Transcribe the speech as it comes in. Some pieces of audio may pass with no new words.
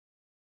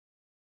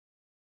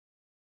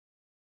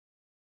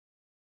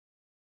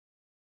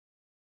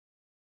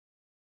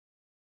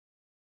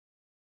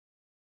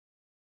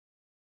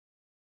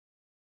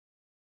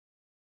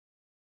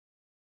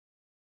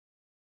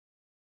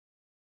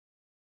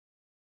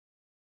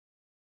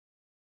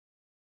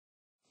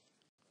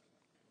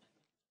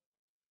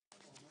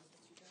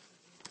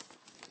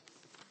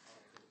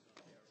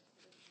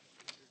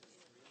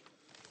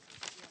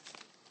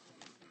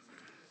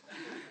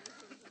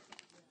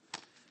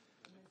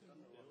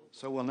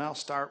So we'll now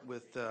start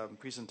with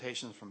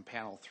presentations from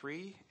panel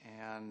 3,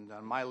 and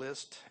on my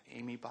list,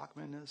 Amy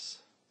Bachman is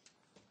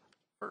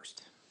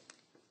first.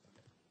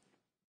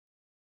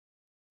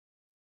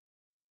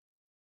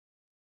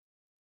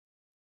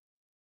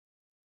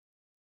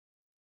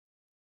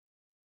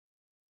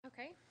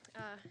 Okay,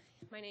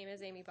 my name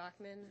is Amy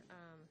Bachman.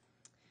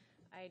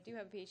 I do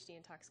have a PhD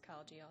in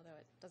toxicology, although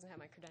it doesn't have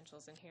my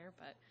credentials in here,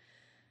 but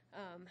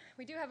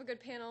we do have a good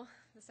panel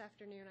this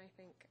afternoon, I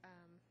think,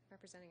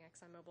 representing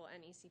ExxonMobil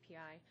and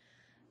ECPI.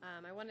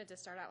 I wanted to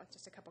start out with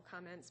just a couple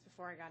comments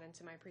before I got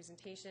into my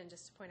presentation,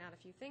 just to point out a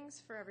few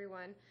things for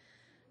everyone.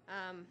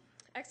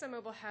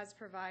 ExxonMobil has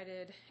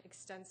provided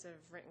extensive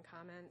written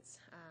comments.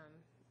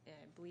 I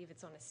believe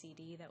it's on a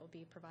CD that will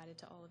be provided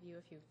to all of you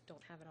if you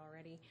don't have it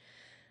already.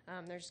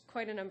 There's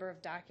quite a number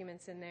of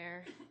documents in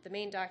there. The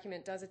main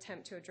document does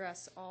attempt to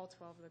address all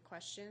 12 of the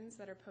questions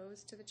that are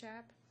posed to the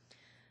CHAP,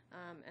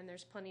 and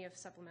there's plenty of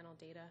supplemental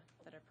data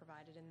that are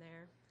provided in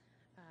there.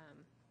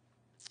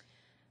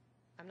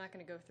 I'm not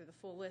going to go through the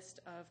full list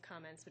of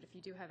comments, but if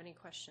you do have any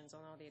questions on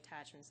all the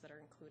attachments that are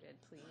included,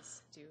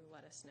 please do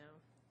let us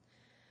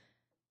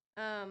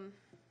know.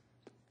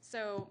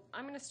 So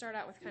I'm going to start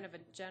out with kind of a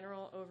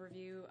general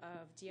overview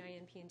of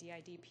DINP and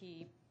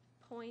DIDP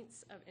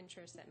points of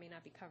interest that may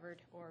not be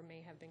covered or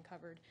may have been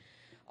covered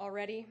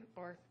already,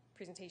 or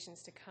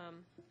presentations to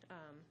come.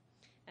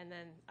 And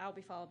then I'll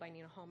be followed by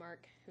Nina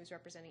Hallmark, who's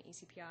representing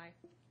ECPI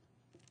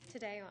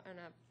today on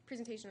a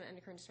presentation on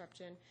endocrine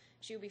disruption.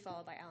 She will be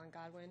followed by Alan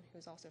Godwin,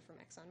 who's also from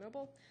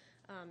ExxonMobil,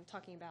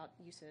 talking about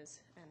uses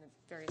and the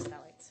various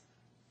phthalates.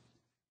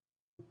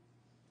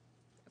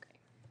 Okay.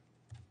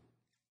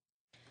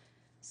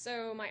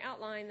 So my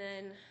outline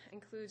then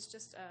includes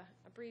just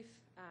a brief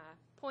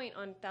point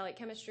on phthalate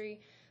chemistry,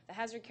 the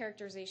hazard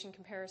characterization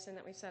comparison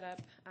that we set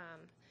up,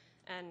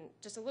 and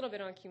just a little bit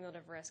on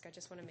cumulative risk. I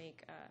just want to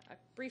make a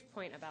brief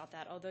point about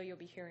that, although you'll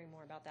be hearing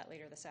more about that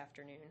later this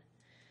afternoon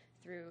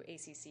through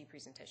ACC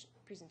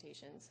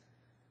presentations.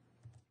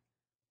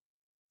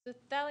 The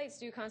phthalates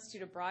do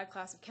constitute a broad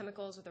class of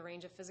chemicals with a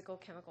range of physical,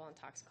 chemical, and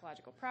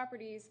toxicological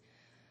properties.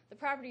 The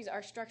properties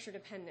are structure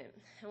dependent,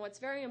 and what's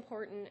very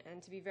important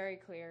and to be very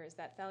clear is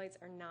that phthalates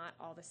are not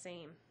all the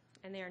same,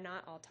 and they are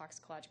not all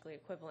toxicologically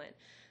equivalent.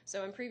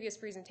 So in previous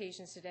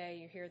presentations today,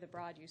 you hear the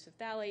broad use of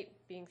phthalate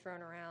being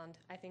thrown around.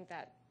 I think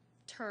that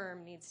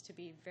term needs to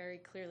be very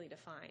clearly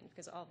defined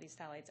because all of these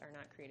phthalates are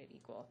not created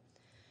equal.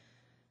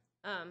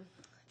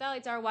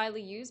 Phthalates are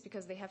widely used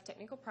because they have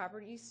technical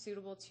properties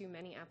suitable to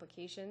many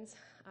applications,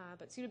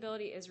 but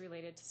suitability is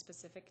related to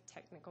specific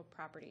technical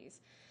properties.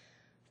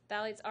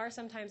 Phthalates are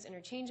sometimes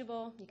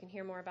interchangeable. You can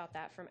hear more about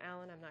that from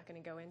Alan. I'm not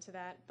going to go into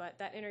that, but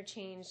that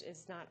interchange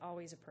is not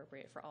always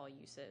appropriate for all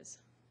uses.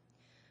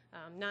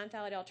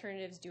 Non-phthalate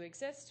alternatives do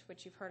exist,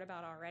 which you've heard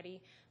about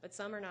already, but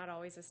some are not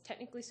always as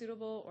technically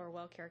suitable or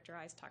well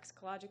characterized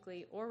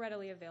toxicologically or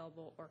readily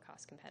available or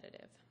cost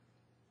competitive.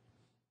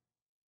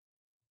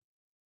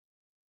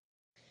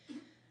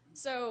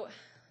 So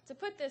to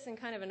put this in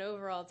kind of an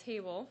overall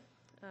table,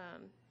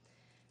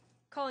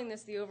 calling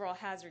this the overall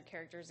hazard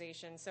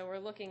characterization. So we're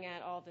looking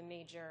at all the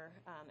major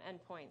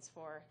endpoints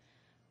for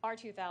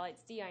R2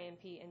 phthalates,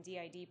 DINP, and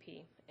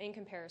DIDP in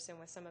comparison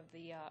with some of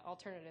the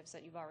alternatives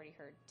that you've already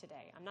heard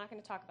today. I'm not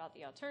going to talk about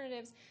the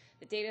alternatives.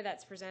 The data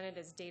that's presented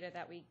is data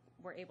that we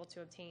were able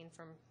to obtain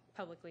from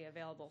publicly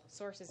available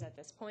sources at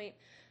this point.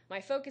 My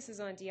focus is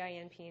on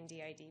DINP and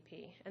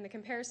DIDP, and the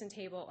comparison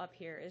table up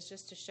here is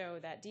just to show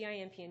that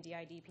DINP and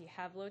DIDP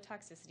have low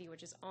toxicity,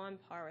 which is on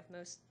par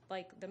with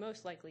the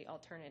most likely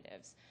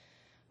alternatives.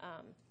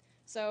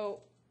 So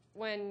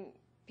when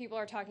people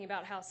are talking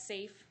about how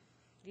safe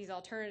these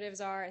alternatives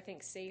are, I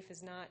think safe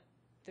is not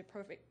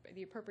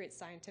the appropriate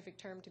scientific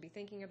term to be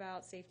thinking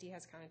about. Safety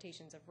has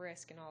connotations of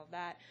risk and all of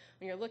that.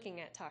 When you're looking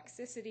at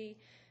toxicity,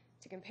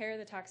 to compare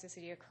the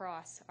toxicity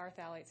across our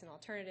phthalates and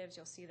alternatives,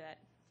 you'll see that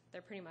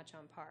they're pretty much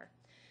on par.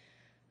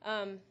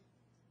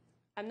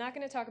 I'm not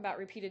going to talk about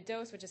repeated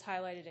dose, which is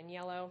highlighted in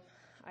yellow.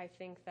 I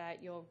think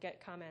that you'll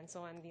get comments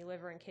on the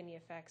liver and kidney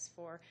effects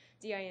for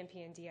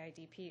DINP and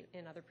DIDP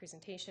in other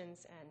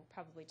presentations and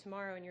probably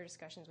tomorrow in your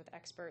discussions with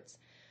experts.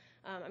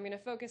 I'm going to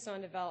focus on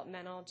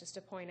developmental just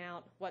to point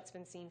out what's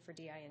been seen for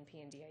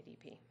DINP and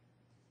DIDP.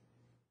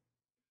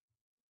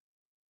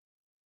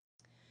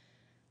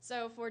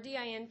 So for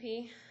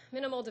DINP,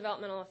 minimal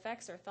developmental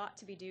effects are thought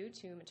to be due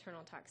to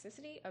maternal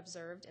toxicity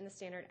observed in the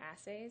standard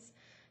assays.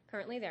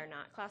 Currently, they are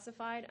not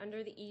classified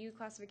under the EU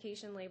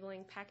classification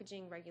labeling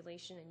packaging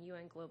regulation and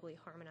UN globally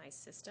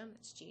harmonized system,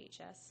 that's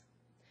GHS.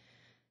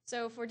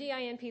 So for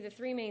DINP, the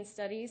three main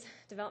studies,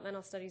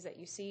 developmental studies that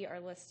you see are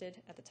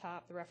listed at the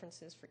top, the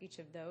references for each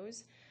of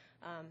those.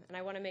 And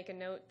I want to make a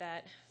note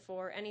that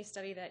for any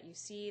study that you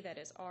see that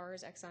is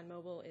ours,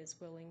 ExxonMobil is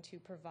willing to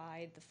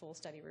provide the full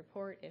study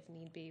report if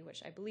need be,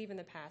 which I believe in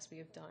the past we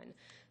have done.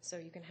 So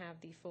you can have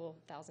the full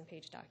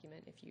 1,000-page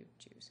document if you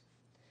choose.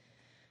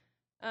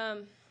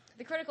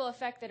 The critical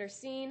effect that are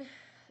seen,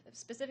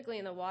 specifically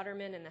in the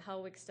Waterman and the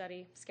Hellwig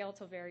study,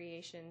 skeletal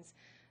variations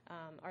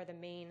are the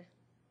main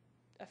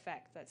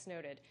effect that's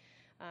noted.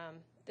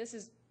 This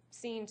is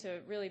seen to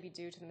really be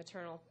due to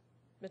the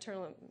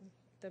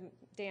the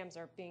dams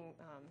are being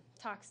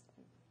toxic.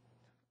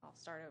 I'll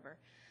start over.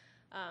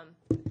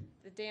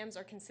 The dams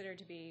are considered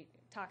to be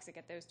toxic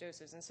at those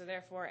doses, and so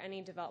therefore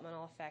any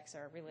developmental effects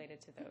are related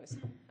to those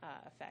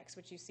effects,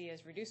 which you see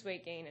as reduced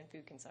weight gain and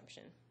food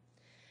consumption.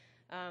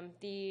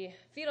 The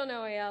fetal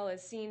NOAEL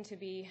is seen to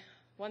be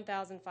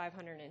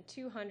 1,500 and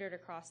 200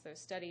 across those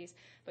studies,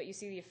 but you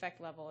see the effect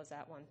level is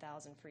at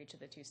 1,000 for each of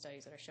the two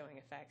studies that are showing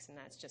effects, and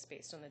that's just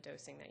based on the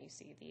dosing that you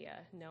see the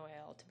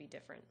NOAEL to be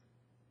different.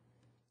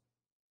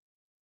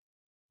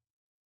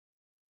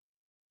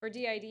 For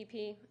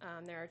DIDP,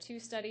 there are two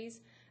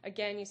studies.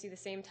 Again, you see the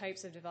same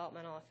types of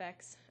developmental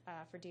effects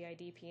for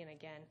DIDP, and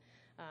again,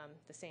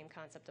 the same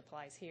concept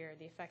applies here.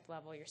 The effect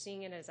level, you're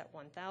seeing it is at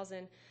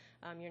 1,000.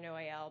 Your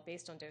NOAEL,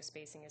 based on dose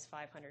spacing, is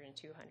 500 and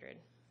 200.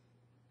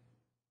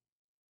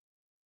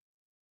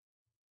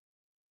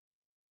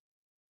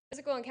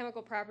 Physical and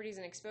chemical properties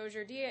and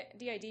exposure.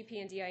 DIDP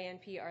and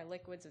DINP are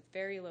liquids with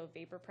very low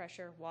vapor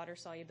pressure, water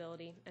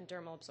solubility, and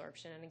dermal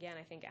absorption. And again,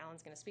 I think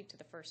Alan's going to speak to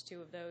the first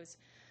two of those.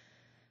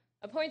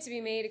 A point to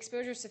be made,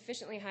 exposure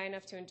sufficiently high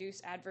enough to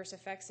induce adverse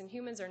effects in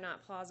humans are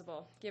not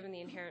plausible, given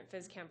the inherent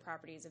phys-chem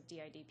properties of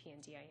DIDP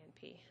and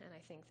DINP. And I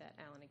think that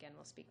Alan, again,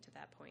 will speak to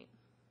that point.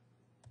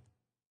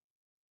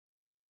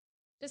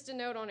 Just a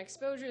note on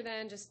exposure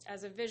then, just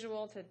as a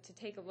visual to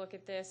take a look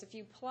at this. If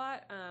you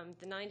plot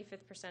the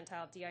 95th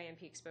percentile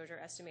DINP exposure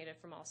estimated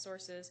from all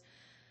sources,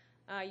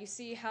 you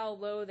see how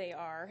low they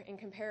are in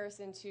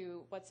comparison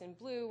to what's in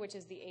blue, which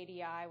is the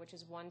ADI, which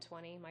is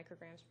 120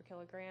 micrograms per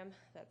kilogram.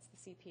 That's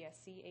the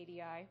CPSC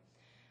ADI.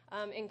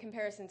 In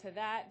comparison to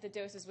that, the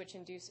doses which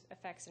induce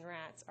effects in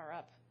rats are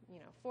up,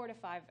 4 to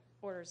 5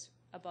 orders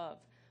above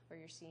where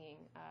you're seeing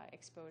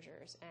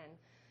exposures. And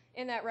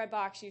in that red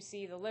box, you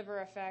see the liver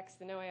effects,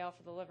 the NOAEL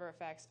for the liver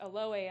effects, a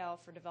low AL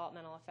for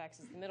developmental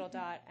effects is the middle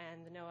dot,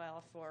 and the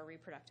NOAEL for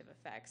reproductive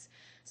effects.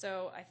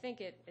 So I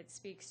think it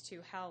speaks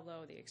to how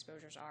low the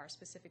exposures are,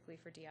 specifically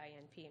for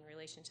DINP in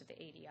relation to the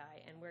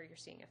ADI and where you're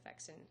seeing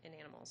effects in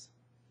animals.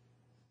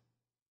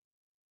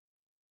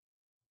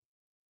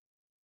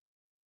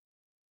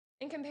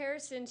 In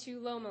comparison to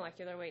low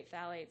molecular weight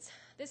phthalates,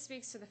 this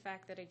speaks to the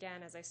fact that,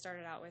 again, as I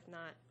started out with,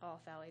 not all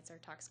phthalates are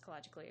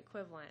toxicologically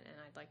equivalent, and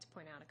I'd like to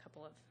point out a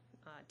couple of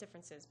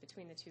differences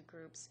between the two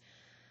groups.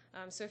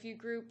 So if you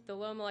group the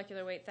low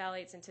molecular weight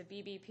phthalates into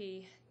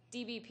BBP,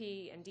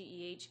 DBP, and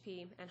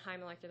DEHP, and high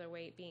molecular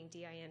weight being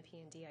DINP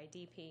and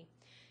DIDP,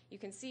 you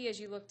can see as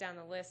you look down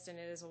the list, and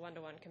it is a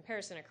one-to-one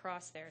comparison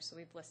across there, so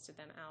we've listed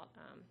them out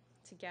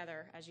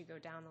together as you go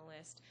down the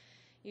list.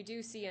 You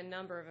do see a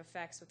number of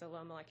effects with the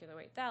low molecular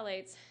weight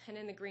phthalates, and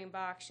in the green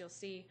box you'll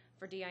see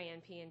for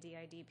DINP and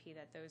DIDP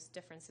that those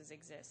differences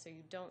exist. So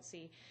you don't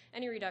see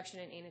any reduction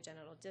in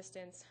anogenital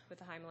distance with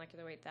the high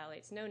molecular weight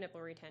phthalates, no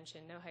nipple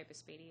retention, no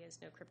hypospadias,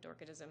 no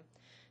cryptorchidism,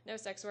 no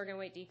sex organ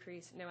weight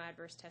decrease, no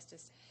adverse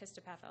testis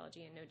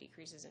histopathology, and no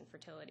decreases in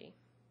fertility.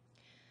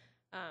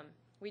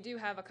 We do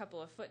have a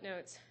couple of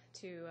footnotes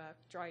to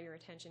draw your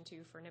attention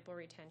to for nipple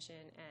retention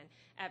and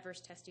adverse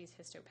testes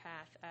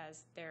histopath,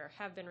 as there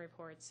have been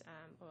reports,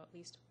 well, at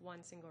least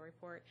one single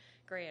report,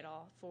 Gray et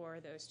al., for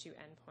those two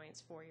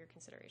endpoints for your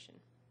consideration.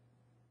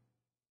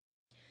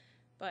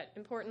 But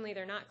importantly,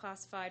 they're not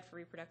classified for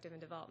reproductive and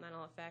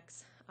developmental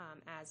effects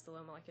as the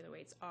low molecular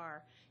weights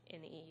are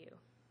in the EU.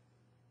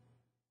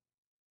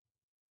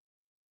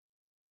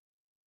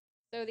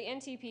 So the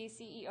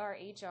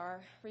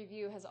NTP-CER-HR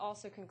review has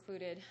also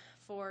concluded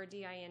for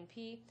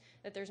DINP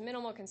that there's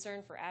minimal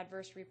concern for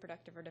adverse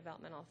reproductive or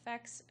developmental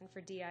effects, and for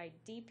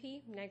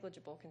DIDP,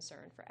 negligible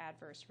concern for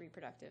adverse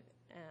reproductive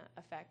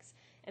effects,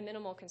 and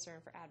minimal concern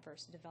for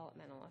adverse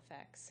developmental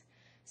effects.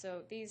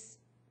 So these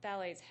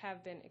phthalates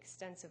have been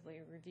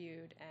extensively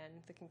reviewed,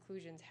 and the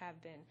conclusions have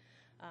been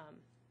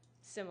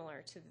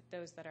similar to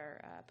those that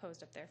are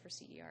posed up there for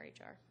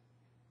CER-HR.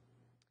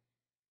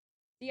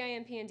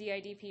 DINP and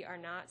DIDP are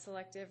not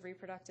selective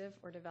reproductive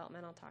or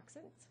developmental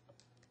toxins.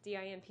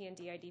 DINP and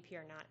DIDP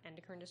are not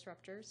endocrine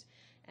disruptors,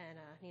 and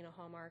Nina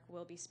Hallmark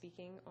will be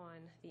speaking on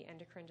the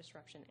endocrine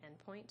disruption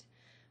endpoint.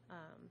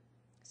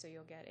 So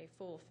you'll get a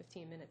full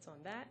 15 minutes on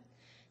that.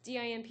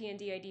 DINP and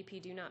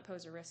DIDP do not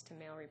pose a risk to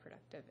male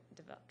reproductive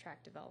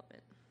tract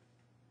development.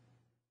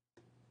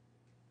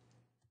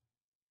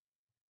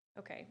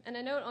 Okay, and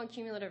a note on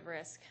cumulative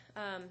risk.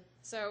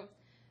 So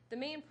the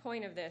main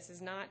point of this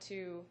is not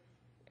to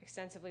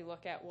extensively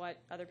look at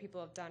what other people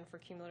have done for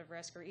cumulative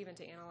risk, or even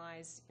to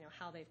analyze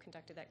how they've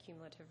conducted that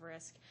cumulative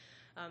risk.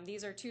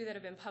 These are two that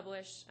have been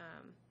published.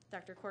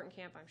 Dr.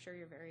 Kortenkamp, I'm sure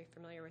you're very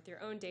familiar with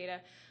your own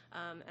data,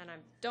 and I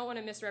don't want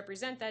to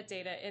misrepresent that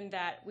data in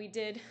that we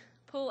did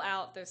pull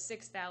out those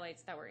 6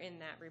 phthalates that were in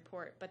that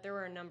report, but there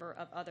were a number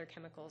of other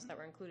chemicals that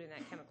were included in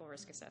that chemical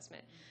risk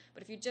assessment.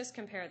 But if you just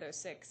compare those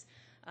 6,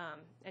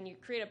 and you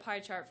create a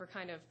pie chart for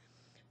kind of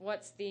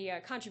what's the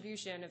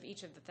contribution of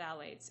each of the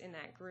phthalates in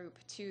that group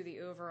to the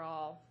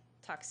overall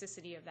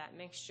toxicity of that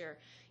mixture,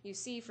 you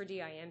see for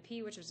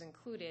DINP, which was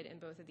included in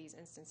both of these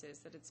instances,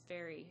 that it's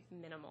very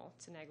minimal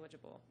to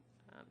negligible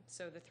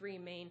So the three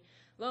main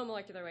low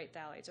molecular weight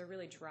phthalates are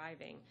really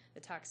driving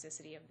the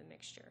toxicity of the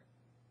mixture.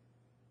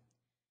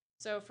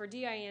 So for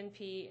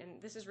DINP,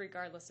 and this is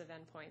regardless of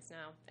endpoints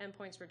now,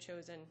 endpoints were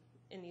chosen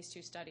in these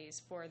two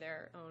studies for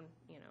their own,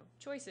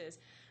 choices.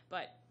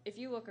 But if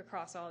you look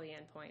across all the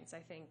endpoints, I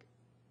think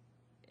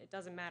it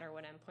doesn't matter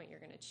what endpoint you're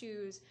going to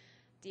choose.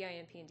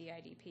 DINP and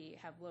DIDP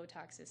have low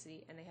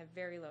toxicity and they have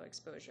very low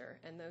exposure.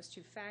 And those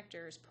two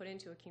factors put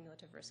into a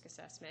cumulative risk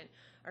assessment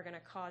are going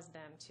to cause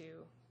them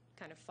to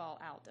kind of fall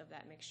out of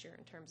that mixture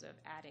in terms of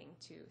adding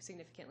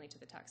significantly to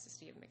the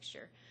toxicity of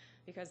mixture,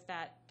 because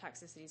that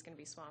toxicity is going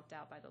to be swamped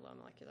out by the low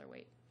molecular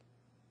weight.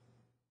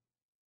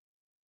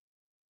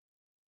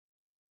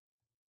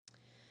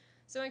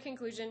 So in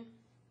conclusion,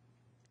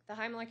 the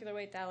high molecular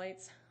weight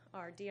phthalates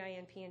are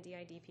DINP and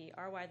DIDP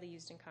are widely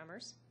used in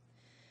commerce.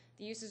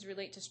 The uses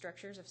relate to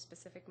structures of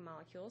specific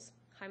molecules.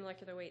 High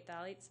molecular weight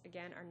phthalates,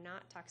 again, are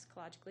not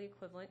toxicologically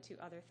equivalent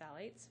to other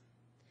phthalates.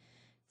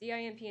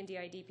 DINP and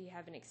DIDP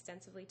have been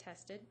extensively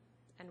tested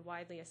and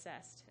widely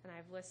assessed, and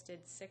I've listed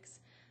 6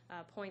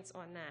 points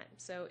on that.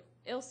 So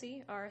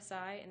ILSI,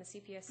 RSI, and the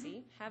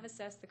CPSC have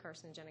assessed the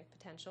carcinogenic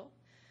potential.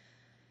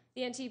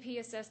 The NTP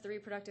assessed the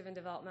reproductive and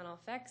developmental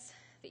effects.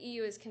 The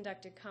EU has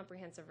conducted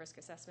comprehensive risk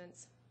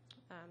assessments.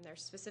 Their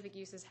specific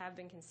uses have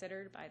been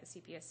considered by the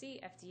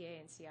CPSC, FDA,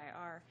 and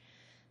CIR.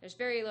 There's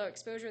very low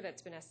exposure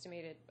that's been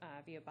estimated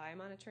via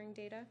biomonitoring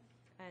data,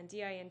 and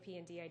DINP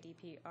and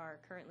DIDP are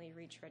currently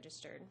REACH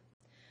registered.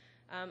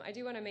 I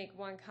do want to make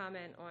one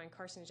comment on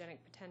carcinogenic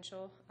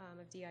potential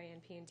of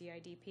DINP and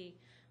DIDP.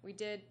 We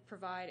did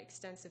provide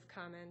extensive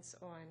comments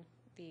on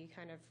the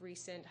kind of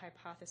recent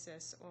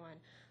hypothesis on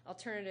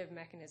alternative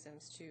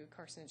mechanisms to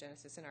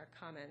carcinogenesis in our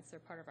comments. They're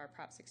part of our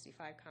Prop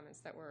 65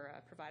 comments that were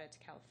provided to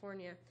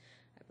California,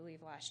 I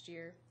believe, last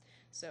year.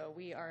 So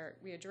we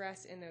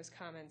address in those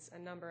comments a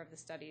number of the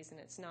studies, and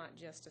it's not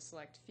just a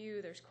select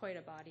few. There's quite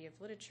a body of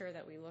literature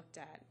that we looked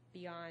at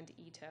beyond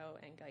Ito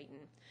and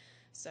Guyton.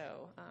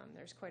 So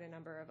there's quite a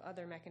number of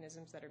other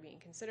mechanisms that are being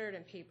considered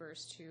and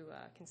papers to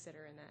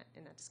consider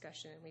in that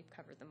discussion, and we've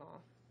covered them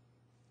all.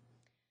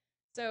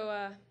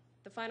 So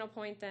the final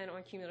point then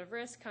on cumulative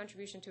risk,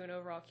 contribution to an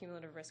overall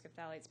cumulative risk of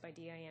phthalates by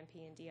DINP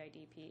and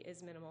DIDP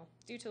is minimal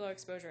due to low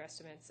exposure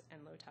estimates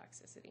and low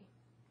toxicity.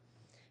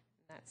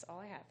 That's all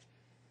I have.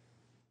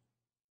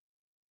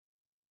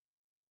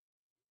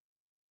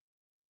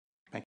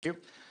 Thank you.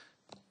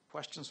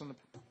 Questions from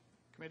the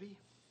committee?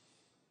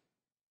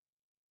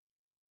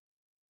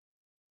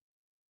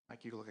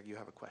 Mike, you look like you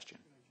have a question.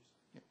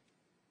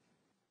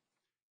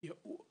 Yeah.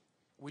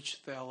 Which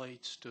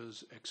phthalates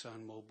does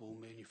ExxonMobil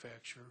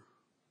manufacture?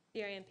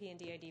 DINP and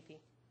DIDP.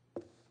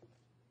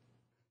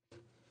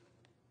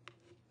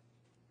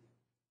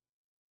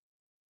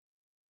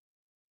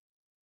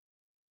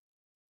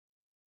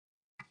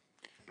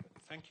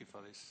 Thank you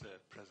for this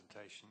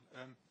presentation.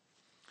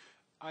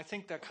 I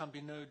think there can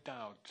be no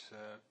doubt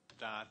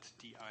that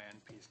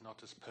DINP is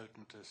not as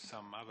potent as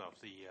some other of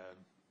the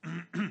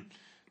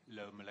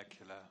low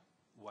molecular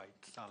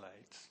weight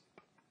phthalates.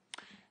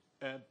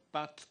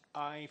 But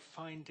I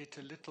find it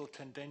a little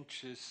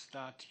tendentious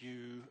that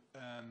you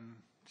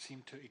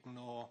seem to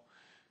ignore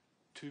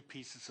 2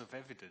 pieces of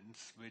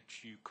evidence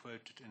which you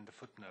quoted in the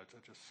footnote. I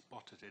just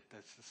spotted it.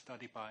 There's a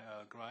study by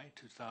Gray,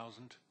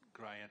 2000,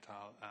 Gray et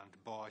al., and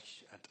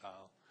Borch et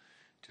al.,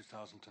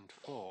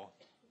 2004,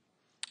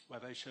 where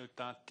they showed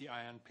that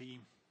DINP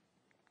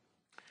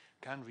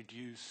can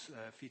reduce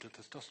fetal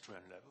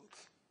testosterone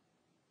levels.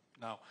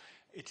 Now,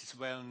 it is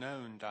well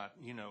known that,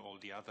 all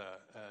the other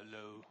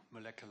low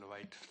molecular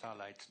weight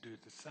phthalates do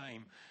the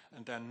same,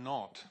 and they're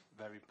not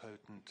very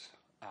potent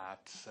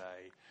at,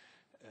 say,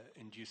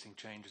 inducing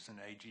changes in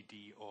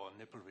AGD or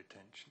nipple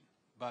retention.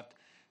 But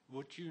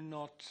would you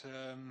not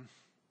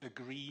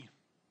agree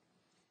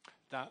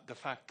that the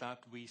fact that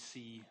we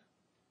see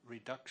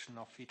reduction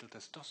of fetal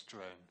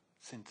testosterone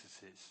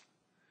synthesis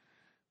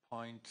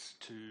points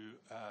to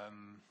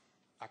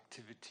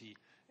activity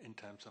in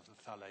terms of the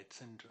phthalate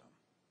syndrome?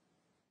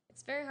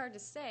 It's very hard to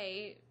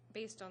say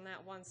based on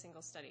that one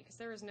single study, because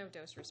there was no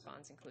dose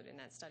response included in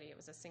that study. It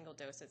was a single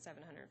dose at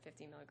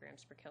 750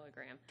 milligrams per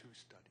kilogram. 2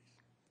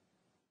 studies.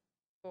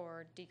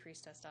 For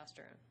decreased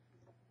testosterone.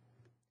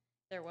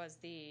 There was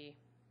the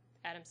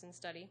Adamson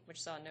study,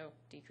 which saw no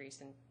decrease,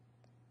 in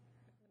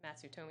the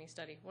Matsutomi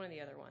study, one of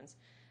the other ones,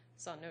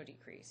 saw no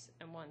decrease,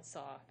 and one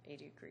saw a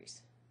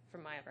decrease,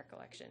 from my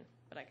recollection.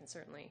 But I can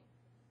certainly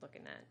look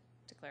in that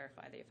to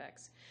clarify the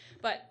effects.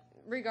 But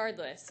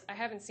regardless, I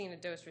haven't seen a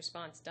dose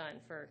response done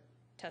for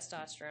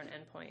testosterone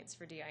endpoints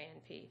for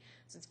DINP.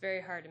 So it's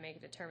very hard to make a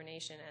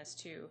determination as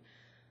to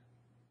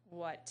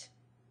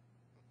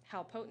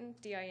how potent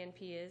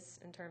DINP is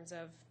in terms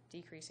of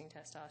decreasing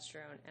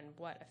testosterone and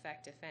what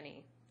effect, if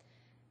any,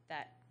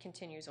 that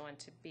continues on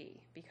to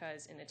be.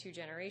 Because in the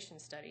 2-generation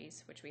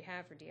studies, which we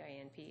have for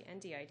DINP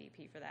and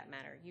DIDP for that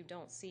matter, you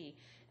don't see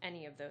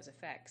any of those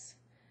effects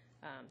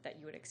that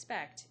you would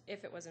expect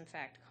if it was in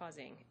fact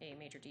causing a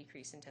major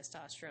decrease in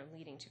testosterone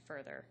leading to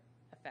further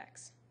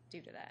effects due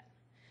to that.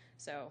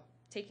 So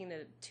taking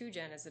the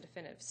 2-gen as a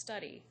definitive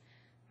study,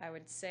 I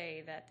would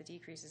say that the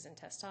decreases in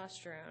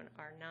testosterone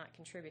are not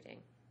contributing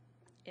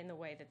in the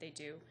way that they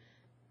do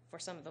for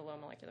some of the low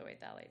molecular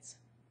weight phthalates.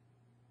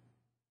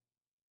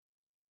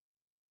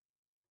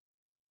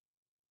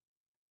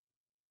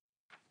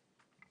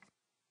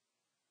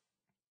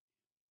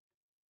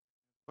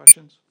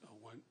 Questions?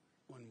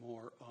 One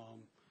more.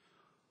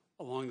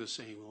 Along the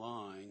same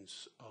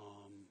lines, I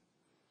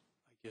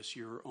guess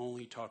you're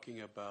only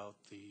talking about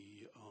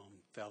the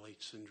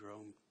phthalate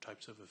syndrome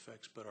types of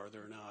effects, but are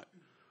there not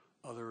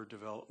other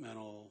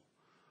developmental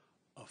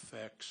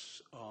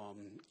effects,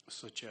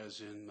 such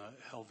as in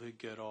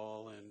Helvig et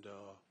al. And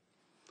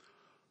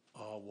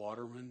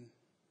Waterman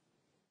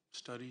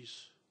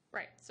studies?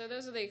 Right. So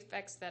those are the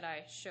effects that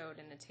I showed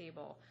in the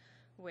table,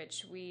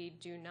 which we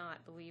do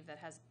not believe that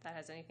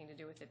has anything to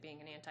do with it being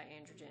an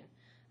anti-androgen.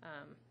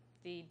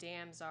 The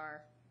dams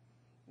are,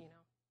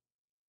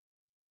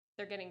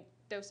 they're getting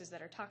doses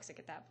that are toxic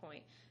at that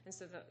point, and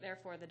so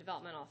therefore the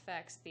developmental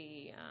effects,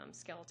 the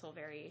skeletal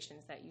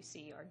variations that you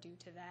see are due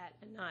to that,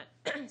 and not,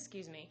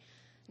 excuse me,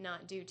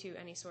 not due to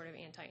any sort of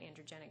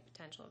anti-androgenic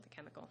potential of the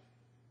chemical.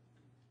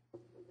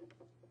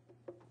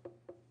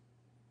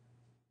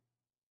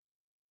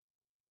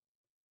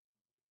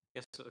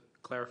 Yes, a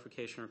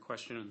clarification or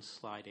question on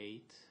slide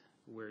 8,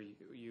 where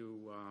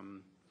you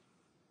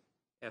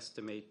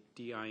estimate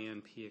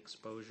DINP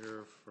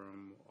exposure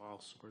from all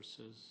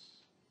sources.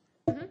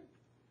 Mm-hmm.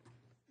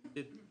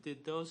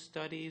 Did those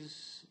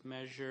studies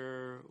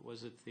measure,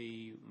 was it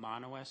the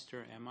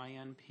monoester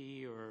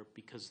MINP, or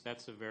because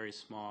that's a very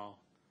small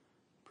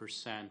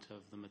percent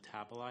of the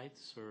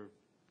metabolites, or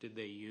did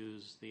they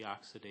use the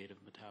oxidative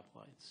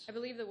metabolites? I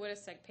believe the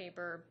Woodisek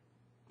paper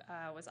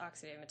was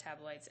oxidative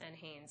metabolites, and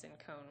Haynes and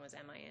Cohn was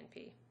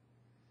MINP.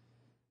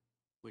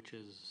 Which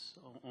is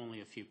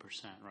only a few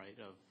percent, right?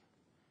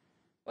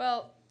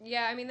 Well,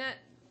 yeah, I mean,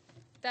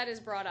 that is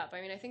brought up.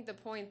 I mean, I think the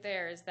point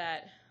there is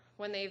that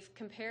when they've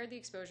compared the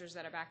exposures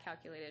that are back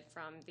calculated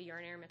from the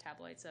urinary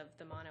metabolites of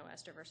the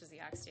monoester versus the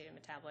oxidative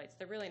metabolites,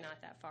 they're really not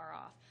that far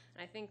off.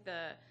 And I think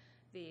the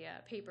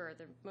paper,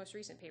 the most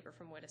recent paper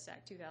from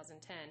Woodisek,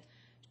 2010,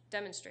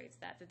 demonstrates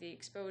that the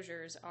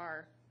exposures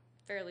are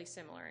fairly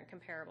similar and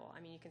comparable.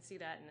 I mean, you can see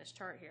that in this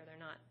chart here. They're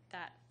not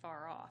that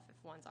far off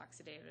if one's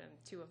oxidative and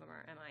two of them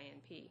are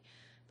MINP.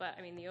 But,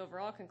 I mean, the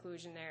overall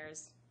conclusion there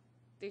is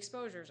the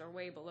exposures are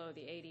way below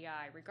the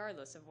ADI,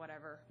 regardless of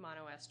whatever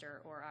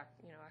monoester or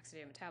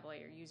oxidative metabolite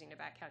you're using to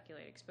back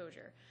calculate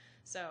exposure.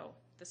 So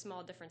the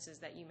small differences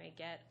that you may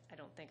get, I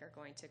don't think are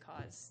going to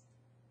cause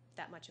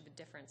that much of a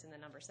difference in the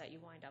numbers that you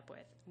wind up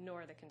with,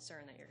 nor the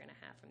concern that you're going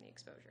to have from the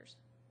exposures.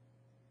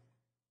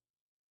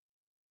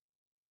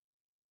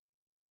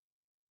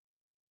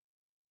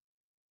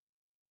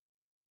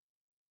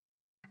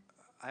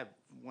 I have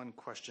one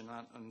question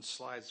on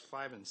slides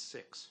 5 and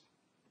 6.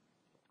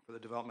 For the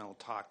developmental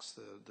tox,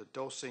 the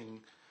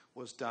dosing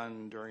was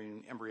done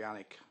during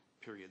embryonic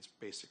periods,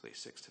 basically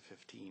 6 to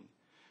 15.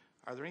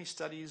 Are there any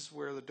studies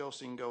where the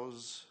dosing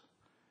goes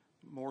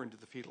more into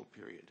the fetal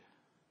period?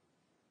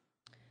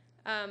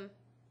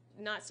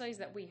 Not studies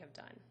that we have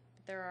done.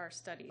 There are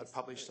studies. But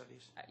published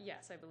studies?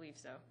 Yes, I believe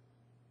so.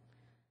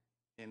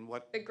 In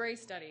what? The Gray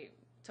study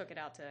took it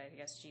out to, I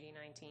guess,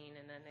 GD19,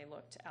 and then they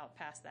looked out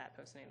past that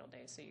postnatal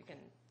days, so you can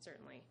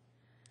certainly...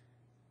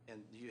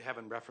 And you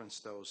haven't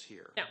referenced those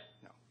here? No.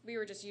 No. We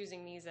were just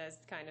using these as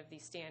kind of the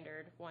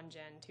standard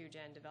 1-gen,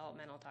 2-gen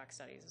developmental tox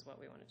studies is what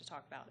we wanted to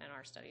talk about, and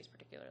our studies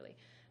particularly.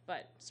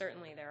 But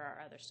certainly there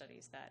are other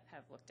studies that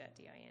have looked at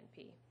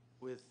DINP.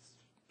 With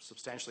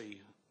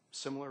substantially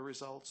similar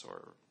results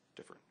or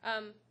different?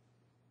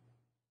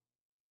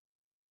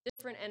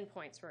 Different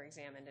endpoints were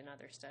examined in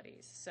other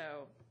studies.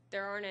 So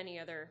there aren't any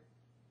other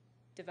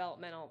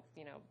developmental,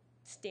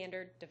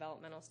 standard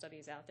developmental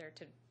studies out there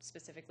to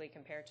specifically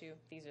compare to.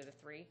 These are the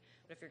 3.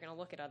 But if you're going to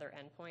look at other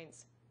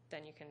endpoints,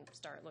 then you can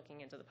start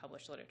looking into the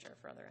published literature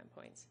for other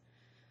endpoints.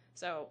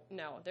 So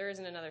no, there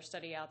isn't another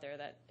study out there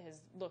that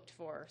has looked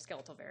for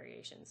skeletal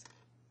variations,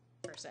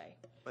 per se.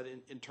 But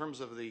in terms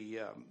of the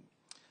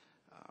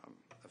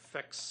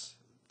effects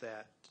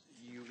that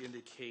you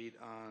indicate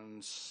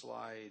on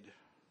slide,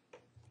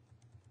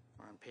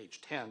 or on page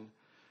 10,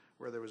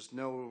 where there was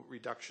no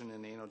reduction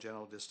in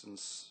anogenital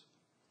distance,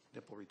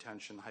 nipple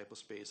retention,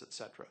 hypospace,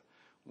 etc.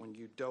 When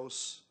you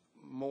dose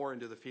more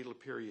into the fetal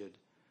period,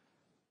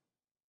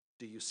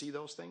 do you see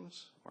those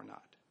things or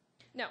not?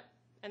 No,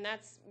 and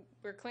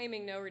we're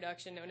claiming no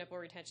reduction, no nipple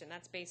retention.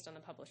 That's based on the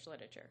published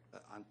literature.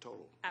 On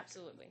total?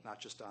 Absolutely. Not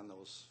just on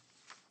those?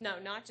 No,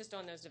 not just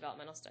on those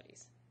developmental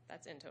studies.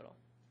 That's in total.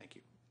 Thank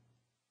you.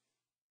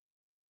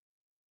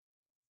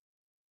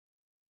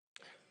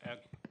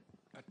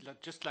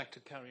 I'd just like to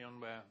carry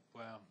on where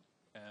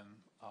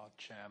our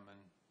chairman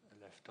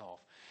left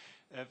off.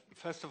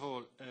 First of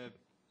all,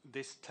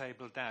 this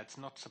table there, it's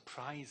not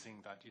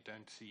surprising that you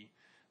don't see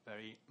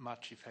very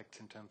much effects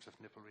in terms of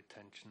nipple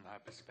retention,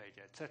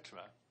 hyperspadia, etc.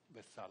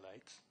 with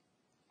phthalates,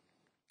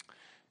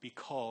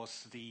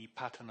 because the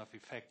pattern of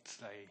effects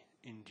they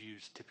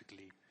induce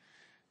typically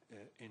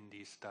in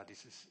these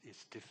studies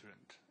is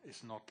different.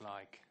 It's not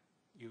like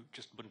you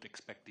just wouldn't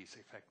expect these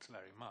effects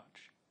very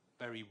much.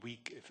 Very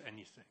weak, if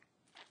anything.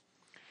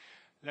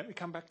 Let me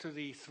come back to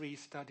the 3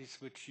 studies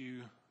which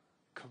you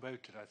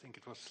quoted. I think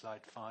it was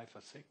slide 5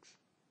 or 6.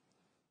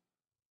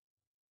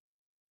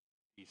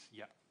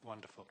 Yeah,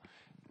 wonderful.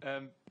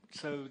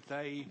 So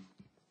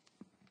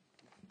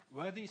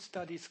were these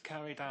studies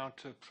carried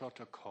out a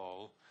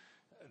protocol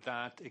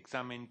that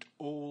examined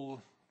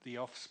all the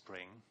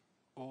offspring,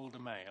 all the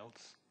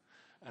males,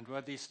 and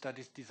were these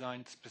studies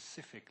designed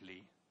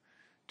specifically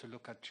to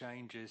look at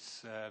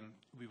changes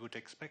we would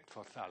expect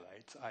for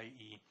phthalates,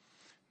 i.e.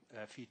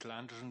 Fetal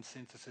androgen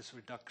synthesis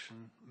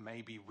reduction,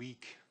 maybe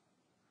weak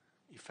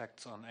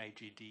effects on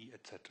AGD,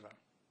 etc.?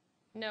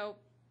 No,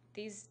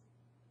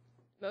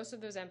 most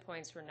of those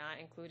endpoints were not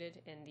included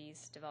in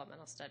these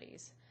developmental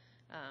studies.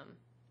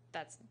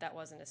 That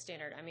wasn't a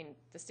standard. I mean,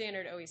 the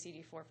standard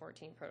OECD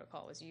 414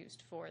 protocol was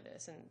used for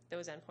this, and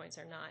those endpoints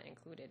are not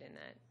included in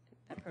that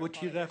protocol.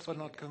 Would you therefore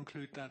not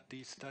conclude that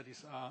these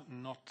studies are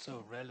not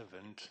so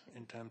relevant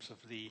in terms of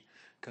the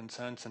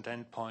concerns and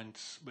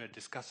endpoints we're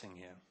discussing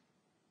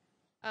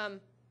here?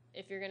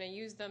 If you're going to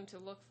use them to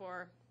look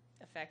for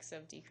effects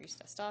of decreased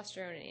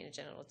testosterone and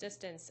anogenital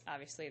distance,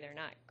 obviously they're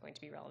not going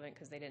to be relevant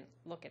because they didn't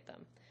look at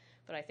them.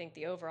 But I think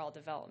the overall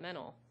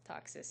developmental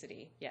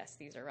toxicity, yes,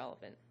 these are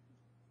relevant.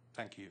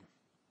 Thank you.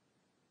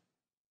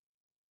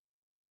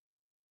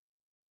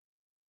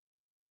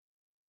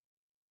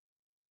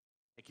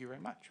 Thank you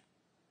very much.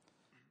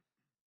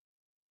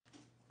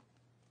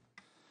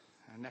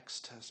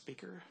 Next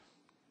speaker,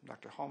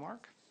 Dr.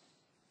 Hallmark.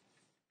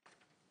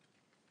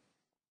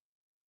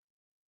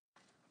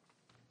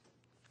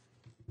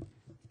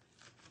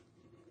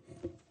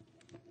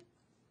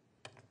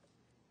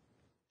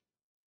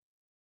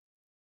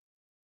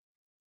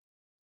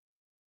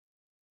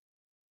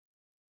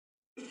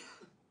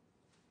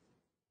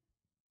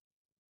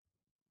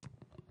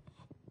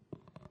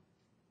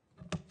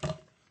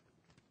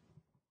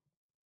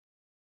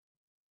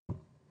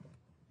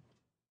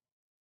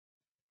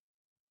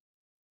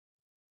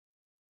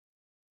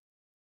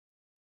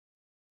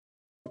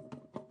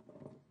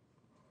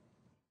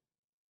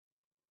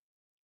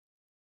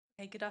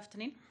 Hey, good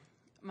afternoon.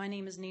 My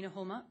name is Nina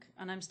Hallmark,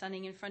 and I'm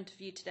standing in front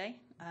of you today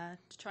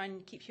to try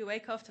and keep you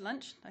awake after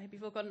lunch. I hope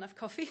you've all got enough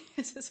coffee.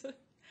 It's sort of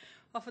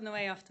off on the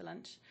way after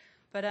lunch.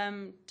 But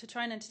to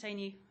try and entertain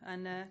you,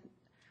 and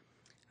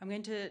I'm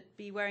going to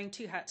be wearing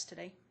 2 hats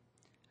today.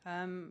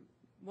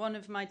 One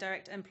of my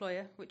direct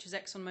employer, which is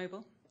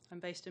ExxonMobil.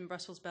 I'm based in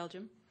Brussels,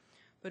 Belgium.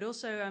 But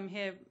also I'm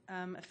here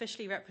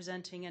officially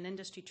representing an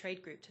industry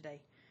trade group today,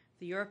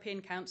 the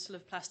European Council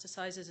of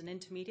Plasticizers and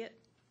Intermediate.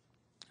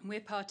 We're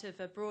part of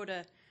a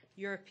broader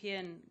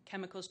European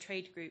chemicals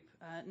trade group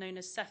known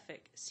as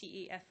CEFIC,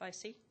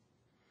 C-E-F-I-C.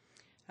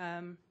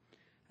 And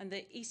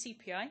the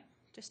ECPI,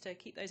 just to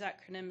keep those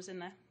acronyms in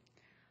there,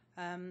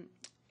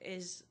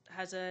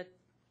 has a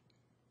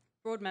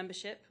broad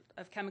membership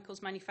of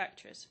chemicals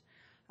manufacturers.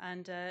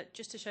 And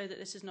just to show that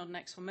this is not an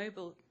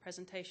ExxonMobil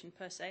presentation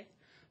per se,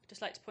 I'd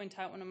just like to point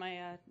out one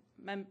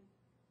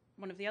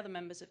of the other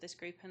members of this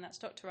group, and that's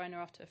Dr.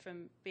 Rainer Otter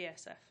from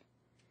BASF.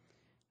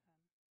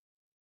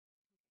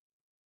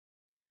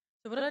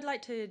 So what I'd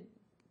like to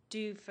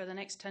do for the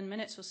next 10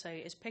 minutes or so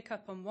is pick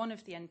up on one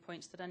of the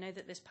endpoints that I know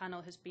that this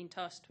panel has been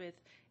tasked with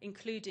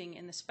including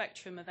in the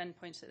spectrum of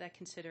endpoints that they're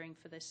considering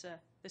for this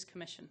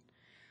commission.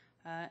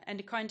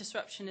 Endocrine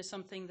disruption is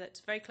something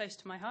that's very close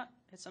to my heart.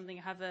 It's something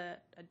I have a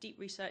deep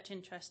research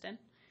interest in.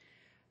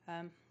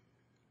 And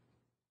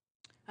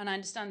I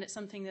understand it's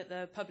something that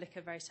the public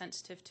are very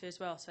sensitive to as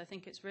well. So I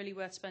think it's really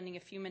worth spending a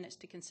few minutes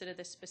to consider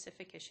this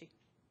specific issue.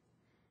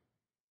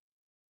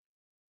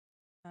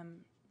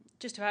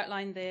 Just to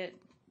outline the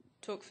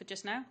talk for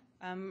just now,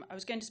 I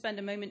was going to spend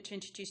a moment to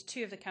introduce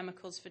 2 of the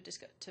chemicals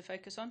to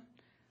focus on.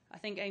 I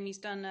think Amy's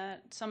done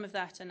some of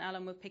that, and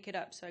Alan will pick it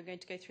up, so I'm going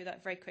to go through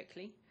that very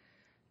quickly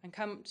and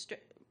come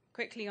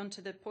quickly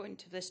onto the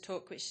point of this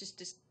talk, which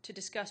is to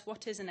discuss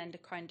what is an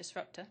endocrine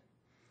disruptor,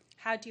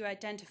 how do you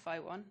identify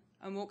one,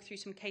 and walk through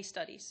some case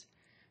studies.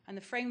 And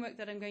the framework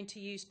that I'm going to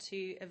use to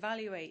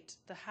evaluate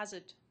the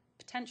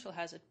potential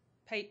hazard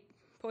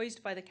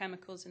posed by the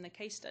chemicals in the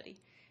case study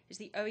is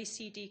the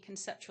OECD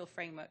conceptual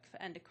framework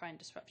for endocrine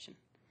disruption.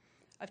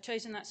 I've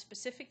chosen that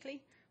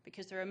specifically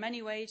because there are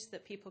many ways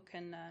that people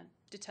can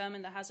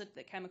determine the hazard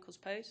that chemicals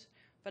pose,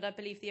 but I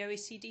believe the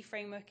OECD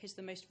framework is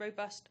the most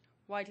robust,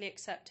 widely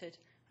accepted,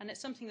 and it's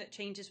something that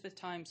changes with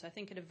time, so I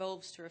think it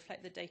evolves to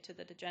reflect the data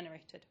that are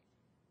generated.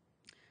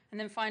 And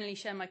then finally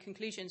share my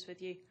conclusions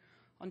with you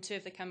on 2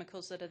 of the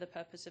chemicals that are the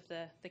purpose of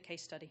the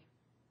case study.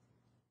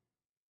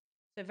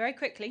 So very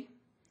quickly,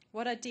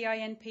 what are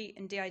DINP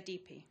and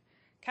DIDP?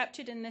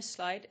 Captured in this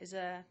slide is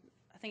I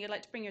think I'd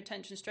like to bring your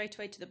attention straight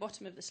away to the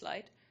bottom of the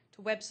slide,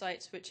 to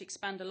websites which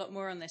expand a lot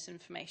more on this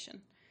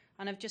information.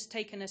 And I've just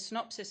taken a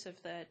synopsis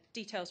of the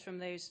details from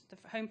the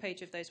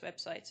homepage of those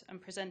websites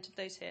and presented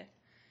those here.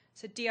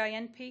 So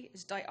DINP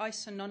is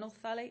diisononyl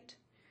phthalate,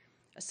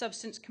 a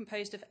substance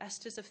composed of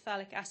esters of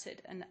phthalic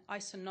acid and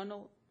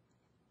isononyl,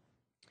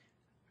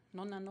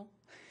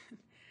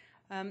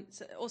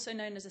 so also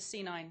known as a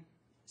C9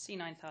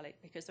 C9 phthalate,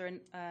 because there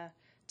are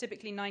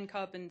typically 9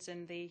 carbons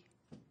in the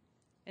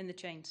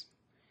chains.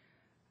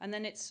 And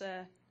then it's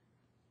a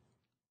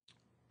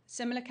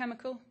similar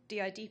chemical,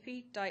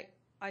 DIDP,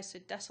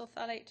 diisodecyl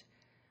phthalate,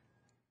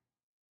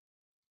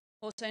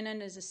 also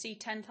known as a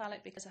C10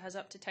 phthalate because it has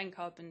up to 10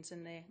 carbons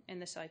in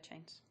the side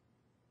chains.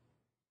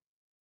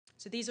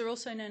 So these are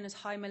also known as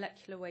high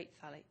molecular weight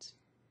phthalates.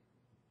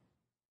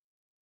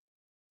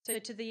 So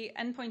to the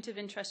endpoint of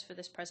interest for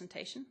this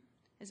presentation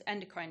is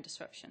endocrine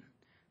disruption.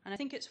 And I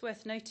think it's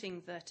worth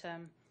noting that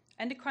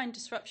endocrine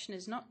disruption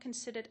is not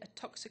considered a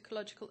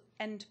toxicological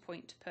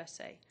endpoint per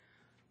se,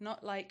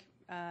 not like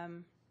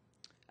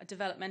a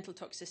developmental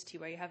toxicity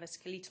where you have a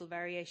skeletal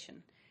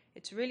variation.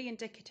 It's really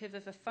indicative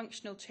of a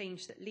functional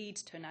change that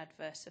leads to an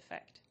adverse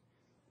effect.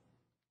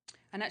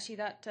 And actually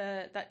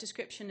that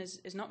description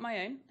is not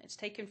my own. It's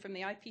taken from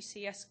the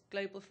IPCS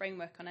Global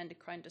Framework on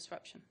Endocrine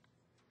Disruption.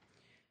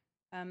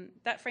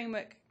 That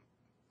framework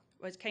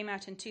came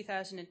out in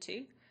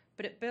 2002,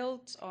 but it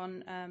builds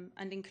on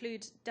and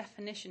includes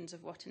definitions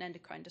of what an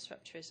endocrine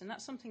disruptor is. And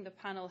that's something the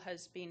panel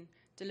has been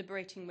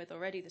deliberating with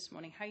already this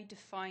morning, how you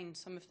define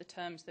some of the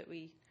terms that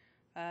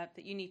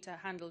you need to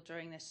handle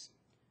during this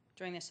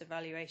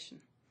evaluation.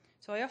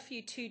 So I offer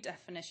you 2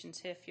 definitions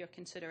here for your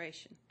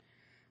consideration.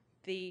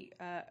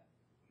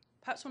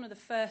 Perhaps one of the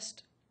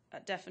first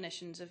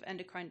definitions of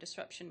endocrine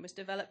disruption was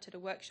developed at a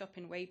workshop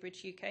in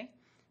Weybridge, UK,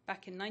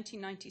 back in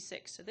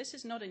 1996. So this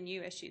is not a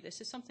new issue. This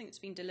is something that's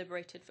been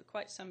deliberated for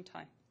quite some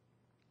time.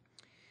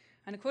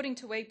 And according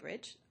to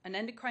Weybridge, an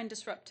endocrine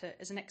disruptor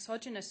is an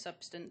exogenous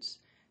substance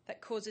that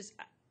causes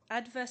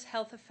adverse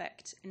health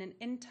effects in an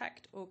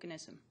intact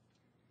organism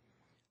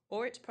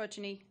or its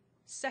progeny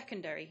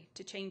secondary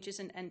to changes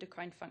in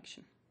endocrine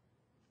function.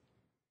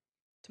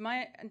 To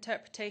my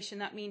interpretation,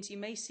 that means you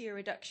may see a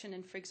reduction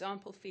in, for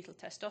example, fetal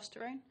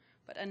testosterone,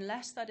 but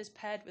unless that is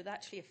paired with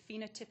actually a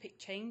phenotypic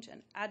change,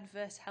 an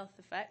adverse health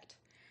effect,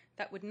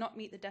 that would not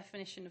meet the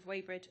definition of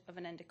Weybridge of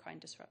an endocrine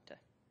disruptor.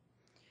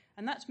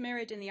 And that's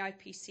mirrored in the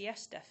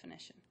IPCS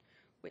definition,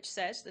 which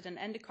says that an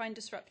endocrine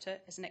disruptor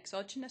is an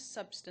exogenous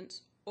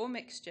substance or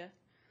mixture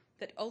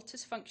that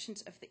alters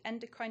functions of the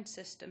endocrine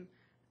system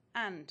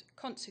and,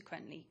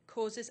 consequently,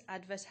 causes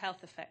adverse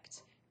health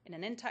effects in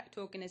an intact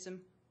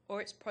organism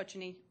or its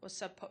progeny or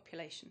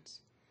subpopulations.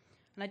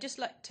 And I'd just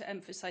like to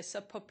emphasize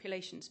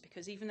subpopulations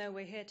because even though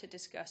we're here to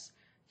discuss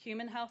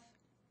human health,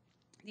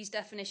 these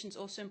definitions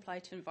also apply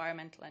to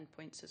environmental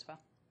endpoints as well.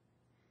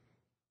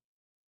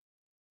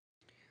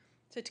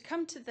 So to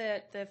come to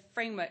the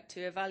framework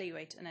to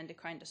evaluate an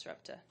endocrine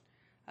disruptor,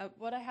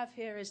 what I have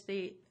here is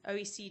the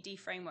OECD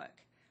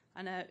framework.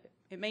 And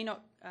it may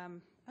not,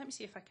 let me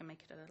see if I can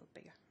make it a little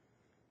bigger.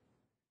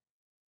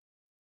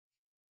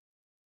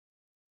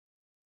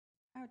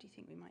 How do you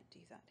think we might do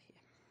that here?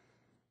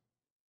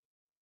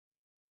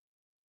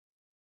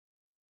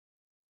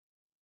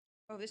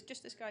 Oh, there's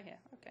just this guy here.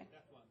 Okay.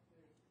 That one.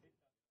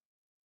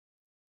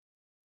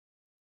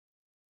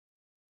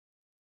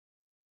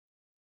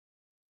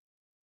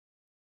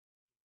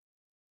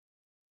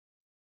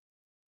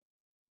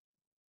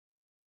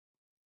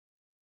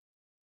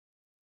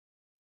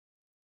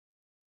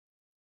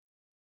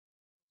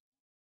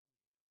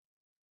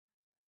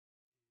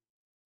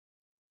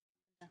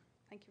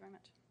 Thank you very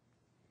much.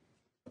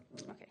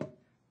 Okay.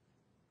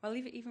 I'll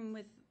leave it even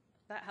with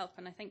that help,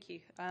 and I thank you.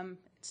 It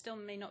still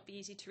may not be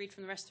easy to read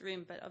from the rest of the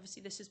room, but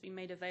obviously this has been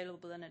made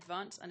available in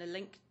advance, and a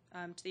link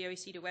to the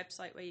OECD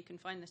website where you can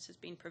find this has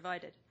been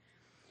provided.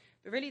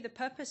 But really the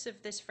purpose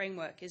of this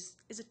framework is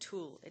a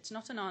tool. It's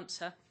not an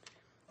answer.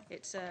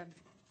 It's a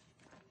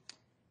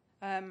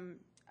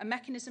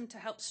mechanism to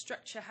help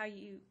structure how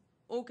you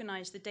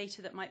organize the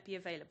data that might be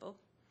available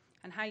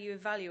and how you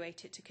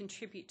evaluate it to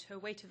contribute to a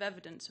weight of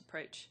evidence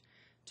approach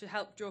to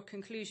help draw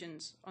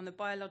conclusions on the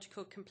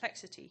biological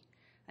complexity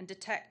and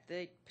detect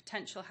the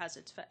potential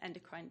hazards for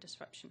endocrine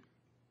disruption.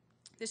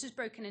 This is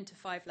broken into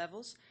 5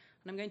 levels,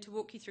 and I'm going to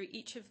walk you through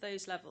each of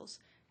those levels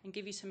and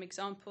give you some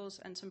examples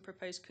and some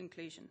proposed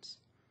conclusions.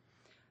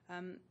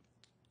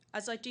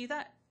 As I do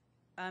that,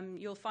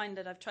 you'll find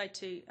that I've tried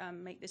to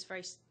make this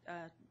very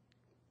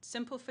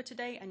simple for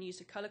today and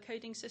use a color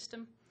coding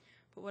system.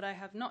 But what I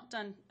have not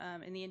done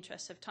in the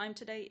interest of time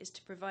today is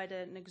to provide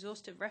an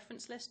exhaustive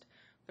reference list,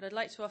 but I'd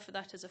like to offer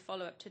that as a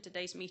follow-up to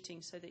today's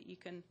meeting so that you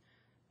can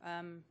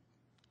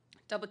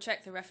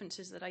double-check the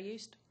references that I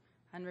used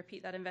and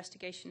repeat that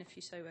investigation if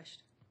you so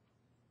wished.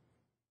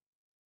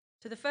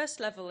 So the first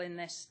level in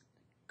this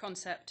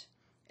concept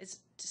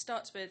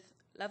starts with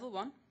level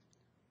 1.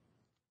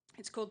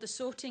 It's called the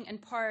sorting and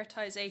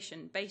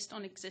prioritization based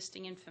on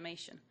existing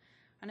information.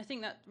 And I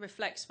think that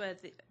reflects where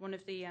one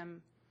of the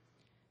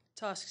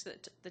tasks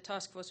that the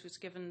task force was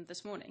given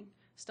this morning,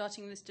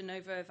 starting this de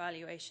novo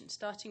evaluation,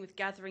 starting with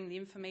gathering the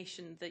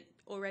information that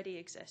already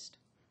exists.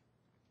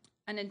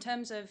 And in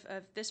terms of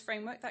this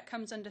framework, that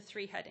comes under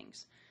 3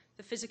 headings: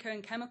 the physico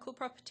and chemical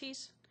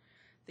properties,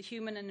 the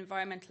human and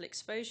environmental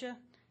exposure,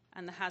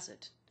 and the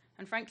hazard.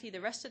 And frankly,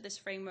 the rest of this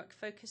framework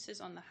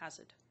focuses on the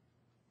hazard.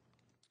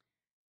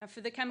 Now,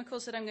 for the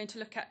chemicals that I'm going to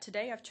look at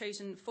today, I've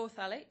chosen 4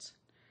 phthalates.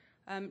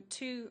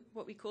 2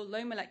 what we call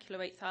low molecular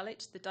weight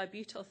phthalates, the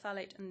dibutyl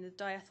phthalate and the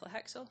diethyl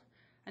hexyl,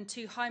 and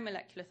 2 high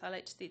molecular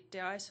phthalates, the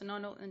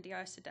diisononyl and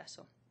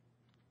diisodecyl.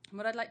 And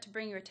what I'd like to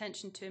bring your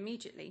attention to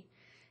immediately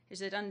is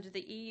that under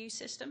the EU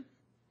system,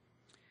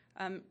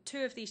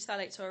 2 of these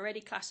phthalates are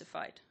already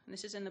classified, and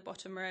this is in the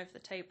bottom row of the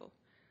table,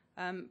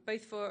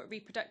 both for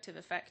reproductive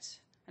effects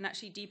and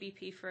actually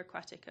DBP for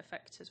aquatic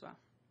effects as well.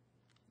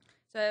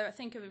 So I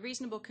think a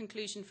reasonable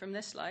conclusion from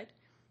this slide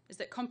is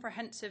that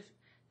comprehensive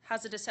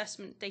hazard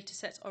assessment data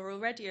sets are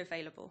already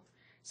available,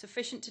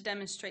 sufficient to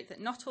demonstrate that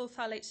not all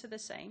phthalates are the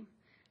same,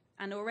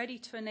 and already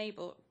to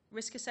enable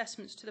risk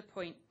assessments to the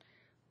point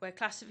where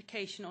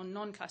classification or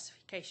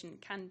non-classification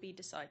can be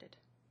decided.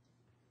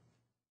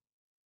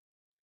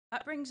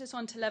 That brings us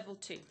on to level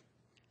 2.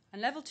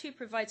 And level 2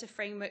 provides a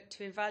framework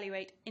to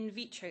evaluate in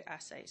vitro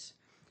assays.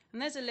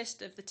 And there's a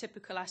list of the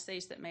typical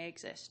assays that may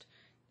exist.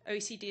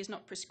 OECD is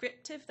not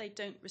prescriptive, they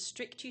don't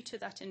restrict you to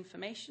that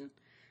information.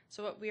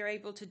 So what we are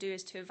able to do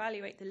is to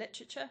evaluate the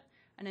literature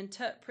and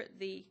interpret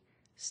the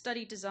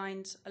study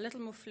designs a little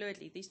more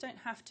fluidly. These don't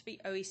have to be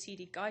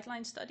OECD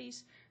guideline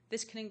studies.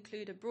 This can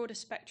include a broader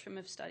spectrum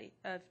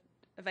of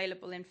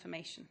available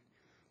information.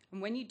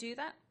 And when you do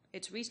that,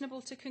 it's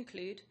reasonable to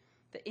conclude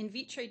that in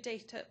vitro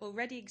data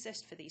already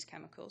exist for these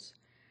chemicals,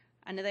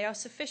 and they are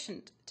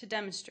sufficient to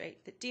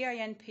demonstrate that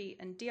DINP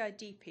and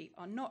DIDP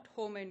are not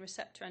hormone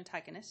receptor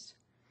antagonists.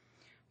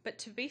 But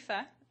to be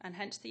fair, and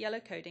hence the yellow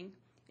coding,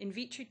 in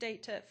vitro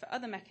data for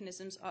other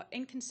mechanisms are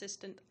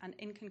inconsistent and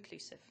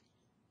inconclusive.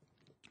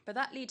 But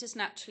that leads us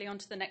naturally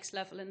onto the next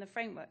level in the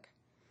framework.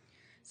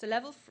 So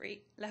level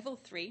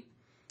 3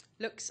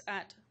 looks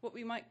at what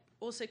we might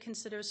also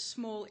consider as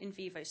small in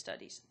vivo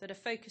studies that are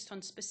focused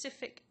on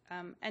specific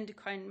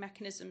endocrine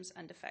mechanisms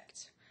and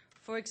effects.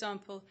 For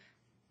example,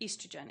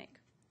 estrogenic,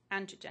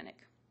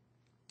 androgenic.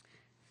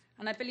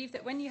 And I believe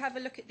that when you have a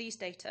look at these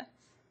data,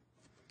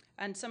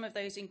 and some of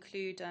those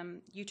include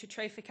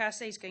eutotrophic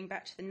assays going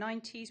back to the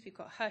 90s. We've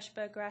got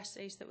Hirschberger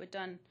assays that were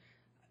done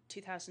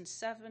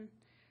 2007.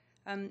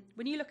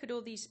 When you look at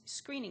all these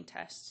screening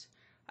tests,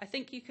 I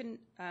think you can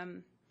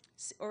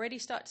already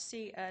start to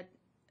see a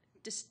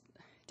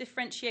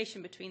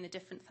differentiation between the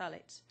different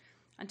phthalates.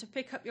 And to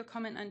pick up your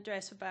comment,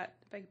 Andreas, about,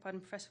 beg your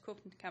pardon, Professor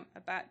Kortenkamp,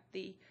 about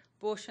the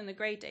Borsch and the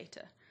Gray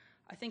data,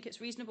 I think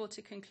it's reasonable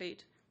to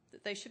conclude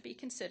that they should be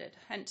considered,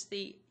 hence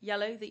the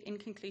yellow, the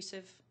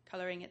inconclusive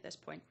colouring at this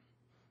point.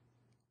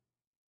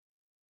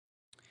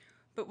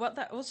 But what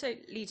that also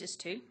leads us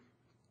to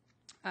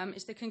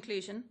is the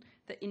conclusion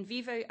that in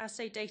vivo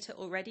assay data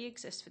already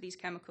exists for these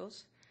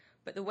chemicals,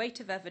 but the weight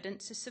of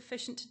evidence is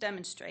sufficient to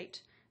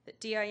demonstrate that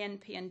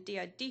DINP and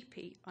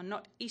DIDP are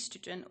not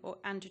estrogen or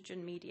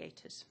androgen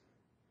mediators.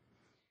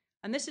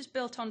 And this is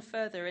built on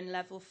further in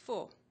level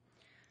 4.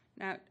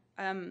 Now,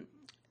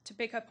 to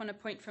pick up on a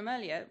point from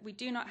earlier, we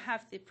do not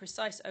have the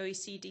precise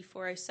OECD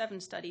 407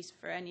 studies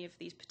for any of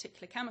these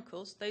particular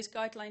chemicals. Those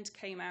guidelines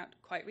came out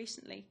quite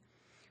recently.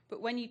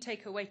 But when you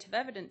take a weight of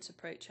evidence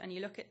approach and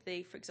you look at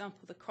for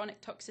example, the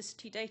chronic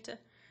toxicity data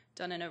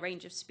done in a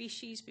range of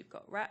species, we've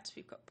got rats,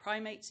 we've got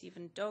primates,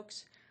 even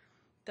dogs,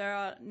 there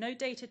are no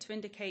data to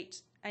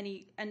indicate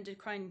any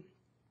endocrine,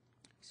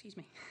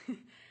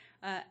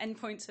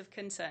 endpoints of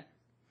concern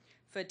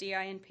for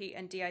DINP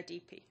and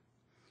DIDP.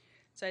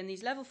 So in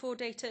these level 4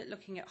 data,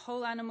 looking at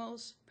whole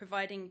animals,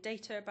 providing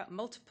data about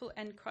multiple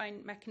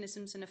endocrine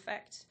mechanisms and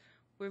effects,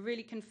 we're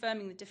really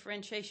confirming the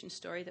differentiation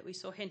story that we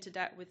saw hinted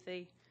at with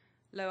the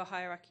lower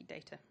hierarchy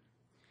data.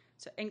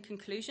 So in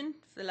conclusion,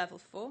 for the level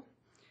 4,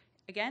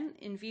 again,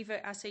 in vivo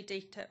assay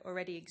data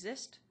already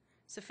exist,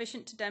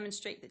 sufficient to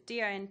demonstrate that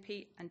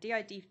DINP and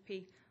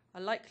DIDP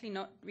are likely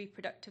not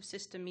reproductive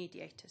system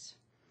mediators.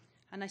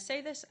 And I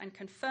say this and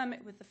confirm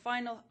it with the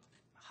final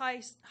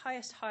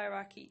highest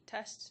hierarchy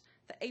tests,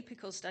 the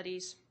apical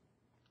studies,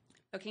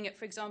 looking at,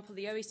 for example,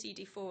 the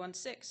OECD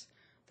 416,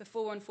 the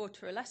 414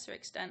 to a lesser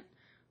extent,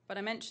 but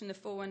I mentioned the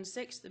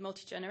 416, the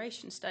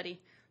multi-generation study,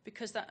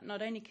 because that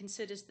not only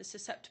considers the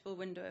susceptible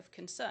window of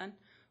concern,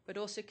 but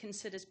also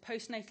considers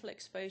postnatal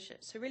exposure.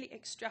 So really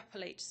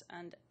extrapolates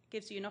and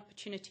gives you an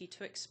opportunity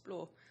to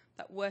explore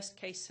that worst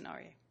case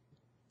scenario.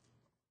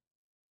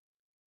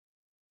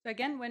 So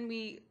again, when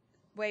we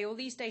weigh all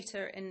these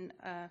data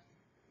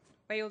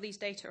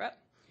up,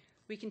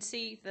 we can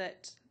see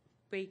that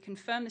we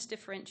confirm this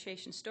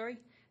differentiation story.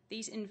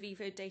 These in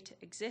vivo data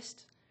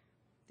exist.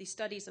 These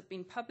studies have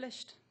been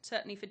published,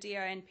 certainly for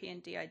DINP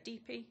and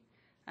DIDP.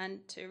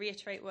 And to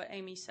reiterate what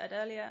Amy said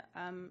earlier,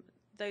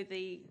 though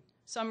the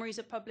summaries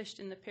are published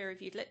in the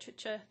peer-reviewed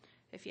literature,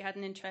 if you had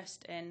an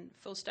interest in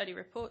full study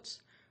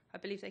reports, I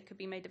believe they could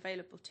be made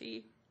available to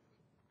you.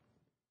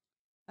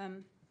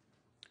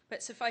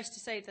 But suffice to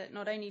say that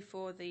not only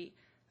for the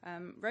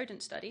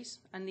rodent studies,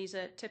 and these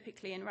are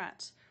typically in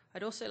rats,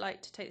 I'd also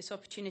like to take this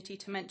opportunity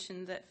to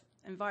mention that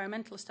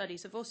environmental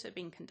studies have also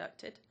been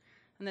conducted,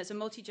 and there's a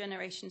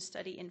multi-generation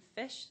study in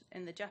fish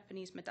in the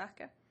Japanese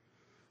Medaka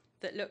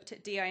that looked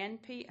at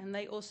DINP, and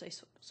they also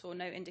saw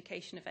no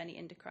indication of any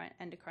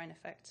endocrine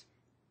effects.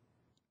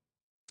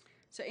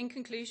 So in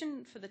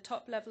conclusion, for the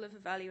top level of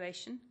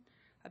evaluation,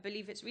 I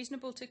believe it's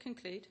reasonable to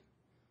conclude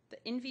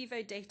that in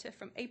vivo data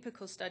from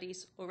apical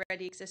studies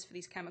already exist for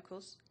these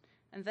chemicals,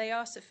 and they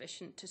are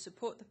sufficient to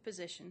support the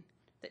position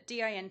that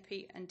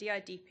DINP and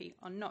DIDP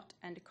are not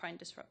endocrine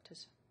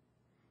disruptors.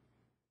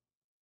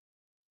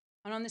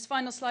 And on this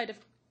final slide,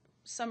 I've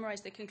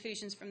summarized the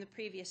conclusions from the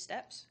previous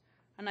steps,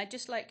 and I'd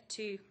just like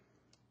to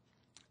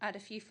add a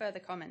few further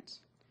comments.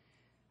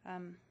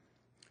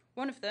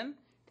 One of them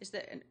is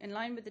that in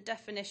line with the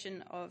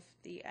definition of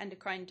the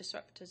endocrine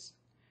disruptors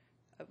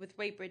with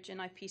Weybridge and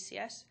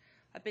IPCS,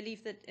 I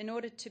believe that in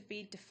order to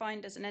be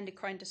defined as an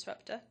endocrine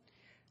disruptor,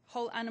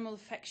 whole animal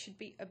effects should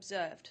be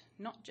observed,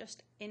 not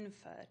just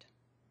inferred.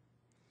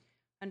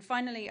 And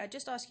finally, I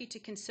just ask you to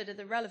consider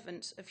the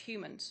relevance of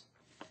humans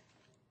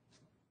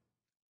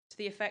to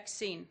the effects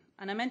seen.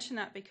 And I mention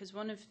that because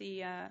one of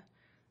the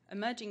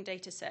emerging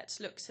data sets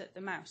looks at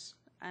the mouse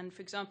and,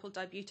 for example,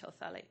 dibutyl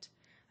phthalate.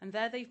 And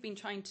there they've been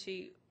trying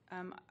to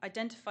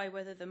identify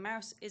whether the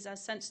mouse is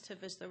as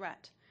sensitive as the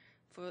rat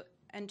for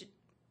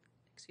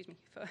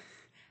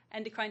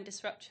endocrine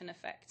disruption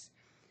effects.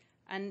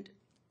 And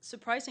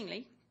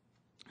surprisingly,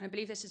 I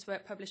believe this is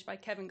work published by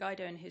Kevin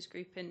Guido and his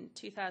group in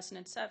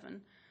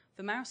 2007,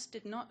 the mouse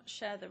did not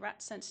share the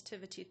rat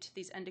sensitivity to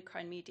these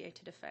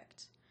endocrine-mediated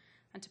effects.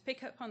 And to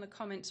pick up on the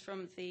comments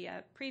from the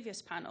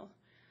previous panel,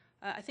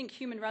 I think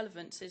human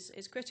relevance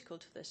is critical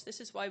to this.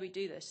 This is why we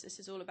do this. This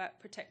is all about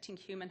protecting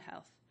human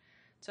health.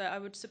 So I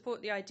would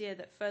support the idea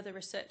that further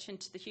research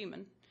into the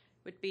human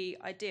would be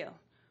ideal.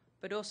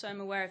 But also I'm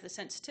aware of the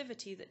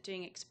sensitivity that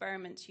doing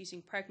experiments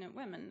using pregnant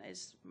women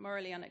is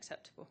morally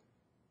unacceptable.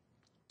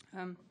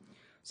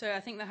 So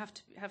I think there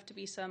have to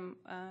be some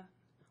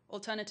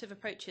alternative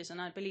approaches, and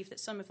I believe that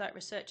some of that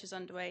research is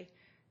underway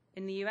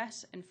in the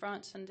US, in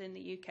France, and in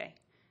the UK.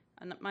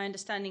 And my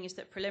understanding is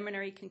that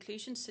preliminary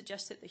conclusions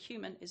suggest that the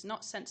human is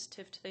not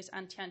sensitive to those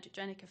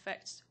anti-androgenic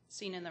effects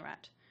seen in the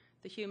rat.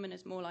 The human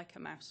is more like a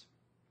mouse.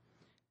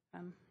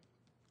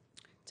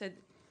 So I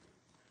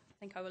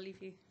think I will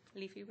leave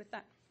you with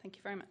that. Thank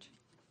you very much.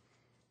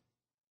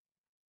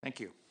 Thank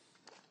you.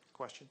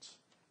 Questions?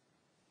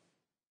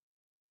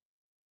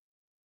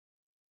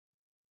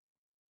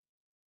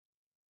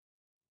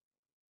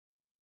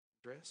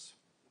 Andreas?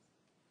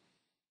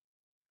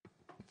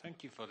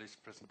 Thank you for this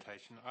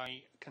presentation.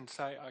 I can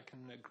say I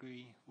can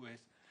agree with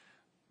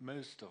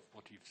most of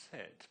what you've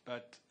said,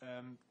 but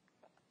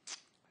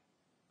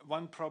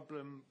one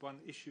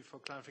issue for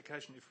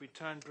clarification, if we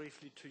turn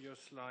briefly to your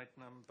slide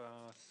number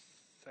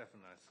 7,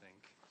 I think,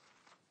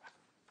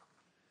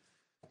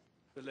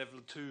 the level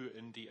 2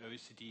 in the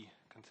OECD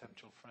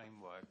conceptual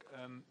framework,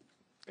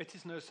 it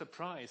is no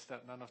surprise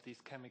that none of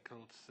these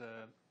chemicals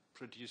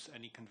produce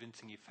any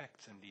convincing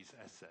effects in these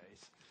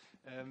assays.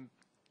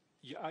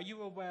 Are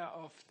you aware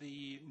of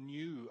the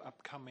new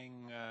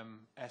upcoming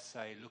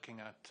assay looking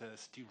at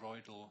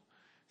steroidal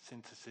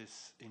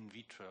synthesis in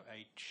vitro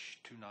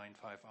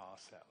H295R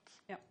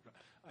cells? Yeah.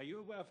 Are you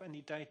aware of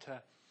any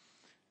data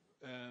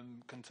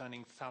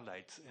concerning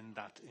phthalates in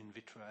that in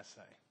vitro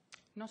assay?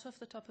 Not off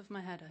the top of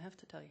my head, I have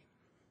to tell you.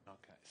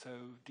 Okay, so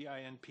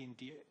DINP and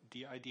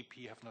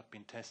DIDP have not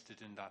been tested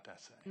in that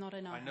assay? Not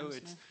in our I know hands,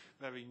 it's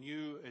very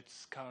new.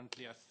 It's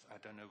currently, I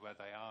don't know where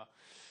they are.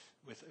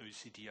 With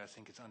OECD, I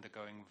think it's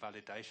undergoing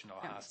validation or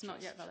Yeah, has it's not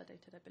just yet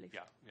validated, I believe.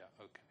 Yeah,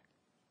 okay.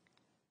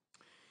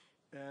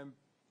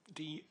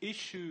 The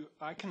issue,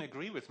 I can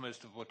agree with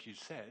most of what you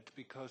said,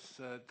 because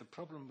the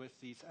problem with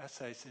these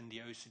assays in the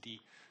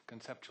OECD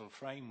conceptual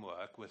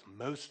framework, with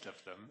most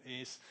of them,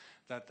 is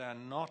that they're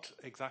not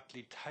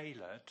exactly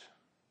tailored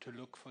to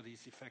look for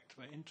these effects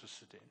we're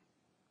interested in.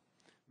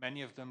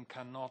 Many of them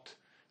cannot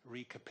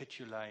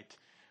recapitulate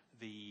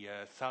the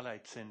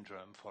phthalate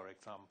syndrome, for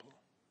example.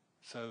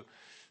 So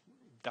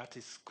that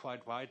is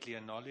quite widely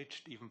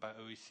acknowledged, even by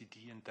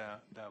OECD, and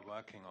they're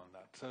working on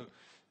that. So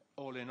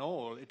all in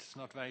all, it's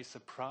not very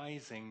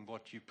surprising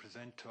what you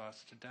present to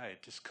us today.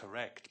 It is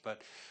correct,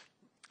 but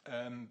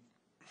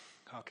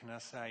how can I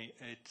say,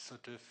 it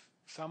sort of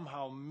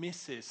somehow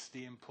misses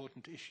the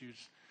important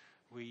issues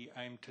we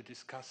aim to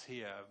discuss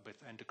here with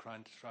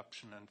endocrine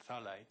disruption and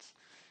phthalates,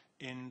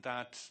 in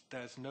that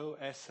there's no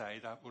assay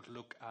that would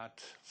look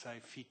at, say,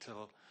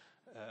 fetal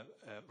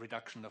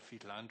reduction of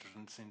fetal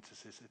androgen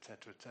synthesis,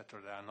 etc., etc.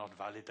 They are not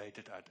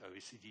validated at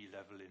OECD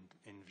level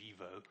in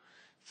vivo.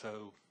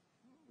 So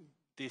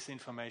this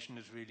information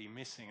is really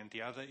missing. And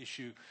the other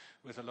issue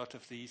with a lot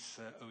of these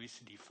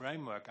OECD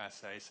framework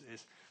assays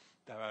is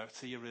there are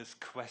serious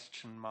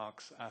question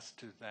marks as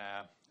to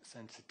their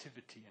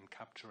sensitivity in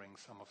capturing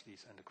some of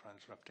these endocrine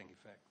disrupting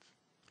effects.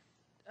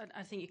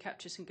 I think you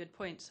capture some good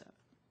points.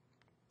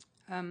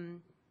 Where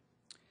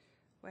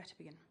to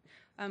begin?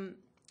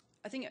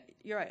 I think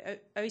you're right.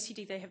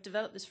 OECD, they have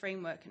developed this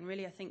framework, and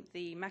really I think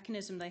the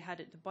mechanism they had,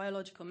 the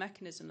biological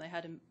mechanism they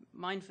had in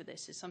mind for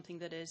this is something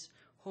that is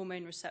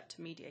hormone receptor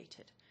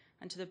mediated.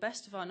 And to the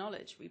best of our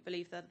knowledge, we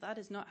believe that that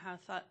is not how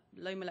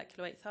low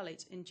molecular weight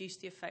phthalates induce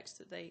the effects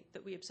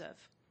that we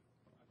observe.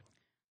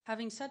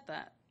 Having said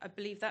that, I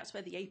believe that's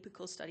where the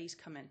apical studies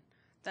come in.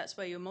 That's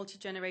where your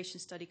multi-generation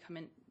study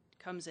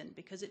comes in,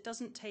 because it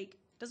doesn't take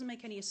doesn't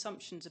make any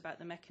assumptions about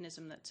the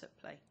mechanism that's at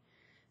play.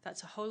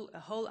 That's a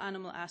whole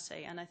animal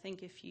assay, and I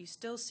think if you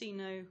still see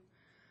no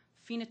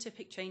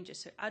phenotypic changes,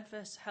 so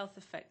adverse health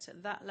effects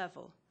at that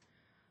level,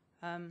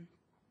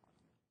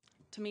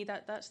 to me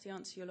that's the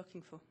answer you're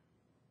looking for.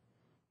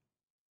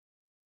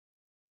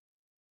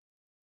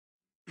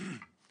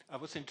 I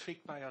was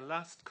intrigued by your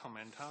last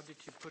comment. How did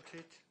you put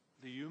it?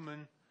 The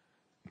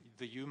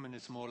human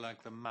is more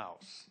like the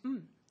mouse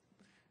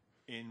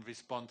in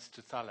response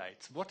to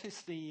phthalates. What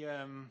is the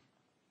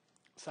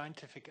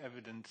scientific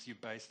evidence you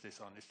base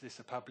this on? Is this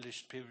a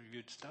published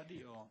peer-reviewed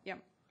study, or? Yeah,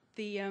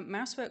 the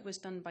mouse work was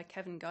done by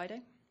Kevin Guido.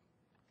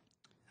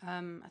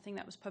 I think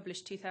that was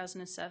published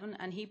 2007,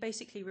 and he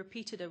basically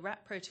repeated a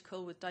rat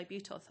protocol with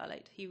dibutyl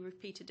phthalate. He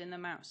repeated in the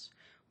mouse,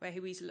 where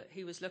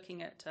he was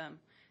looking at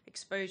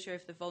exposure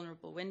of the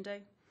vulnerable window,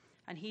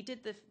 and he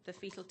did the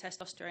fetal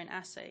testosterone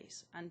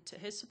assays, and to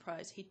his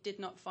surprise, he did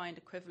not find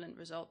equivalent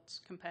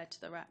results compared to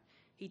the rat.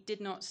 He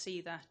did not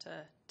see that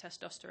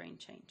testosterone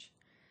change.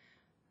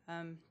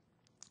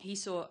 He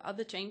saw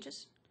other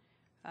changes,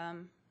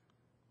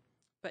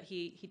 but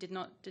he did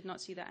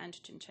not see that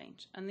androgen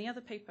change. And the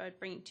other paper I'd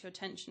bring to your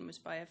attention was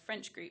by a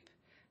French group,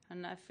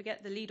 and I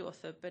forget the lead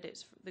author, but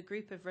it's the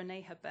group of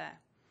René Hebert,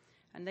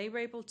 and they were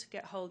able to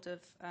get hold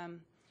of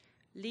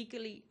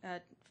legally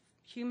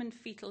human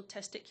fetal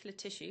testicular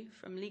tissue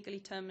from legally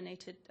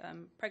terminated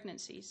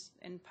pregnancies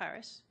in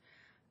Paris,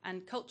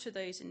 and culture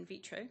those in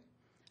vitro,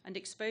 and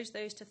expose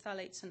those to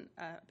phthalates and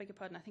beg your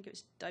pardon, I think it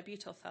was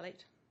dibutyl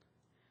phthalate,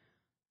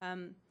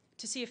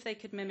 to see if they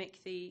could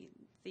mimic the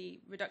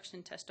reduction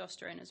in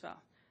testosterone as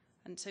well.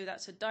 And so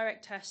that's a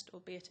direct test,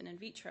 albeit an in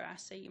vitro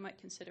assay. You might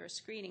consider a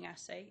screening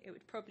assay. It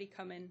would probably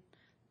come in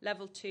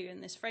level 2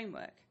 in this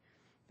framework,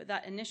 but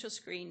that initial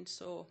screen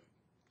saw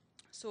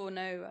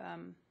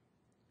no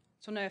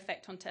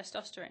effect on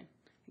testosterone.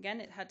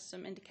 Again, it had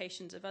some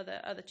indications of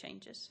other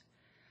changes.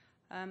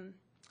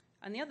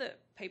 And the other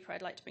paper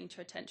I'd like to bring to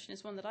your attention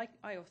is one that I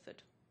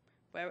authored,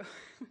 where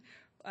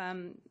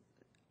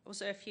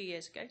also a few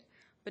years ago,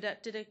 but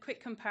it did a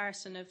quick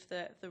comparison of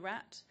the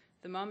rat,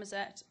 the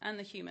marmoset, and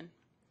the human,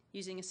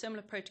 using a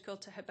similar protocol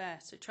to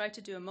Hebert. So try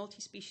to do a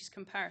multi-species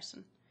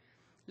comparison,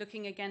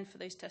 looking again for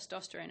those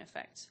testosterone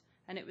effects.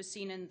 And it was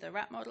seen in the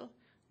rat model,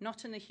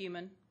 not in the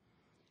human,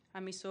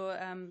 and we saw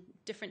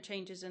different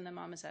changes in the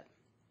marmoset.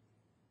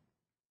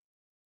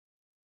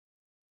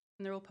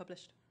 And they're all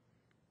published.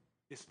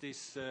 Is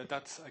this,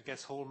 that's, I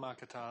guess, Hallmark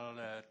et al.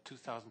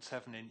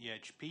 2007 in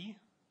EHP? I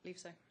believe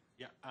so.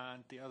 Yeah,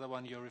 and the other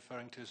one you're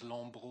referring to is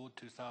Lambreau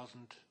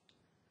 2000?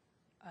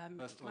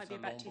 Might be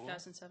about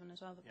 2007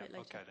 as well, a bit later.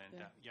 Okay,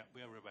 then, yeah,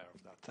 we are aware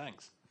of that.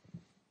 Thanks.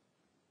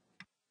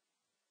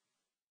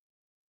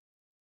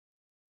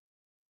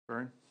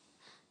 Vern?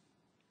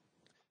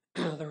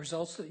 The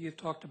results that you've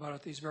talked about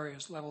at these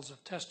various levels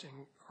of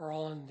testing are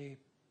all in the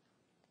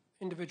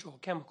individual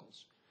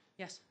chemicals.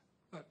 Yes.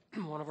 But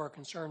one of our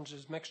concerns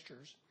is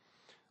mixtures.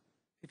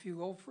 If you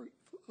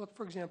look,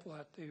 for example,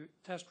 at the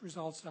test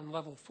results on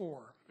level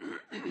 4,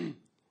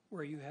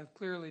 where you have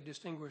clearly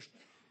distinguished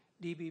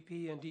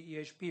DBP and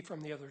DEHP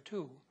from the other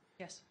two.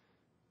 Yes.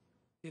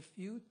 If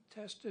you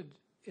tested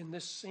in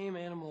this same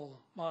animal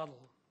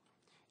model,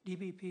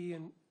 DBP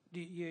and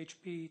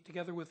DEHP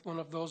together with one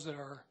of those that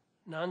are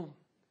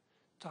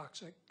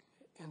non-toxic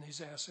in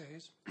these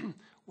assays,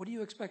 what do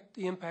you expect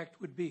the impact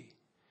would be?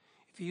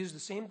 If you use the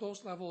same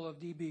dose level of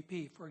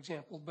DBP, for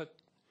example, but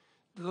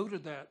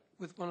diluted that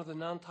with one of the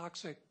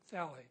non-toxic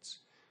phthalates,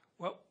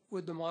 what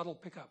would the model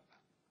pick up?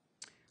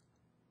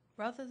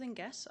 Rather than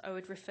guess, I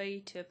would refer you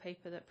to a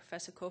paper that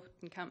Professor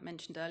Kortenkamp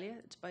mentioned earlier.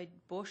 It's by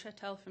Borsch et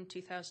al. From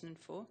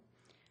 2004.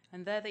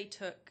 And there they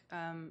took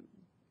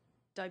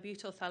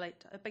dibutyl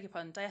phthalate,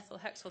 diethyl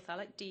hexyl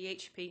phthalate,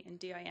 DHP and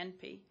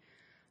DINP,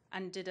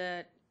 and did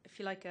if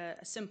you like, a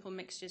simple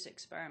mixtures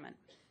experiment.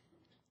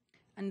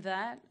 And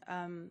that,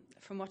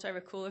 from what I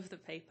recall of the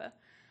paper,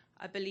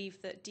 I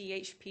believe that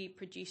DHP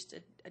produced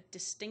a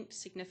distinct,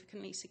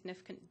 significantly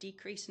significant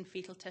decrease in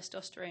fetal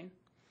testosterone.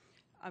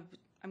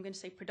 I'm going to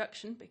say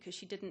production because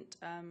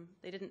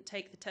they didn't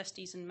take the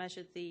testes and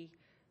measure the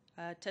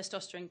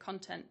testosterone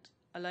content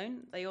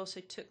alone. They also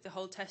took the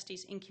whole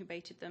testes,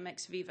 incubated them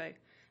ex vivo,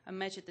 and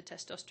measured the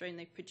testosterone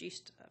they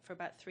produced for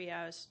about 3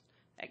 hours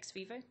ex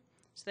vivo.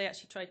 So they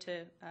actually tried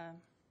to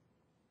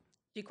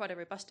do quite a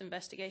robust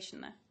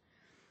investigation there.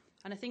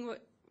 And I think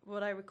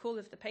what I recall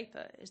of the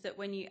paper is that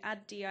when you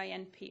add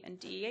DINP and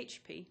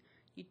DEHP,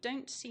 you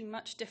don't see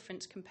much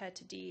difference compared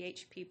to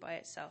DEHP by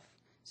itself.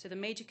 So the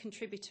major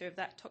contributor of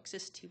that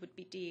toxicity would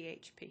be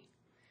DEHP.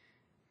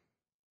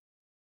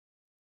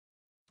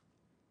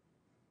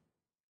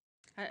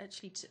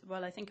 Actually,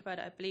 while I think about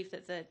it, I believe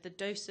that the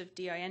dose of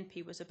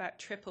DINP was about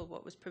triple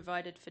what was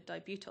provided for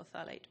dibutyl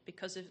phthalate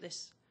because of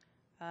this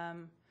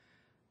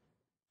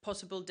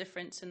possible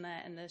difference in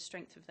the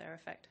strength of their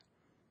effect.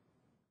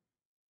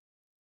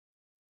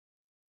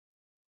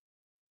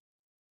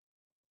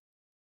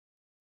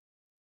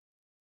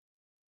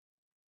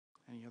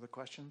 Any other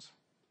questions?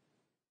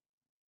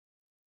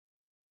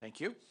 Thank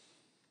you.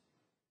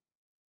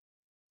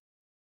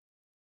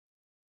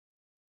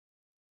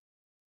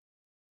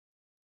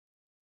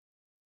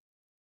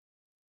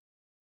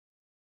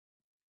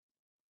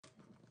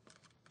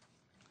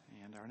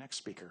 and our next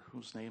speaker,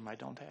 whose name I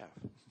don't have.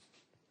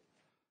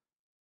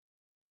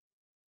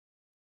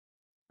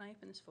 Can I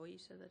open this for you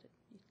so that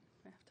you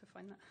have to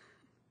find that?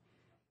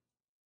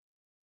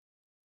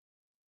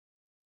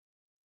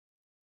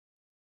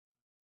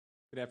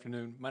 Good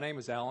afternoon. My name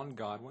is Alan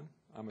Godwin.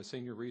 I'm a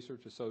senior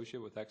research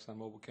associate with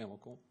ExxonMobil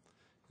Chemical,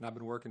 and I've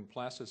been working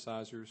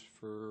plasticizers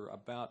for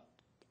about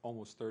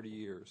almost 30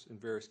 years in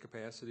various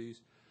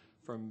capacities,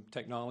 from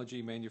technology,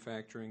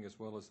 manufacturing, as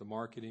well as the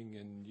marketing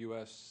in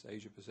U.S.,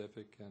 Asia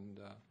Pacific,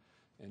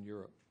 and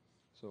Europe.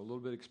 So a little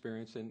bit of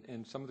experience,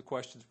 and some of the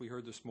questions we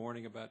heard this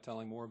morning about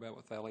telling more about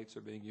what phthalates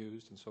are being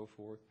used and so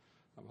forth,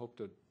 I hope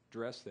to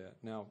address that.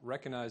 Now,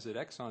 recognize that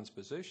Exxon's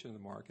position in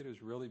the market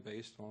is really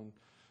based on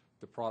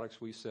the products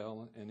we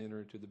sell and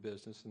enter into the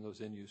business and those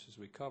end uses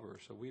we cover.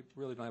 So we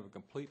really don't have a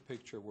complete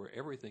picture where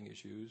everything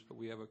is used, but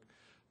we have a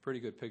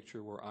pretty good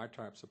picture where our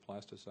types of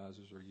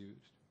plasticizers are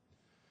used.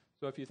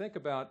 So if you think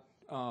about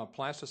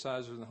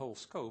plasticizers in the whole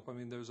scope, I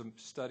mean, there's a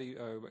study,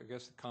 I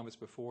guess the comments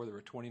before, there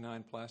were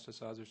 29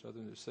 plasticizers other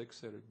than the 6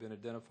 that have been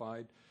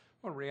identified.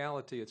 Well, in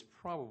reality, it's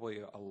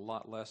probably a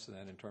lot less than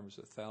that in terms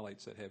of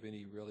phthalates that have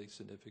any really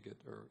significant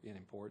or in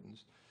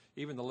importance.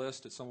 Even the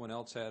list that someone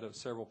else had of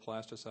several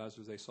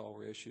plasticizers they saw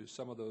were issues,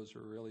 some of those are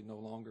really no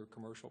longer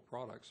commercial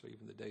products, so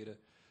even the data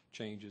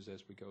changes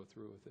as we go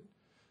through with it.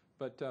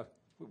 But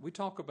we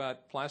talk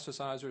about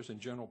plasticizers and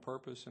general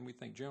purpose, and we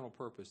think general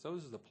purpose,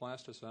 those are the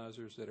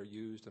plasticizers that are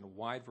used in a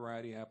wide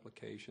variety of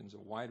applications, a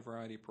wide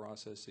variety of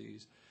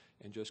processes,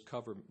 and just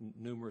cover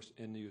numerous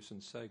end-use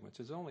segments.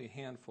 There's only a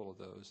handful of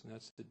those, and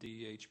that's the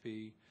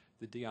DHP,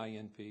 the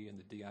DINP, and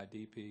the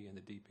DIDP, and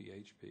the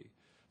DPHP.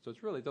 So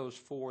it's really those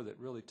 4 that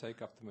really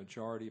take up the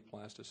majority of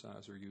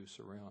plasticizer use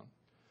around.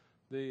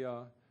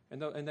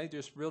 And they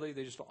just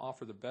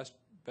offer the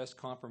best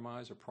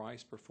compromise of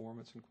price,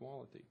 performance, and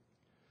quality.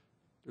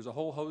 There's a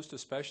whole host of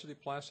specialty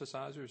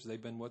plasticizers.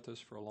 They've been with us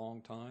for a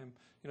long time.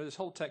 You know, this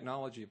whole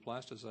technology of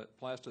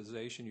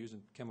plasticization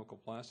using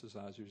chemical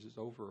plasticizers is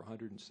over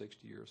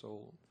 160 years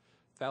old.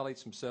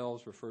 Phthalates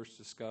themselves were first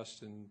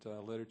discussed in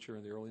literature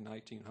in the early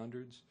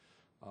 1900s.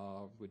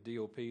 With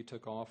DOP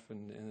took off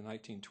in the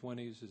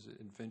 1920s as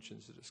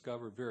inventions are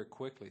discovered. Very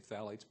quickly,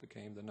 phthalates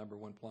became the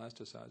 #1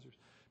 plasticizers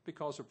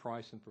because of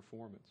price and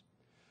performance.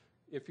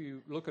 If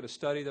you look at a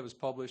study that was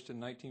published in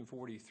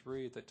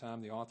 1943, at that time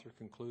the author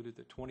concluded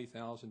that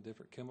 20,000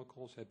 different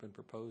chemicals had been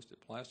proposed as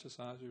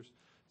plasticizers.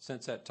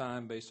 Since that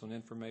time, based on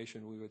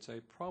information, we would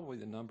say probably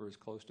the number is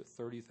close to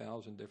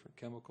 30,000 different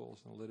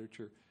chemicals in the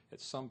literature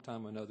at some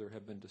time or another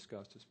have been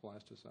discussed as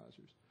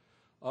plasticizers.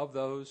 Of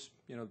those,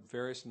 you know,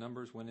 various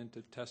numbers went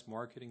into test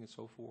marketing and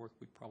so forth.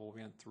 We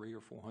probably had 300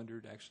 or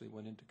 400 actually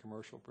went into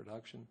commercial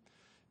production.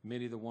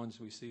 Many of the ones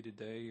we see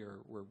today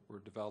were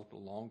developed a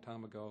long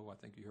time ago. I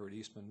think you heard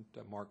Eastman,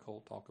 Mark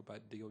Holt talk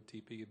about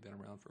DOTP, had been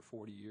around for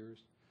 40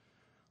 years.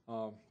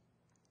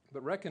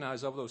 But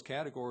recognize of those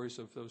categories,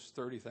 of those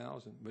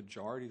 30,000,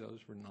 majority of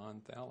those were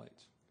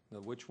non-phthalates.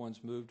 Now, which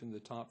ones moved in the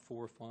top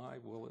 4 or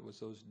 5? Well, it was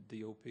those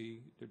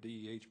DOP, the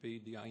DEHP,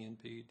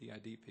 DINP,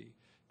 DIDP,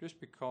 just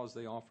because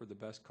they offer the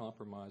best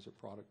compromise of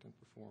product and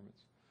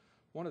performance.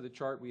 One of the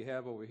chart we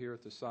have over here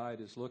at the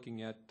side is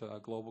looking at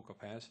global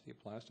capacity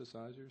of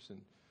plasticizers,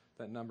 and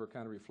that number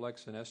kind of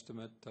reflects an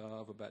estimate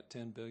of about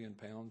 10 billion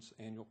pounds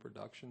annual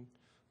production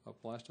of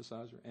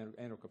plasticizer,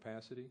 annual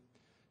capacity.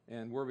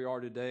 And where we are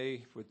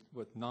today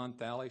with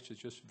non-phthalates is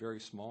just very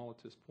small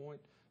at this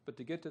point. But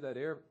to get to that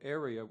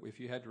area, if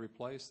you had to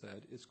replace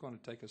that, it's going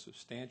to take a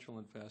substantial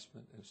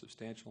investment and a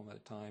substantial amount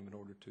of time in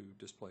order to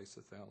displace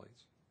the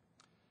phthalates.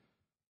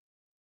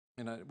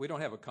 And we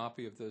don't have a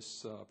copy of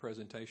this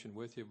presentation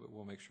with you, but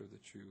we'll make sure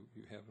that you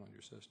have it on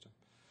your system.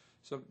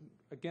 So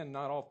again,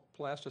 not all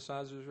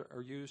plasticizers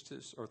are used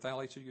as, or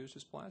phthalates are used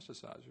as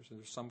plasticizers. And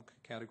there's some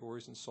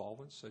categories in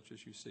solvents, such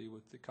as you see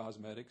with the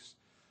cosmetics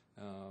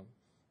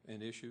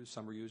and issues.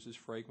 Some are used as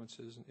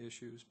fragrances and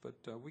issues,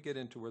 but we get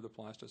into where the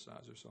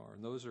plasticizers are.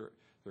 And those are,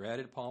 they're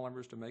added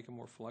polymers to make them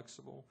more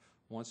flexible.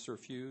 Once they're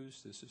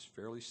fused, this is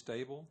fairly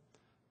stable.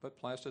 But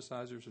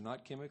plasticizers are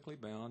not chemically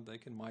bound. They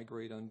can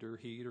migrate under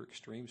heat or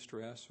extreme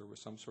stress or with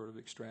some sort of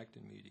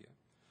extractant media.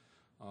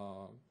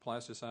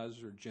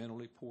 Plasticizers are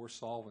generally poor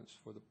solvents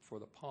for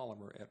the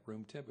polymer at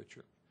room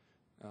temperature.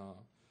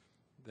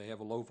 They have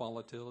a low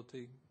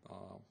volatility.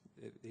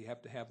 They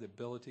have to have the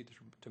ability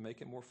to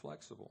make it more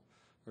flexible.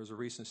 There was a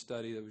recent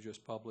study that was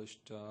just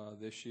published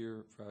this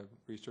year by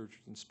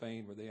researchers in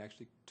Spain where they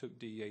actually took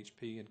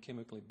DHP and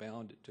chemically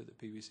bound it to the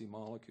PVC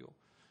molecule.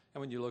 And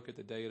when you look at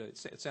the data,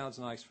 it sounds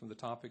nice from the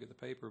topic of the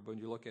paper, but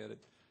when you look at it,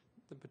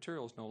 the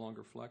material is no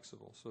longer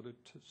flexible. So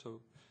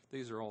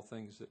these are all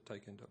things that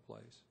take into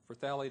place. For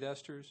phthalate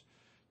esters,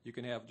 you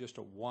can have just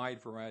a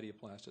wide variety of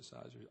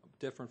plasticizers,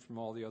 different from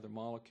all the other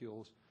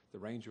molecules. The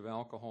range of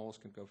alcohols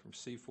can go from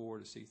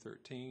C4 to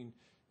C13.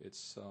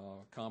 It's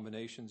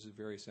combinations of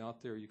various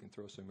out there. You can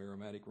throw some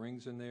aromatic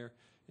rings in there,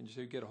 and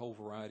so you get a whole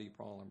variety of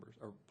polymers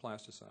or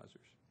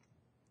plasticizers.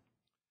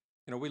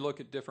 You know, we look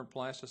at different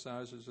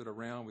plasticizers that are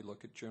around. We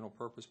look at general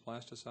purpose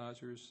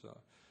plasticizers.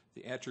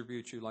 The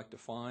attributes you like to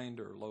find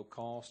are low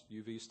cost,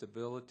 UV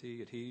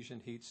stability,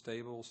 adhesion, heat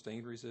stable,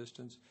 stain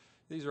resistance.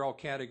 These are all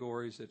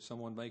categories that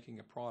someone making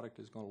a product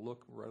is going to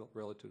look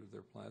relative to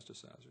their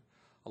plasticizer.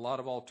 A lot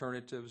of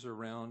alternatives are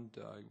around.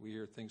 We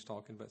hear things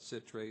talking about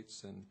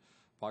citrates and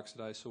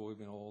epoxidized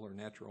soybean oil or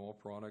natural oil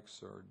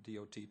products or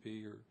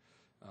DOTP or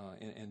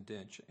and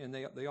DINCH. And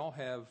they all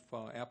have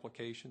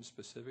applications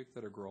specific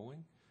that are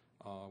growing.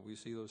 We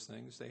see those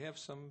things. They have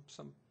some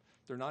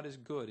they're not as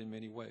good in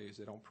many ways.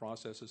 They don't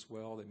process as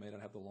well. They may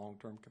not have the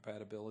long-term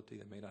compatibility.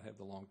 They may not have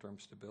the long-term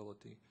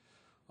stability.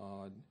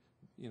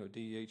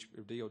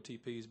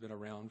 DOTP has been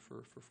around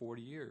for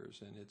 40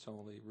 years, and it's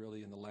only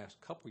really in the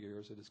last couple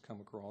years that it's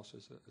come across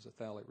as a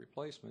phthalate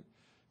replacement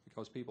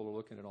because people are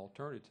looking at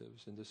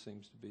alternatives, and this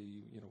seems to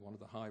be one of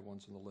the high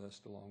ones on the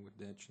list along with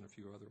DINCH and a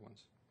few other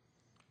ones.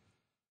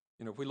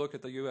 If we look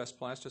at the U.S.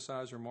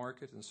 plasticizer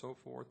market and so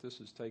forth,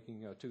 this is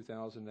taking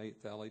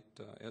 2008 phthalate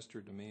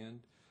ester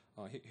demand.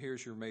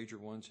 Here's your major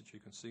ones that you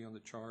can see on the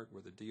chart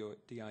where the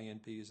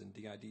DINPs and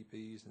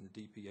DIDPs and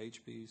the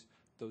DPHPs.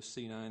 Those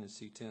C9 and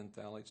C10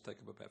 phthalates take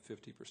up about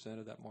 50%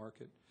 of that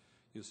market.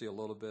 You'll see a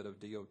little bit of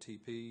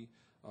DOTP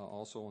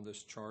also on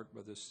this chart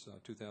by this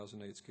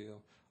 2008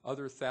 scale.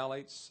 Other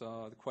phthalates,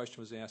 the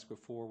question was asked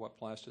before, what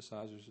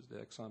plasticizers does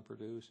Exxon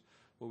produce?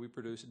 Well, we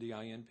produce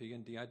DINP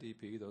and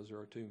DIDP. Those are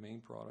our two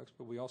main products.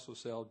 But we also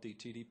sell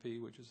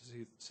DTDP, which is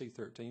a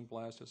C13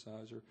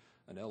 plasticizer,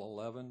 an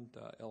L11,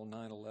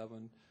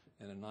 L911,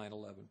 and a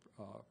 911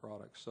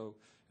 product. So,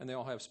 and they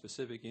all have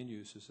specific end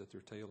uses that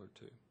they're tailored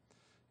to.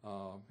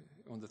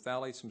 On the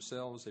phthalates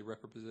themselves, they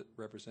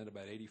represent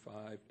about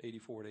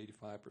 84 to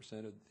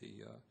 85% of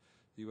the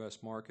U.S.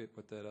 market,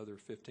 with that other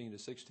 15 to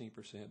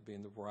 16%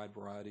 being the wide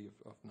variety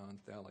of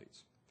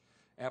non-phthalates.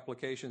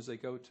 Applications they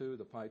go to,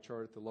 the pie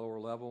chart at the lower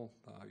level,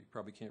 you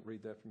probably can't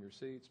read that from your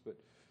seats, but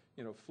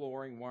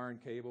flooring, wire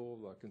and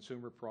cable,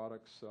 consumer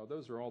products,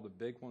 those are all the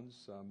big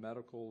ones.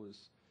 Medical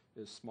is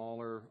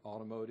smaller,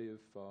 automotive,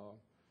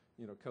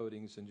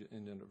 coatings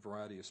and a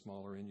variety of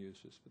smaller end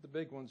uses. But the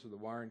big ones are the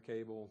wire and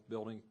cable,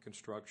 building,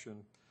 construction,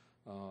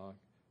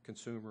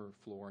 consumer,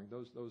 flooring.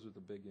 Those are the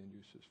big end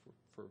uses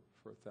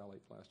for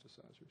phthalate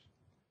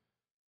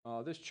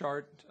plasticizers. This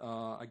chart,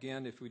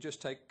 again, if we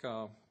just take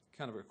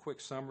kind of a quick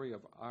summary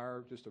of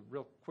just a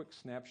real quick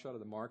snapshot of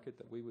the market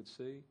that we would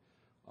see,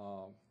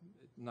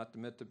 not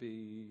meant to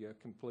be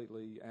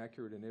completely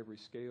accurate in every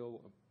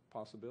scale of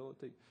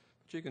possibility.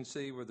 But you can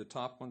see where the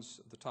top ones,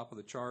 at the top of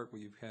the chart,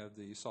 where you have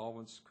the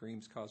solvents,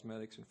 creams,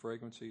 cosmetics, and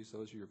fragrances.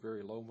 Those are your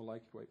very low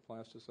molecular weight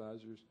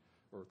plasticizers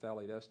or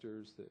phthalate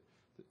esters,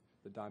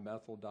 the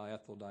dimethyl,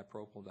 diethyl,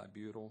 dipropyl,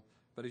 dibutyl.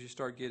 But as you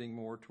start getting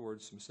more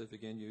towards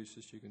specific end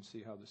uses, you can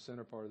see how the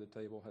center part of the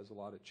table has a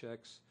lot of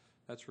checks.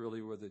 That's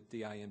really where the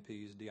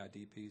DINPs,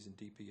 DIDPs, and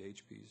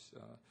DPHPs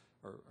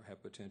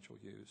have potential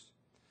use.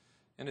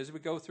 And as we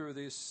go through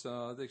this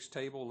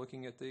table,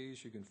 looking at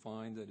these, you can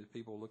find that if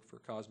people look for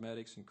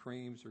cosmetics and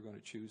creams, they're going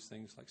to choose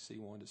things like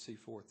C1 to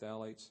C4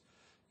 phthalates.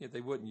 Yet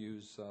they wouldn't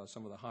use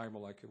some of the higher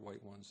molecular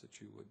weight ones that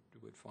you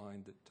would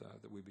find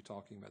that we'd be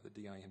talking about, the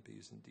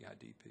DINPs and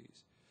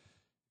DIDPs.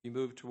 You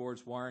move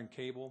towards wire and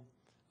cable.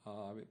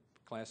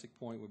 Classic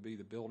point would be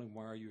the building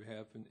wire you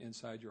have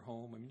inside your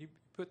home. I mean,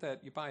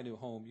 you buy a new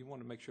home, you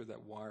want to make sure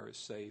that wire is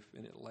safe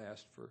and it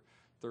lasts for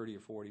 30 or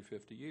 40,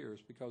 50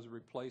 years because the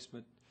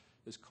replacement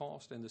is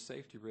cost and the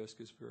safety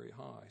risk is very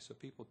high. So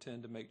people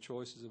tend to make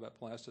choices about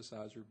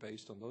plasticizer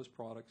based on those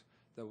products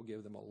that will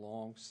give them a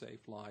long,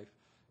 safe life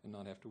and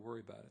not have to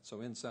worry about it.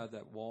 So inside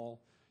that wall,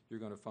 you're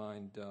going to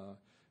find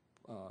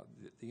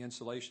the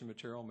insulation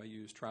material may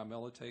use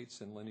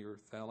trimelatates and linear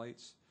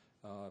phthalates,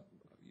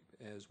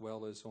 as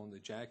well as on the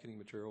jacketing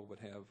material would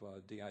have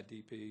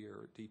DIDP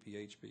or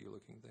DPHP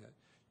looking at that.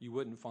 You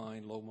wouldn't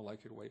find low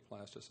molecular weight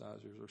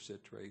plasticizers or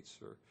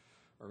citrates or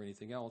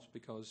anything else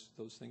because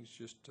those things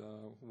just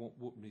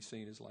won't be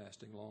seen as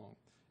lasting long.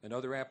 And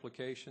other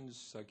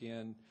applications,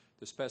 again,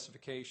 the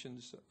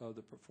specifications of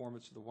the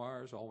performance of the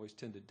wires always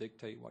tend to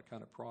dictate what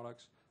kind of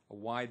products. A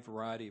wide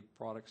variety of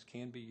products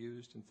can be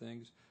used in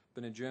things,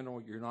 but in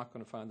general, you're not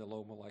going to find the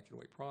low molecular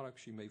weight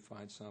products. You may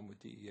find some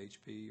with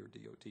DEHP or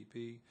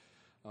DOTP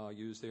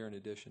used there in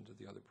addition to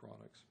the other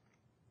products.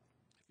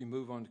 If you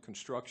move on to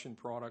construction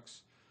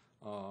products,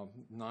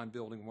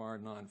 non-building wire,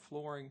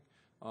 non-flooring,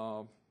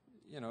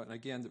 and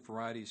again, the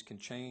varieties can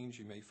change.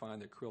 You may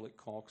find acrylic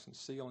caulks and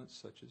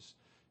sealants, such as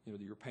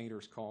your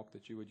painter's caulk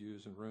that you would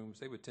use in rooms.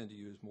 They would tend to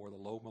use more of the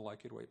low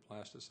molecular weight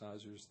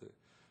plasticizers,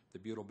 the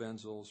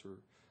butylbenzols, or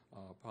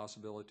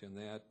possibility in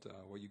that.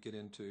 Where you get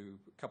into,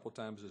 a couple of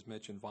times as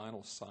mentioned,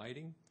 vinyl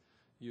siding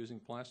using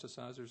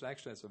plasticizers.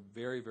 Actually, that's a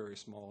very, very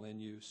small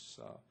end use.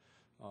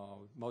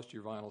 Most of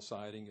your vinyl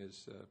siding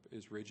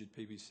is rigid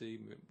PVC,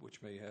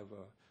 which may have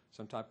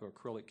some type of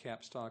acrylic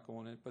capstock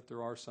on it, but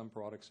there are some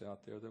products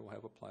out there that will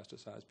have a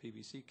plasticized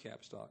PVC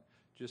capstock,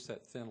 just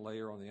that thin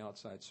layer on the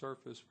outside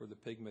surface where the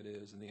pigment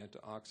is and the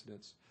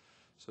antioxidants,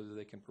 so that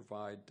they can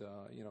provide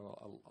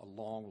a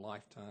long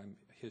lifetime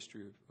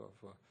history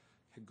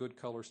of good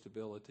color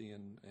stability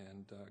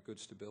and good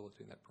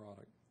stability in that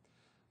product.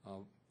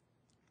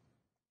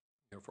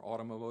 For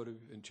automotive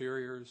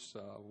interiors,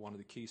 one of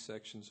the key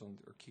sections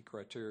or key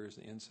criteria is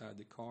the inside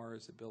the car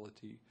is the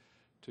ability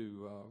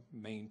to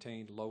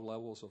maintain low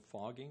levels of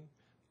fogging.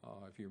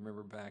 If you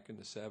remember back in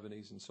the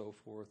 70s and so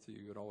forth,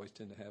 you would always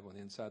tend to have on the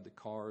inside the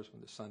cars,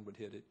 when the sun would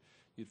hit it,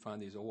 you'd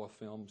find these oil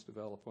films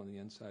develop on the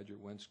inside your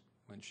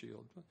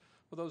windshield.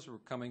 Well, those were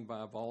coming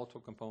by volatile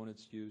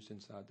components used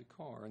inside the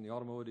car. And the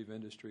automotive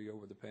industry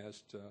over the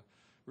past,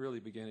 really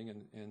beginning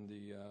in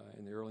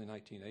the early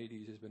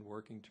 1980s, has been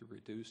working to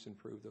reduce and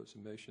improve those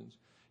emissions.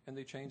 And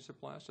they changed the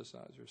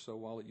plasticizer. So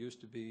while it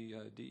used to be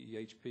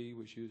DEHP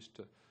was used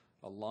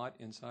a lot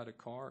inside a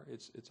car,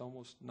 it's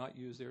almost not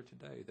used there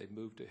today. They've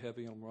moved to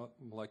heavy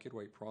molecular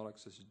weight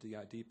products such as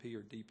DIDP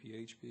or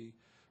DPHP,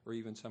 or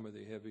even some of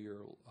the heavier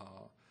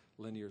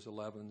linears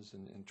 11s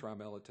and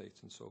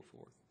trimelatates and so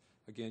forth.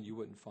 Again, you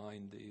wouldn't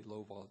find the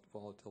low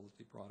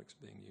volatility products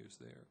being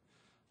used there.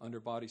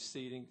 Underbody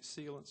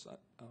sealants,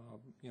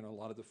 a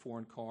lot of the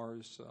foreign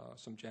cars,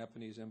 some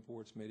Japanese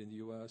imports made in the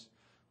U.S.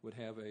 would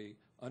have a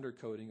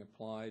undercoating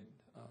applied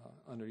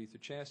underneath the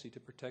chassis to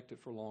protect it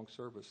for long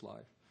service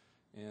life.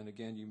 And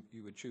again,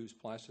 you would choose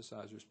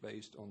plasticizers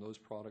based on those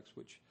products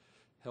which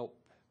help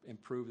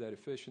improve that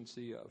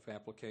efficiency of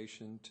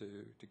application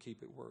to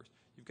keep it worse.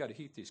 You've got to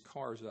heat these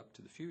cars up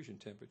to the fusion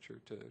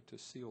temperature to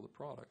seal the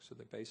product. So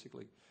they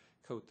basically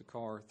coat the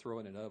car, throw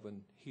it in an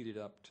oven, heat it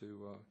up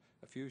to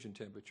a fusion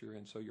temperature,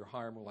 and so your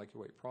higher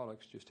molecular weight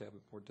products just have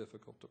it more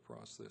difficult to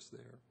process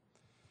there.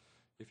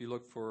 If you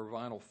look for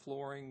vinyl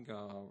flooring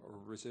or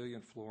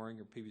resilient flooring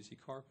or PVC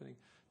carpeting,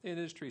 the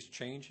industry is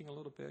changing a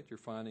little bit. You're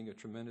finding a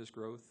tremendous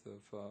growth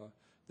of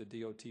the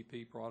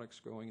DOTP products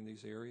growing in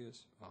these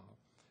areas,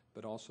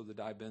 but also the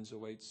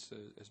dibenzoates,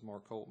 as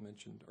Mark Holt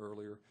mentioned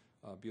earlier,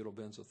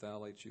 butylbenzyl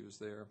phthalates used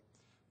there.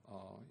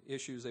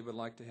 Issues they would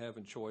like to have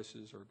in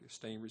choices are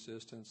stain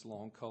resistance,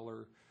 long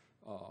color,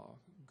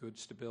 good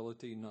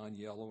stability,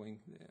 non-yellowing,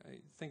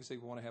 things they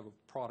want to have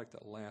a product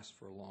that lasts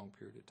for a long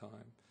period of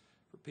time.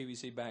 For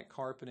PVC-backed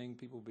carpeting,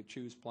 people would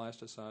choose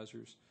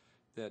plasticizers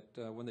that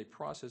when they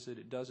process it,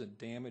 it doesn't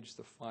damage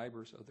the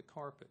fibers of the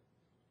carpet.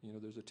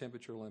 There's a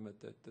temperature limit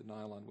that the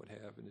nylon would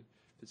have, and if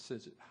it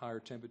sits at higher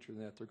temperature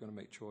than that, they're going to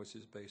make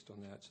choices based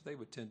on that. So they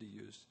would tend to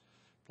use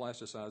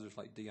plasticizers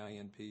like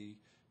DINP,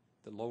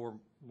 the lower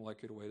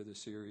molecular weight of the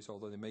series,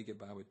 although they may get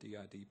by with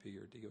DIDP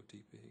or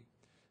DOTP.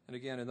 And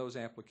again, in those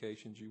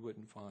applications, you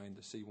wouldn't find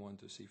the C1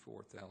 to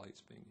C4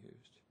 phthalates being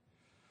used.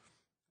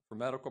 For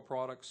medical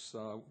products,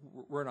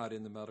 we're not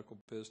in the medical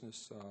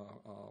business.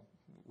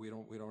 We're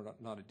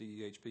not a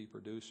DEHP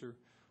producer,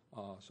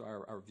 so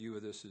our view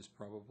of this is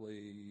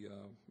probably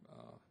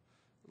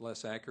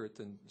less accurate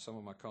than some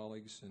of my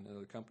colleagues and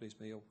other companies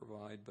may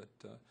provide. But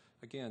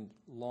again,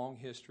 long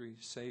history,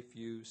 safe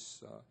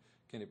use.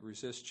 Can it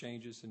resist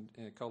changes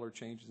in color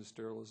changes in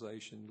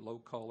sterilization, low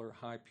color,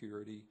 high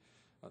purity?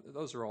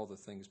 Those are all the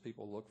things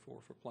people look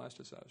for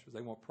plasticizers.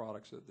 They want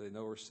products that they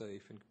know are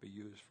safe and can be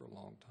used for a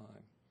long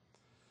time.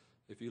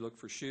 If you look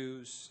for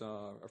shoes,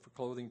 or for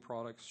clothing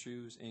products,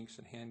 shoes, inks,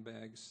 and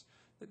handbags,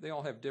 they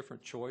all have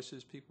different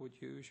choices people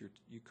would use.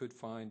 You could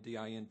find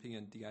DINP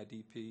and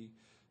DIDP,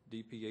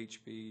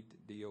 DPHP,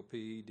 DOP,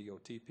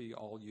 DOTP,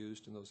 all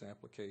used in those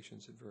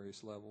applications at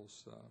various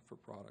levels for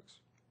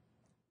products.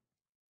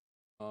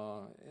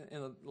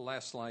 And the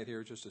last slide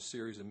here is just a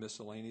series of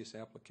miscellaneous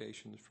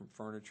applications from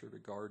furniture to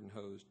garden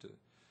hose to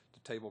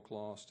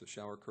tablecloths to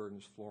shower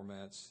curtains, floor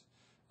mats,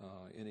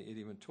 and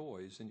even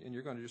toys. And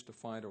you're going to just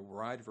find a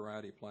wide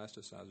variety of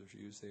plasticizers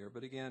used there.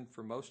 But again,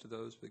 for most of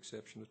those, with the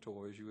exception of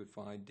toys, you would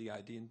find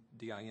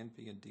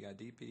DINP and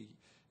DIDP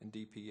and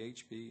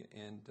DPHP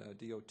and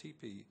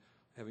DOTP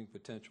having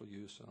potential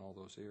use in all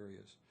those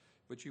areas.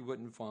 But you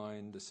wouldn't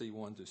find the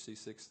C1 to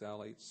C6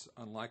 phthalates,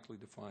 unlikely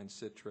to find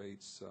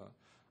citrates,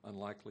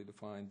 unlikely to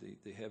find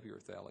the heavier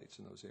phthalates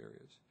in those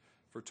areas.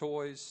 For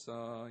toys,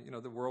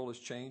 the world is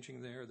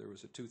changing there. There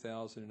was a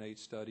 2008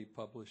 study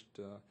published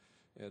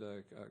at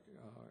an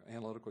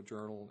analytical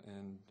journal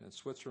in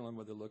Switzerland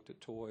where they looked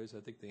at toys. I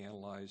think they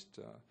analyzed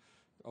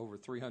over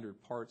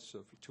 300 parts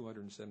of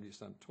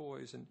 270-some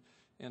toys.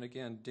 And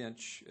again,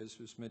 Dench, as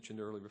was mentioned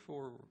earlier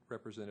before,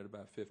 represented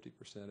about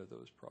 50% of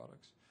those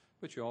products.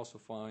 But you also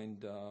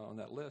find on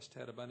that list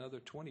had about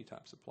another 20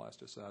 types of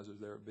plasticizers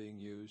that are being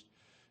used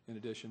in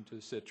addition to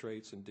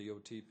citrates and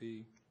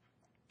DOTP,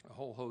 a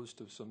whole host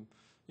of some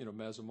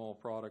mesomol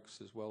products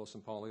as well as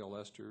some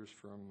polyolesters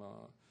from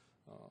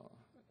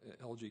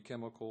LG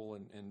Chemical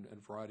and a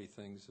variety of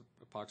things,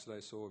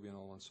 epoxidized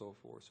soybeanol and so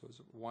forth. So it's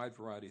a wide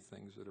variety of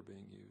things that are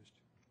being used.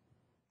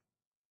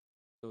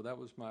 So that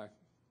was my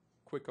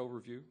quick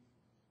overview,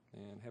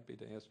 and happy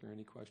to answer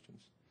any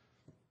questions.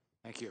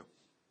 Thank you.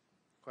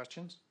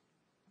 Questions?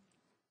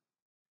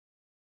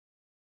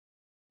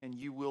 And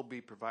you will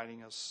be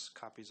providing us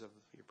copies of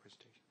your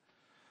presentation.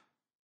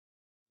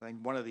 I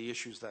think one of the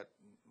issues that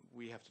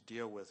we have to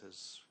deal with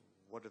is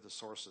what are the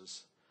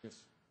sources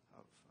Yes.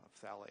 of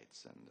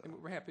phthalates. And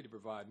we're happy to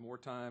provide more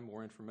time,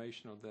 more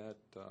information on that.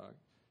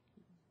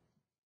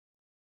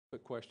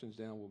 Put questions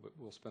down,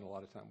 we'll spend a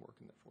lot of time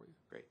working that for you.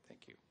 Great,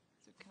 thank you.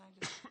 So can I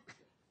just,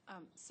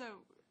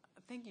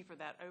 Thank you for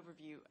that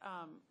overview.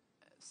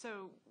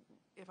 So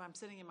if I'm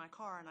sitting in my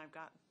car and I've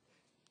got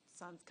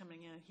sun's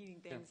coming in and heating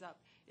things up,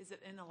 is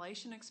it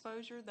inhalation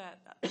exposure that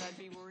I'd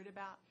be worried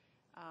about?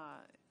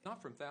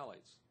 Not from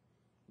phthalates.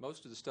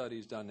 Most of the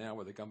studies done now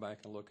where they come back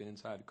and look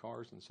inside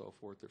cars and so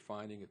forth, they're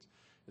finding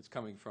it's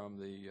coming from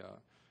the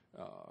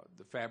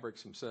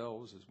fabrics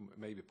themselves, as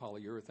maybe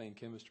polyurethane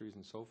chemistries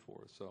and so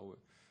forth. So,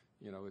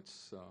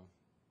 it's...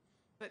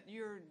 But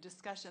your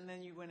discussion,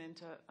 then you went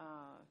into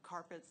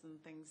carpets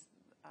and things.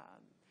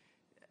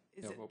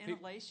 Is it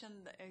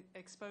inhalation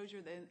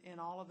exposure in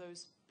all of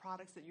those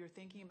products that you're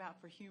thinking about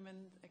for human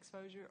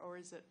exposure, or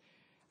is it?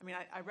 I mean,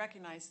 I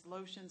recognize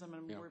lotions. I'm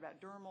going to worry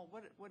about dermal.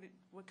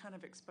 What kind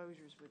of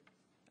exposures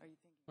are you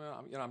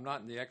thinking? Well, I'm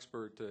not the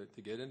expert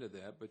to get into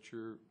that, but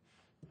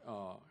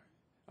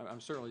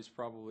I'm certainly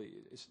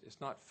it's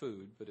not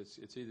food, but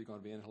it's either going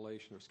to be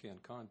inhalation or skin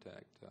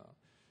contact.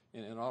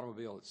 In an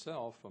automobile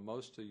itself,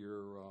 most of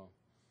your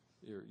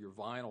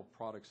vinyl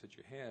products that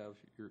you have,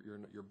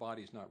 your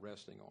body's not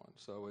resting on.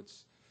 So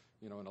it's,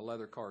 in a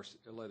leather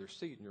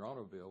seat in your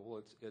automobile,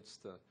 well, it's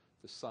the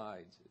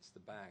sides, it's the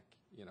back,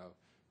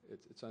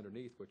 it's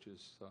underneath, which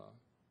is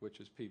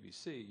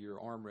PVC. Your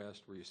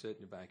armrest where you sit in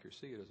your back of your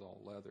seat is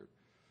all leather.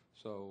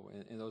 So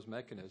in those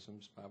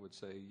mechanisms, I would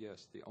say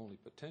yes, the only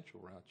potential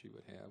route you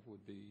would have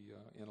would be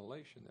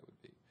inhalation. That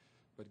would be.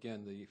 But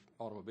again, the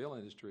automobile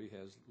industry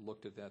has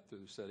looked at that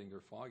through setting their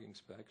fogging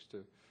specs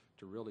to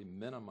really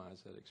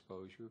minimize that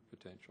exposure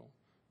potential.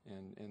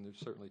 And there's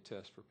certainly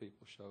tests for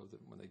people show that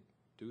when they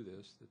do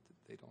this, that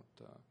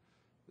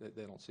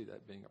they don't see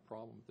that being a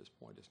problem at this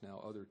point. It's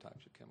now other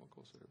types of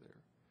chemicals that are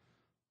there.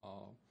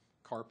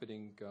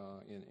 Carpeting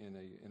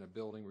in a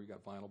building where you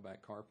got vinyl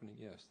back carpeting,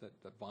 yes,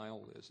 that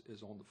vinyl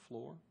is on the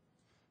floor.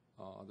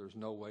 There's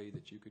no way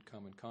that you could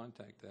come in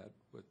contact that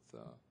with,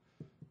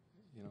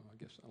 I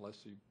guess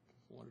unless you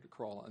wanted to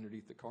crawl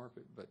underneath the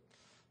carpet, but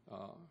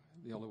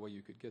the only way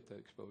you could get that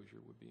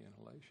exposure would be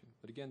inhalation.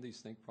 But again,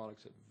 these think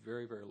products have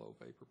very, very low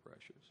vapor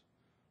pressures,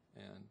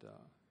 and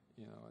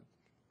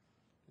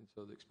and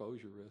so the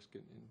exposure risk,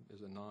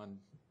 as a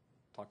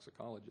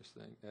non-toxicologist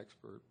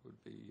expert,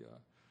 would be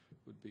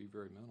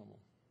very minimal.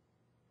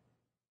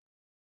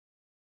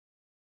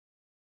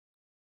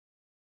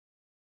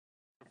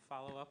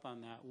 Follow up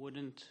on that,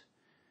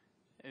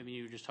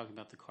 you were just talking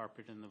about the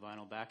carpet and the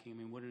vinyl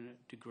backing. Wouldn't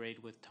it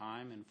degrade with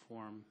time and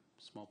form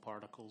small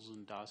particles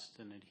and dust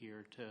and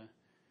adhere to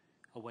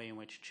a way in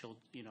which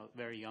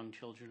very young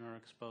children are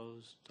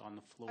exposed on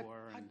the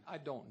floor? I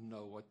don't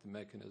know what the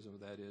mechanism of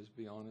that is, to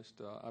be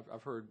honest.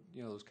 I've heard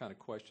those kind of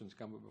questions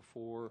come up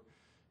before,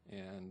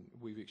 and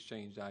we've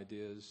exchanged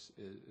ideas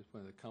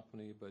with the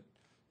company, but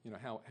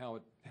how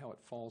it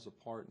falls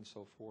apart and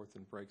so forth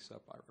and breaks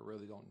up, I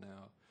really don't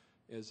know.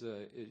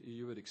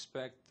 You would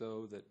expect,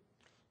 though, that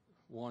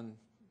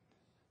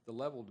the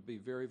level to be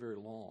very, very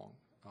long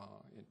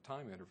in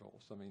time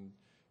intervals.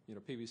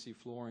 PVC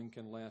flooring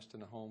can last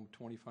in a home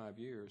 25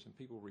 years, and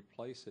people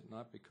replace it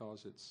not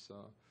because it's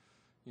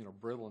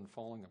brittle and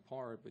falling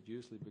apart, but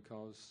usually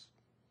because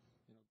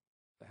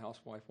the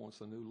housewife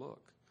wants a new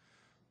look.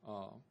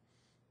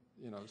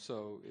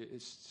 So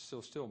it's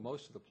still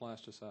most of the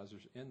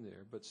plasticizers in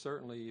there. But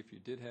certainly, if you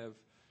did have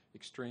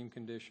extreme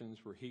conditions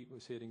where heat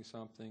was hitting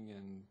something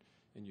and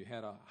you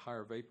had a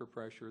higher vapor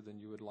pressure than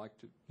you would like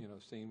to,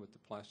 seen with the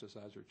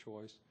plasticizer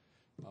choice,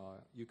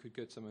 you could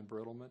get some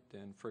embrittlement,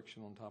 and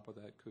friction on top of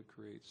that could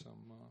create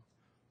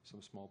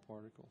some small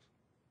particles.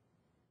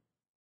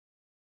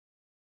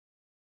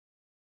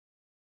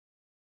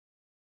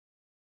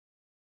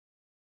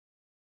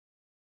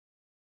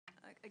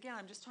 Again,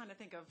 I'm just trying to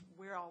think of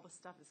where all this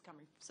stuff is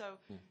coming from.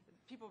 So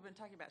people have been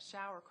talking about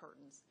shower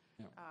curtains.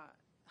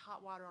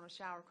 Hot water on a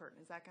shower curtain,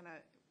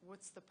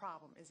 what's the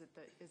problem? Is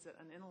it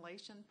an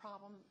inhalation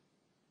problem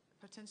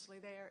potentially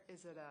there?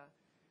 Is it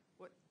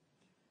what?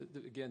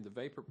 Again, the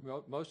vapor,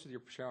 most of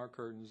your shower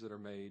curtains that are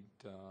made,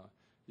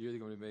 you're either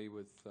going to be made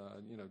with,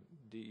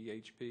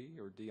 DEHP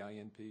or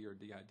DINP or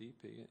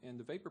DIDP, and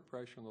the vapor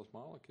pressure on those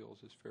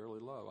molecules is fairly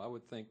low. I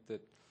would think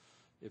that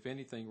if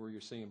anything, where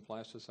you're seeing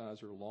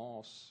plasticizer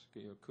loss,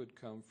 could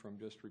come from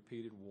just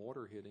repeated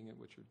water hitting it,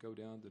 which would go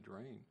down the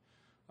drain.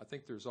 I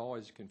think there's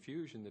always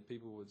confusion that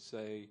people would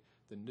say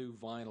the new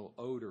vinyl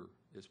odor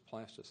is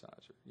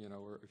plasticizer,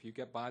 or if you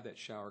get by that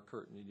shower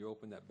curtain and you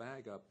open that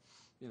bag up,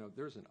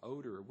 there's an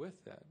odor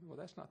with that. Well,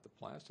 that's not the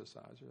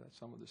plasticizer. That's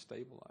some of the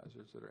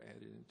stabilizers that are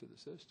added into the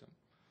system.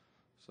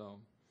 So,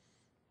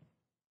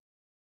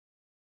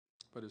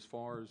 but as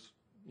far as,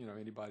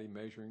 anybody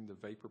measuring the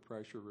vapor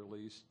pressure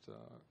released,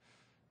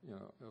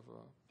 of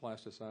a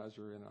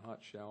plasticizer in a hot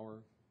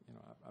shower,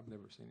 I've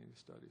never seen any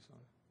studies on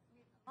it.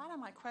 A lot of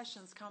my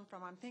questions come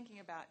from, I'm thinking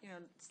about,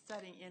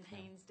 studying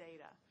NHANES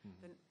data,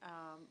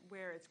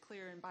 where it's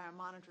clear in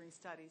biomonitoring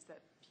studies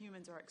that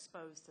humans are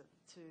exposed to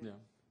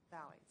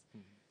phthalates.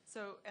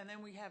 So, and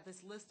then we have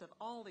this list of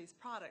all these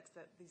products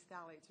that these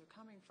phthalates are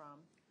coming from.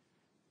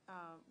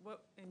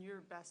 What, in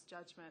your best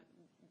judgment,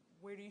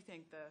 where do you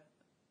think the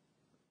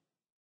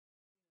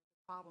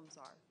problems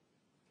are?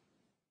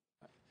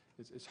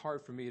 it's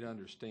hard for me to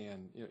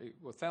understand.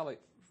 Well, phthalate,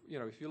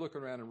 if you look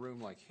around a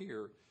room like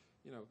here,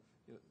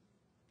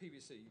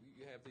 PVC,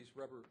 you have these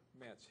rubber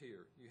mats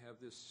here. You have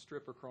this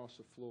strip across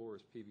the floor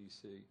is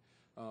PVC.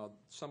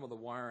 Some of the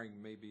wiring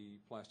may be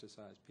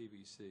plasticized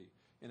PVC.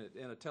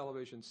 In a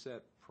television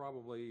set,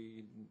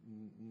 probably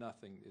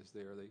nothing is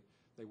there.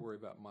 They worry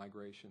about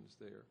migrations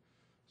there.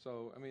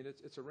 So, I mean,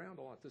 it's around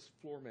a lot. This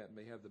floor mat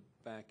may have the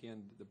back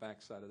end, the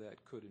back side of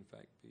that could, in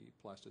fact, be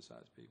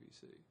plasticized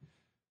PVC.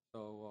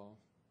 So,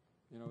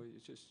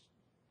 it's just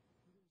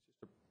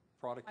a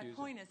product My using.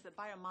 point is that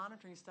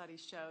biomonitoring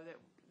studies show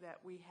that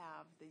we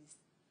have these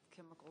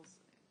chemicals,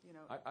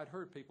 I'd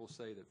heard people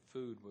say that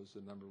food was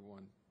the number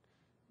one,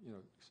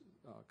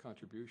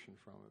 contribution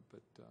from it,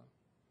 but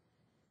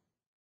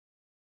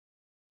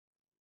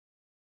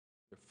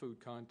the food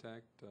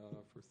contact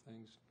for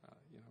things,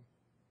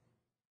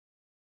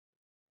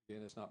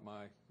 again, it's not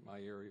my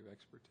area of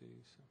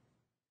expertise. So.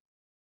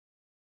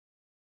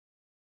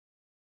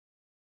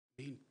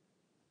 I mean,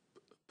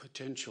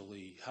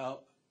 potentially,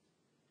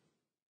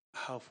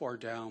 how far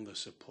down the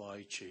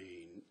supply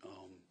chain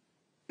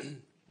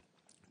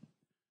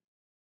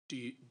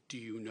do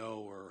you know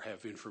or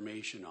have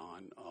information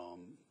on?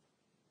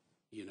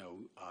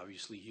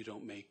 Obviously you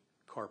don't make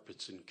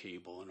carpets and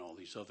cable and all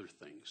these other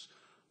things,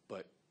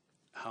 but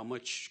how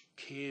much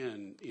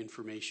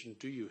information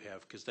do you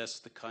have? Because that's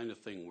the kind of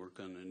thing we're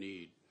going to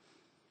need.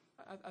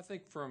 I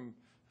think from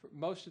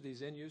most of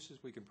these end uses,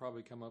 we can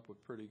probably come up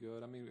with pretty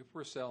good. I mean, if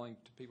we're selling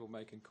to people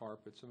making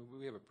carpets, I mean,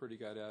 we have a pretty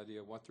good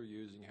idea of what they're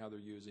using, how they're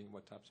using,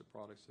 what types of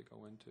products they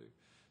go into.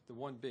 The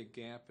one big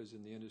gap is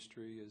in the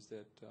industry is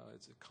that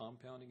it's a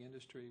compounding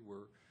industry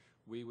where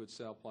we would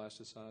sell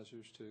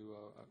plasticizers to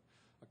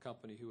a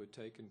company who would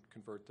take and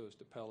convert those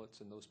to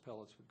pellets, and those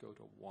pellets would go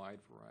to a wide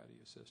variety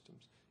of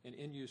systems and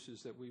end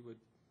uses that we would,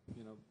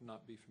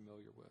 not be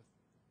familiar with.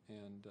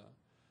 And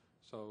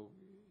so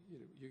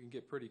you can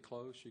get pretty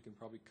close. You can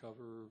probably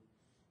cover,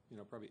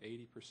 probably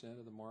 80%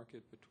 of the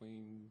market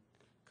between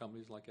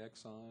companies like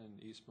Exxon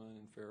and Eastman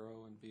and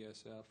Faro and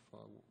BSF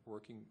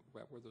working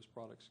where those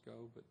products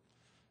go. But,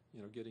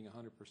 getting 100%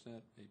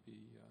 may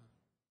be,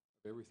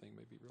 of everything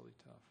may be really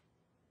tough.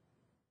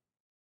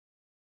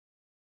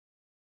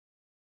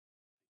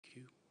 Thank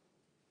you.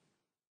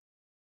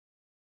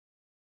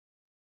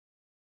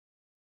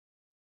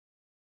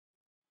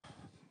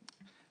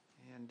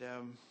 And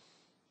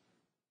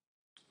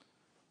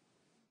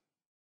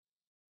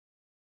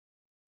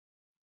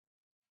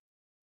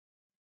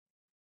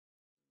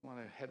want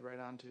to head right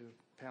on to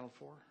panel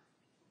 4?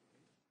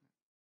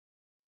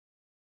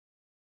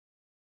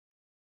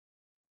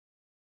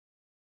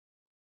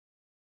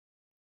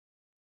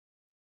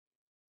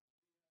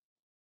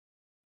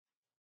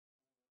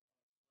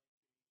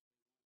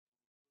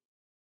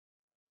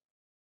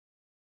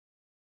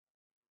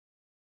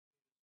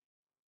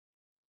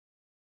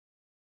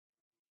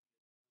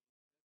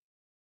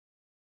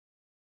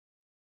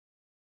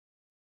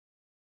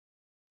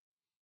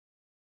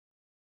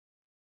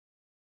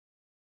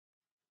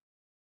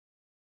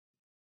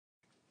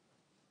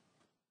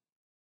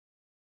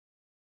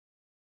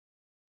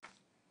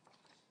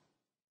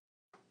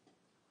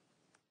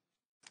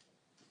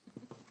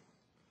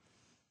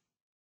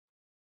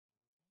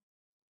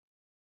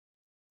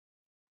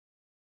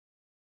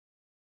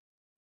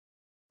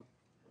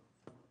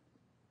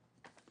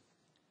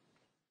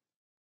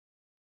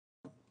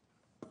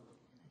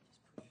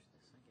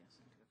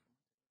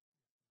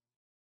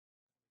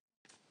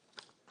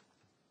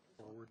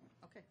 Forward.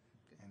 Okay.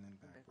 And then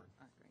backward.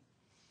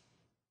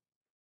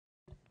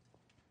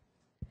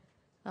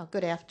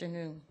 Good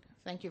afternoon.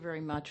 Thank you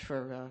very much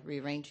for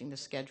rearranging the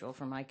schedule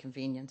for my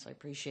convenience. I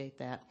appreciate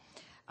that.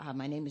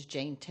 My name is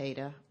Jane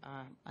Tata.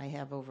 I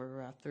have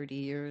over 30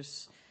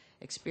 years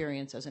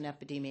experience as an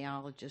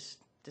epidemiologist,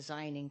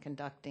 designing,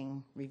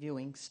 conducting,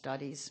 reviewing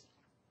studies.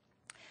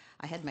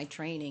 I had my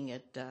training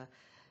at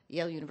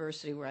Yale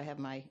University, where I have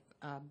my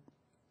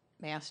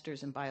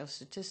master's in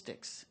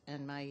biostatistics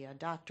and my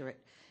doctorate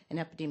in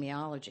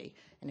epidemiology.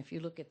 And if you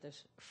look at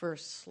this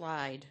first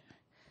slide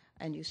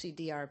and you see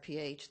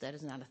DRPH, that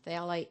is not a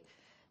phthalate,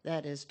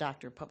 that is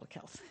Doctor of Public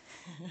Health.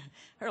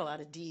 There are a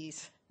lot of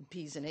D's, and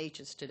P's, and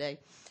H's today.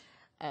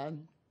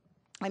 I'm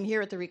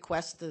here at the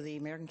request of the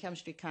American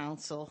Chemistry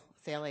Council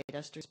Phthalate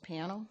Esters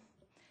panel.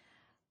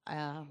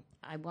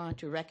 I want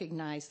to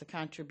recognize the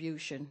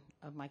contribution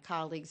of my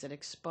colleagues at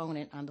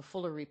Exponent on the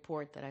Fuller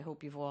report that I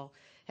hope you've all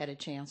had a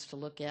chance to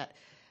look at,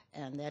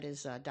 and that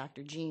is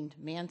Dr. Jean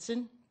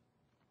Manson,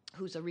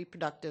 who's a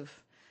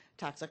reproductive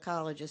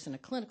toxicologist and a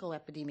clinical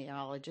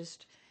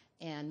epidemiologist,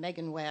 and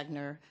Megan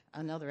Wagner,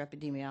 another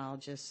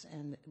epidemiologist,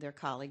 and they're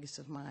colleagues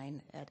of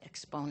mine at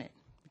Exponent,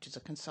 which is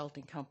a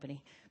consulting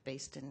company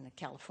based in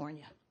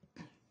California.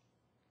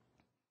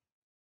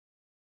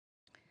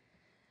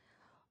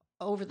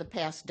 Over the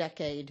past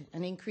decade,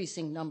 an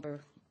increasing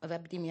number of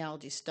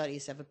epidemiology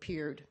studies have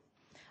appeared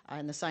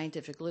in the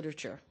scientific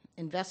literature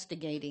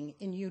investigating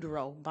in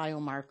utero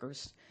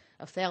biomarkers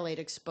of phthalate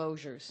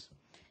exposures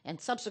and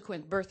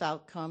subsequent birth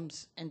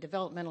outcomes and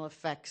developmental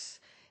effects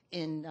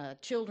in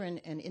children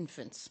and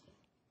infants.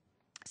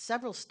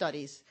 Several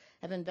studies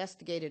have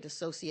investigated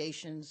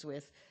associations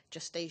with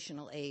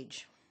gestational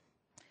age,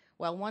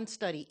 while one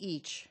study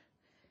each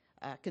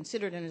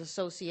considered an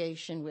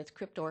association with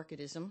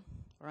cryptorchidism,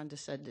 or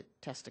undescended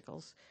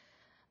testicles,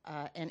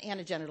 and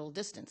anogenital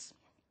distance.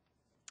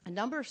 A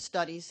number of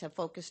studies have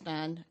focused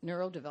on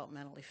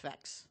neurodevelopmental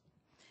effects,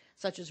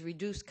 such as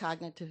reduced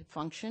cognitive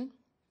function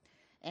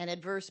and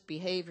adverse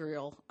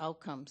behavioral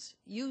outcomes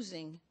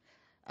using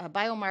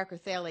biomarker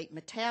phthalate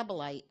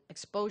metabolite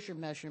exposure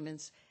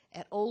measurements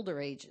at older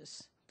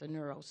ages, the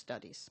neuro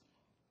studies.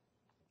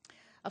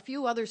 A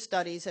few other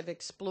studies have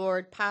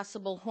explored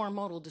possible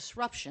hormonal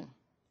disruption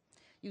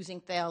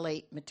using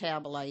phthalate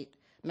metabolite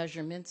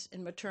measurements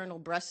in maternal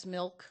breast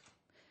milk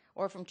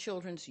or from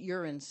children's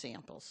urine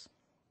samples.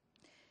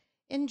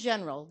 In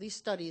general, these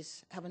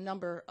studies have a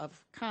number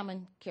of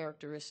common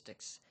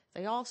characteristics.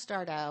 They all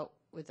start out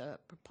with a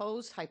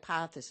proposed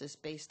hypothesis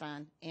based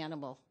on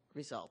animal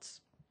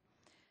results.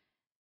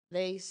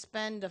 They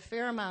spend a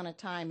fair amount of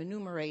time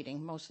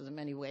enumerating, most of them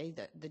anyway,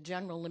 the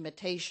general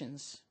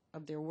limitations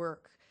of their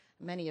work,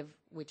 many of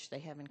which they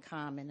have in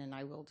common, and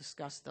I will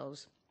discuss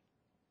those.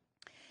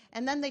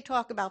 And then they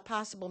talk about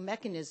possible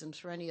mechanisms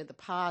for any of the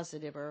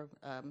positive or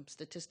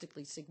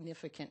statistically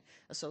significant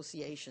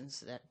associations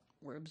that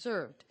were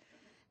observed.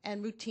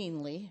 And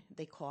routinely,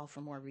 they call for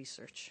more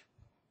research.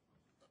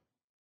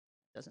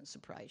 Doesn't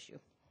surprise you.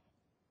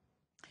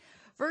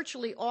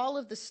 Virtually all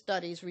of the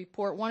studies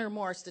report one or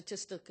more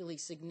statistically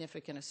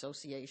significant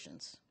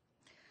associations.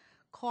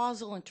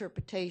 Causal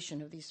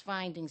interpretation of these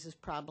findings is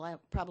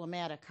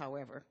problematic,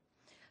 however,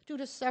 due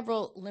to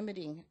several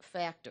limiting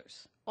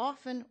factors,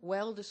 often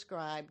well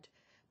described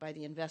by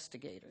the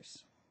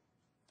investigators.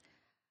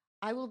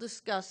 I will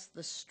discuss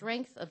the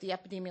strength of the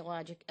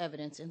epidemiologic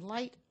evidence in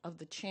light of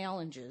the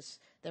challenges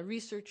that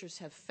researchers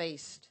have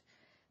faced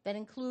that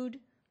include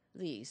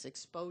these: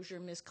 exposure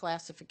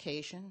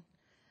misclassification,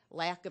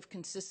 lack of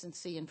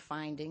consistency in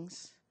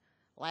findings,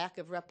 lack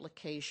of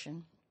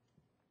replication,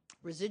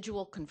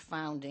 residual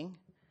confounding,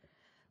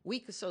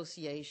 weak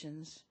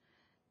associations,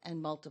 and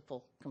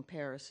multiple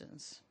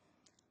comparisons.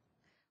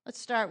 Let's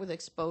start with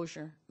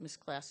exposure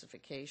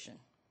misclassification.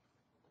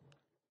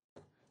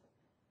 I'm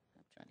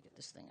trying to get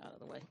this thing out of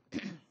the way.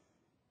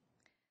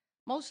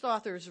 Most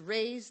authors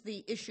raise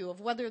the issue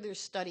of whether their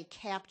study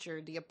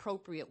captured the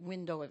appropriate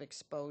window of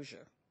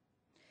exposure.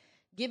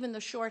 Given the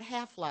short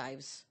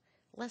half-lives,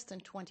 less than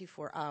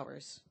 24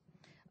 hours,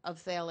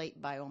 of phthalate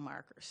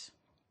biomarkers.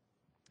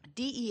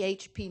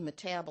 DEHP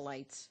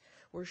metabolites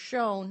were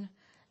shown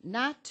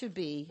not to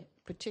be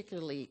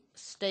particularly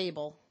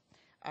stable,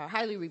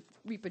 highly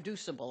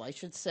reproducible, I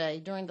should say,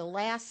 during the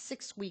last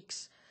 6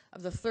 weeks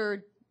of the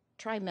third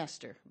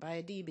trimester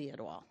by Adibi et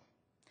al.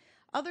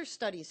 Other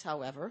studies,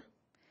 however,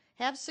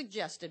 have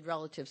suggested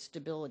relative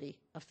stability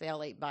of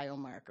phthalate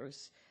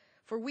biomarkers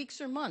for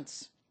weeks or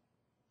months,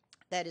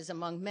 that is,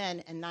 among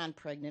men and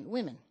non-pregnant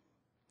women.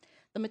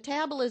 The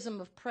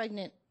metabolism of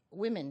pregnant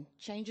women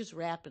changes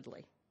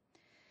rapidly,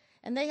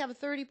 and they have a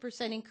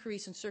 30%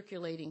 increase in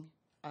circulating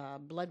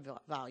blood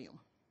volume.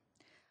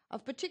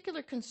 Of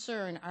particular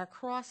concern are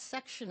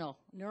cross-sectional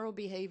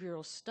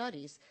neurobehavioral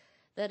studies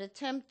that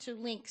attempt to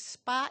link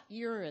spot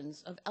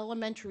urines of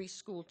elementary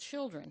school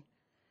children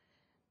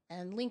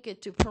and link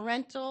it to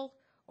parental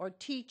or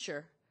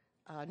teacher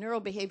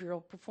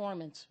neurobehavioral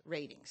performance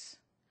ratings.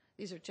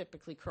 These are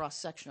typically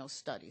cross-sectional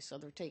studies, so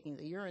they're taking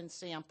the urine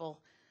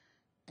sample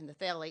and the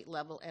phthalate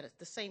level, and at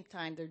the same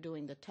time they're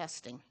doing the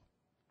testing,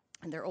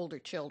 and they're older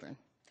children.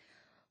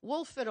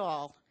 Wolf et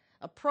al.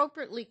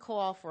 Appropriately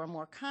call for a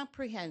more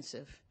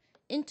comprehensive,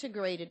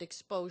 integrated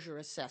exposure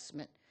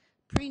assessment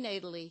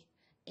prenatally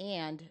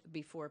and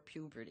before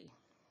puberty.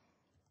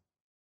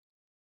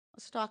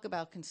 Let's talk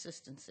about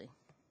consistency.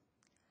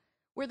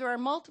 Where there are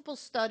multiple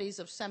studies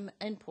of some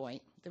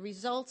endpoint, the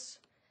results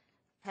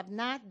have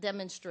not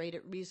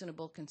demonstrated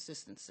reasonable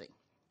consistency.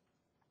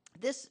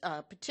 This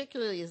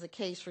particularly is the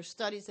case for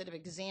studies that have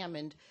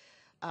examined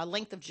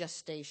length of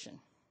gestation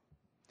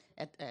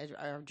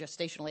or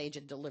gestational age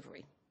at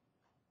delivery,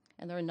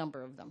 and there are a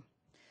number of them.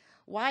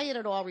 Wyatt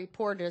et al.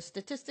 Reported a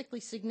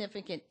statistically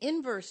significant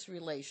inverse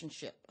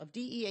relationship of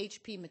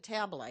DEHP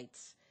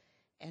metabolites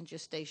and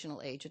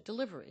gestational age at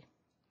delivery.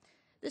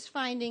 This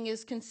finding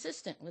is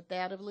consistent with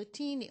that of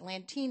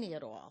Lantini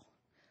et al.,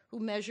 who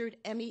measured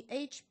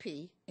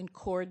MEHP in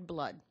cord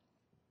blood.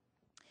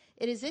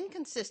 It is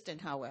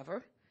inconsistent,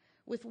 however,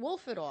 with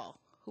Wolf et al.,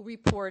 who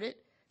reported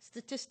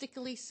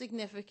statistically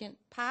significant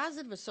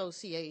positive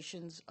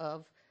associations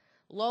of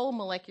low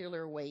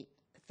molecular weight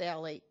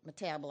phthalate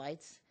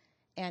metabolites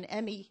and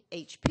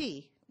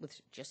MEHP with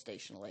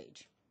gestational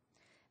age.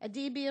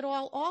 Adibi et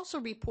al. Also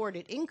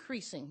reported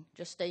increasing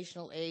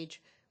gestational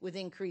age with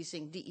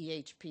increasing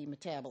DEHP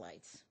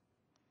metabolites.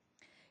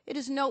 It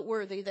is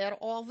noteworthy that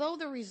although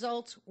the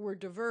results were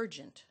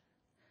divergent,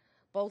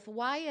 both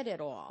Wyatt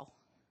et al.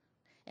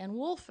 And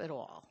Wolf et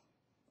al.,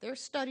 their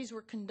studies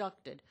were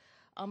conducted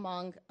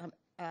among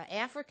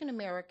African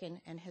American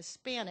and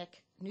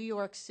Hispanic New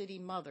York City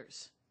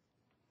mothers.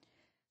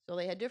 So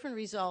they had different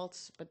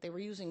results, but they were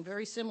using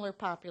very similar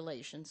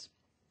populations,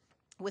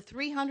 with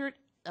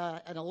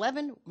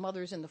 311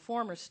 mothers in the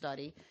former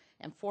study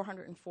and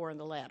 404 in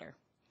the latter.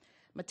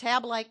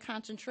 Metabolite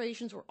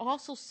concentrations were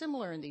also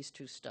similar in these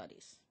two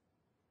studies.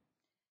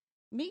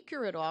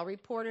 Meeker et al.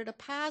 Reported a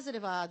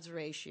positive odds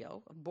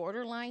ratio of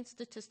borderline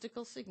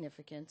statistical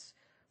significance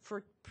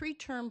for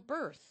preterm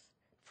birth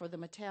for the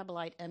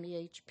metabolite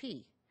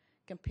MEHP,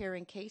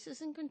 comparing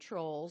cases and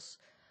controls,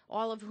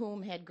 all of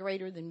whom had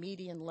greater than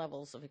median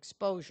levels of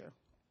exposure.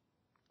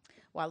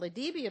 While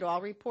Adibi et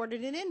al.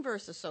 Reported an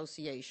inverse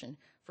association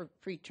for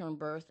preterm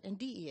birth and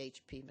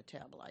DEHP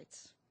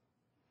metabolites.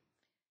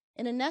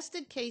 In a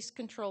nested case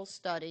control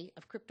study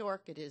of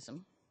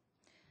cryptorchidism,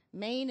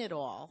 Main et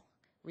al.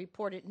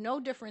 Reported no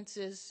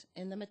differences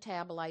in the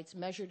metabolites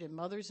measured in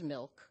mother's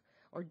milk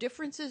or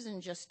differences in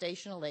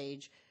gestational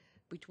age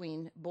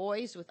between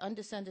boys with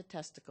undescended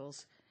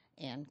testicles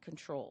and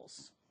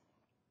controls.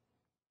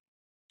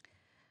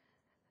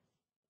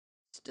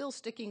 Still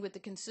sticking with the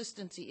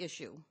consistency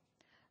issue,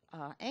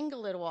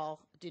 Engel et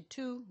al. Did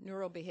two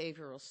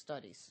neurobehavioral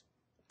studies,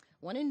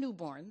 one in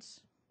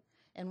newborns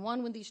and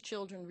one when these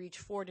children reach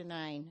 4 to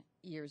 9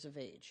 years of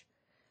age.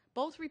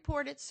 Both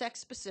reported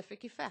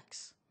sex-specific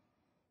effects.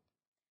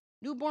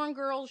 Newborn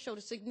girls showed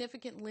a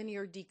significant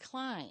linear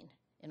decline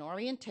in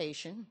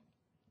orientation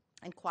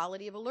and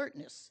quality of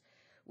alertness,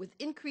 with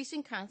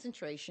increasing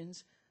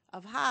concentrations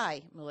of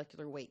high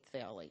molecular weight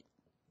phthalate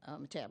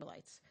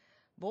metabolites.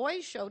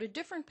 Boys showed a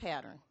different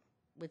pattern,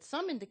 with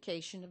some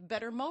indication of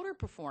better motor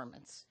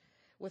performance,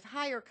 with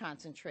higher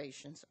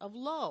concentrations of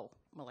low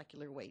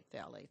molecular weight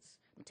phthalates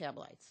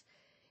metabolites.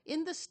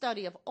 In the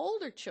study of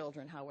older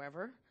children,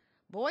 however,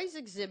 boys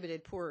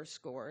exhibited poorer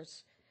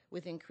scores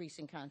with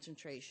increasing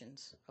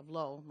concentrations of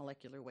low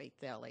molecular weight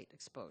phthalate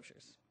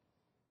exposures.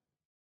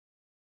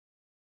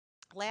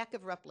 Lack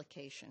of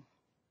replication.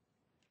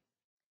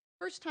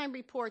 First-time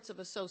reports of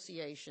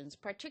associations,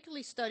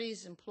 particularly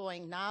studies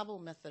employing novel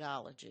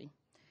methodology,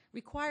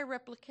 require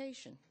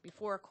replication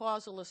before a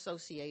causal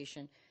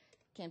association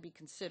can be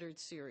considered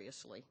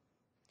seriously.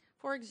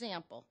 For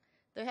example,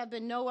 there have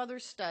been no other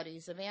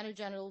studies of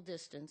anogenital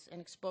distance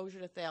and exposure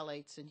to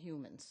phthalates in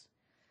humans,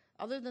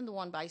 other than the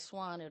one by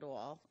Swan et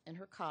al. And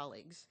her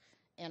colleagues,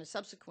 and a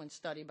subsequent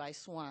study by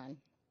Swan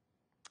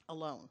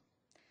alone.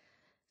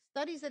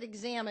 Studies that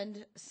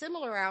examined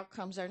similar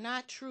outcomes are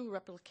not true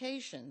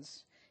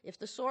replications if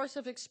the source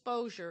of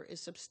exposure is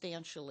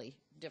substantially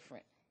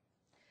different.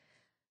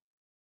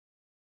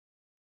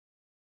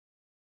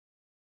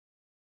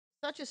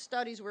 Such as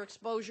studies where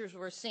exposures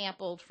were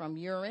sampled from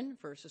urine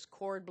versus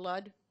cord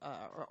blood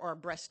or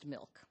breast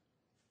milk.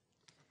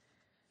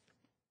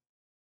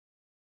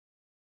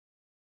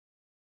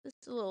 This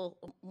is a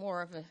little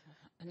more of an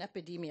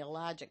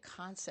epidemiologic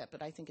concept,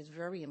 but I think is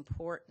very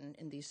important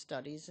in these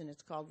studies, and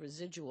it's called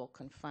residual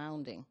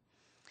confounding.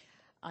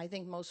 I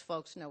think most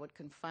folks know what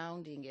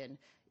confounding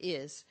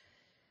is.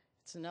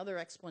 It's another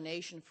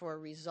explanation for a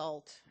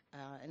result.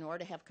 In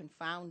order to have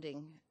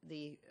confounding,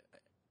 the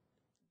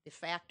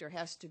factor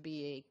has to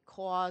be a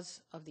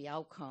cause of the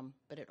outcome,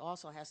 but it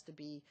also has to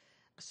be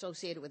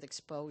associated with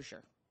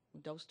exposure.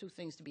 Those two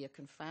things to be a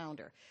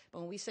confounder.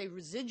 But when we say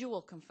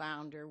residual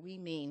confounder, we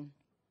mean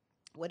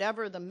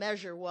whatever the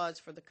measure was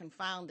for the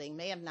confounding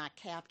may have not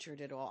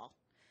captured it all.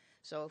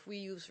 So if we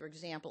use, for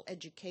example,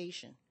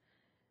 education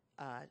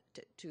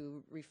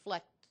to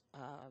reflect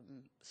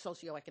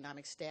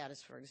socioeconomic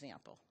status, for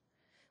example,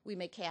 we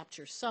may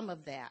capture some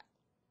of that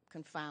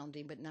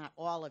confounding, but not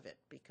all of it,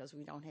 because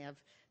we don't have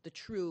the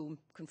true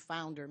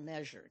confounder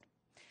measured.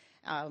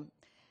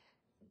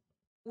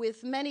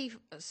 With many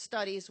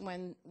studies,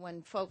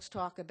 when folks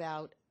talk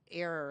about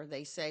error,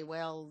 they say,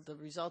 well, the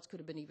results could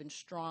have been even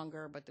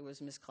stronger, but there was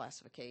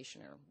misclassification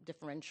or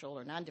differential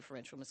or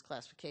non-differential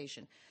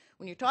misclassification.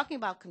 When you're talking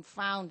about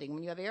confounding,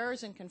 when you have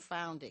errors in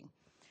confounding,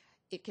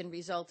 it can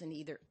result in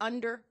either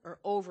under or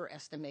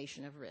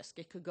overestimation of risk.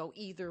 It could go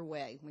either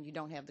way when you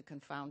don't have the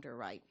confounder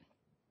right.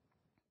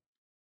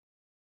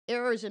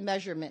 Errors in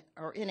measurement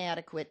or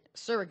inadequate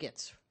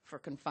surrogates for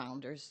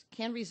confounders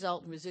can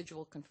result in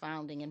residual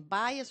confounding and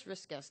biased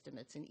risk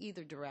estimates in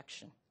either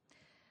direction.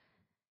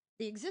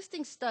 The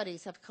existing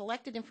studies have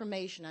collected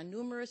information on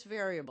numerous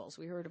variables,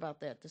 we heard about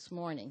that this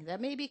morning, that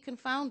may be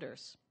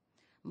confounders,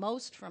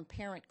 most from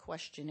parent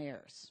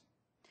questionnaires.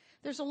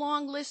 There's a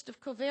long list of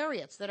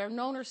covariates that are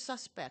known or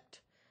suspect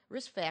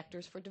risk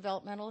factors for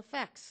developmental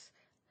effects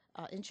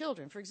in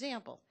children. For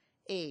example,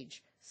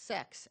 age,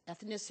 sex,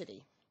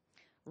 ethnicity,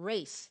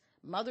 race,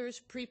 mother's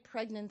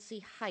pre-pregnancy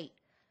height,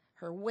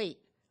 her weight,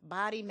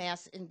 body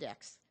mass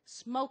index,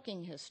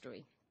 smoking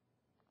history,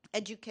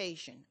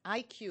 education,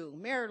 IQ,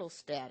 marital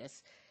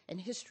status,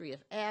 and history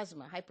of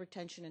asthma,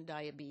 hypertension, and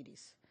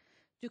diabetes.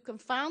 To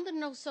confound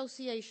an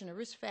association, a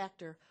risk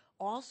factor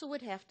also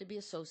would have to be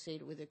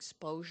associated with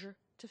exposure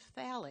to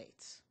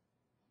phthalates.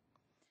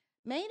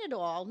 Main et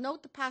al.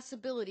 Note the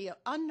possibility of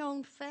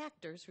unknown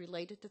factors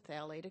related to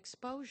phthalate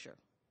exposure.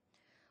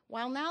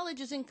 While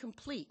knowledge is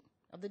incomplete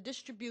of the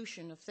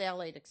distribution of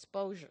phthalate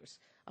exposures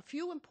a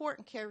few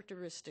important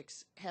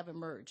characteristics have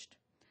emerged.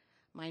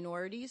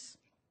 Minorities,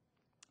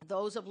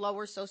 those of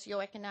lower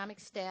socioeconomic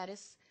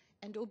status,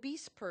 and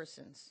obese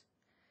persons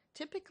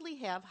typically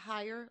have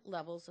higher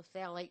levels of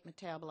phthalate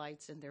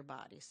metabolites in their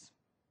bodies.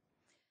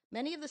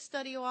 Many of the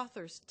study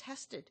authors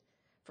tested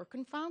for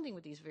confounding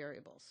with these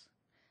variables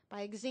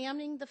by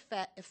examining the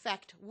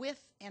effect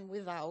with and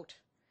without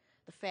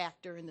the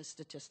factor in the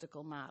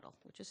statistical model,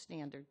 which is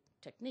standard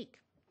technique.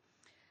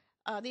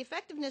 The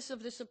effectiveness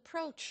of this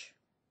approach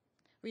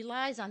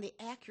relies on the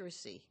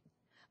accuracy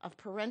of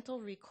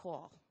parental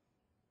recall.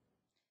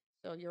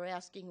 So you're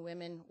asking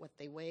women what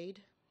they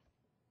weighed,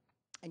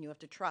 and you have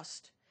to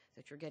trust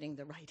that you're getting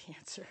the right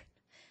answer.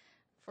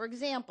 For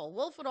example,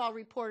 Wolf et al.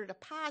 Reported a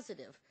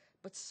positive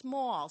but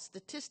small,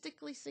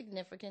 statistically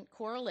significant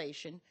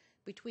correlation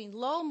between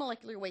low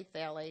molecular weight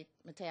phthalate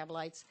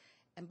metabolites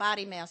and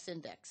body mass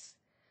index,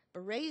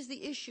 but raised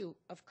the issue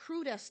of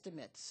crude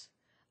estimates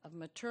of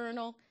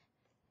maternal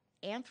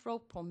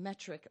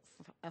anthropometric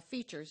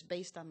features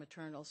based on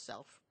maternal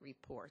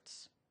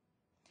self-reports.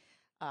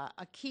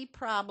 A key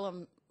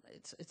problem,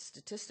 it's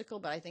statistical,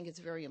 but I think it's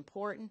very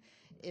important,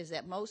 is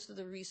that most of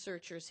the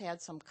researchers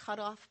had some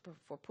cutoff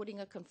for putting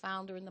a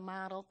confounder in the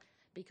model,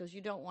 because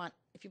you don't want,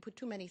 if you put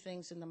too many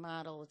things in the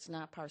model, it's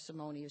not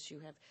parsimonious.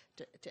 You have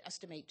to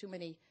estimate too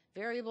many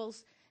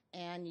variables,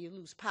 and you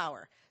lose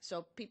power.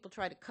 So people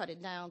try to cut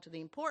it down to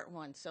the important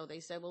ones. So they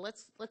said, well,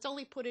 let's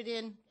only put it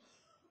in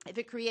if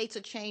it creates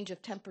a change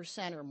of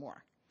 10% or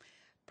more.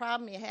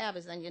 Problem you have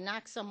is then you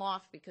knock some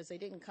off because they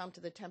didn't come to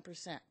the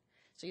 10%.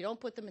 So you don't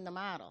put them in the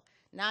model.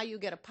 Now you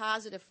get a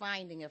positive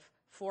finding of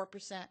 4%,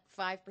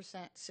 5%,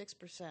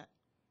 6%.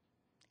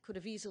 Could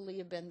have easily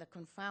have been the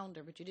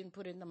confounder, but you didn't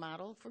put it in the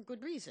model for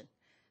good reason.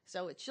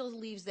 So it still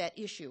leaves that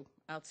issue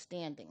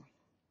outstanding.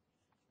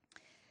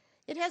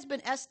 It has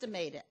been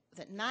estimated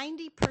that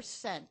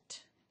 90%,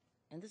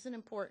 and this is an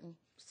important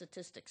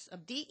statistics,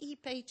 of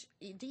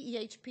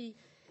DEHP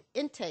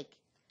intake,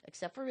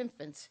 except for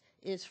infants,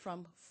 is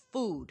from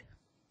food.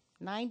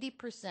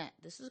 90%.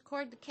 This is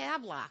according to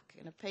Kavlock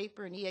in a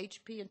paper in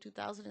EHP in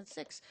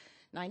 2006.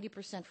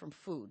 90% from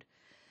food.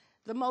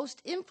 The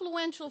most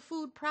influential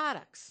food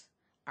products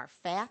are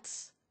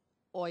fats,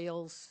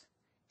 oils,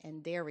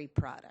 and dairy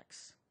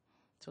products.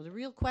 So the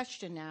real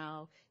question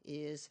now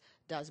is,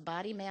 does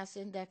body mass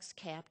index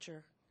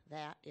capture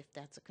that, if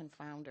that's a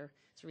confounder?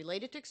 It's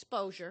related to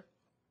exposure.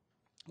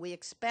 We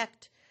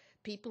expect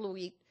people who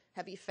eat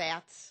heavy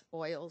fats,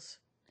 oils,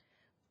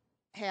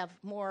 have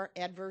more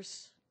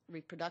adverse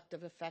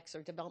reproductive effects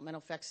or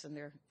developmental effects in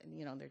their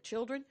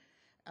children.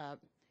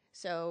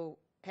 So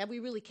have we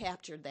really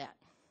captured that?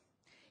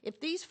 If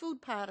these food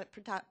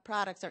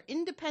products are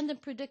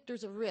independent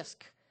predictors of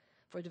risk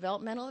for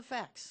developmental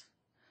effects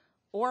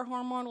or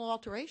hormonal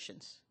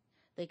alterations,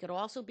 they could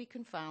also be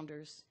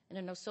confounders in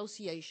an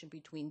association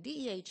between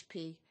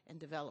DEHP and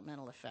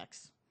developmental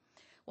effects.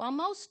 While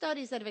most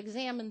studies that have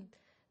examined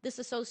this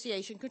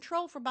association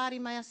control for body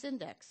mass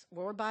index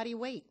or body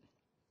weight,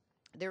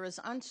 there is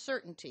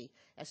uncertainty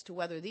as to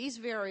whether these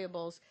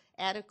variables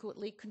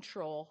adequately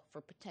control for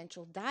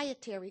potential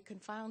dietary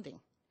confounding.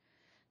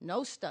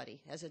 No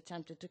study has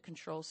attempted to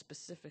control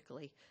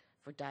specifically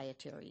for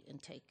dietary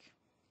intake.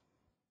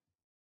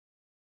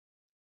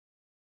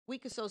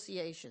 Weak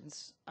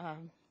associations.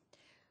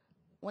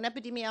 When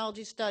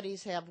epidemiology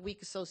studies have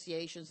weak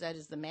associations, that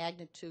is, the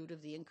magnitude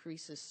of the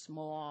increase is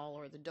small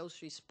or the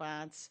dose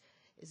response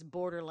is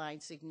borderline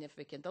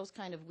significant, those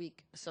kind of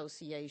weak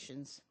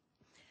associations,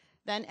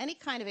 then any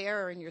kind of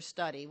error in your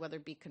study, whether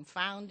it be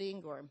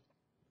confounding or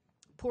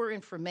poor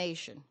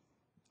information,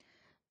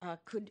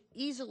 could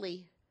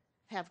easily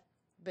have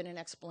been an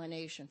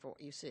explanation for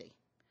what you see.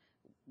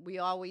 We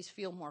always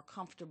feel more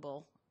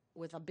comfortable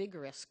with a big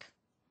risk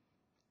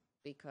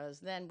because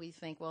then we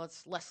think, well,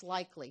 it's less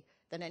likely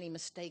that any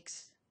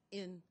mistakes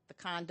in the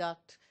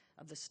conduct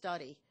of the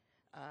study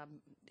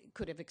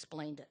could have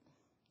explained it.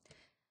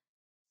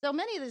 So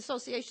many of the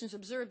associations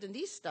observed in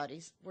these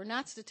studies were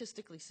not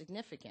statistically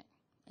significant,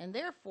 and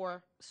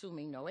therefore,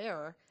 assuming no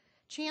error,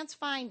 chance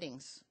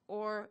findings,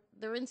 or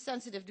they're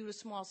insensitive due to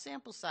small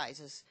sample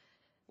sizes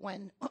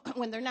when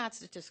they're not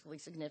statistically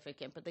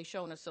significant, but they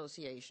show an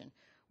association.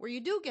 Where you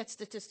do get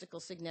statistical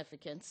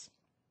significance,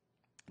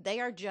 they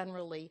are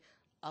generally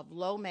of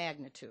low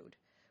magnitude,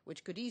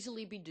 which could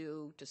easily be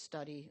due to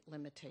study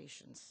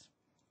limitations.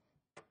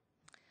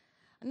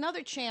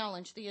 Another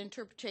challenge, the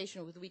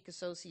interpretation with weak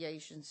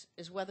associations,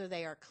 is whether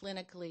they are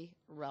clinically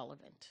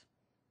relevant.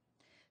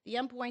 The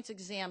endpoints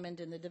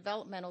examined in the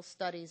developmental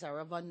studies are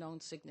of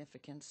unknown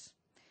significance,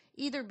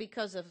 either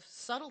because of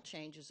subtle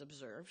changes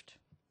observed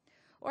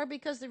or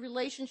because the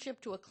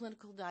relationship to a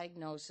clinical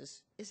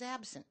diagnosis is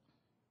absent.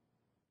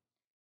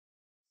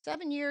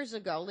 7 years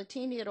ago,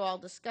 Latini et al.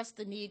 Discussed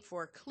the need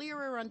for a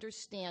clearer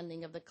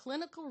understanding of the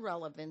clinical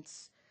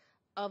relevance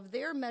of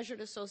their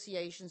measured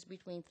associations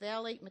between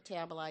phthalate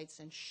metabolites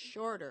and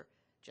shorter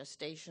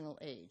gestational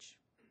age.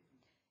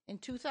 In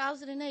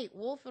 2008,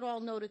 Wolf et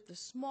al. Noted the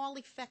small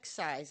effect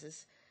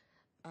sizes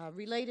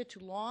related to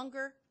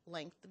longer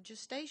length of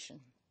gestation.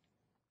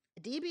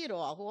 Adibi et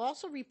al., who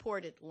also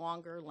reported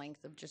longer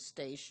length of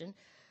gestation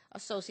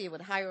associated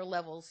with higher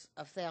levels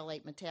of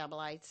phthalate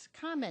metabolites,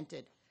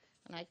 commented,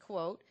 and I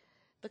quote,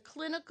 the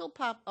clinical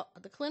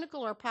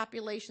or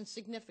population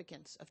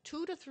significance of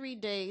 2 to 3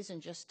 days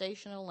in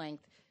gestational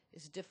length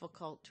is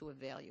difficult to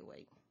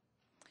evaluate.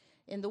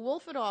 In the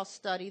Wolf et al.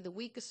 Study, the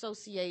weak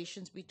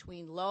associations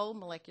between low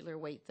molecular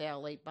weight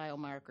phthalate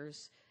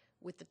biomarkers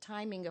with the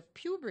timing of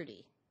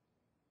puberty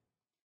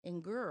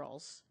in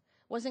girls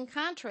was in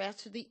contrast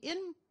to the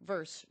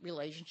inverse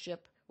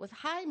relationship with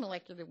high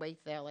molecular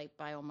weight phthalate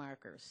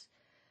biomarkers.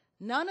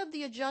 None of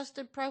the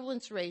adjusted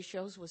prevalence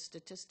ratios was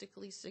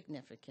statistically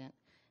significant,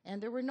 and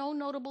there were no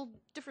notable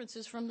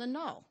differences from the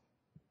null.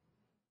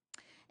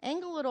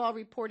 Engel et al.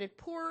 Reported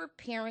poor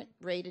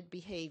parent-rated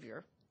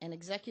behavior and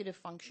executive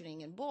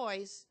functioning in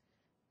boys,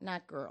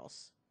 not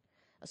girls,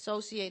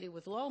 associated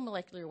with low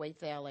molecular weight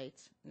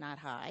phthalates, not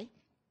high.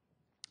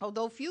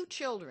 Although few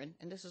children,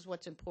 and this is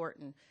what's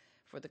important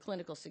for the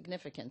clinical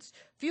significance,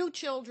 few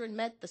children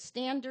met the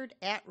standard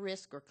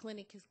at-risk or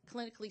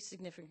clinically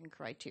significant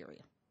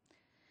criteria.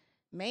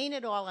 Main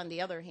et al., on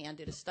the other hand,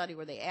 did a study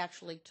where they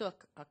actually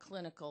took a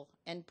clinical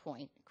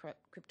endpoint,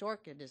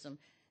 cryptorchidism,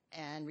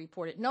 and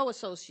reported no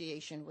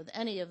association with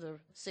any of the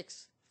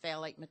 6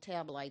 phthalate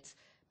metabolites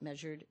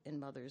measured in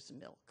mother's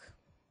milk.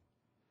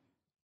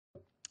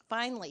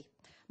 Finally,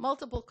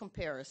 multiple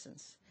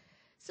comparisons.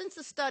 Since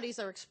the studies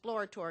are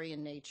exploratory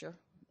in nature,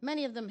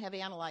 many of them have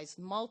analyzed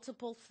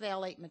multiple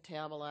phthalate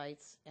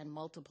metabolites and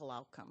multiple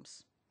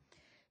outcomes.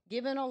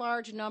 Given a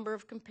large number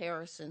of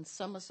comparisons,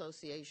 some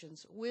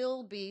associations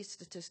will be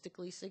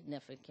statistically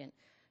significant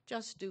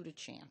just due to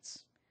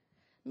chance.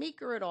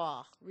 Meeker et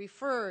al.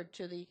 Referred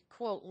to the,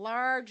 quote,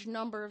 large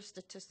number of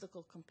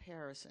statistical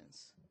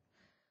comparisons.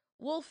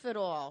 Wolf et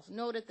al.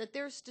 Noted that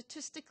their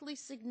statistically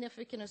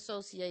significant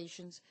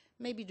associations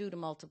may be due to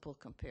multiple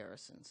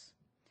comparisons.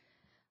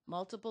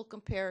 Multiple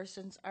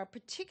comparisons are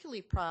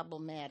particularly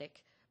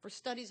problematic for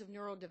studies of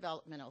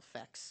neurodevelopmental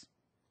effects.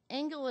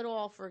 Engel et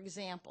al., for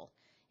example,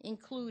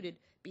 included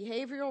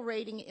behavioral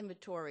rating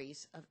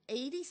inventories of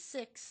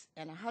 86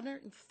 and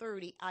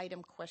 130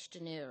 item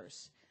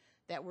questionnaires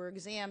that were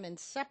examined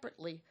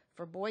separately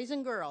for boys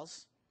and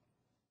girls.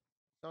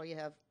 So you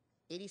have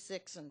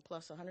 86 and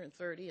plus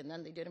 130, and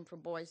then they did them for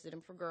boys, did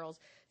them for girls,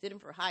 did them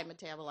for high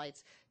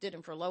metabolites, did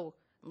them for low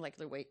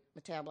molecular weight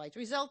metabolites,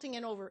 resulting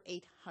in over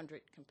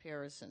 800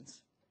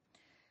 comparisons.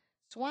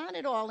 Swan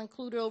et al.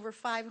 Included over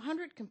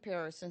 500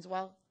 comparisons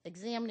while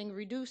examining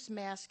reduced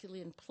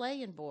masculine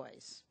play in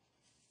boys.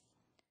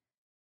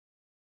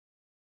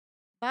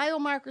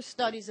 Biomarker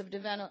studies of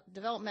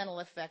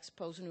developmental effects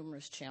pose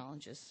numerous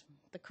challenges.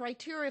 The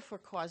criteria for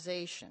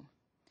causation,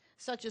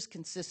 such as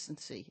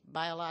consistency,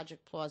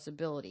 biologic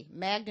plausibility,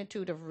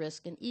 magnitude of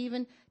risk, and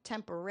even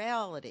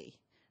temporality,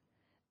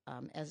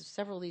 as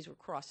several of these were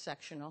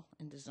cross-sectional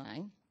in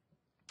design,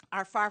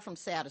 are far from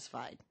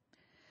satisfied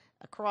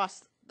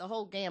across the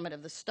whole gamut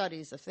of the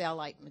studies of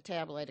phthalate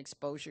metabolite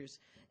exposures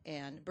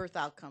and birth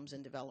outcomes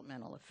and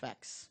developmental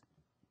effects.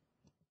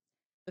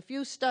 The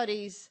few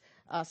studies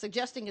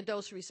suggesting a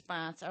dose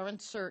response are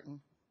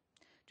uncertain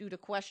due to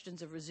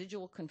questions of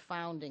residual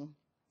confounding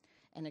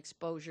and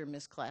exposure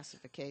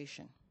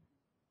misclassification.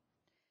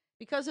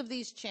 Because of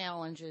these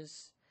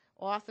challenges,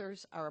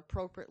 authors are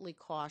appropriately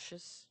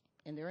cautious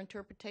in their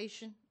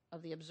interpretation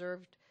of the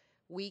observed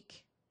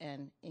weak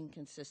and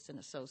inconsistent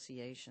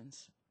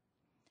associations.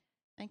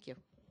 Thank you.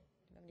 Do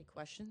you have any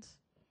questions?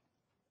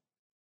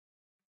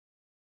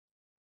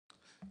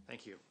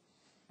 Thank you.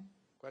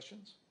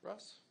 Questions?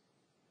 Russ?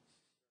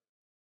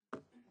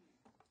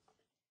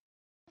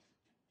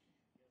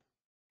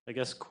 I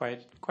guess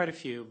quite a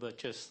few, but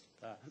just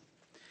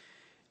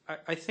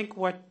I think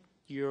what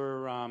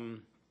you're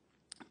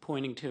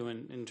pointing to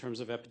in terms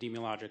of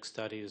epidemiologic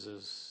studies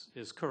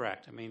is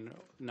correct. I mean,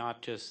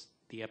 not just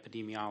the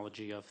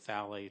epidemiology of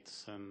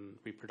phthalates and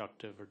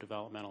reproductive or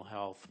developmental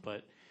health,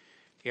 but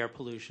air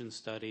pollution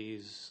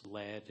studies,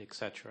 lead, et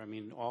cetera. I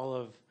mean, all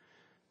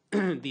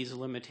of these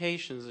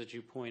limitations that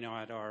you point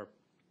out are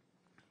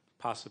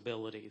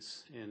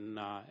possibilities in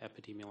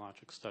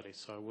epidemiologic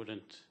studies, so I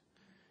wouldn't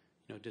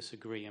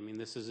disagree. I mean,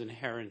 this is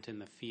inherent in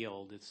the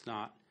field. It's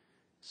not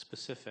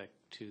specific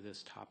to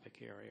this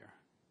topic area.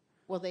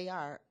 Well, they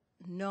are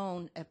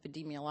known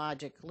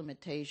epidemiologic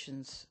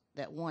limitations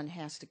that one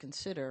has to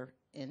consider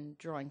in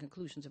drawing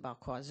conclusions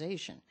about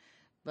causation.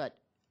 But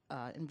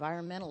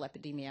environmental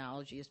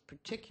epidemiology is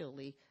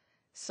particularly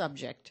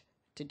subject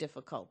to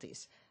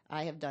difficulties.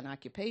 I have done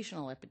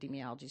occupational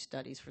epidemiology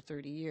studies for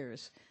 30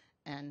 years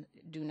and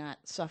do not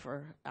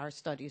suffer, our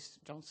studies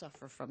don't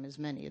suffer from as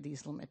many of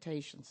these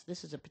limitations.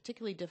 This is a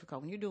particularly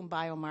difficult, when you're doing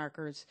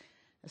biomarkers,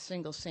 a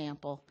single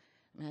sample,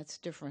 I mean, that's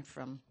different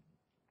from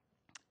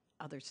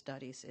other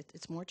studies.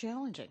 It's more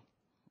challenging.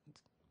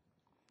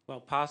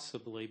 Well,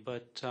 possibly,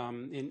 but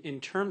in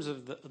terms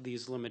of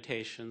these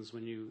limitations,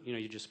 when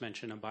you just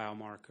mentioned a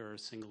biomarker, a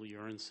single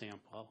urine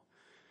sample,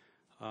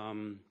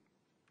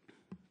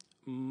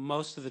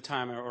 most of the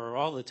time or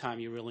all the time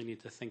you really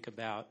need to think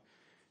about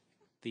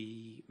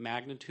the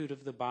magnitude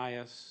of the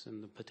bias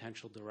and the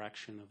potential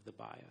direction of the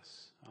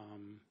bias.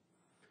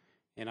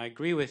 And I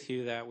agree with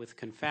you that with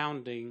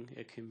confounding,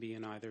 it can be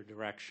in either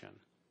direction.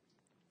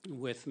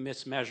 With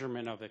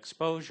mismeasurement of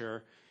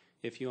exposure,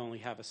 if you only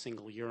have a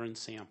single urine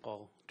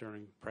sample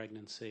during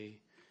pregnancy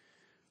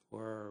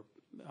or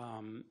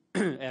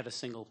at a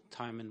single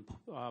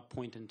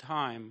point in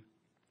time,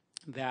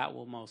 that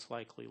will most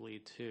likely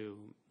lead to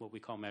what we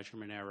call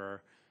measurement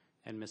error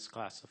and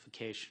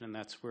misclassification, and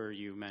that's where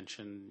you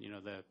mentioned, you know,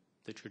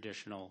 the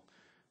traditional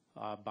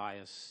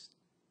bias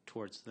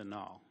towards the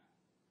null.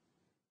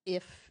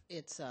 If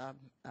it's a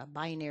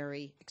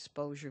binary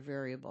exposure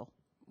variable,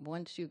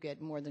 once you get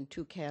more than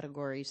 2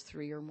 categories,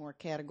 3 or more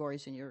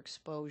categories in your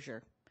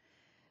exposure,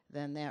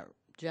 then that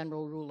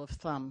general rule of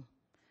thumb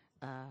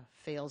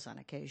fails on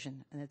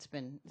occasion, and it's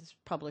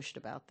published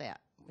about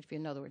that.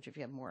 In other words, if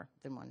you have more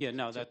than one. Yeah,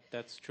 no,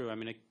 that's true. I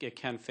mean, it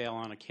can fail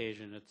on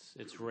occasion.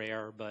 It's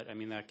rare, but I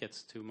mean that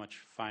gets to a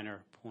much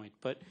finer point.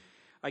 But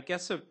I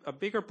guess a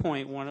bigger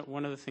point.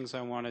 One of the things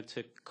I wanted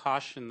to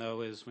caution,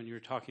 though, is when you're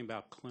talking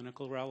about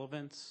clinical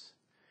relevance,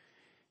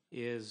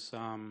 is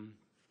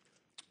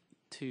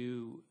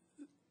to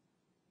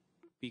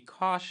be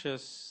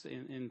cautious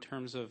in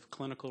terms of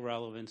clinical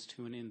relevance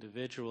to an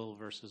individual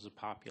versus a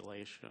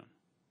population,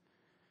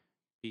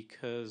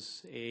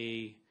 because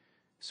a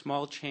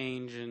small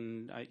change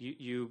in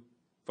you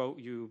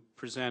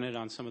presented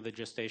on some of the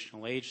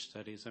gestational age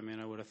studies. I mean,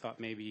 I would have thought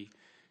maybe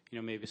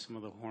some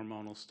of the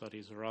hormonal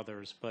studies or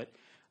others, but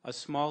a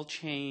small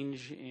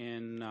change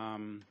in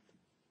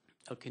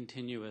a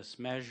continuous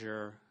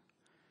measure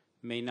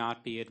may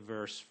not be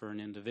adverse for an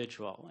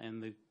individual.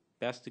 And the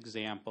best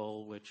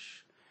example,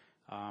 which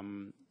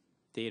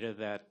data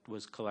that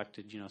was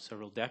collected,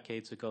 several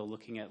decades ago,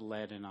 looking at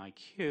lead and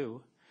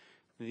IQ,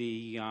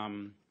 the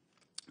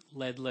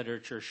lead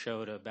literature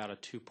showed about a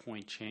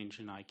 2-point change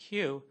in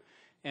IQ,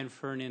 and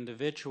for an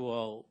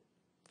individual,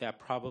 that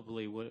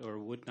probably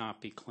would not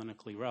be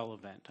clinically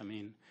relevant. I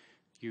mean,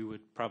 you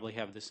would probably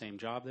have the same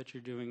job that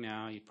you're doing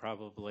now. You'd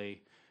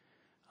probably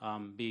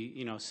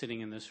be,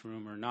 sitting in this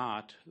room or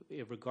not,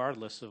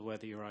 regardless of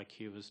whether your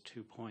IQ is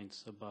 2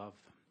 points above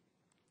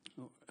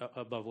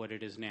what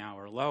it is now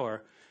or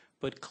lower.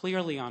 But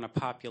clearly, on a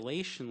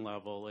population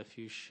level, if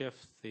you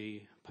shift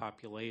the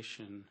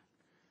population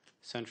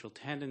central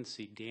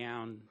tendency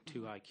down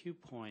 2 IQ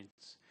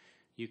points,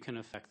 you can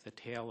affect the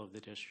tail of the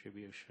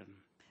distribution.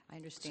 I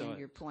understand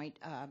your point.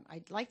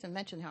 I'd like to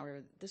mention,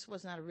 however, this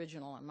was not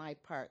original on my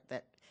part,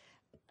 that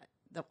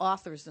the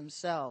authors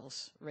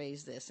themselves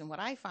raised this. And what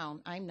I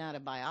found, I'm not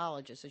a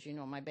biologist. As you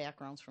know, my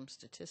background's from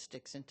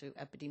statistics into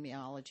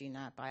epidemiology,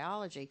 not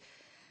biology.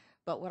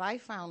 But what I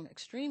found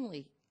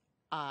extremely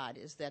odd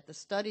is that the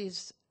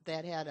studies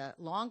that had a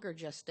longer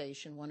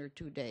gestation, 1 or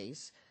 2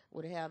 days,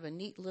 would have a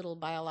neat little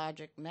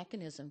biologic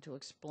mechanism to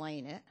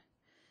explain it.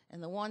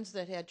 And the ones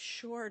that had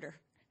shorter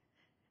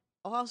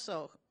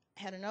also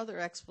had another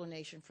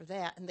explanation for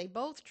that. And they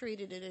both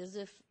treated it as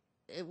if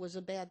it was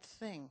a bad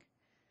thing.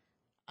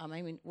 I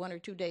mean, 1 or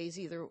 2 days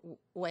either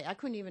way. I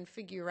couldn't even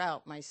figure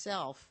out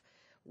myself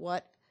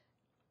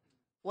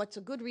what's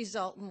a good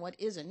result and what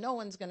isn't. No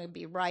one's going to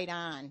be right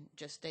on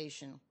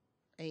gestation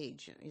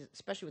age,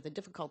 especially with the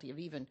difficulty of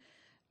even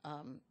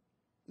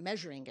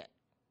measuring it.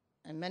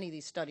 And many of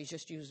these studies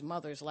just use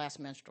mother's last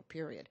menstrual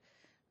period.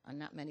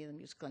 Not many of them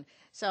use clinical.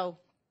 So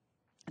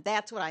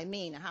that's what I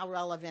mean, how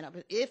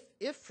relevant.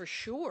 If for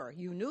sure,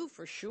 you knew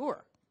for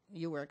sure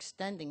you were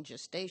extending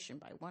gestation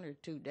by 1 or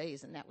 2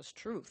 days, and that was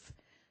truth,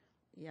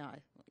 yeah,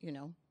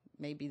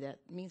 maybe that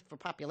means for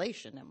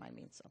population that might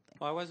mean something.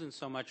 Well, I wasn't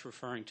so much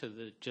referring to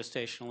the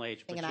gestational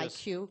age, but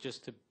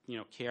just to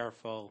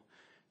careful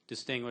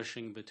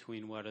distinguishing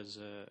between what is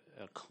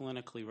a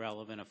clinically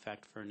relevant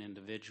effect for an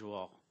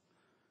individual,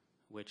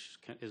 which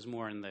is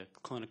more in the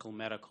clinical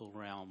medical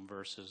realm,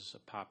 versus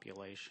a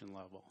population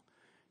level.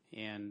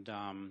 And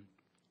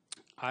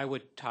I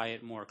would tie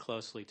it more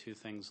closely to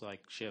things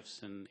like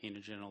shifts in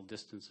anogenital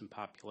distance in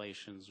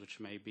populations, which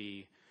may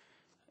be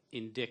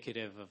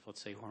indicative of,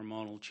 let's say,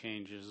 hormonal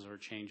changes or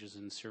changes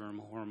in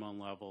serum hormone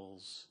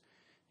levels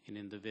in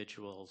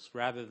individuals,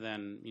 rather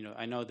than,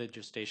 I know that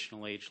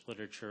gestational age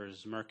literature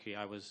is murky.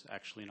 I was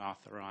actually an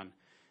author on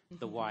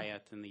the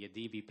Wyatt and the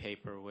Adibi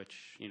paper,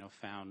 which,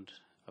 found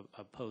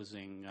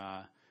opposing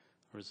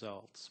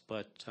results.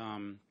 But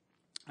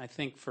I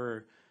think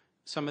for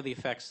some of the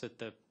effects that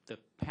the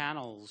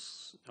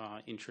panel's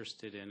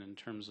interested in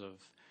terms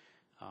of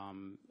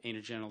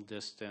anogenital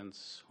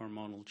distance,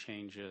 hormonal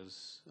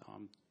changes,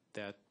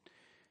 that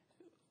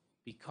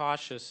be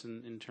cautious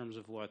in terms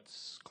of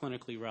what's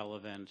clinically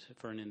relevant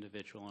for an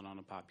individual and on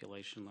a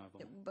population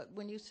level. But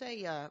when you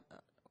say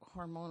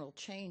hormonal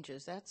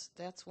changes,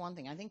 that's one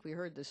thing. I think we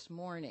heard this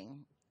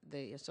morning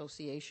the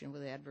association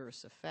with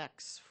adverse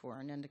effects for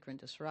an endocrine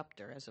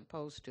disruptor as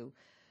opposed to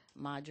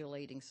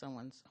modulating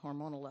someone's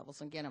hormonal levels.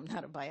 Again, I'm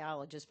not a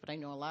biologist, but I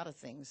know a lot of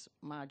things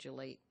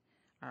modulate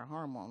our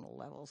hormonal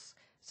levels.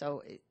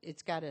 So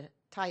it's got to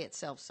tie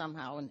itself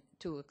somehow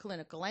to a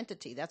clinical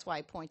entity. That's why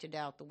I pointed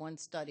out the one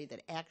study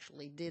that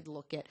actually did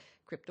look at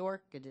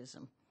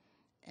cryptorchidism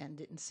and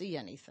didn't see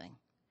anything.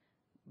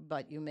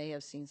 But you may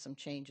have seen some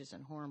changes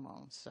in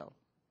hormones. So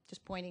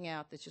just pointing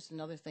out that's just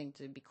another thing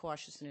to be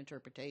cautious in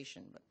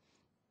interpretation. But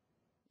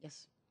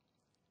yes.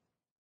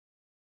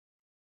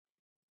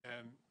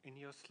 In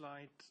your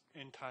slide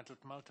entitled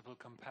Multiple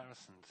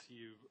Comparisons,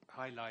 you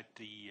highlight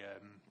the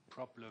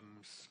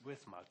problems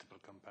with multiple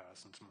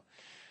comparisons,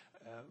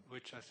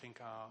 which I think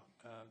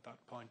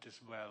that point is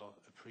well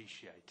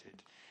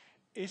appreciated.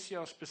 Is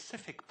your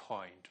specific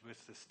point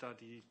with the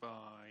study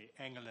by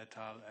Engel et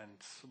al. And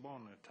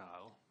Swan et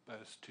al.,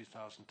 both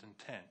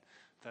 2010,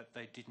 that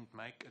they didn't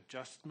make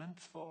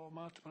adjustments for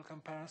multiple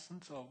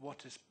comparisons, or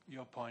what is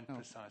your point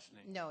precisely?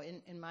 No,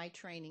 in my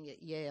training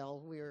at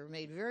Yale, we were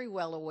made very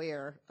well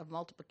aware of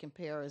multiple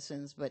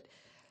comparisons, but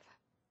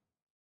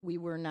we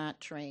were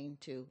not trained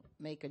to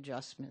make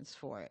adjustments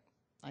for it.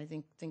 I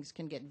think things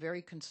can get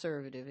very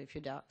conservative if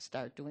you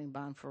start doing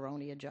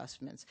Bonferroni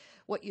adjustments.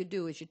 What you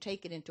do is you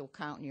take it into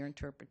account in your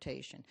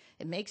interpretation.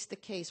 It makes the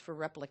case for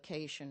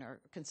replication or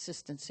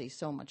consistency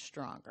so much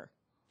stronger.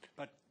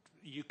 But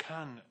you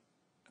can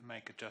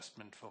make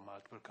adjustment for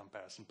multiple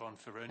comparison.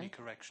 Bonferroni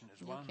correction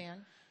is one. You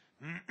can.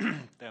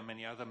 There are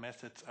many other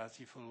methods, as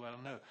you full well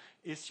know.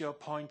 Is your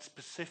point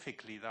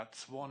specifically that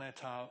Swan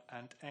et al.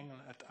 And Engel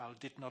et al.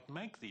 Did not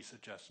make these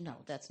adjustments? No,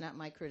 that's not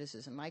my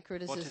criticism. My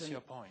criticism. What is your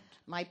point?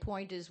 My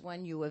point is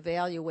when you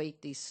evaluate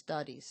these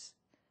studies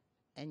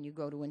and you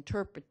go to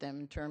interpret them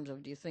in terms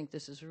of, do you think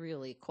this is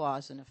really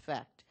cause and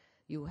effect,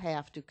 you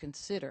have to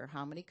consider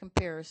how many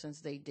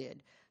comparisons they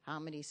did, how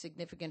many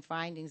significant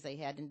findings they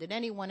had, and did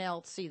anyone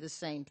else see the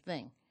same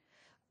thing?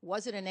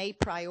 Was it an a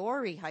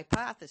priori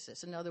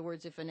hypothesis? In other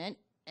words, if an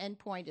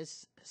endpoint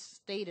is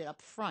stated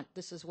up front,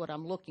 this is what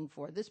I'm looking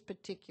for, this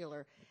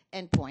particular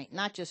endpoint,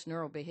 not just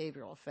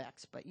neurobehavioral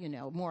effects, but, you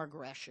know, more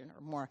aggression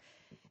or more,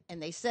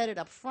 and they said it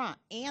up front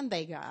and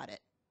they got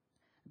it,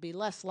 be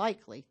less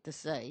likely to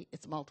say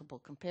it's multiple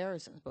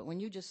comparisons. But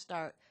when you just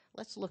start,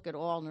 let's look at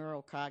all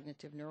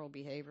neurocognitive,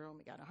 neurobehavioral,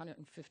 we got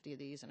 150 of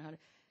these,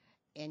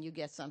 and you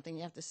get something,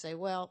 you have to say,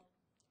 well,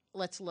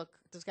 let's look,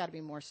 there's got to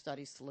be more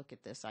studies to look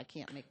at this. I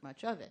can't make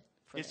much of it.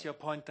 Is your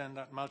point then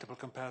that multiple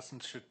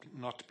comparisons should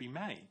not be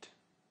made?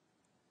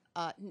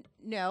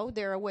 No,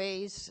 there are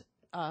ways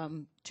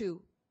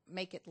to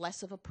make it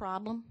less of a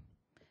problem.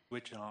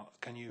 Which are,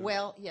 can you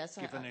yes,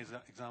 give an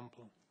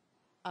example?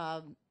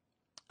 I'll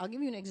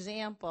give you an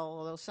example,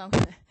 although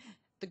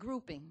the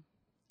grouping.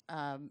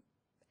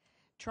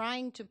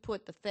 Trying to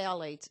put the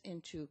phthalates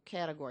into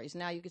categories.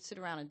 Now, you could sit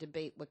around and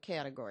debate what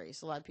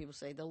categories. A lot of people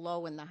say the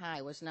low and the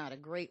high was not a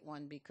great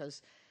one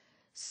because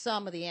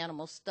some of the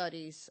animal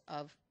studies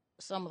of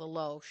some of the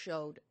low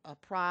showed a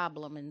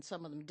problem and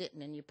some of them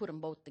didn't, and you put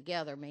them both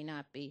together may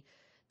not be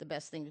the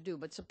best thing to do.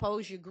 But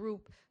suppose you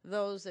group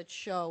those that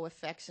show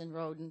effects in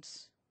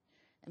rodents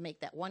and make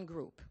that one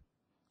group.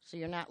 So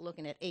you're not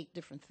looking at 8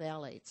 different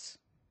phthalates.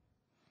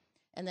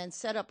 And then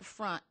set up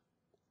front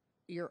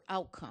your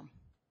outcome.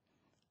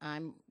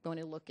 I'm going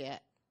to look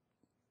at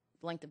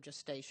length of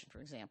gestation,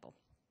 for example.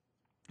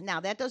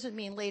 Now, that doesn't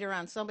mean later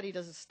on somebody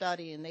does a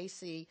study and they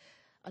see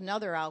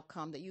another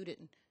outcome that you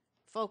didn't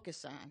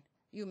focus on.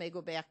 You may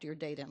go back to your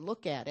data and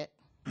look at it,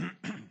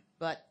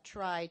 but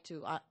try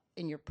to,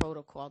 in your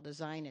protocol,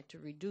 design it to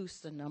reduce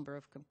the number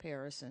of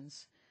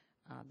comparisons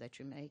that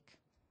you make.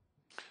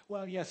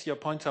 Well, yes, your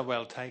points are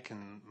well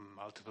taken.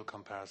 Multiple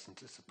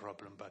comparisons is a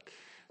problem, but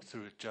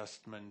through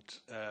adjustment,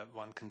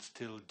 one can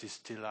still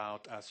distill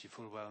out, as you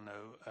full well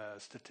know,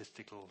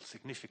 statistical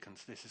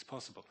significance. This is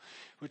possible.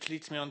 Which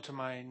leads me on to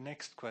my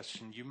next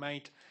question. You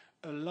made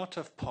a lot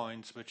of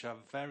points which are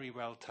very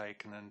well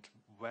taken and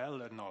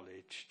well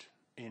acknowledged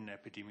in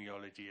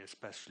epidemiology,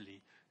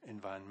 especially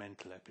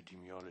environmental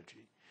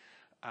epidemiology.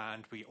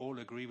 And we all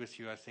agree with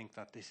you, I think,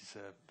 that this is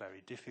a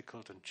very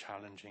difficult and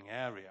challenging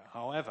area.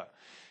 However,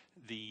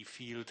 the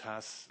field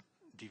has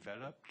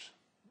developed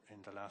in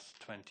the last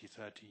 20,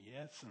 30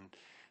 years, and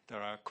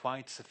there are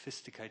quite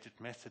sophisticated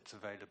methods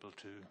available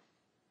to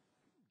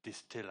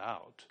distill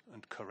out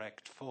and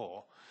correct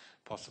for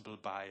possible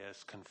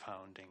bias,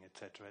 confounding,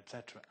 etc.,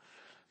 etc.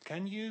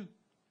 Can you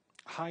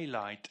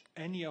highlight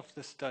any of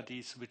the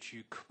studies which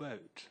you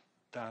quote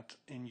that,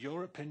 in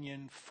your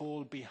opinion,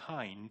 fall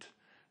behind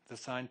the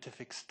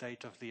scientific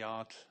state of the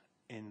art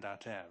in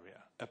that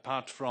area,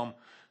 apart from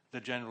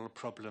the general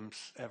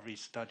problems every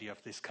study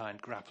of this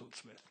kind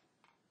grapples with?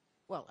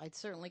 Well, I'd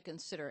certainly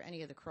consider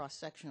any of the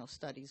cross-sectional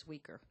studies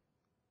weaker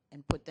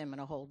and put them in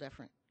a whole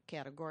different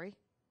category.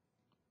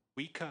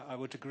 Weaker, I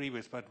would agree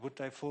with, but would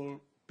they fall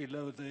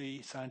below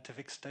the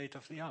scientific state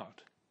of the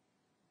art?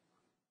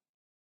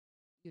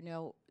 You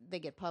know, they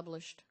get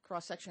published.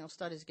 Cross-sectional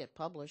studies get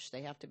published.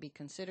 They have to be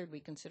considered.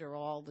 We consider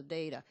all the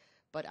data,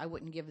 but I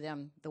wouldn't give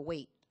them the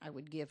weight I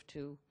would give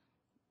to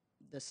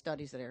the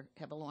studies that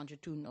have a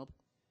longitudinal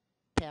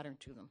pattern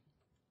to them.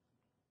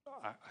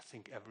 I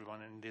think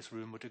everyone in this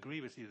room would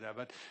agree with you there,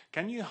 but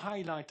can you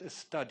highlight a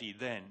study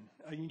then?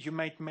 You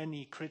made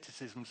many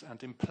criticisms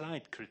and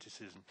implied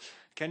criticism.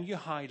 Can you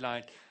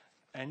highlight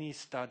any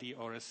study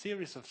or a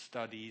series of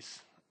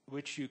studies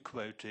which you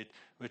quoted,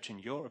 which in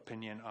your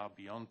opinion are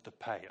beyond the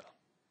pale?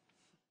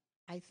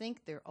 I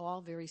think they're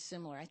all very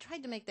similar. I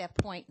tried to make that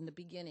point in the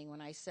beginning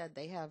when I said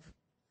they have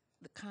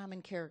the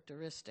common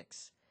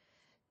characteristics.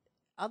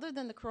 Other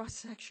than the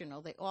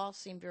cross-sectional, they all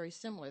seem very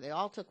similar. They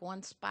all took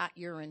one spot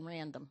urine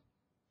random.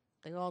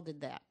 They all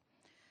did that.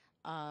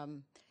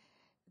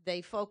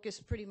 They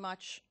focused pretty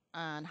much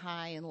on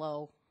high and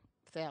low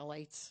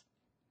phthalates.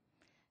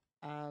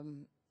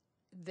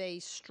 They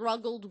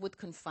struggled with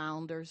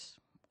confounders,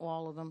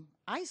 all of them.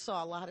 I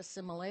saw a lot of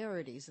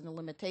similarities in the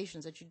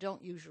limitations that you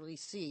don't usually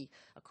see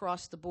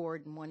across the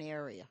board in one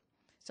area.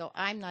 So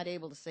I'm not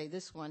able to say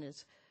this one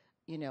is,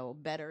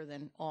 better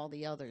than all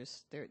the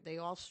others. They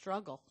all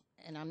struggle,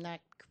 and I'm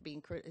not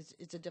being critical.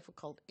 It's a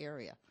difficult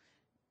area.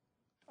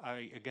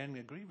 I again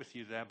agree with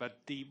you there, but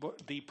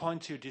the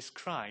points you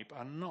describe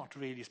are not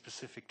really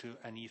specific to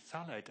any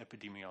phthalate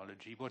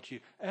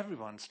epidemiology.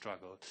 Everyone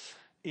struggled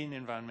in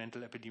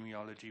environmental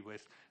epidemiology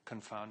with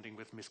confounding,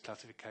 with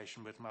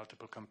misclassification, with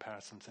multiple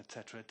comparisons,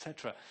 etc.,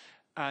 etc.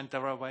 And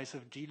there are ways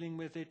of dealing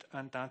with it,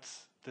 and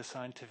that's the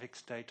scientific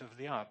state of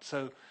the art.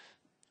 So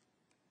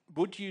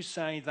would you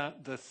say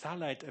that the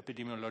phthalate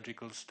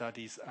epidemiological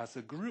studies as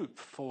a group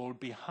fall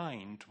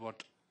behind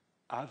what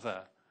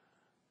other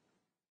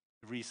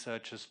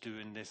researchers do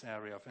in this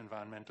area of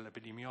environmental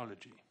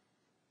epidemiology?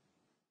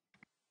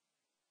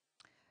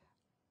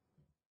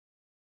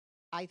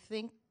 I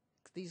think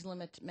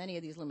many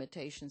of these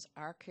limitations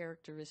are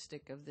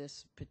characteristic of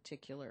this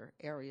particular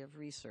area of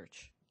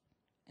research.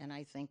 And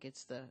I think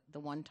it's the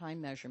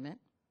one-time measurement,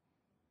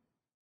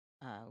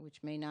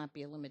 which may not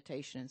be a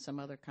limitation in some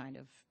other kind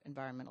of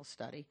environmental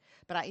study.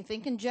 But I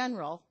think in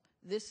general,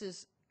 this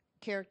is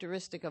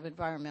characteristic of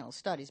environmental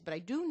studies. But I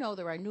do know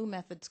there are new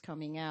methods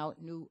coming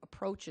out, new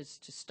approaches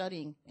to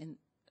studying in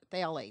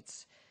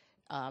phthalates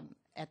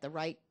at the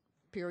right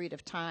period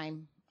of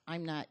time.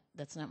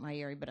 That's not my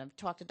area, but I've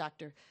talked to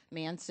Dr.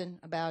 Manson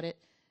about it,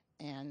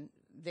 and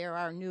there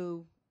are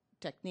new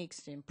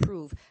techniques to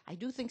improve. I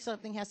do think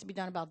something has to be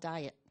done about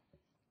diet.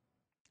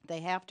 They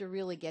have to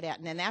really get at,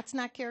 and that's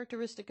not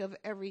characteristic of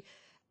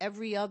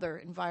every other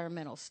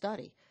environmental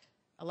study.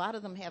 A lot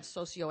of them have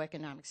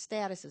socioeconomic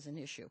status as an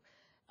issue.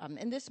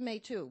 And this may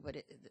too, but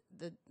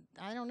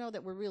I don't know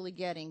that we're really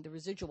getting the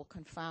residual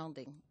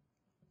confounding.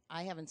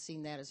 I haven't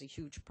seen that as a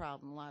huge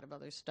problem, a lot of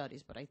other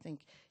studies, but I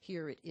think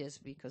here it is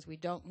because we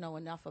don't know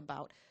enough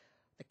about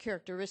the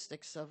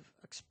characteristics of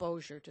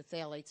exposure to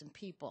phthalates in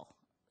people.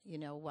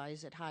 Why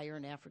is it higher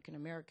in African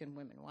American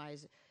women? Why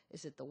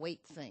is it the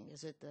weight thing?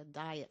 Is it the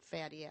diet,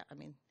 fatty?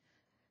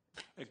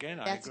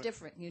 Again, that's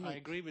different, unique. I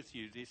agree with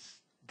you.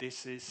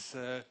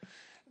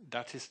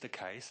 That is the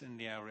case in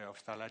the area of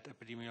phthalate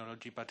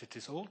epidemiology, but it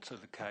is also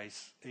the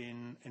case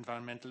in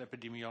environmental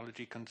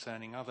epidemiology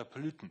concerning other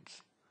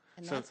pollutants.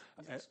 So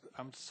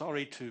I'm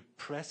sorry to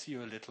press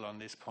you a little on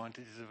this point.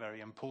 It is a very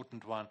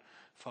important one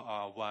for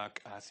our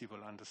work, as you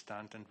will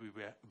understand, and we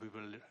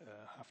will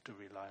have to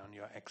rely on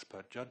your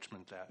expert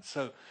judgment there.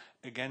 So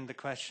again, the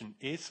question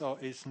is or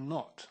is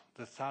not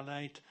the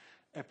phthalate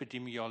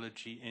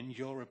epidemiology, in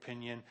your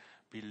opinion,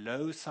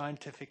 below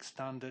scientific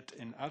standard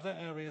in other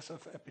areas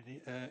of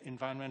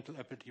environmental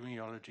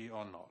epidemiology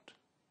or not?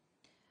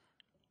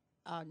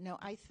 No,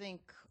 I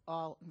think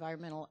all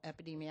environmental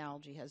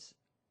epidemiology has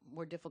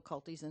more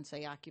difficulties than,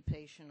 say,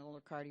 occupational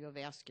or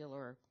cardiovascular.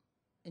 Or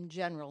in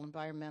general,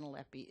 environmental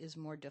epi is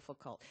more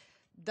difficult.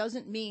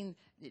 Doesn't mean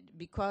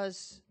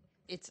because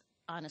it's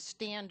on a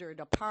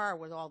standard, a par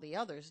with all the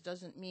others,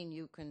 doesn't mean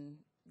you can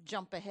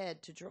jump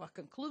ahead to draw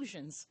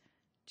conclusions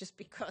just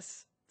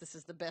because this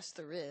is the best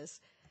there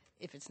is,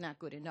 if it's not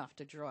good enough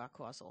to draw a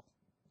causal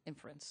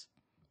inference.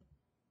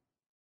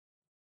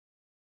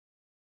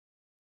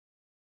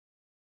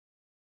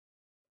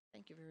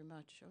 Thank you very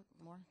much.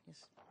 Oh, more?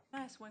 Yes. Can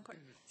I ask one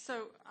question?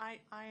 So I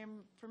am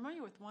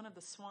familiar with one of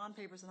the Swan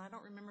papers, and I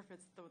don't remember if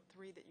it's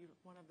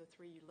one of the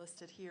three you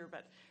listed here,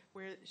 but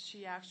where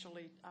she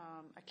actually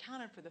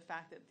accounted for the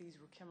fact that these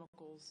were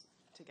chemicals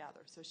together.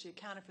 So she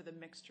accounted for the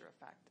mixture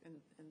effect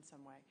in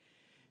some way.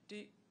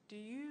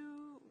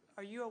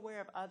 Are you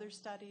aware of other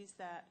studies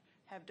that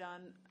have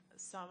done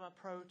some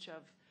approach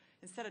of,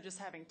 instead of just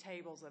having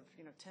tables of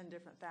 10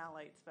 different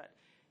phthalates, but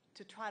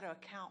to try to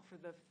account for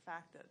the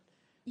fact that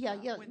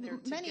when they're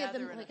many of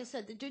them, together like I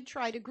said, they did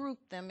try to group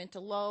them into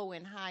low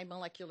and high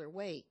molecular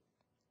weight,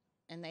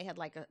 and they had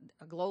like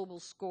a global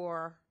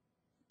score.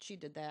 She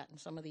did that, and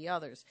some of the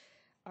others.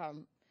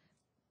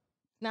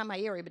 Not my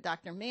area, but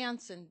Dr.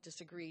 Manson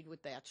disagreed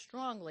with that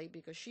strongly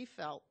because she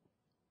felt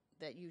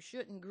that you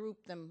shouldn't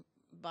group them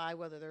by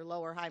whether they're low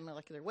or high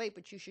molecular weight,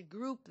 but you should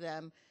group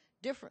them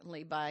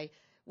differently by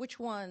which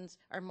ones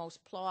are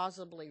most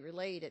plausibly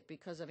related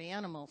because of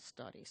animal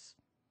studies.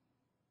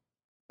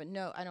 But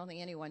no, I don't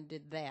think anyone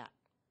did that.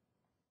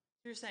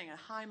 You're saying a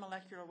high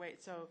molecular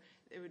weight, so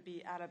it would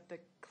be out of the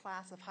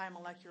class of high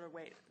molecular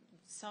weight,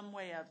 some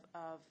way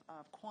of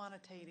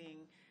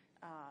quantitating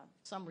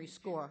Summary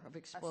score of a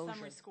exposure.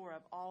 summary score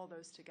of all of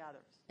those together.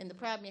 And the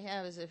problem you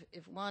have is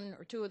if one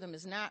or two of them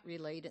is not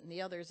related and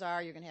the others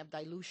are, you're going to have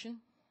dilution.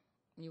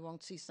 And you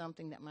won't see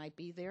something that might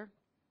be there.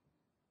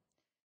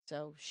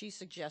 So she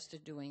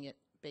suggested doing it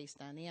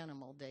based on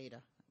animal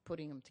data,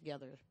 putting them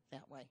together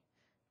that way.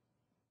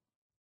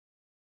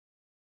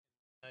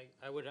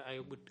 I would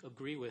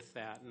agree with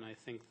that, and I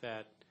think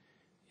that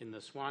in the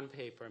Swan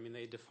paper, I mean,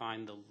 they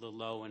defined the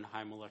low and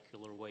high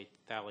molecular weight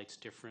phthalates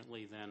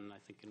differently than I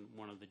think in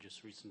one of the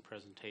just recent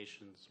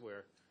presentations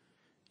where,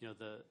 you know,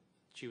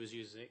 she was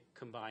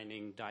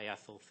combining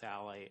diethyl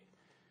phthalate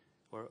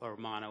or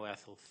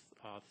monoethyl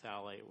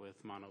phthalate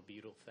with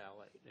monobutyl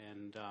phthalate.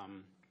 And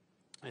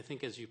I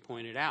think, as you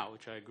pointed out,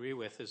 which I agree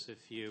with, is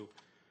if you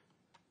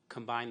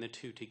combine the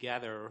two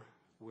together,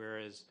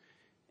 whereas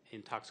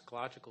in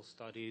toxicological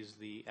studies,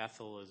 the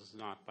ethyl is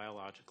not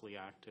biologically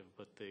active,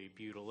 but the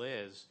butyl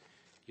is,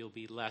 you'll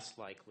be less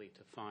likely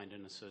to find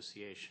an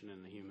association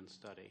in the human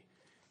study.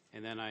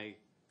 And then I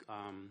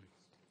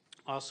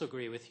also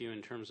agree with you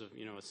in terms of,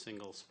 you know, a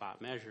single spot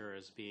measure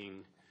as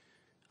being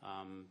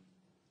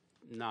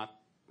not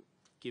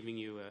giving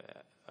you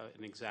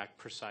an exact,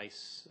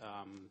 precise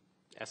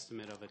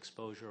estimate of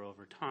exposure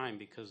over time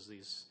because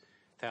these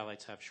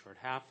phthalates have short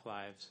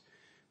half-lives.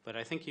 But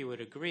I think you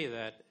would agree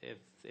that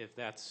if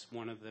that's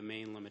one of the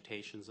main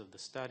limitations of the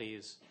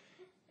studies,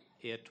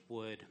 it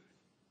would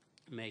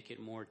make it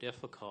more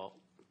difficult,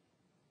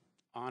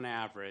 on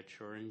average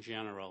or in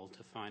general,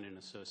 to find an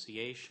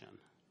association,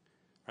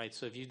 right?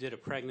 So if you did a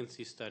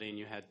pregnancy study and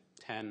you had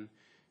 10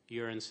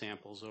 urine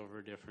samples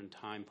over different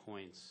time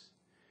points,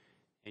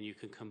 and you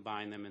could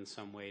combine them in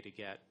some way to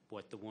get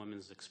what the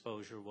woman's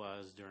exposure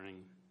was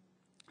during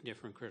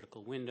different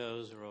critical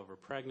windows or over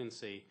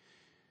pregnancy,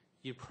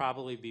 you'd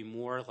probably be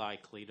more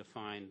likely to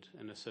find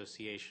an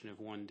association if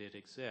one did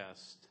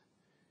exist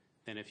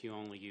than if you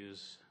only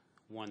use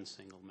one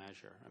single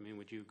measure. I mean,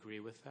 would you agree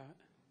with that?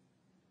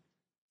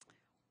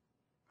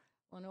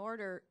 Well, in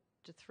order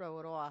to throw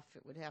it off,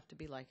 it would have to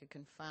be like a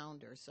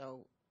confounder.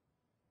 So,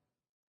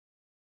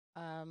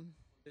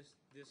 This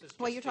is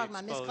well, just you're the talking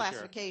about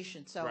exposure.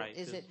 misclassification. So Right,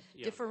 is it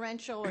yeah.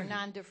 differential or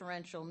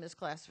non-differential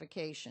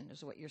misclassification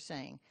is what you're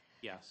saying.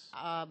 Yes.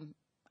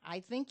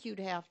 I think you'd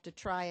have to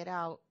try it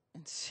out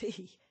and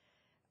see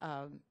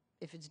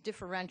if it's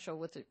differential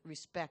with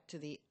respect to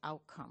the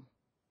outcome.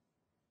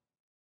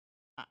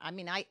 I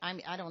mean, I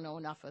don't know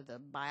enough of the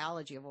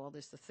biology of all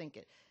this to think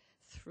it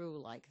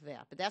through like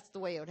that. But that's the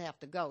way it would have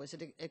to go. Is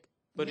it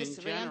But in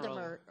random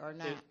general, or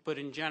not? But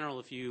in general,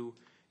 if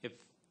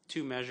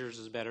 2 measures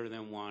is better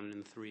than 1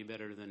 and 3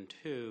 better than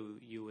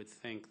 2, you would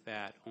think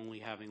that only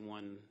having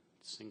one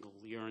single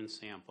urine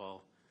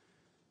sample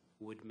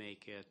would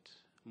make it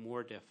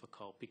more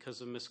difficult because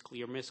of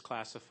you're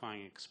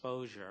misclassifying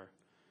exposure.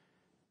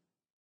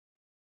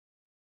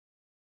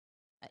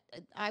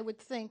 I would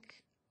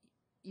think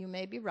you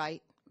may be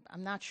right.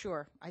 I'm not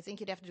sure. I think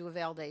you'd have to do a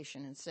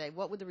validation and say,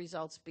 what would the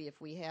results be if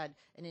we had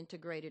an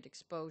integrated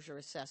exposure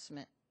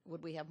assessment?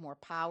 Would we have more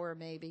power,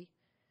 maybe?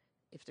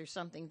 If there's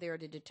something there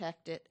to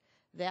detect it,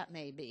 that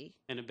may be.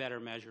 And a better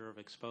measure of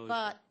exposure.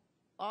 But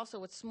also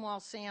with small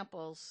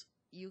samples,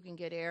 you can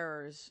get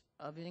errors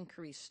of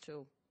increase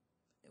too,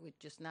 with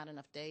just not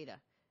enough data.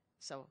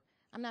 So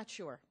I'm not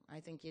sure. I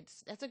think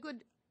that's a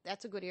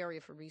good area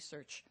for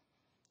research.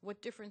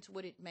 What difference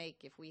would it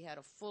make if we had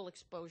a full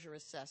exposure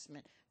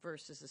assessment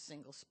versus a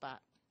single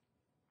spot?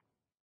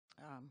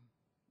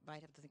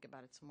 I'd have to think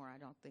about it some more. I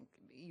don't think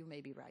you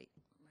may be right.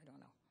 I don't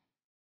know.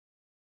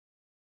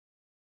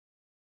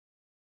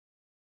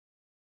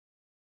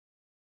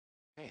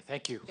 Okay,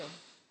 thank you. Okay.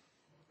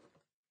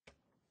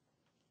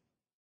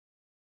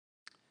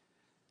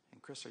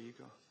 And Chris, are you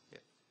going? Yeah.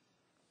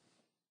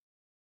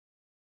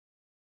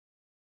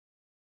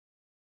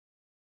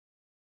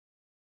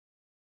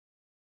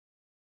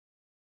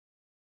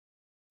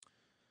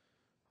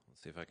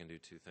 Let's see if I can do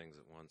 2 things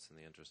at once in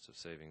the interest of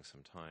saving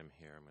some time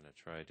here. I'm going to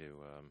try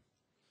to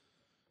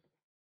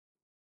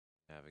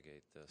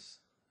navigate this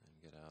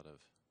and get out of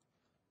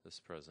this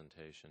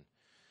presentation.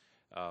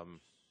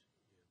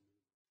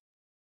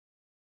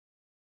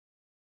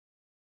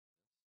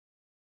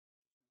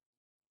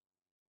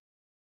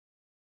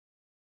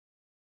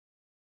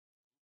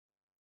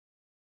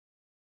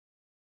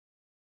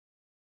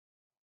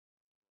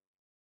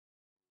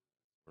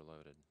 We're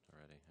loaded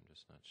already. I'm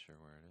just not sure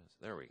where it is.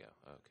 There we go.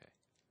 Okay.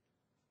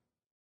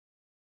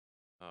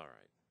 All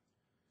right.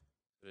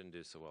 I didn't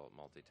do so well at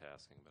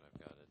multitasking, but I've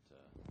got it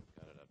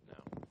up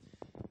now.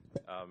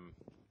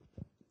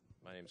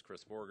 My name's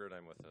Chris Borgert.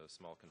 I'm with a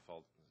small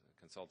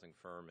consulting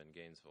firm in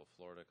Gainesville,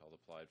 Florida called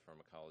Applied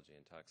Pharmacology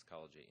and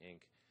Toxicology,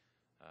 Inc.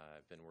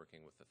 I've been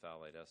working with the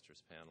phthalate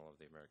esters panel of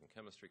the American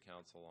Chemistry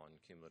Council on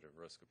cumulative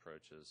risk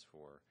approaches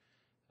for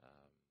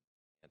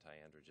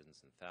anti-androgens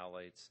and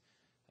phthalates.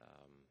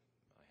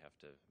 I have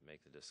to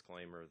make the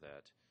disclaimer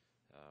that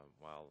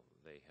while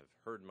they have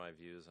heard my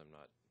views, I'm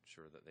not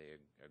sure that they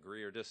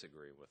agree or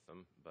disagree with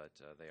them, but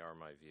they are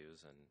my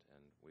views, and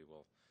we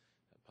will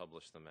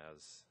publish them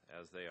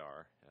as they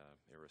are,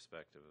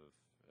 irrespective of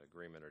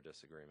agreement or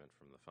disagreement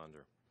from the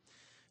funder.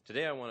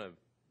 Today I want to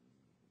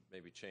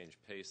maybe change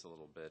pace a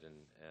little bit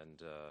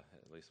and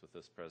at least with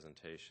this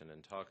presentation,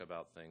 and talk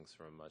about things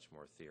from a much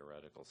more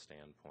theoretical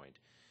standpoint.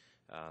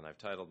 And I've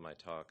titled my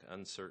talk,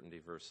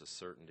 Uncertainty versus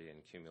Certainty in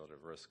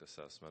Cumulative Risk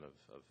Assessment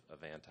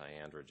of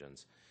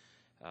Anti-Androgens.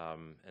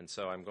 And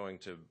so I'm going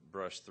to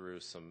brush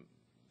through some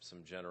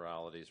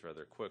generalities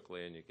rather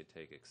quickly, and you could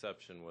take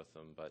exception with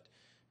them, but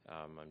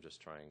I'm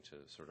just trying to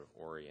sort of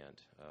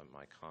orient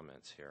my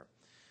comments here.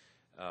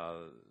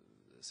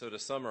 So to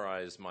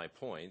summarize my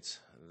points,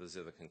 these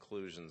are the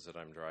conclusions that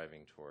I'm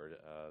driving toward.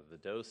 The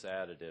dose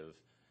additive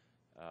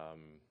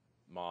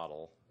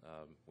model,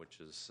 which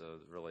is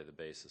really the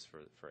basis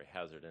for a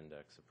hazard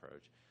index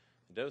approach.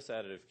 Dose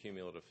additive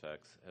cumulative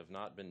effects have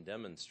not been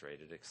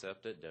demonstrated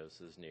except at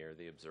doses near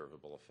the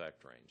observable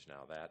effect range.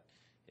 Now that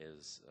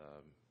is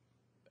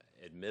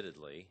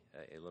admittedly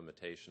a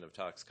limitation of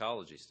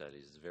toxicology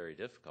studies. It's very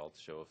difficult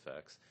to show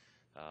effects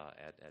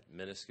at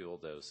minuscule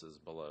doses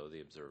below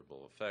the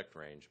observable effect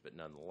range, but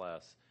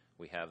nonetheless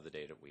we have the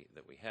data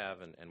that we have,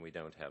 and we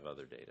don't have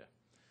other data.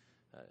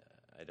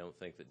 I don't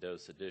think that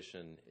dose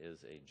addition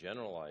is a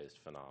generalized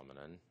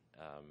phenomenon,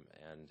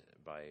 and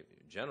by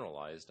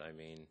generalized I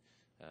mean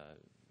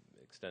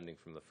extending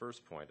from the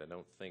first point, I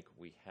don't think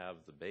we have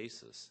the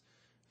basis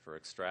for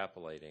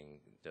extrapolating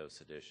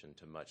dose addition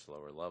to much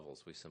lower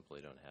levels. We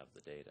simply don't have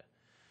the data.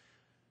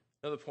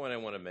 Another point I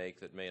want to make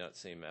that may not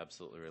seem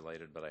absolutely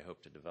related, but I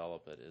hope to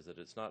develop it, is that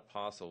it's not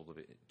possible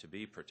to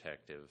be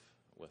protective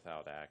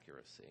without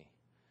accuracy.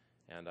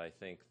 And I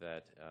think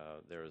that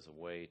there is a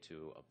way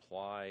to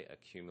apply a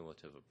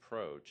cumulative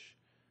approach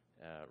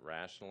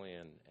rationally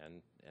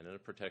and in a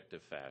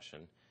protective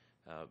fashion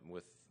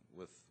with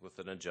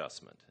an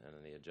adjustment.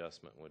 And the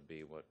adjustment would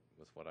be with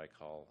what I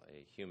call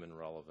a human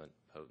relevant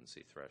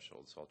potency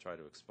threshold. So I'll try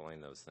to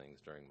explain those things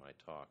during my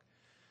talk.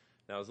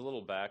 Now, as a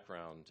little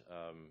background,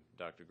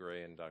 Dr.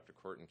 Gray and Dr.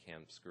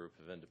 Kortenkamp's group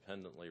have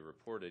independently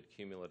reported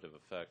cumulative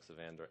effects of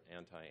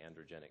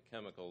anti-androgenic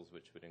chemicals,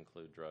 which would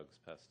include drugs,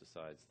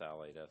 pesticides,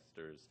 phthalate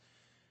esters,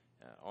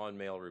 on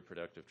male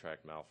reproductive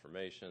tract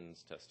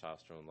malformations,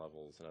 testosterone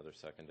levels, and other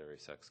secondary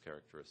sex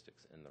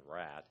characteristics in the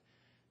rat.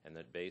 And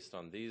that based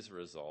on these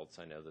results,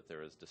 I know that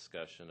there is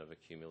discussion of a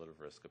cumulative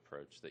risk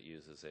approach that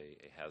uses a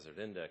hazard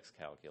index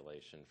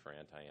calculation for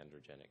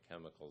anti-androgenic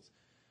chemicals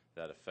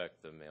that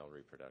affect the male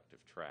reproductive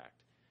tract.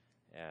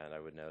 And I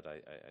would note I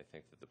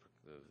think that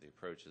the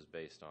approach is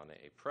based on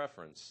a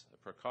preference, a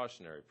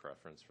precautionary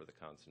preference for the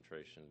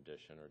concentration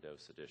addition or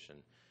dose addition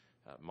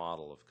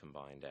model of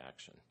combined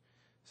action.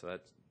 So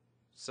that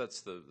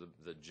sets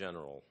the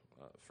general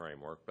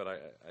framework, but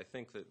I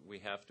think that we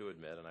have to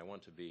admit, and I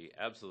want to be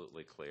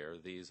absolutely clear,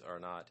 these are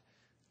not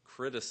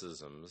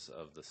criticisms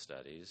of the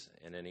studies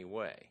in any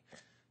way.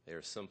 They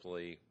are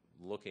simply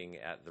looking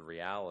at the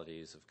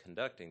realities of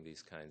conducting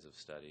these kinds of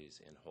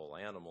studies in whole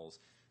animals,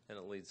 and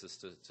it leads us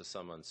to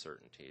some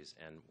uncertainties.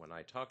 And when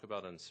I talk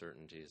about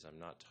uncertainties, I'm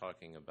not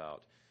talking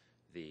about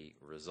the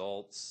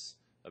results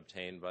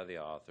obtained by the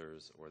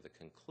authors or the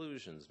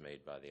conclusions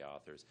made by the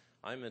authors.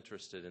 I'm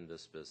interested in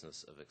this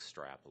business of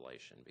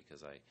extrapolation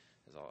because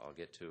as I'll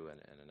get to in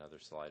another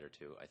slide or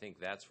two, I think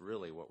that's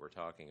really what we're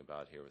talking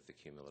about here with the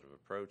cumulative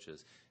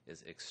approaches,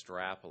 is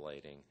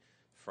extrapolating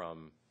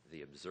from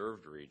the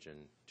observed region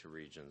to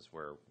regions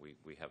where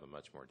we have a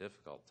much more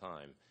difficult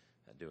time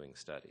doing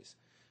studies.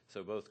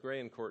 So both Gray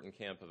and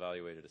Kortenkamp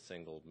evaluated a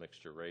single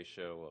mixture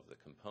ratio of the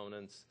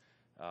components.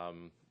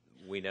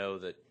 We know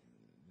that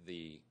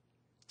the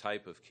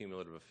type of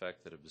cumulative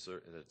effect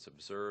that's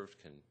observed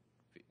can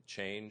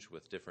change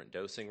with different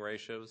dosing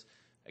ratios.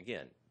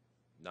 Again,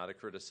 not a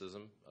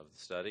criticism of the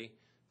study,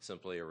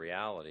 simply a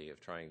reality of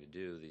trying to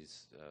do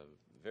these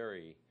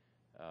very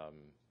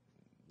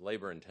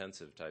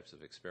labor-intensive types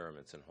of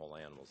experiments in whole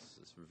animals.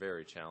 It's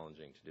very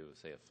challenging to do,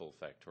 say, a full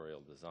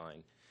factorial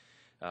design.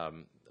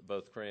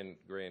 Both Gray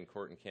and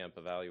Kortenkamp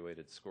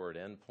evaluated scored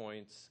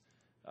endpoints.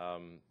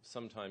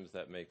 Sometimes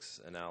that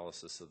makes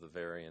analysis of the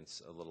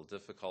variance a little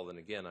difficult, and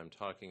again, I'm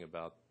talking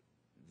about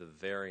the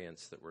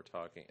variance that we're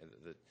talking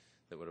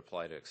that would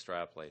apply to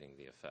extrapolating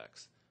the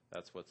effects.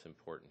 That's what's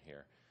important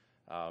here.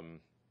 I'm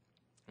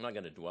not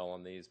going to dwell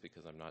on these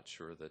because I'm not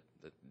sure that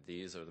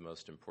these are the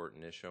most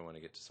important issue. I want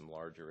to get to some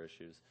larger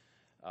issues.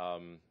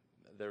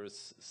 There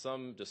was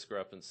some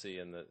discrepancy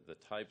in the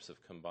types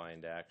of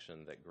combined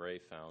action that Gray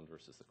found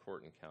versus the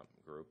Kortenkamp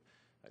group.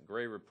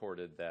 Gray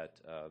reported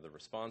that the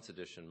response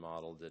addition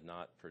model did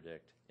not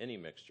predict any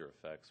mixture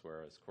effects,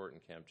 whereas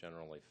Kortenkamp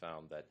generally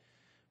found that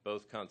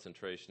both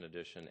concentration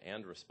addition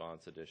and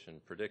response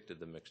addition predicted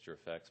the mixture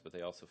effects, but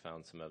they also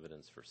found some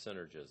evidence for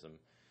synergism.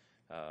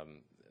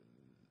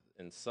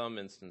 In some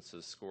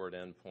instances, scored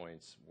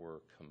endpoints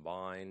were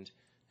combined,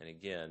 and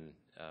again,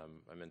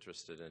 I'm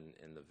interested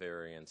in the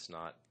variance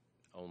not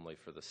only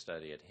for the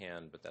study at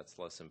hand, but that's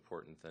less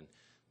important than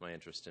my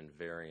interest in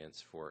variance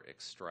for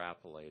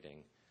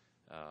extrapolating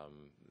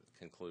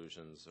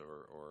conclusions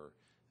or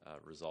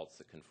results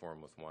that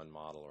conform with one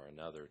model or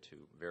another to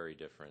very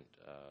different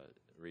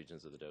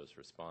regions of the dose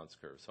response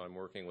curve. So I'm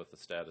working with a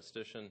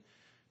statistician,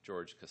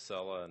 George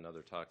Casella,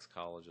 another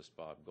toxicologist,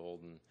 Bob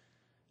Golden,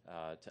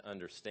 to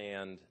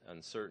understand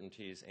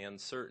uncertainties and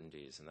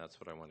certainties, and that's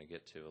what I want to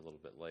get to a little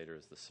bit later,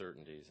 is the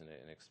certainties, and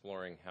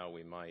exploring how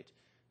we might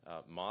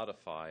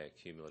modify a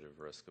cumulative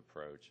risk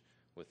approach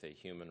with a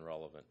human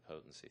relevant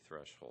potency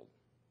threshold.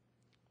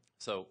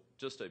 So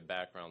just a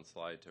background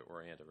slide to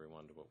orient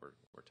everyone to what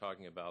we're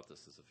talking about.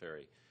 This is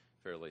a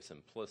fairly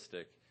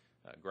simplistic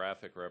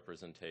graphic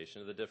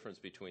representation of the difference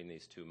between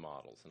these two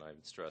models, and I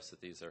would stress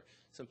that these are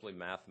simply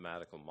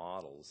mathematical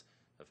models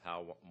of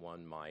how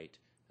one might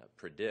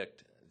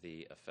predict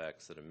the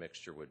effects that a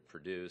mixture would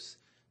produce.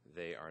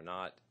 They are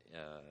not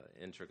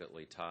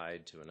intricately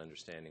tied to an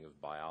understanding of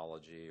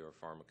biology or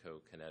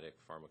pharmacokinetic,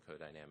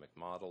 pharmacodynamic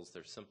models.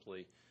 They're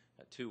simply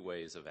two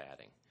ways of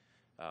adding.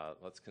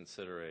 Let's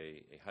consider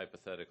a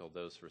hypothetical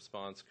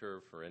dose-response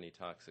curve for any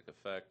toxic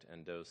effect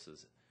and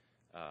doses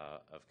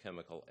of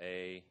chemical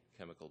A,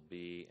 chemical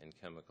B, and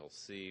chemical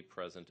C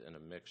present in a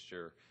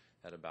mixture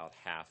at about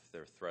half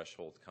their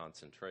threshold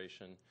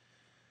concentration.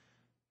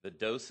 The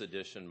dose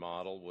addition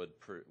model would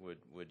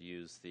predict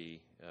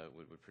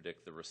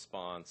the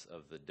response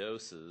of the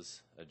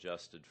doses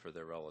adjusted for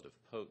their relative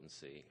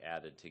potency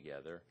added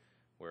together,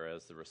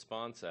 whereas the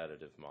response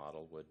additive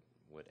model would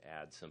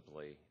add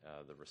simply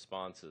the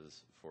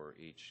responses for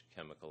each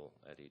chemical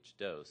at each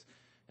dose.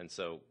 And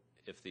so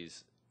if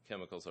these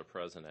chemicals are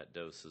present at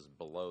doses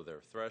below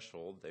their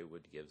threshold, they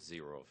would give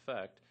zero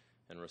effect,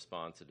 and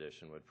response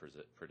addition would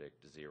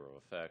predict zero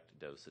effect.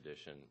 Dose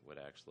addition would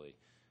actually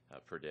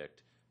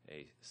predict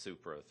a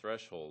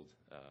supra-threshold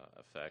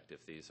effect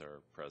if these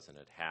are present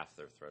at half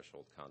their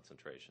threshold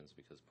concentrations,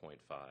 because 0.5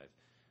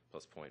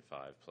 plus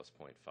 0.5 plus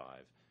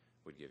 0.5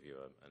 would give you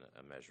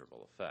a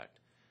measurable effect.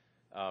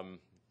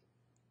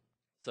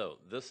 So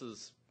this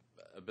is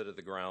a bit of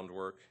the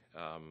groundwork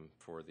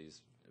for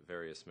these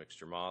various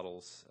mixture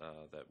models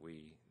that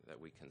we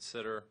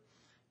consider.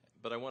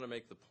 But I want to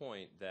make the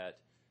point that,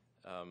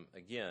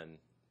 again,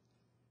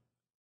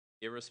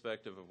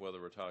 irrespective of whether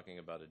we're talking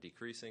about a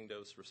decreasing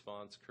dose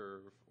response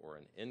curve or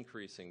an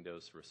increasing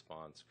dose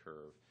response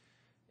curve,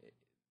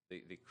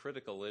 the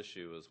critical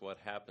issue is what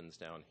happens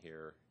down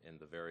here in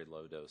the very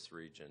low dose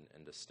region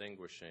and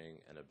distinguishing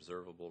an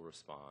observable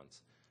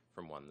response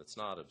from one that's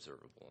not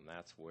observable. And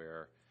that's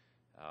where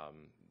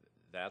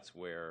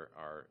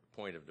our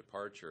point of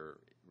departure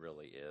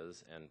really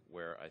is, and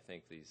where I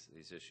think these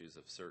issues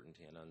of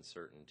certainty and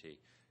uncertainty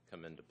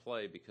come into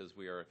play, because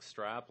we are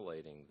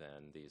extrapolating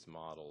then these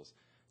models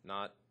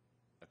not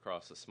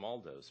across a small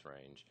dose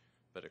range,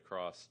 but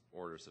across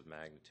orders of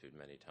magnitude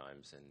many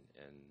times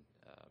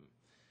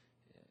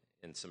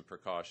in some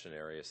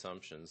precautionary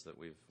assumptions that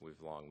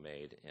we've long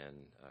made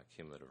in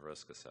cumulative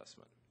risk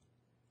assessment.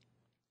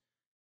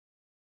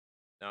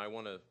 Now I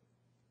want to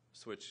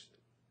switch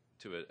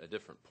to a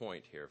different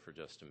point here for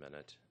just a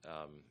minute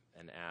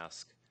and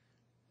ask,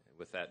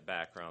 with that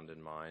background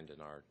in mind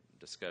in our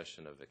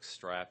discussion of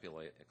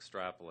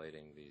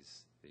extrapolating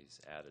these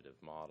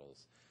additive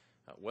models,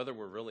 whether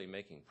we're really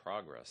making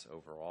progress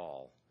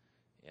overall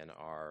in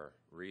our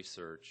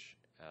research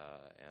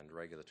and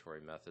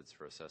regulatory methods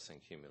for assessing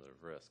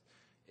cumulative risk.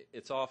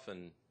 It's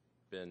often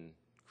been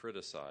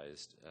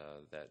criticized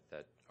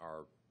that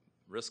our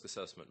risk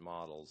assessment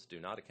models do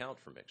not account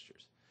for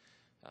mixtures.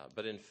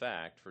 But in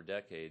fact, for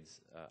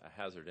decades, a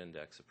hazard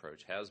index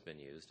approach has been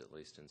used, at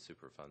least in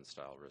Superfund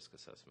style risk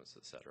assessments,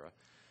 et cetera.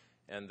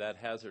 And that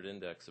hazard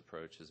index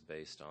approach is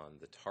based on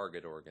the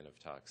target organ of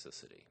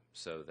toxicity,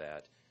 so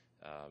that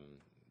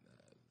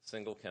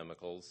single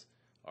chemicals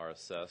are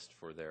assessed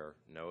for their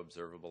no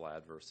observable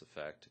adverse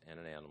effect in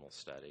an animal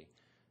study.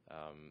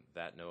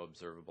 That no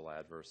observable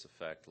adverse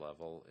effect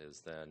level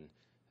is then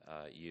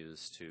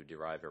used to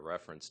derive a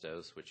reference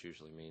dose, which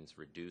usually means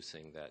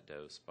reducing that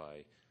dose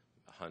by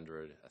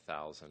 100,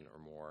 1,000 or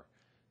more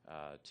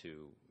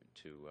to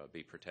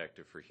be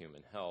protective for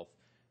human health.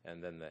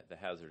 And then the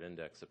hazard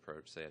index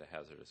approach, say at a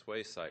hazardous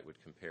waste site,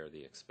 would compare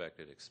the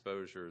expected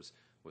exposures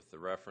with the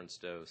reference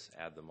dose,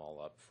 add them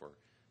all up for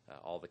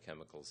all the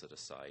chemicals at a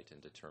site,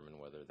 and determine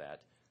whether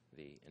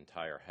the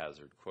entire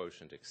hazard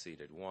quotient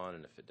exceeded 1,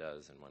 and if it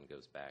does, then one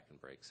goes back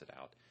and breaks it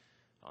out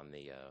on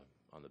the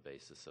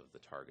basis of the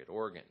target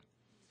organ.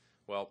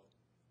 Well,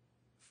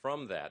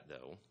 from that,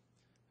 though,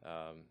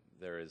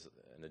 there is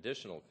an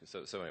additional,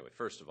 so anyway,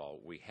 first of all,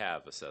 we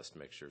have assessed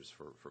mixtures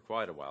for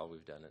quite a while.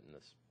 We've done it in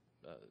this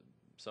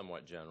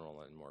somewhat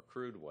general and more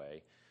crude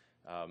way.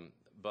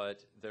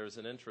 But there's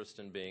an interest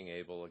in being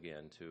able,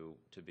 again, to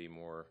be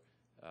more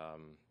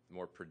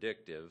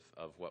predictive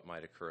of what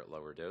might occur at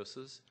lower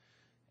doses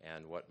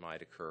and what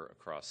might occur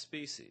across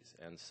species.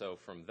 And so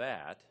from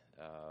that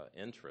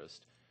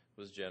interest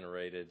was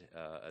generated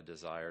a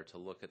desire to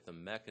look at the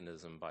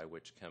mechanism by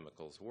which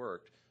chemicals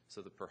worked,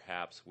 so that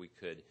perhaps we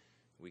could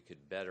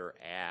better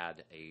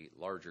add a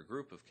larger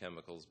group of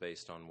chemicals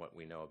based on what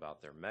we know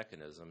about their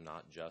mechanism,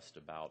 not just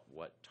about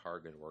what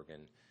target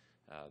organ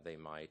they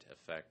might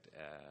affect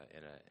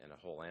in a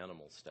whole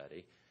animal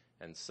study.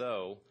 And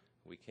so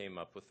we came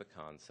up with the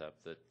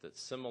concept that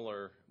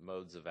similar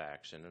modes of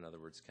action, in other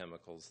words,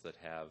 chemicals that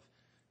have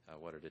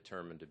what are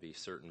determined to be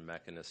certain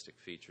mechanistic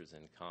features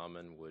in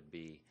common, would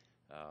be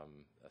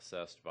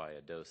assessed by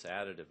a dose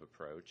additive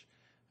approach,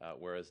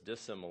 whereas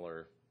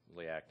dissimilarly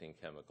acting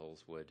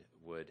chemicals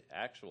would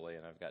actually,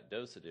 and I've got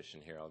dose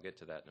addition here, I'll get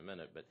to that in a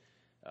minute, but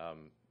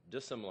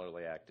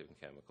dissimilarly acting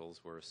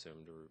chemicals were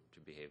assumed to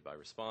behave by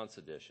response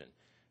addition.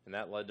 And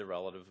that led to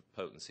relative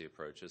potency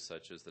approaches,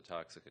 such as the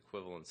toxic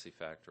equivalency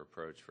factor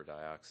approach for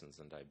dioxins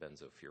and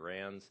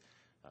dibenzofurans.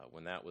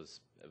 When that was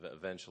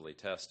eventually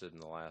tested in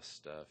the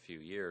last few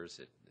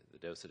years, the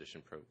dose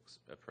addition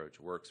approach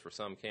works for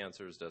some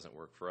cancers, doesn't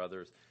work for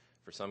others.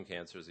 For some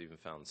cancers, even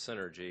found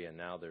synergy, and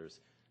now there's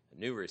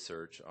new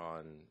research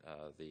on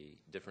the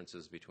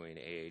differences between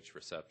AH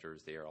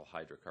receptors, the aryl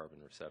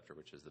hydrocarbon receptor,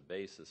 which is the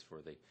basis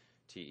for the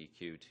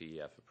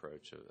TEQ-TEF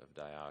approach of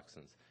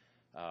dioxins.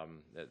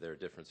 There are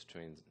differences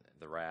between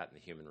the rat and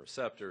the human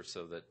receptor,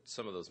 so that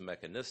some of those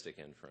mechanistic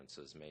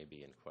inferences may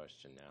be in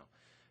question now.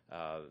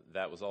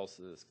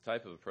 This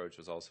type of approach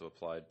was also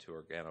applied to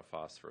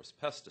organophosphorus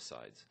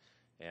pesticides,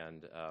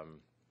 and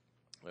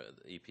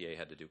the EPA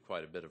had to do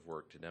quite a bit of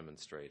work to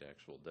demonstrate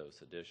actual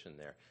dose addition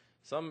there.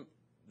 Some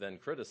then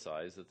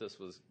criticized that this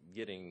was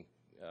getting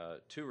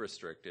too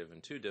restrictive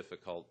and too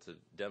difficult to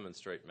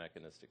demonstrate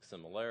mechanistic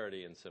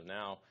similarity, and so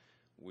now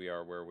we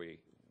are where we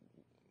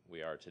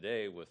are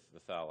today with the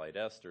phthalate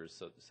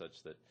esters,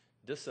 such that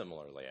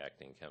dissimilarly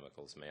acting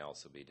chemicals may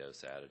also be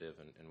dose additive,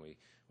 and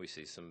we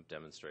see some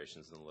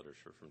demonstrations in the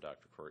literature from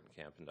Dr.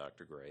 Kortenkamp and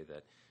Dr. Gray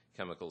that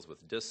chemicals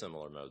with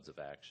dissimilar modes of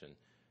action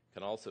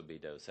can also be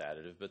dose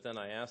additive. But then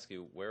I ask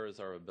you, where is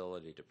our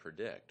ability to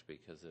predict?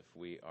 Because if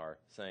we are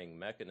saying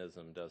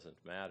mechanism doesn't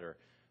matter,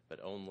 but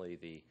only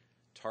the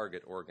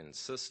target organ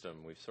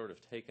system, we've sort of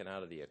taken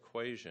out of the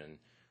equation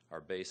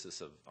our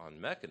basis on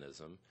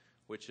mechanism,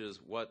 which is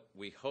what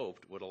we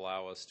hoped would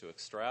allow us to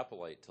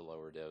extrapolate to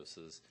lower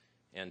doses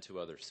and to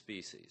other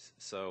species.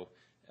 So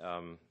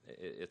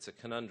it's a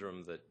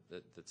conundrum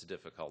that's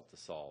difficult to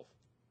solve.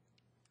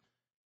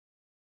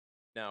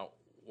 Now,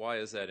 why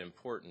is that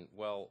important?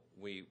 Well,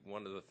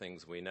 one of the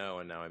things we know,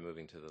 and now I'm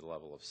moving to the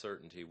level of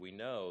certainty, we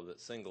know that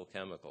single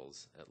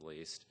chemicals, at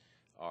least,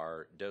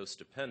 are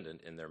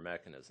dose-dependent in their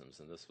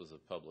mechanisms. And this was a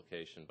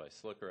publication by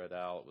Slicker et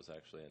al. It was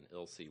actually an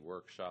ILSI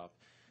workshop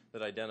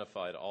that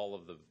identified all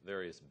of the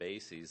various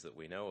bases that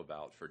we know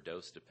about for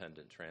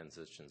dose-dependent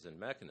transitions in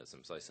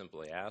mechanisms. I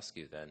simply ask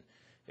you then,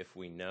 if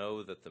we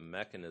know that the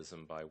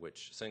mechanism by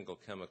which single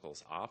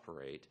chemicals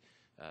operate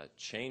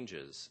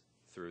changes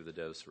through the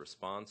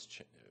dose-response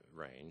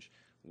range,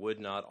 would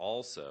not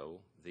also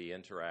the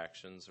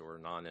interactions or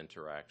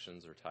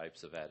non-interactions or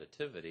types of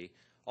additivity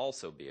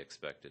also be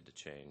expected to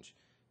change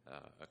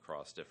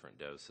across different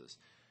doses?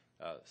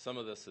 Some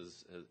of this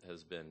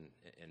has been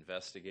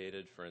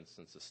investigated. For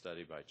instance, a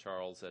study by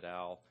Charles et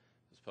al.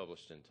 Was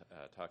published in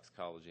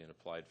Toxicology and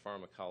Applied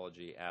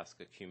Pharmacology asked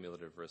a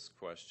cumulative risk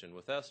question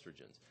with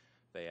estrogens.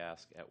 They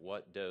ask, at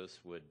what dose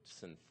would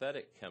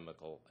synthetic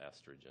chemical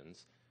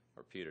estrogens,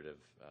 or putative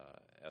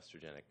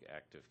estrogenic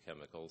active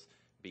chemicals,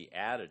 be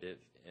additive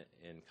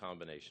in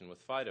combination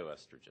with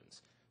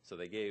phytoestrogens? So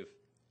they gave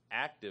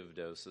active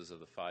doses of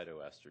the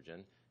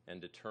phytoestrogen and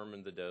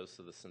determined the dose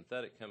of the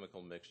synthetic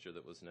chemical mixture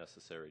that was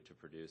necessary to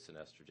produce an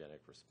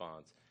estrogenic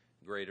response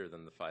greater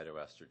than the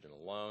phytoestrogen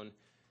alone.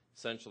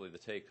 Essentially, the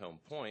take-home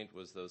point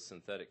was those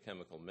synthetic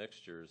chemical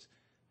mixtures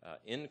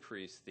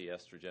increased the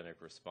estrogenic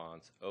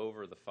response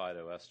over the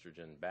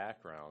phytoestrogen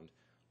background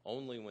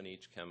only when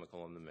each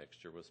chemical in the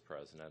mixture was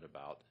present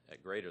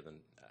at greater than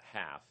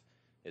half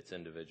its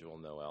individual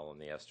NOEL in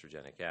the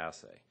estrogenic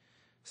assay.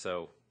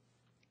 So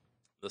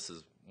this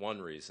is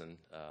one reason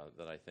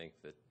that I think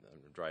that I'm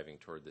driving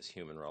toward this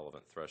human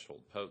relevant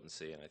threshold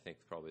potency, and I think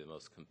probably the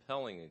most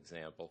compelling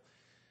example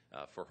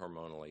for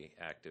hormonally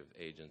active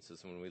agents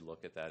is when we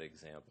look at that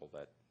example,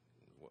 that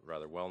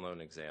rather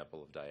well-known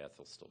example of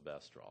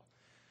diethylstilbestrol.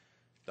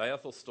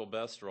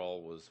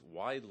 Diethylstilbestrol was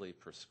widely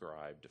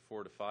prescribed to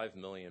 4 to 5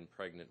 million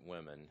pregnant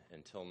women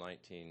until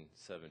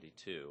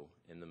 1972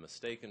 in the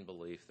mistaken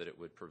belief that it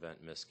would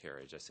prevent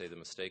miscarriage. I say the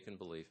mistaken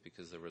belief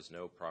because there was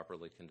no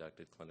properly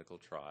conducted clinical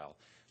trial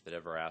that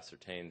ever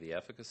ascertained the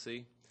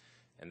efficacy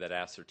and that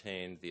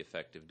ascertained the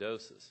effective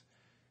doses.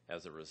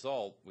 As a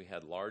result, we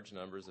had large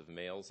numbers of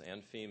males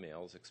and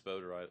females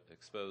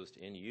exposed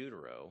in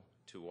utero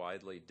to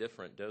widely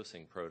different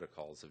dosing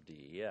protocols of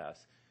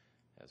DES.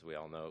 As we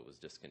all know, it was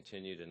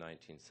discontinued in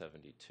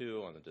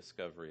 1972 on the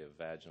discovery of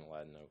vaginal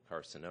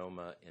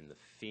adenocarcinoma in the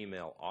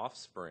female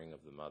offspring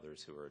of the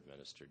mothers who were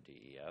administered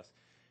DES,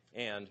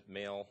 and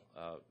male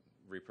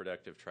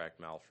reproductive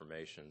tract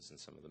malformations in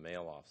some of the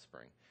male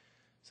offspring.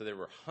 So there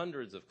were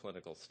hundreds of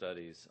clinical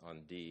studies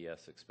on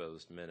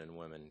DES-exposed men and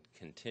women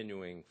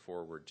continuing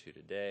forward to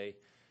today,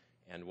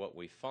 and what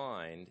we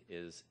find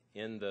is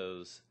in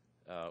those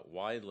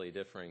widely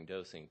differing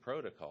dosing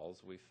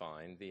protocols, we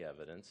find the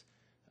evidence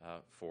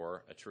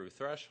for a true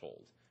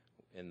threshold.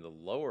 In the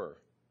lower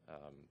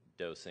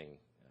dosing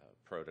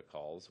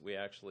protocols, we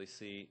actually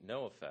see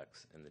no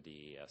effects in the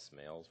DES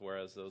males,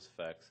 whereas those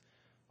effects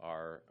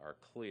are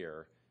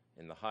clear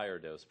in the higher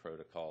dose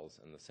protocols,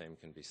 and the same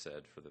can be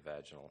said for the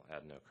vaginal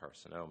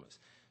adenocarcinomas.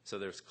 So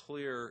there's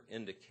clear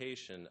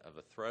indication of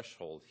a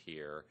threshold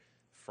here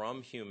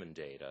from human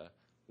data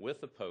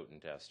with a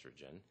potent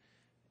estrogen,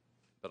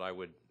 but I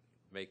would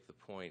make the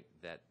point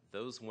that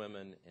those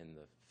women in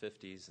the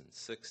 50s and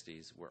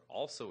 60s were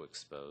also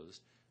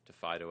exposed to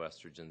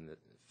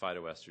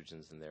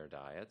phytoestrogens in their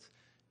diets,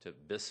 to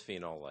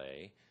bisphenol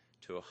A,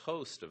 to a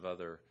host of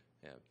other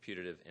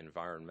putative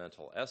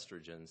environmental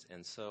estrogens.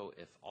 And so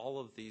if all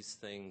of these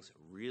things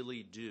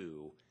really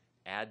do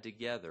add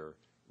together,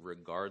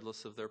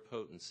 regardless of their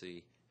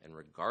potency and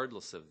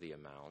regardless of the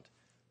amount,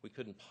 we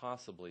couldn't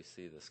possibly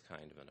see this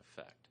kind of an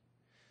effect.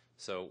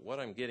 So what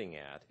I'm getting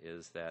at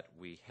is that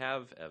we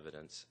have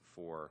evidence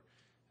for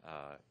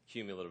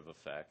cumulative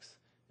effects,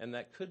 and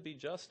that could be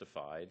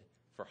justified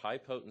for high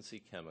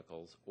potency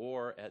chemicals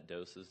or at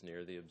doses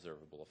near the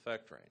observable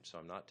effect range. So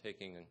I'm not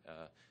taking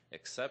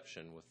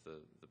exception with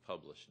the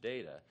published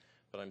data,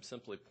 but I'm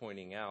simply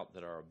pointing out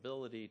that our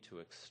ability to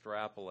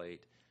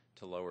extrapolate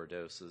to lower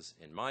doses,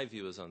 in my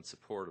view, is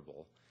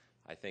unsupportable.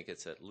 I think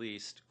it's at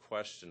least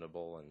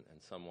questionable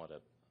and somewhat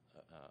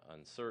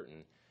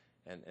uncertain.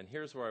 And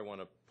here's where I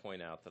want to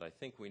point out that I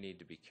think we need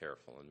to be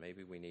careful, and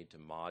maybe we need to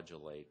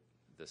modulate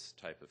this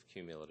type of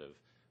cumulative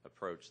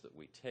approach that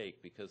we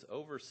take, because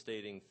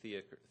overstating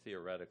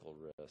theoretical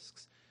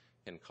risks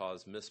can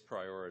cause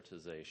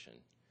misprioritization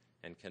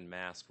and can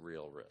mask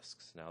real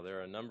risks. Now, there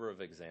are a number of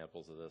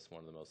examples of this.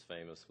 One of the most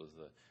famous was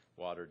the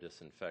water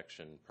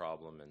disinfection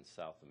problem in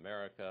South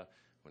America,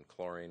 when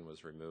chlorine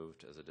was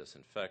removed as a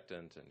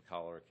disinfectant and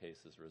cholera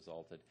cases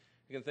resulted.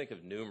 You can think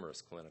of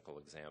numerous clinical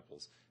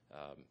examples.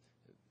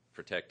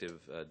 Protective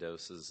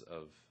doses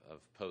of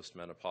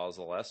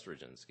postmenopausal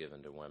estrogens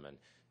given to women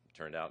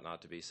turned out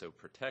not to be so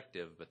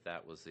protective, but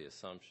that was the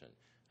assumption.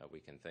 We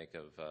can think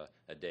of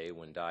a day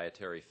when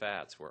dietary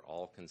fats were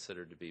all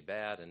considered to be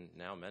bad, and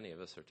now many of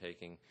us are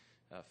taking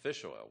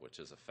fish oil, which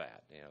is a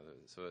fat.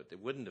 So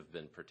it wouldn't have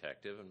been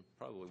protective, and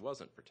probably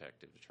wasn't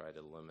protective, to try to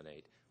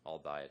eliminate all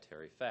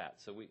dietary fat.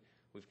 So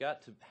we've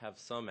got to have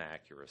some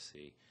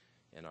accuracy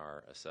in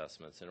our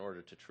assessments in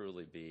order to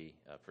truly be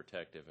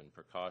protective and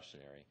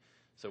precautionary.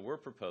 So we're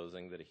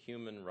proposing that a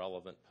human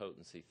relevant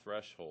potency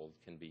threshold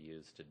can be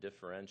used to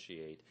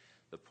differentiate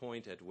the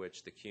point at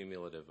which the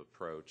cumulative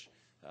approach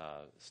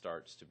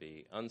starts to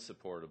be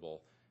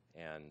unsupportable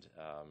and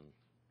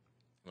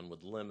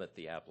would limit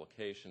the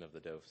application of the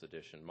dose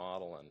addition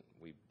model. And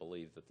we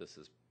believe that this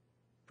is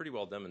pretty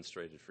well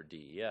demonstrated for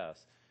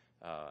DES.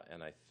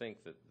 And I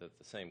think that the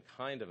same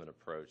kind of an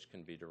approach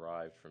can be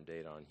derived from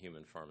data on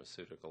human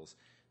pharmaceuticals.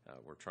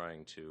 We're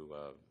trying to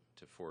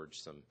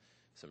forge some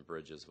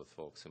bridges with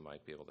folks who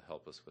might be able to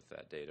help us with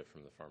that data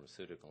from the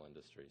pharmaceutical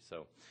industry.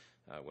 So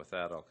with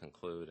that, I'll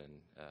conclude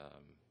and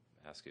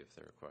ask you if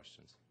there are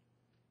questions.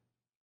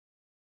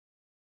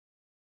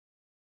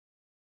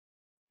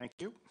 Thank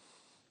you.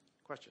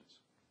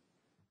 Questions?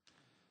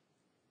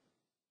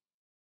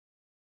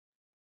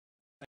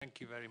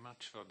 Thank you very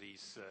much for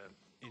these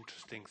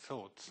interesting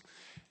thoughts.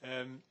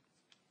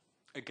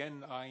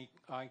 Again, I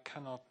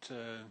cannot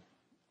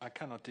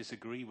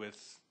disagree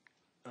with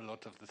a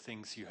lot of the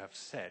things you have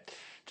said.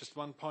 Just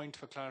one point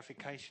for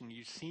clarification.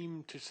 You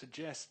seem to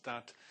suggest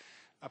that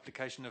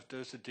application of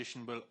dose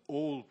addition will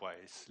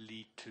always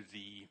lead to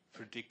the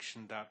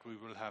prediction that we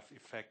will have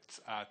effects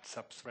at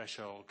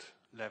subthreshold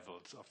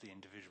levels of the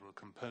individual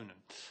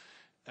component.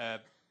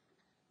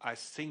 I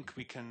think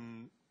we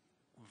can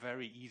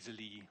very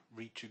easily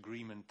reach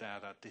agreement there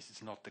that this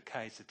is not the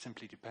case. It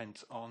simply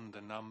depends on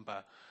the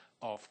number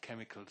of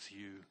chemicals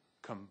you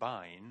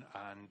combine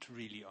and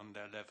really on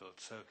their level.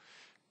 So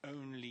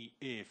only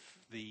if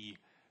the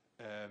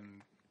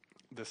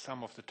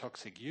sum of the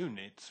toxic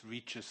units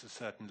reaches a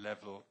certain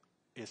level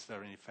is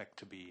there an effect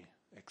to be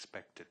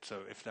expected. So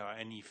if there are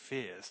any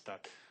fears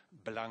that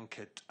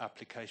blanket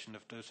application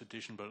of dose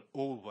addition will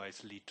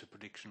always lead to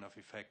prediction of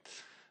effect,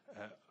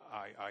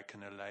 I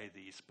can allay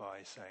these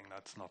by saying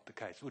that's not the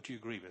case. Would you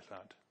agree with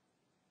that?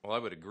 Well, I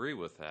would agree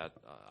with that,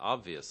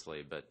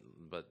 obviously, but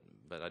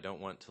I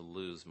don't want to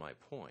lose my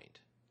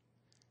point,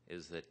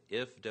 is that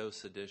if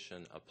dose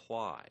addition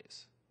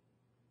applies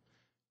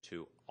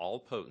to all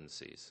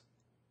potencies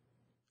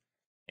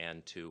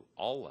and to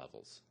all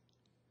levels,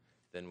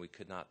 then we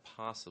could not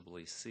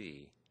possibly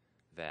see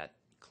that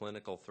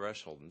clinical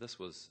threshold. And this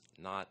was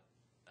not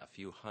a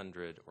few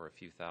hundred or a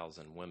few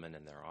thousand women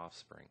and their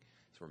offspring.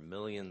 These were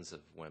millions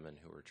of women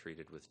who were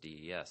treated with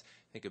DES.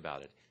 Think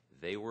about it.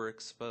 They were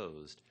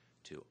exposed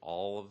to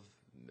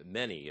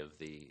many of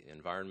the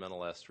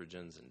environmental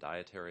estrogens and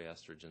dietary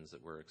estrogens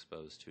that we're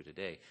exposed to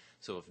today.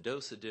 So if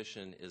dose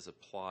addition is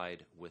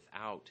applied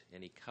without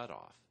any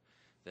cutoff,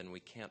 then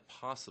we can't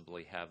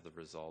possibly have the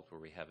result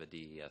where we have a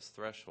DES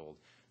threshold,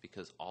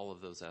 because all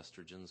of those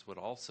estrogens would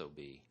also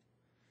be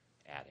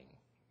adding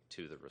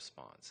to the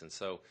response. And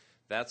so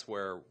that's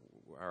where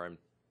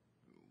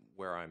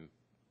I'm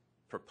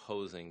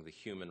proposing the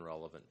human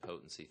relevant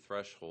potency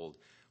threshold.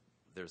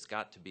 there's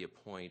got to be a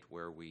point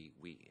where we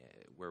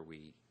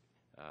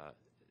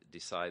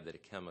decide that a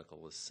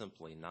chemical is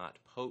simply not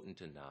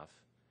potent enough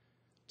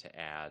to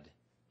add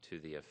to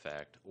the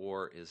effect,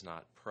 or is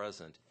not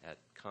present at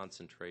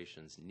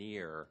concentrations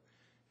near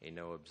a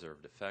no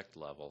observed effect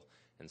level,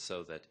 and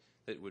so that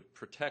it would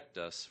protect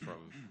us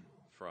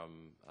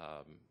from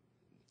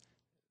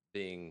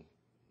being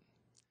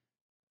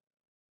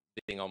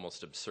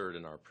almost absurd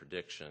in our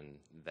prediction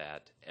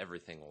that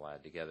everything will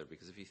add together.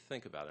 Because if you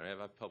think about it,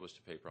 I've published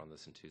a paper on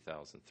this in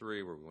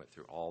 2003 where we went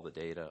through all the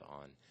data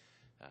on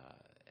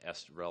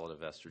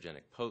relative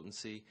estrogenic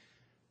potency,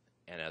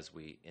 and as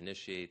we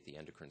initiate the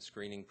endocrine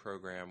screening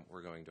program,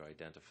 we're going to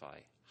identify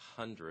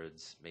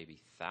hundreds, maybe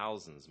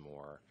thousands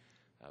more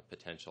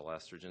potential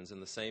estrogens,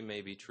 and the same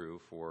may be true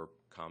for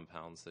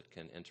compounds that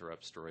can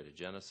interrupt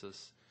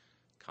steroidogenesis,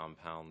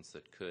 compounds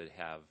that could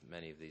have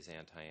many of these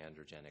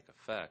anti-androgenic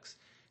effects,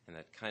 and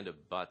that kind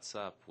of butts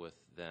up with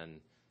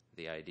then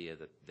the idea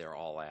that they're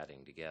all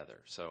adding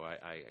together. So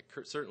I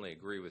certainly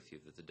agree with you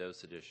that the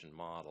dose addition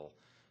model,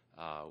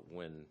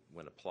 when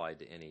applied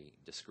to any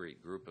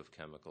discrete group of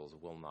chemicals,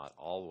 will not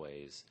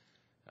always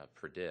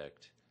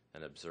predict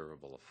an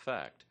observable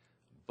effect.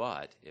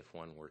 But if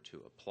one were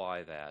to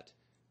apply that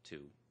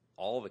to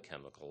all the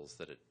chemicals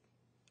that it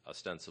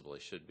ostensibly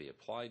should be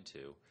applied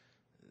to,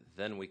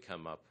 then we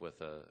come up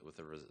with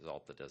a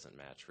result that doesn't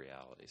match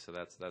reality. So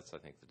that's I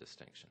think the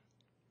distinction.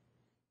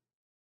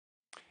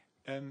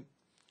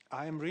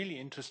 I am really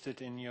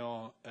interested in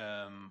your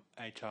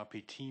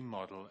HRPT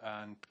model,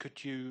 and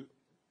could you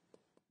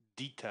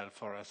detail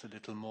for us a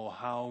little more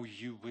how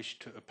you wish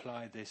to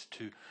apply this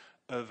to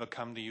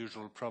overcome the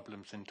usual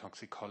problems in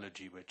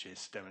toxicology, which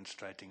is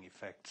demonstrating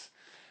effects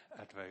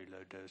at very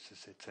low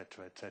doses,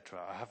 etc., etc.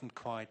 I haven't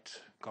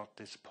quite got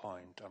this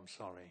point. I'm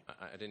sorry.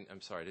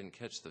 I'm sorry. I didn't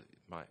catch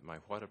my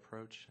what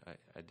approach?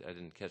 I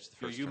didn't catch the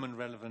Your first. human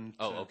relevant.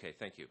 Oh, okay.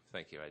 Thank you.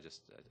 Thank you. I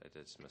just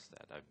missed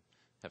that. I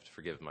have to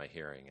forgive my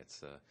hearing.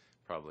 It's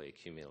probably a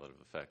cumulative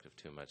effect of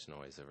too much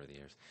noise over the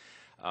years.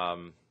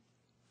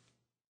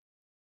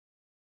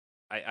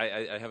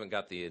 I haven't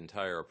got the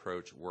entire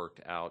approach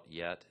worked out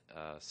yet.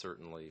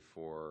 Certainly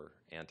for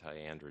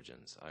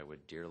anti-androgens, I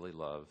would dearly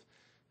love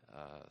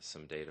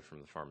some data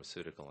from the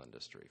pharmaceutical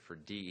industry. For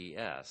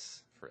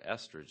DES, for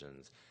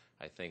estrogens,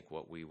 I think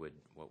what we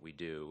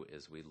do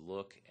is we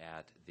look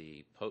at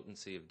the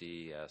potency of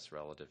DES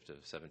relative to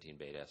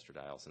 17-beta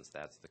estradiol, since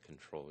that's the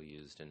control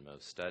used in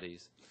most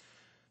studies.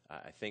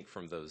 I think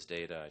from those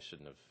data, I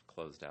shouldn't have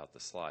closed out the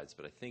slides,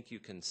 but I think you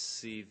can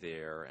see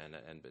there, and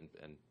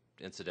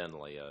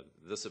incidentally,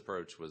 this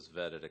approach was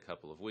vetted a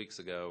couple of weeks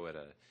ago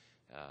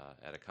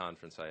at a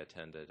conference I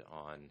attended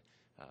on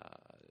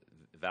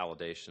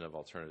validation of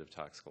alternative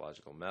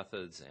toxicological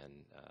methods, and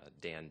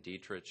Dan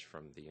Dietrich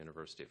from the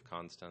University of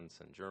Konstanz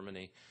in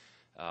Germany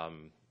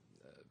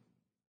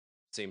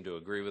seemed to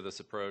agree with this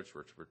approach.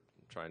 We're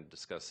trying to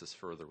discuss this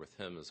further with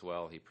him as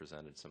well. He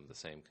presented some of the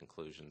same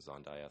conclusions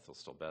on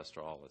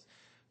diethylstilbestrol as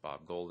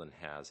Bob Golden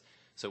has.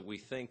 So we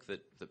think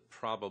that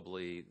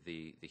probably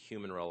the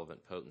human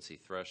relevant potency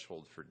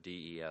threshold for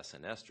DES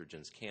and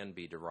estrogens can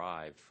be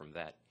derived from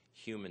that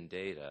human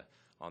data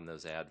on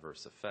those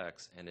adverse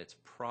effects, and it's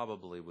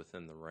probably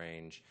within the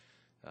range.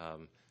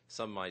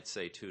 Some might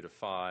say 2 to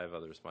 5,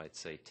 others might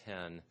say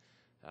 10.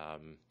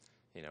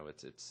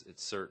 It's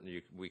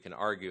certain we can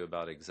argue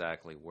about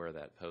exactly where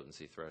that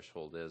potency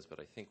threshold is, but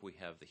I think we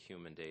have the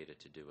human data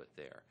to do it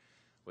there.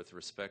 With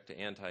respect to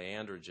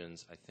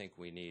anti-androgens, I think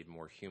we need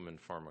more human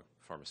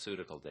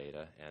pharmaceutical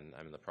data, and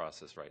I'm in the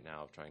process right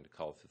now of trying to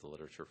cull through the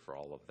literature for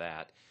all of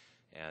that.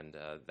 And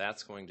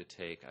that's going to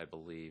take, I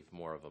believe,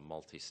 more of a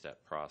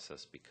multi-step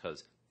process,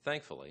 because,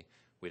 thankfully,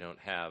 we don't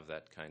have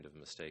that kind of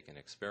mistaken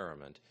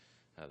experiment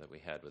that we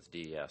had with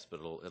DES,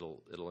 but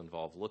it'll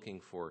involve looking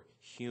for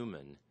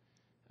human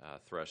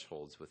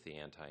thresholds with the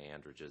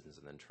anti-androgens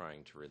and then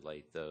trying to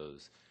relate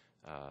those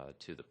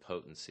to the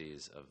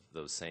potencies of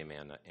those same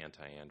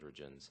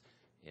anti-androgens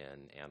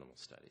in animal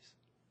studies.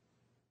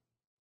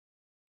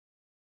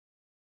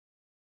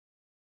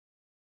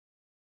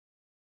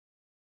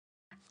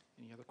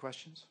 Any other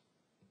questions?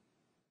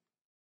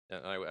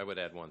 I would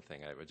add one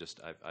thing.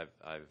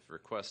 I've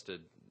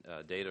requested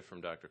data from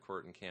Dr.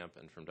 Kortenkamp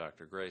and from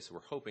Dr. Gray, so we're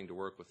hoping to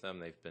work with them.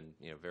 They've been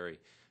very,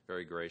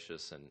 very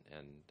gracious and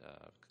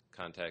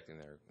contacting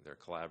their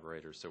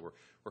collaborators. So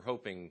we're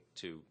hoping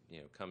to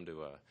come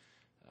to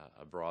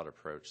a broad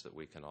approach that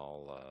we can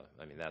all.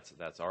 I mean,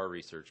 that's our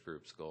research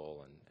group's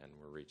goal, and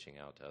we're reaching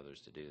out to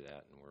others to do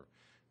that, and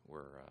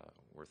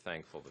we're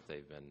thankful that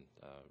they've been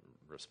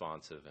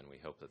responsive, and we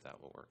hope that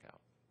will work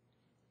out.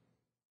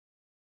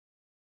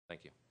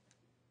 Thank you.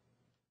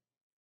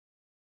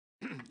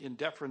 In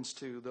deference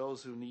to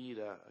those who need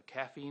a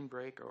caffeine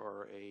break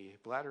or a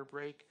bladder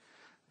break,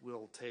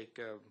 we'll take.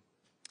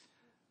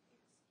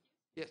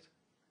 Yes.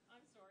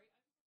 I'm sorry.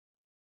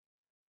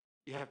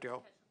 You have to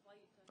go.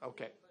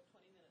 Okay.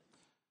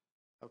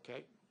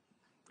 Okay.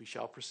 We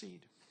shall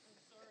proceed.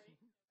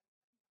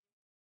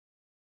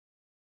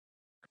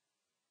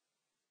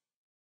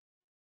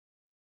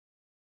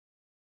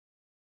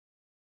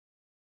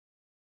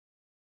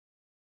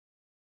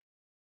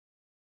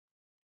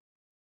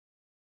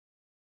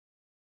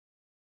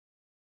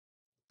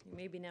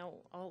 maybe now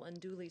all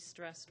unduly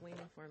stressed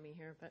waiting for me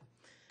here, but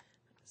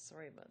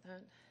sorry about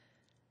that.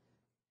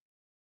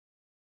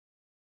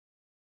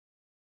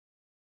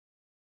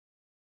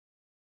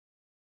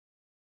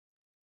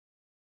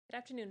 Good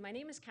afternoon. My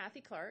name is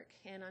Kathy Clark,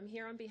 and I'm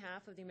here on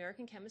behalf of the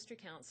American Chemistry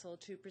Council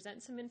to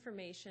present some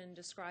information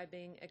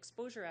describing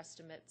exposure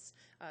estimates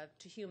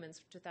to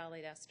humans to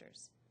phthalate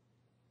esters.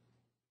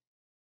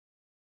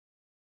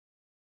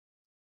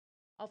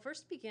 I'll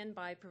first begin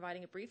by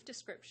providing a brief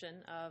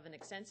description of an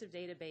extensive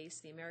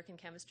database the American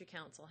Chemistry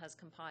Council has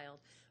compiled,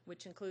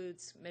 which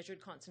includes measured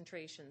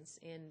concentrations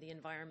in the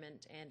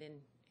environment and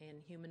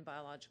in human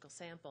biological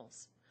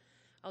samples.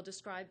 I'll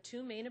describe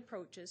two main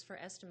approaches for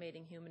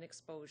estimating human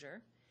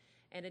exposure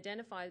and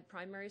identify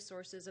primary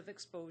sources of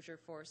exposure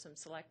for some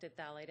selected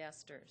phthalate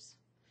esters.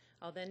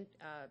 I'll then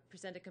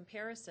present a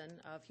comparison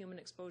of human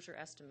exposure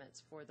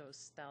estimates for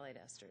those phthalate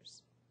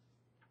esters.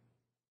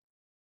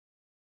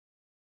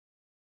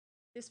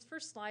 This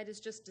first slide is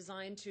just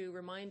designed to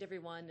remind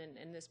everyone,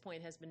 and this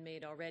point has been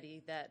made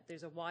already, that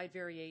there's a wide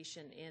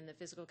variation in the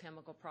physical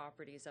chemical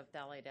properties of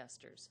phthalate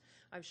esters.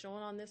 I've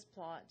shown on this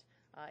plot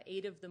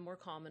 8 of the more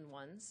common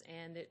ones,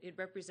 and it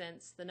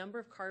represents the number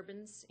of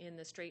carbons in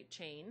the straight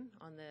chain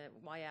on the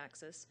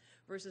y-axis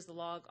versus the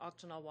log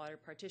octanol water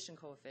partition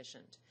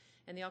coefficient.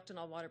 And the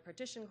octanol water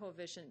partition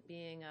coefficient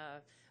being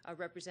a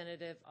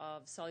representative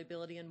of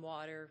solubility in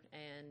water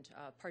and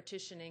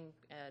partitioning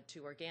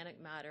to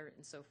organic matter,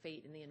 and so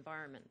fate in the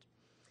environment.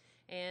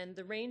 And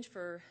the range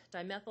for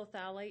dimethyl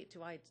phthalate to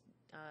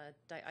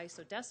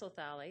diisodecyl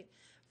phthalate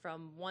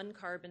from 1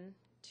 carbon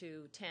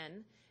to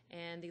 10,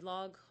 and the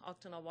log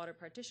octanol water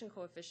partition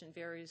coefficient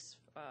varies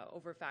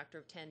over a factor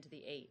of 10 to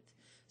the 8th.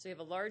 So you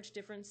have a large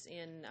difference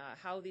in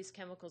how these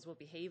chemicals will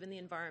behave in the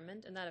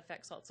environment, and that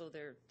affects also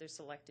their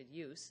selected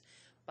use.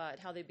 But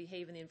how they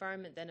behave in the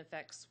environment then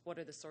affects what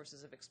are the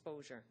sources of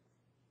exposure.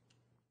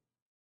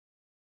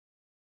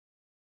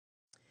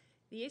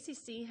 The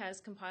ACC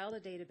has compiled a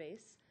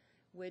database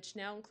which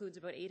now includes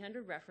about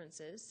 800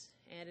 references,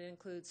 and it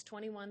includes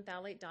 21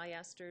 phthalate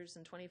diesters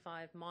and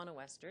 25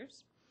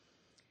 monoesters.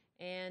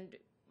 And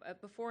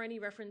before any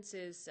reference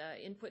is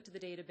input to the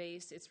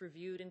database, it's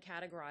reviewed and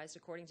categorized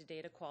according to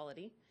data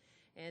quality.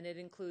 And it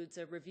includes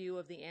a review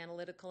of the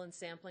analytical and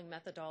sampling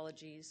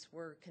methodologies,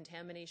 where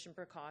contamination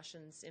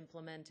precautions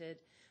implemented,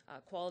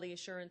 quality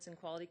assurance and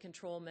quality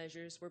control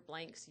measures, were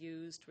blanks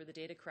used, were the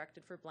data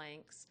corrected for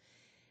blanks.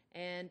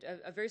 And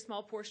a very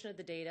small portion of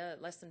the data,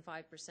 less than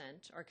 5%,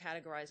 are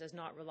categorized as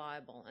not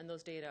reliable. And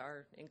those data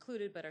are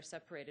included but are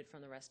separated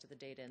from the rest of the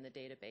data in the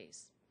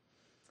database.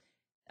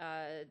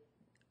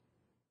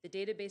 The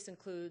database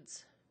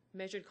includes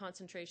measured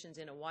concentrations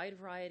in a wide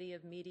variety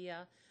of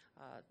media,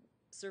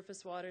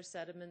 surface water,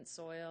 sediment,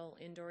 soil,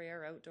 indoor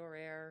air, outdoor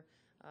air,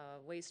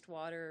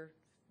 wastewater,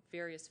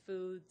 various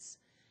foods,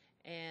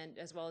 and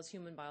as well as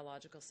human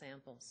biological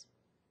samples.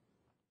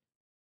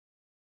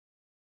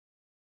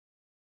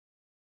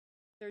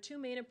 There are two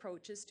main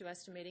approaches to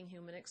estimating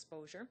human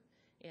exposure,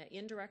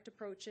 indirect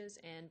approaches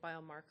and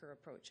biomarker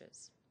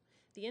approaches.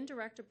 The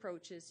indirect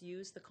approaches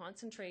use the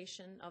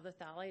concentration of the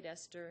phthalate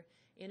ester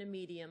in a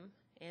medium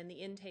and the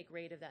intake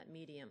rate of that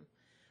medium.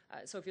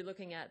 So if you're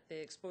looking at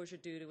the exposure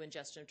due to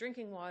ingestion of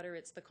drinking water,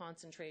 it's the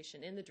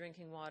concentration in the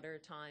drinking water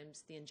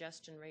times the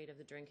ingestion rate of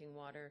the drinking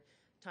water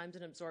times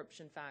an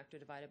absorption factor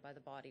divided by the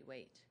body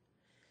weight.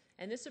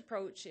 And this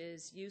approach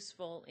is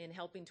useful in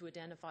helping to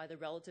identify the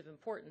relative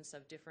importance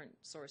of different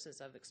sources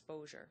of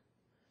exposure.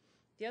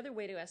 The other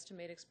way to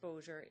estimate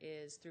exposure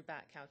is through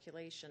back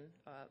calculation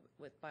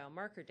with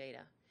biomarker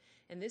data.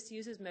 And this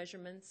uses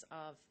measurements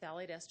of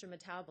phthalate ester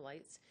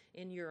metabolites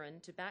in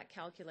urine to back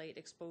calculate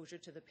exposure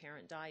to the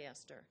parent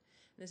diester.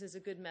 This is a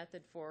good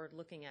method for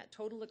looking at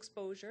total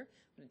exposure,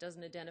 but it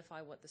doesn't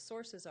identify what the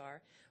sources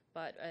are.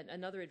 But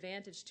another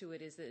advantage to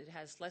it is that it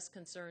has less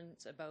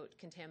concerns about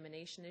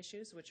contamination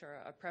issues, which are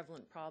a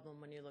prevalent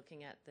problem when you're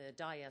looking at the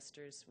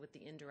diesters with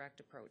the indirect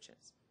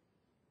approaches.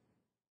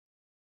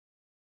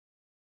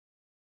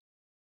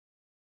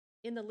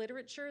 In the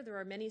literature, there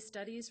are many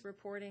studies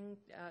reporting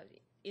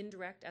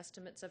indirect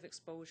estimates of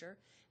exposure,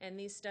 and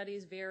these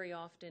studies vary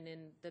often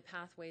in the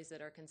pathways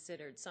that are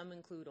considered. Some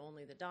include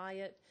only the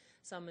diet,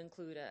 some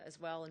include as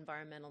well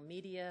environmental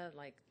media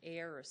like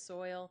air or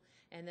soil,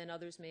 and then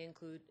others may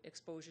include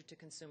exposure to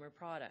consumer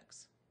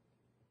products.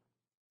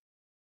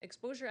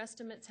 Exposure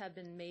estimates have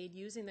been made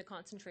using the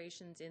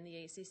concentrations in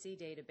the ACC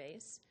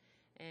database,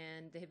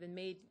 and they have been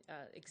made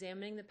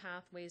examining the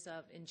pathways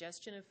of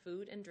ingestion of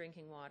food and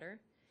drinking water,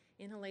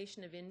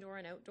 inhalation of indoor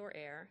and outdoor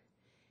air,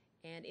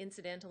 and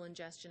incidental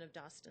ingestion of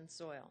dust and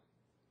soil.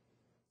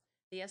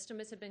 The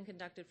estimates have been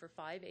conducted for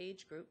 5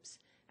 age groups: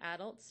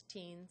 adults,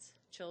 teens,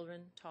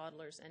 children,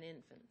 toddlers, and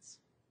infants.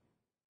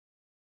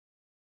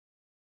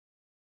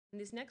 In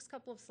these next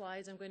couple of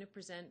slides, I'm going to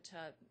present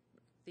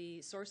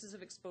the sources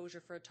of exposure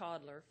for a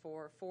toddler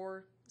for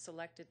 4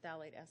 selected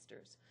phthalate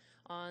esters.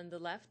 On the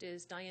left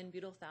is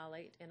diene-butyl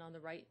phthalate, and on the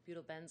right,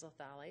 butylbenzyl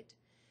phthalate.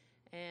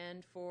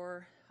 And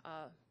for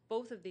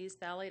both of these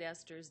phthalate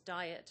esters,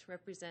 diet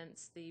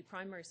represents the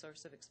primary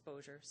source of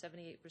exposure,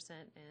 78%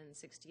 and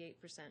 68%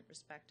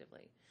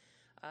 respectively.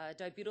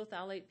 Dibutyl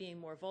phthalate being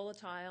more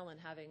volatile and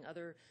having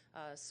other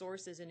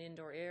sources in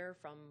indoor air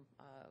from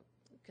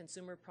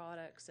consumer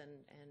products and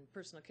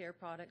personal care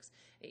products.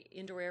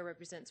 Indoor air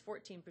represents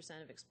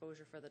 14% of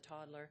exposure for the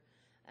toddler,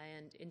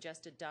 and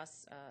ingested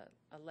dust,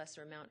 a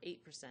lesser amount, 8%.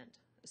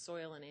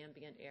 Soil and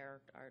ambient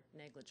air are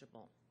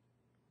negligible.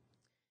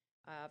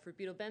 For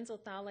butylbenzyl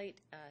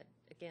phthalate,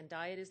 again,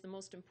 diet is the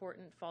most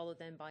important, followed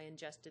then by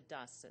ingested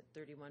dust at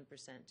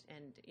 31%,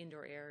 and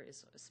indoor air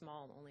is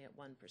small, only at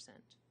 1%.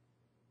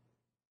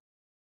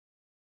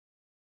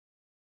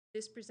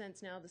 This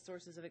presents now the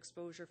sources of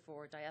exposure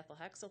for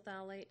diethylhexyl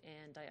phthalate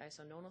and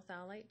diisononyl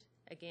phthalate.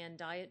 Again,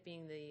 diet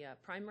being the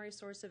primary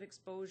source of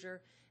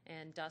exposure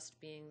and dust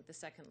being the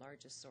second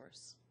largest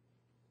source.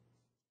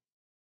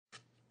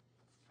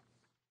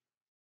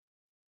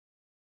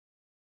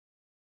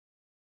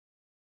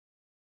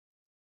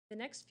 The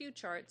next few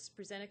charts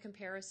present a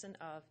comparison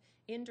of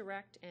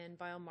indirect and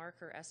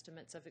biomarker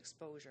estimates of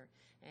exposure.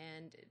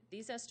 And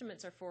these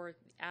estimates are for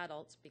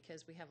adults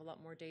because we have a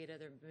lot more data.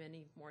 There are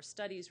many more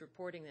studies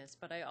reporting this,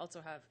 but I also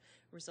have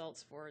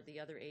results for the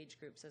other age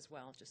groups as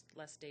well, just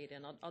less data.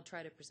 And I'll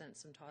try to present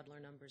some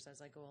toddler numbers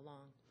as I go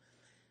along.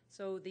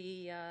 So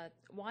the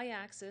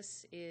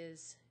y-axis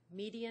is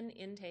median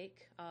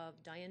intake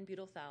of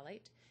diene-butyl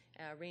phthalate,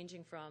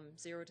 ranging from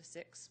 0 to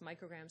 6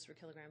 micrograms per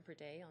kilogram per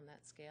day on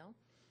that scale.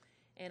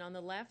 And on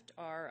the left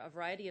are a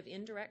variety of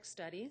indirect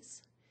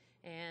studies,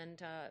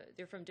 and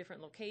they're from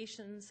different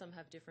locations. Some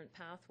have different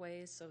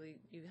pathways, so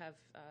you have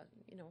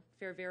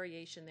fair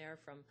variation there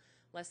from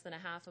less than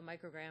 0.5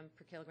 microgram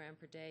per kilogram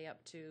per day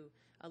up to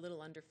a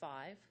little under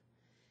 5.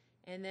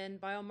 And then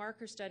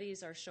biomarker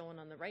studies are shown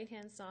on the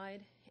right-hand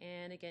side,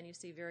 and again you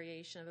see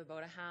variation of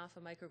about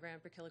 0.5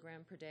 microgram per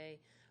kilogram per day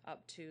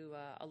up to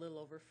a little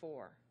over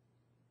 4.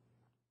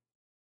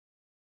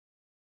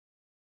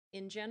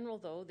 In general,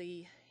 though,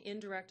 the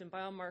indirect and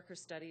biomarker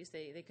studies,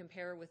 they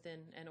compare within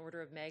an order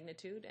of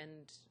magnitude,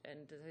 and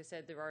as I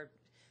said, there are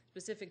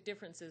specific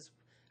differences,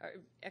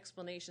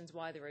 explanations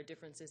why there are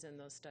differences in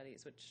those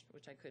studies,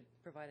 which I could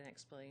provide an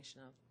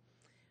explanation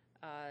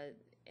of.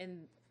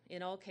 And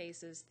in all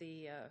cases,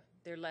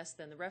 they're less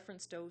than the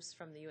reference dose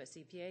from the US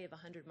EPA of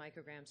 100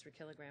 micrograms per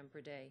kilogram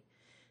per day.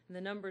 And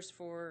the numbers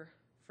for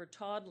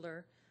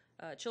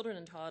children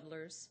and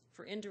toddlers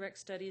for indirect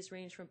studies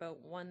range from about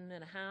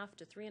 1.5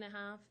 to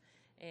 3.5,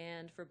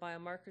 and for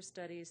biomarker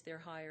studies they're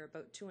higher,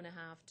 about 2.5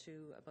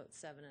 to about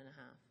 7.5.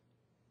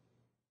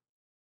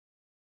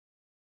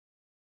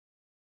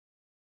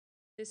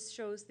 This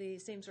shows the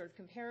same sort of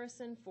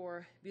comparison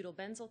for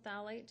butylbenzyl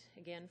phthalate,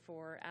 again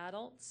for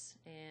adults,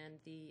 and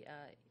the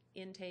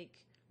intake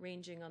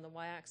ranging on the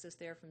y-axis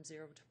there from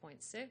 0 to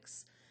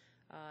 0.6.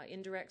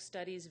 Indirect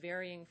studies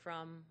varying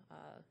from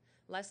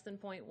less than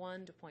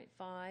 0.1 to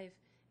 0.5,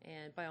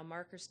 and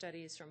biomarker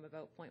studies from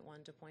about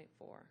 0.1 to 0.4.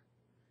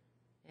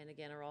 And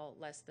again, are all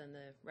less than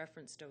the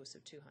reference dose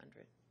of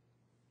 200.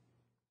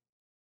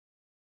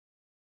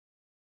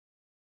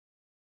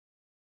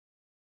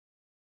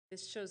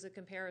 This shows a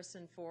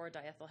comparison for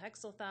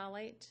diethylhexyl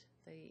phthalate,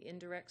 the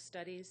indirect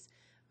studies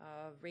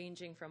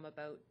ranging from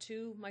about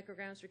 2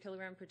 micrograms per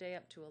kilogram per day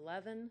up to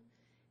 11,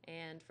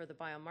 and for the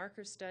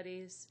biomarker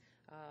studies,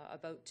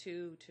 about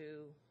 2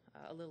 to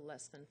a little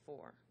less than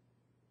 4.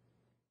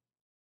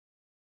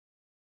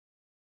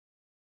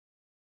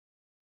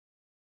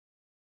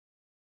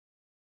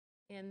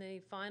 And the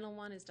final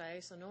one is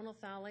diisononyl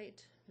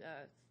phthalate.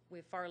 We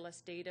have far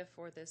less data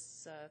for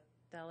this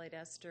phthalate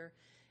ester,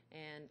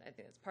 and I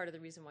think that's part of the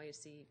reason why you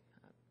see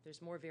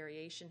there's more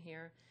variation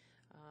here.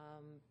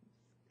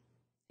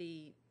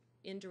 The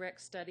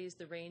indirect studies,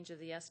 the range of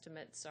the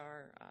estimates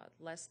are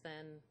less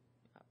than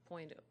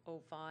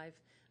 0.05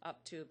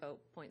 up to about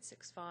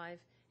 0.65,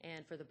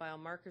 and for the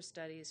biomarker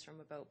studies from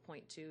about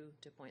 0.2 to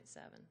 0.7.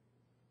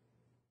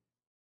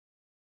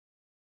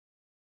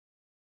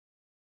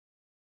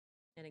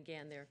 And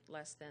again, they're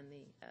less than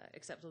the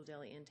acceptable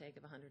daily intake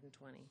of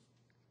 120.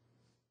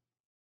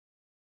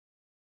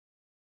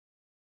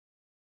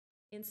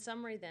 In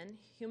summary then,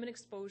 human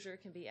exposure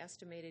can be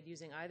estimated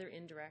using either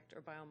indirect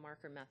or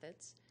biomarker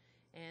methods,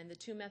 and the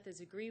two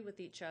methods agree with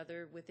each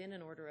other within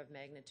an order of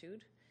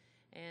magnitude.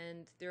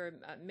 And there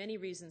are many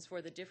reasons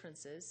for the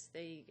differences.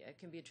 They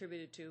can be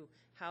attributed to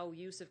how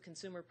use of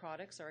consumer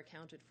products are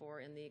accounted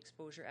for in the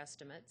exposure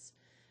estimates.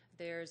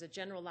 There's a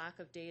general lack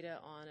of data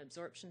on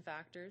absorption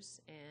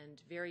factors,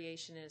 and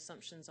variation in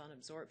assumptions on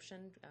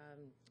absorption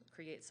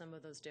create some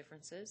of those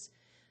differences.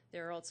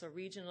 There are also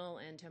regional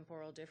and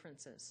temporal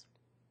differences.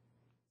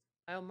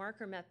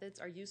 Biomarker methods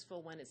are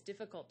useful when it's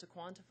difficult to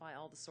quantify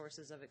all the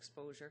sources of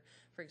exposure.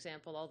 For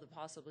example, all the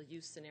possible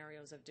use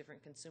scenarios of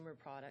different consumer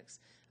products.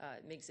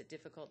 It makes it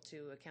difficult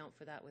to account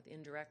for that with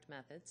indirect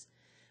methods.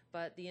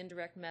 But the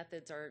indirect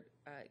methods are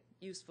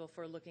useful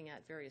for looking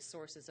at various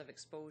sources of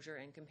exposure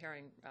and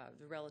comparing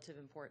the relative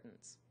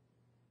importance.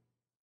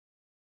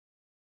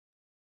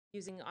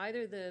 Using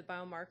either the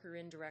biomarker or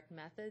indirect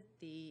method,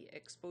 the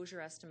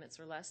exposure estimates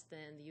are less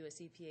than the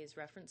US EPA's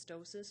reference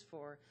doses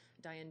for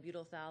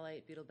diene-butyl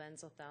phthalate,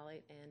 butyl-benzyl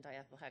phthalate, and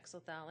diethyl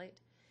hexyl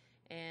phthalate.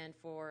 And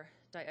for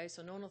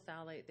diisononyl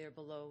phthalate, they're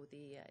below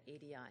the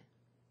ADI.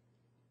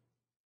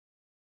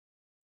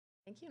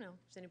 Thank you. Now,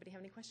 does anybody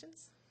have any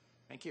questions?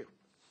 Thank you.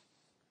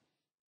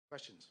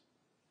 Questions?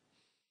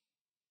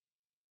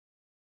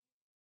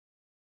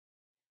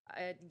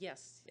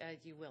 Yes,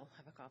 you will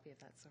have a copy of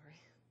that, sorry.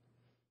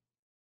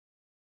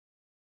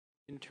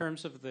 In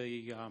terms of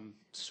the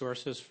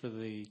sources for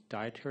the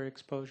dietary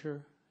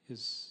exposure,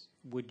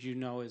 would you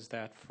know, is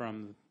that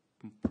from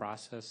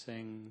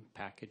processing,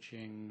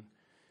 packaging,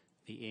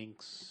 the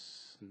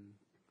inks,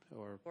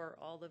 or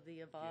all of the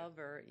above,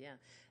 or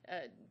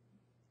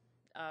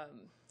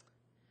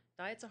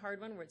diet's a hard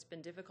one where it's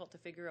been difficult to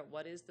figure out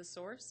what is the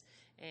source,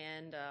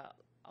 and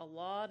a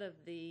lot of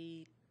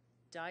the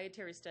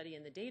dietary study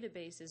in the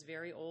database is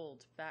very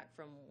old, back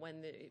from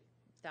when the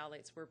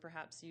phthalates were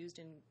perhaps used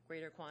in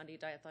greater quantity,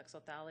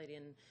 diethylhexyl phthalate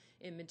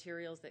in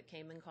materials that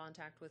came in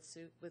contact with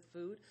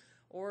food,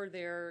 or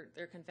they're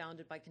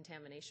confounded by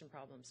contamination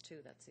problems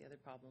too. That's the other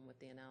problem with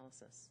the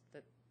analysis,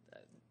 that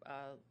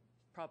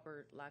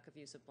proper lack of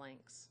use of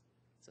blanks.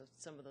 So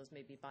some of those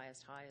may be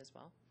biased high as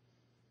well.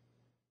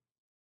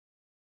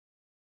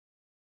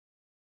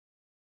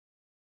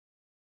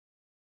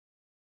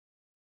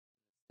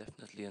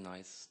 Definitely a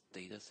nice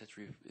data set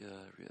you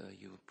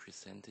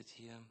presented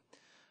here.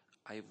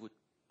 I would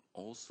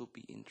also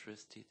be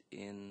interested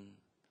in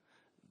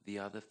the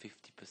other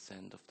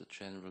 50% of the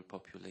general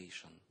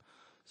population.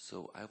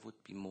 So I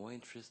would be more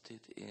interested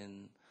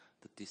in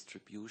the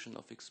distribution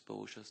of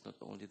exposures, not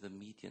only the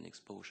median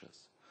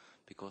exposures,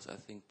 because I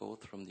think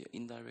both from the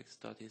indirect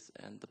studies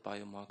and the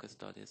biomarker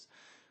studies,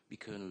 we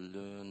can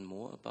learn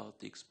more about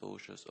the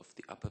exposures of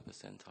the upper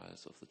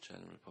percentiles of the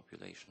general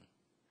population.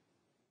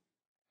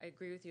 I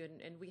agree with you,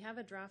 and we have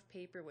a draft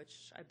paper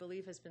which I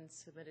believe has been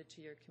submitted to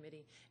your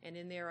committee, and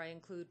in there I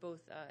include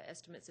both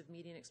estimates of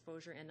median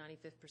exposure and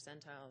 95th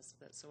percentiles.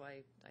 So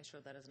I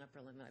showed that as an upper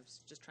limit. I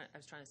was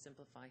trying to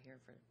simplify here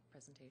for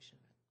presentation.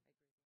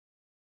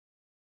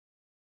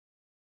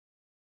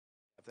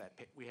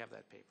 We have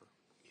that paper.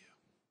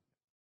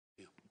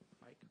 Yeah.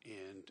 Mike?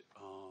 And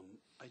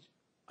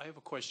I have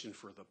a question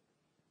for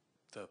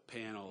the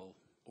panel,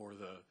 or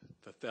the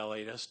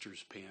phthalate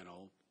esters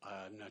panel.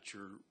 I'm not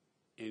sure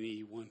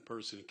any one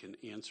person can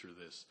answer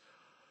this,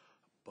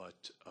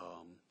 but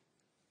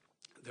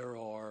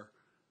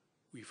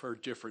we've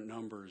heard different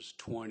numbers,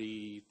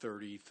 20,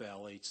 30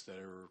 phthalates that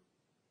are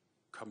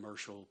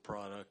commercial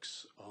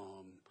products,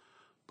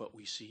 but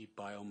we see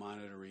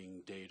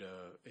biomonitoring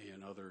data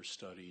and other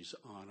studies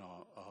on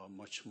a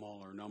much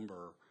smaller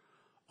number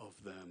of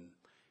them.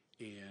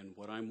 And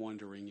what I'm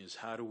wondering is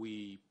how does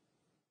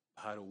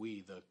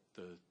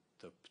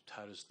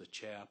the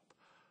CHAP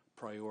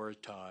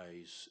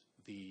prioritize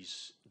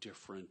these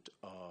different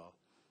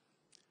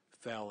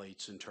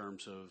phthalates in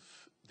terms of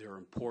their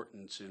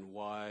importance, and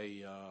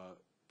why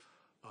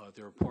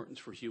their importance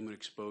for human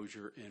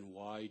exposure, and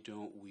why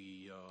don't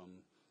we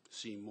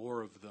see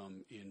more of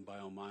them in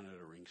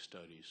biomonitoring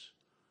studies?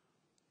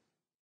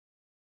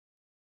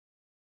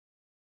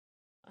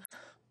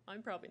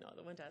 I'm probably not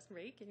the one to ask.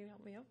 Ray, can you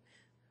help me out?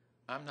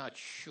 I'm not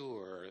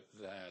sure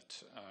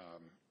that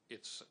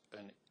it's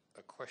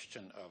a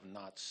question of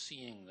not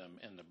seeing them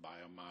in the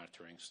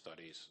biomonitoring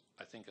studies.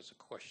 I think it's a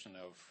question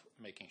of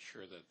making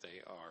sure that they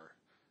are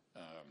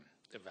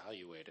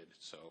evaluated.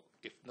 So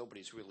if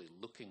nobody's really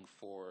looking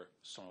for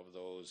some of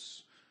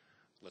those,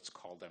 let's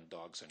call them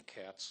dogs and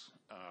cats,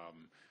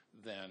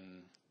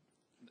 then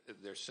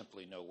there's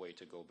simply no way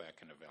to go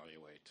back and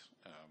evaluate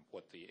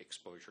what the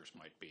exposures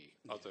might be,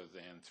 other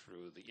than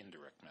through the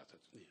indirect method.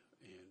 Yeah,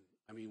 and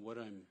I mean, what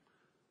I'm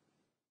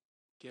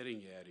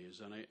getting at is,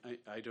 and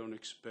I don't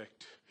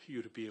expect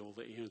you to be able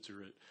to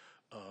answer it,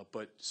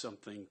 but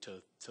something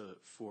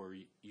for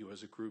you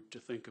as a group to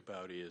think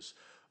about is,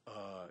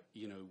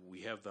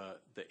 we have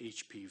the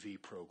HPV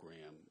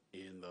program.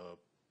 In the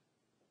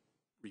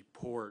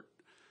report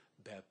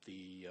that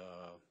the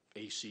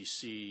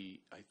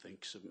ACC, I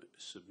think,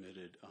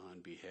 submitted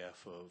on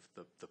behalf of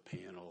the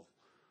panel,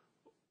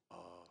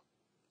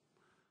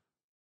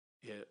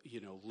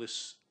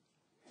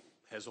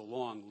 has a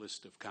long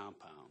list of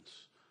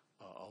compounds,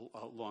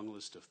 a long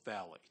list of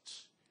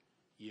phthalates.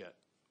 Yet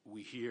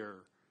we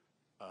hear,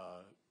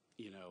 a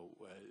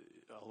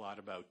lot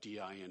about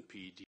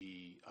DINP,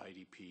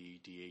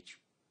 DIDP,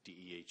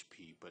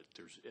 DEHP, but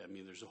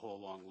there's a whole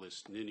long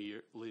list,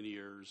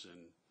 linears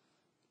and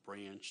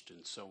branched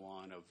and so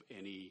on, of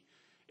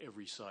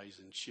every size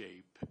and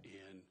shape.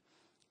 And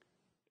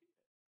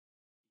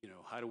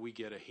how do we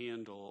get a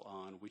handle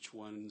on which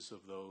ones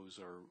of those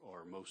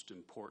are most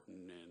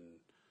important,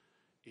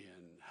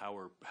 and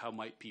how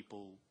might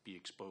people be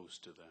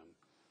exposed to them?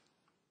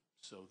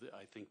 So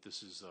I think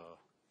this is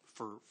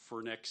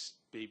for next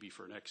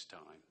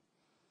time.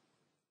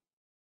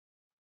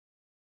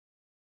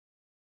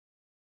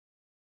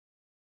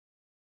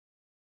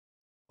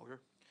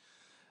 Holger?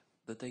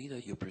 The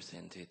data you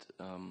presented,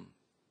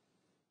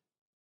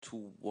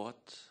 to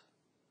what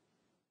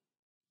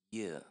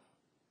year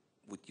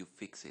would you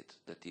fix it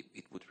that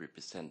it would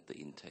represent the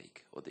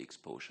intake or the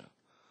exposure?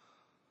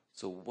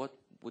 So what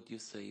would you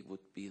say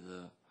would be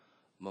the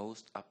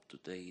most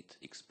up-to-date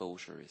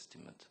exposure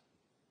estimate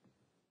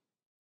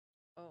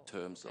in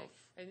terms of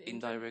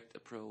indirect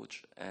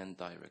approach and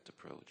direct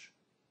approach?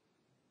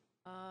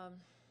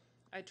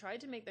 I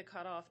tried to make the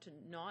cutoff to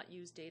not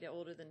use data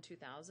older than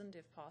 2000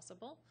 if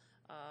possible.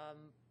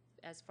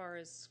 As far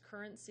as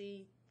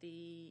currency,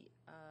 the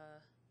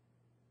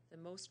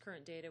most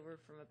current data were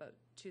from about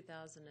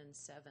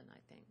 2007,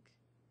 I think.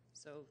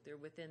 So they're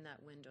within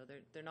that window.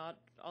 They're not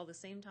all the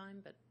same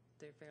time, but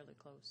they're fairly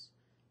close.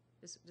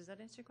 Does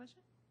that answer your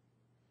question?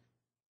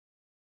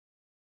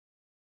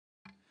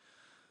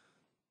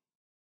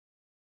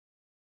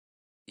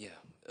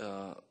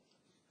 Yeah.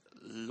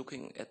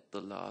 Looking at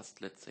the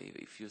last, let's say,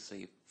 if you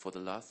say for the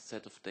last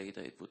set of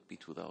data, it would be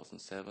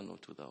 2007 or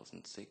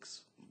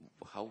 2006,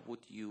 how would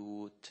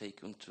you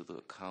take into the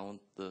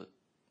account the,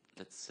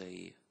 let's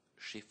say,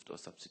 shift or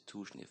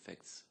substitution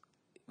effects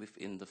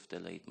within the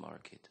phthalate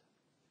market?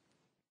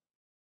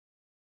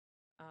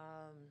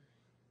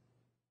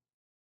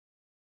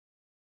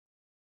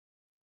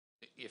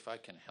 If I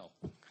can help.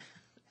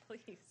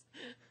 Please.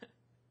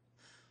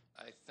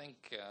 I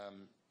think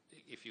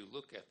if you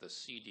look at the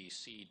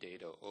CDC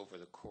data over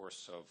the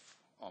course of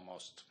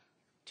almost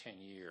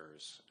 10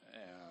 years,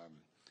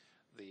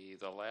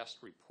 the last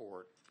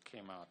report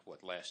came out,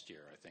 last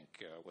year, I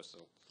think, was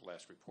the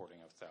last reporting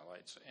of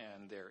phthalates,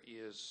 and there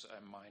is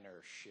a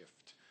minor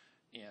shift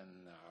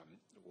in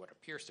what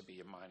appears to be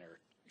a minor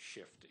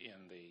shift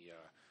in the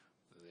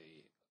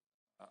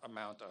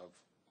amount of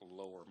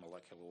lower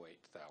molecular weight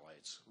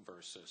phthalates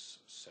versus,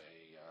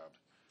 say,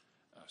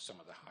 some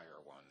of the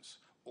higher ones,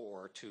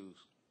 or to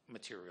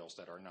materials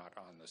that are not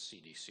on the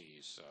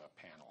CDC's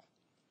panel.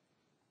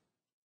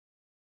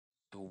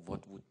 So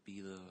what would be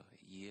the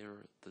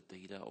year the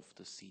data of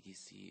the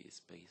CDC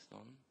is based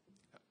on?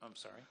 I'm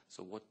sorry?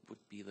 So what would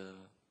be the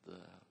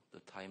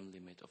time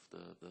limit of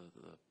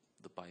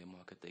the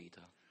biomarker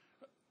data?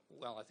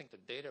 Well, I think the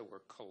data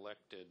were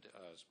collected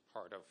as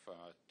part of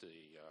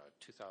the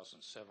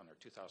 2007 or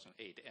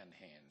 2008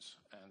 NHANES,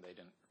 and they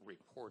didn't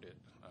report it.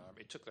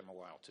 It took them a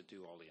while to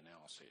do all the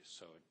analyses,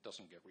 so it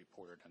doesn't get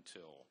reported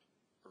until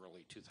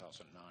early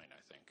 2009,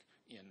 I think,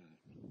 in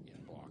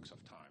blocks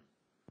of time.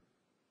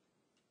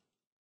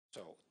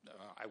 So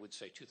I would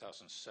say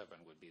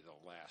 2007 would be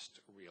the last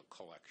real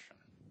collection.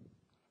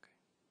 Okay.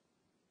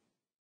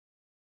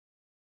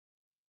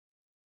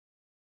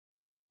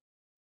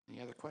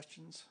 Any other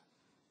questions?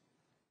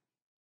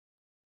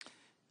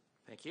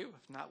 Thank you.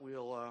 If not,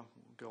 we'll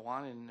go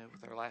on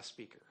with our last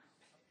speaker.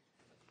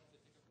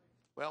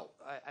 Well,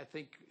 I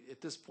think at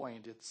this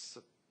point,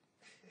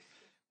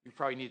 we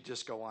probably need to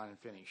just go on and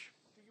finish.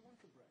 Do you want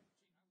to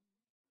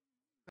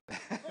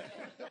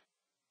brag?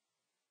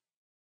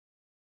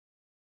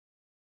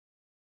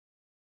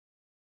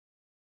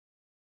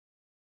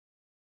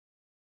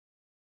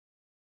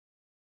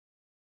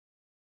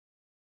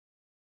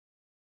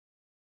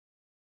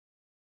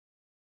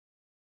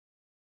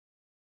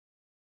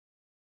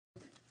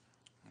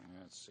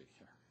 Let's see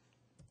here.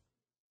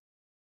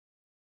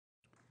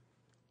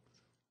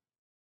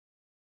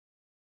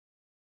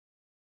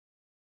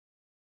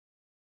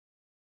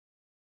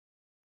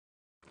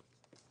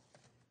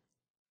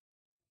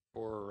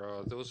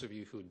 For those of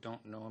you who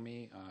don't know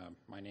me,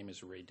 my name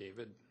is Ray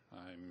David.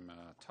 I'm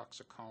a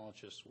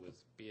toxicologist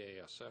with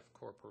BASF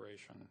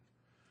Corporation,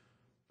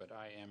 but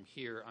I am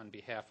here on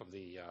behalf of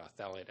the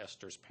phthalate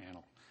esters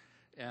panel.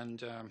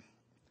 And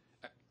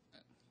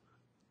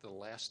the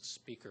last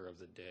speaker of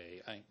the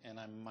day, and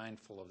I'm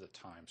mindful of the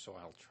time, so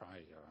I'll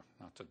try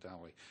not to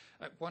dally.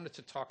 I wanted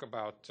to talk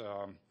about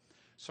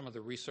some of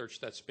the research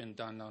that's been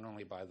done not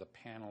only by the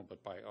panel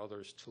but by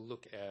others to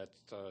look at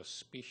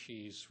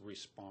species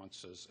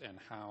responses and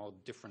how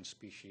different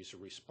species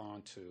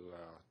respond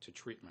to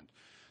treatment.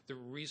 The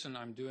reason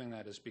I'm doing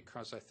that is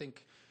because I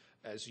think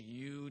as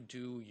you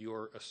do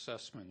your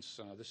assessments,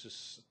 this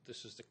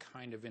is the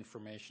kind of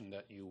information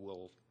that you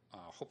will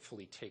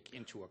hopefully take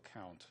into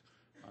account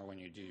when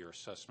you do your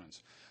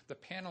assessments. The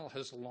panel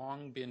has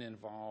long been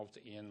involved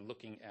in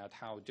looking at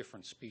how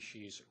different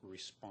species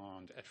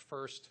respond. At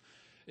first,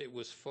 it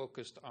was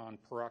focused on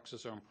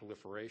peroxisome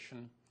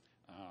proliferation.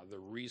 The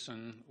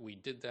reason we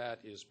did that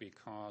is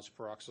because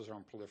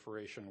peroxisome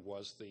proliferation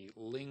was the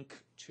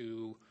link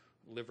to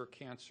liver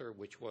cancer,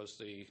 which was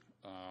the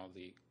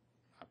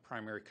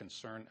primary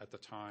concern at the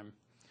time.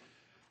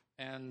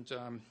 And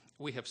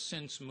we have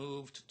since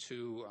moved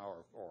to,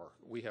 or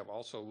we have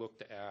also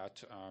looked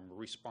at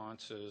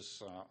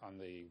responses on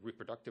the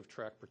reproductive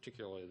tract,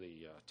 particularly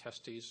the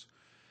testes.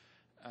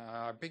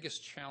 Our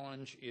biggest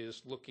challenge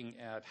is looking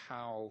at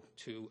how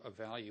to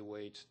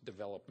evaluate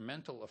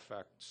developmental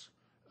effects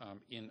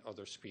in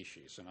other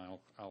species, and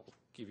I'll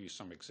give you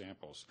some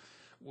examples.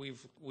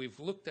 We've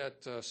looked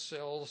at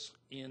cells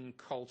in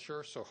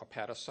culture, so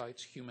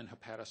hepatocytes, human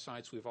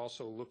hepatocytes. We've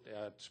also looked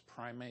at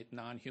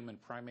non-human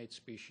primate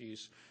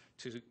species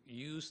to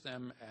use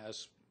them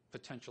as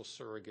potential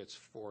surrogates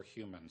for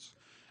humans.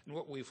 And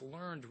what we've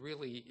learned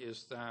really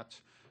is that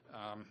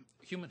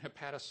human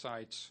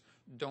hepatocytes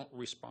don't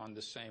respond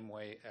the same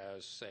way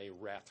as, say,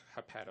 rat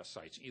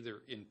hepatocytes,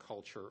 either in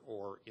culture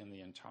or in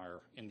the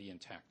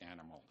intact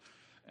animal.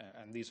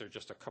 And these are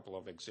just a couple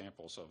of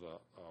examples of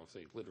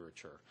the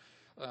literature.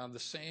 The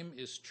same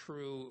is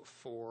true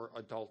for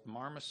adult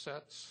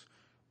marmosets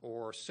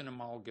or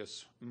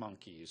cynomolgus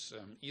monkeys.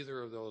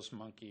 Either of those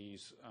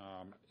monkeys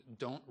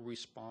don't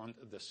respond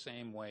the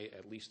same way,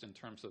 at least in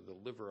terms of the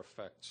liver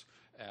effects,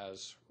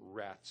 as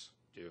rats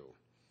do.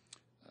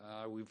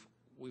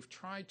 We've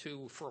tried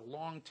to, for a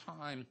long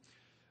time,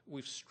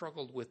 we've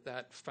struggled with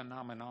that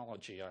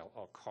phenomenology,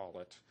 I'll call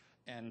it,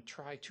 and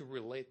try to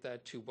relate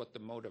that to what the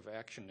mode of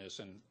action is.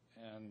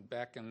 And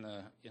back in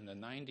the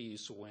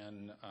 90s,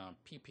 when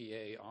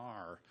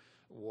PPAR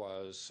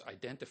was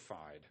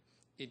identified,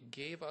 it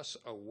gave us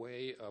a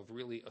way of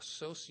really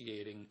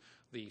associating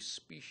the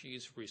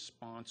species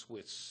response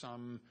with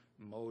some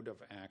mode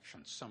of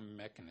action, some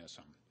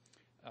mechanism.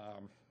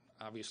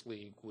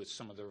 Obviously, with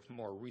some of the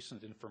more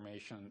recent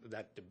information,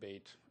 that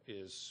debate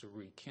is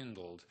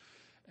rekindled,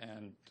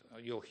 and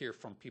you'll hear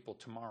from people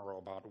tomorrow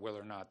about whether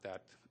or not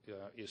that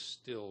is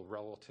still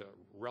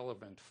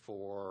relevant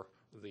for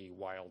the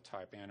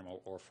wild-type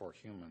animal or for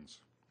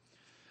humans.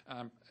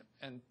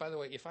 And by the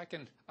way, if I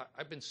can,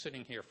 I've been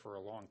sitting here for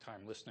a long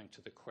time listening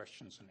to the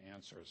questions and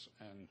answers,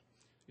 and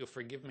you'll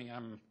forgive me,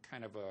 I'm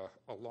kind of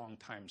a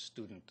long-time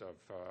student of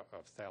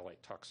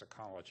phthalate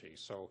toxicology,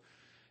 so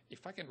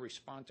if I can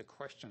respond to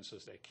questions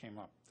as they came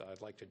up, I'd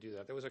like to do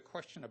that. There was a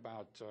question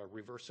about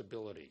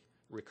reversibility,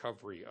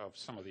 recovery of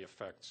some of the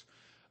effects.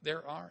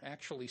 There are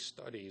actually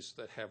studies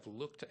that have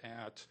looked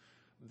at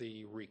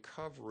the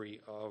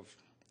recovery of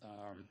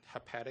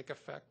hepatic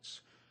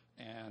effects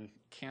and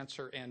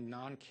cancer and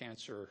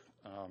non-cancer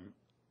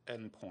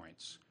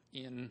endpoints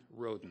in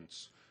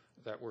rodents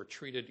that were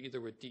treated either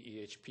with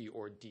DEHP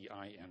or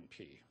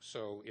DINP.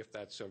 So if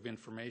that's of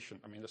information,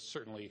 I mean, that's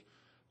certainly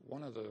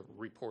one of the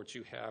reports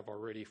you have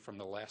already from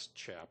the last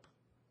chap,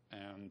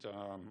 and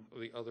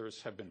the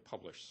others have been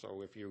published.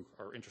 So if you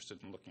are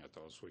interested in looking at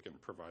those, we can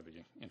provide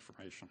the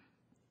information.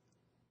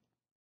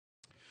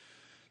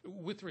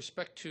 With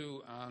respect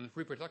to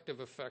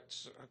reproductive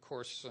effects, of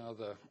course,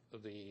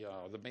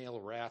 the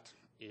male rat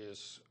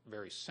is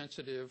very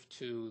sensitive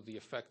to the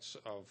effects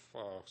of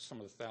some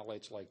of the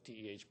phthalates like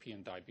DEHP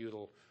and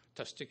dibutyl.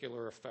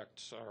 Testicular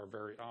effects are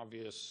very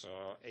obvious,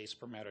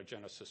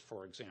 aspermatogenesis,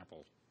 for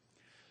example.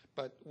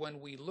 But when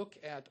we look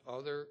at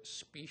other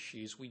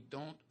species, we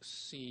don't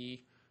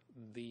see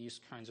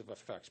these kinds of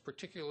effects.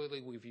 Particularly,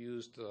 we've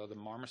used the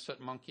marmoset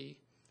monkey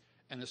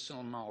and the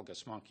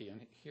cynomolgus monkey.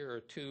 And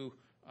here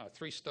are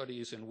three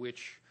studies in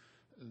which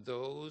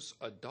those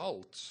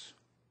adults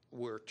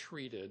were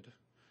treated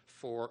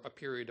for a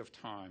period of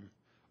time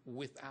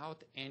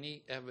without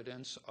any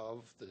evidence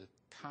of the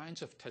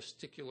kinds of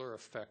testicular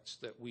effects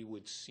that we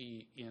would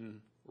see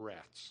in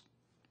rats.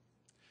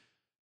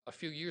 A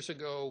few years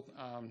ago,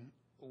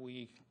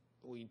 we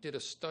did a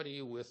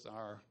study with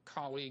our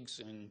colleagues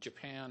in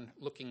Japan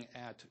looking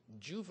at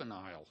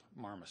juvenile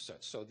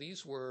marmosets. So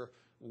these were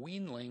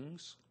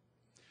weanlings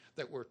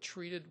that were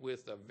treated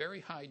with a very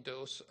high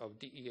dose of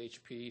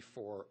DEHP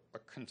for a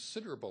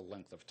considerable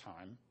length of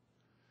time.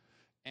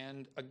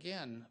 And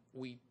again,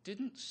 we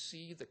didn't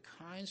see the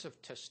kinds of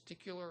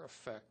testicular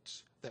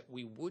effects that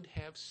we would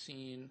have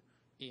seen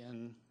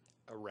in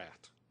a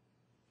rat.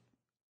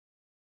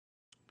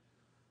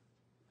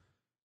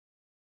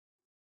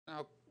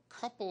 Now,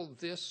 couple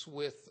this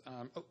with,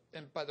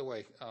 and by the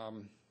way, I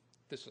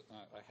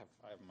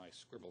have my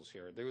scribbles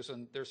here.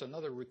 There's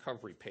another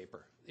recovery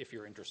paper, if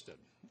you're interested.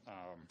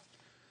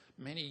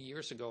 Many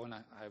years ago, and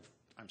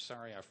I'm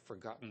sorry, I've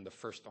forgotten the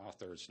first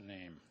author's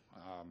name.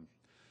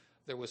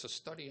 There was a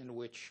study in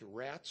which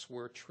rats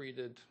were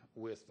treated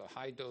with a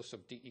high dose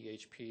of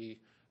DEHP.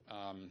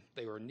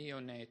 They were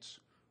neonates.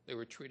 They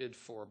were treated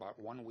for about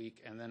 1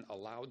 week and then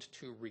allowed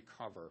to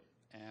recover.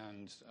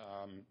 And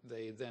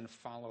they then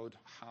followed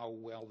how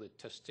well the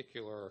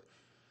testicular,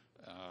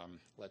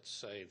 let's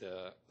say,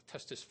 the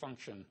testis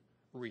function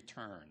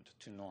returned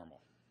to normal.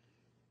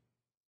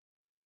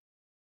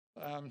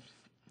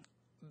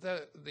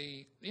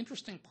 The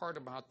interesting part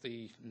about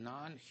the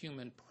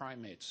non-human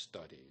primate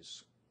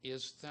studies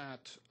is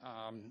that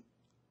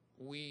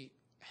we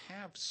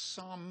have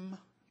some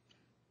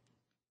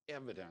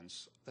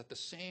evidence that the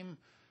same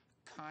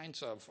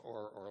kinds of,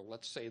 or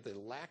let's say the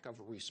lack of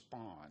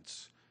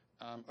response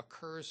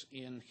occurs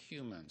in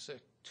humans. There are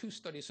 2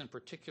 studies in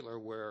particular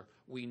where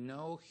we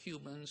know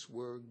humans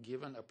were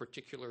given a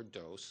particular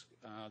dose.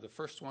 The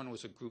first one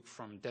was a group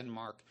from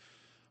Denmark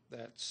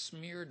that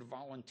smeared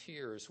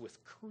volunteers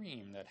with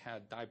cream that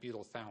had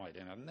dibutyl phthalate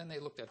in it. And then they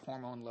looked at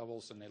hormone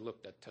levels and they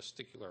looked at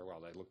testicular,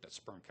 well, they looked at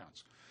sperm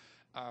counts.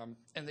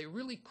 And they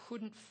really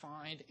couldn't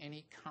find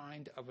any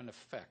kind of an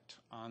effect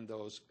on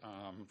those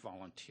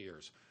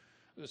volunteers.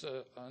 There's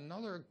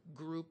another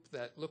group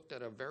that looked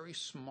at a very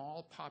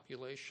small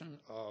population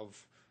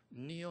of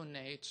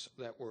neonates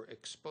that were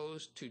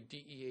exposed to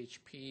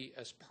DEHP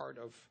as part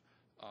of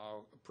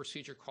a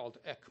procedure called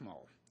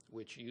ECMO,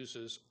 which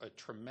uses a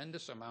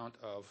tremendous amount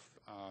of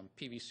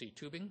PVC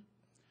tubing,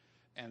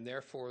 and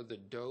therefore the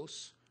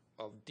dose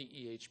of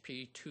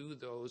DEHP to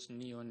those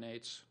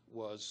neonates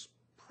was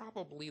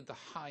probably the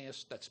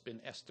highest that's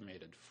been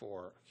estimated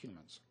for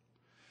humans.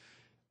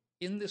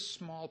 In this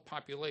small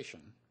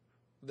population,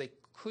 they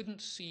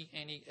couldn't see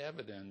any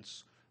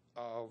evidence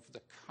of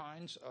the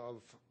kinds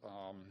of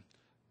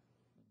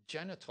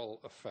genital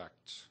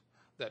effects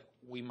that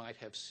we might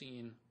have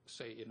seen,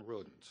 say, in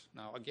rodents.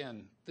 Now,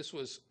 again, this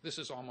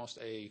is almost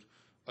a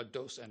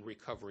dose and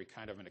recovery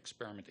kind of an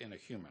experiment in a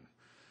human.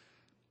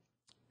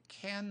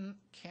 Can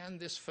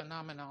this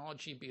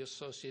phenomenology be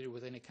associated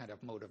with any kind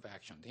of mode of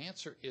action? The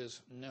answer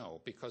is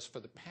no, because for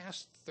the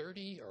past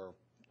 30 or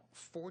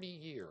 40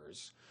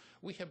 years,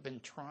 we have been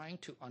trying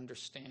to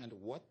understand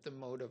what the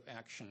mode of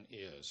action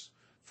is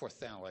for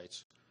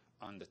phthalates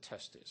on the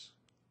testes.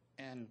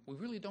 And we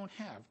really don't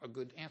have a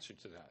good answer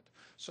to that.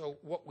 So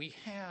what we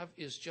have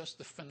is just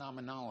the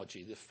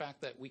phenomenology, the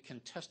fact that we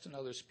can test in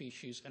other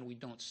species and we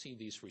don't see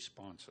these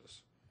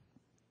responses.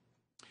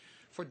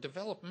 For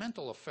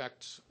developmental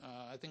effects,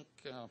 I think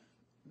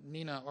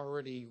Nina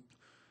already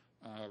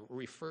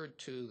referred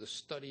to the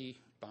study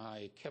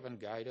by Kevin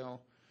Guido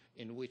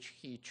in which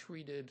he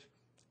treated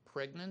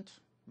pregnant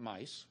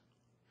mice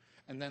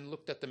and then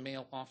looked at the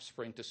male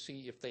offspring to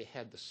see if they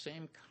had the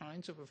same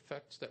kinds of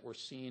effects that were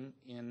seen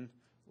in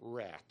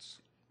rats.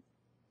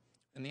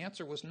 And the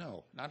answer was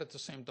no, not at the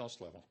same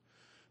dose level.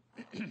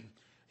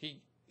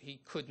 He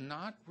could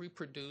not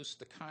reproduce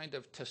the kind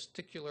of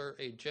testicular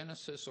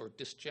agenesis or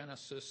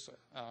dysgenesis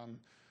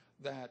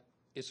that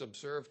is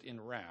observed in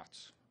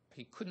rats.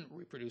 He couldn't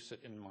reproduce it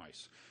in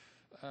mice.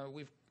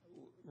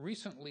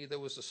 Recently, there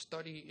was a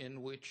study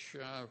in which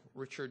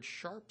Richard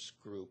Sharp's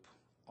group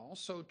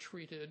also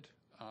treated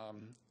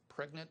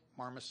pregnant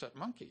marmoset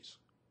monkeys.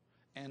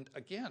 And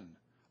again,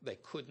 they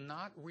could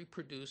not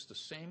reproduce the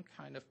same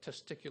kind of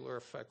testicular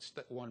effects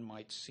that one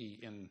might see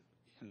in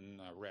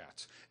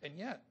rats. And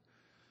yet,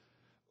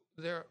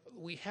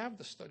 we have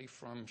the study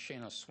from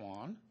Shana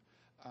Swan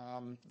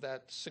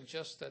that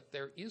suggests that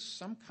there is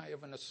some kind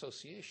of an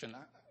association.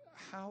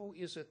 How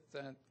is it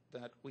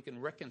that we can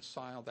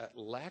reconcile that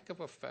lack of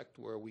effect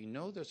where we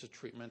know there's a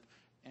treatment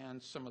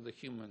and some of the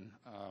human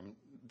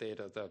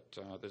data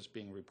that's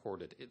being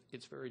reported?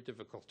 It's very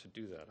difficult to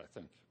do that, I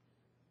think.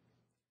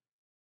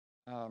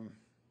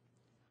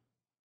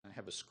 I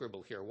have a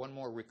scribble here. One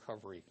more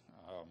recovery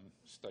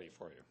study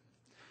for you.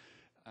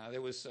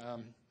 There was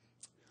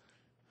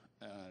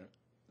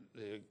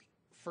the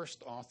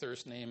first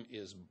author's name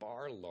is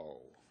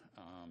Barlow,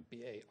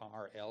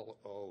 B-A-R-L-O-W.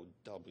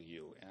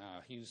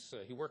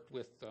 He worked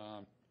with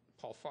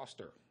Paul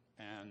Foster,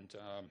 and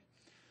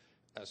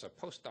as a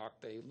postdoc,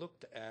 they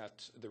looked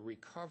at the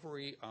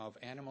recovery of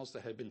animals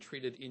that had been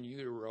treated in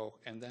utero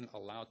and then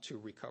allowed to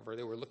recover.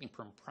 They were looking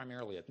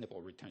primarily at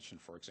nipple retention,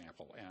 for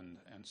example, and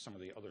some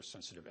of the other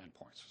sensitive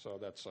endpoints. So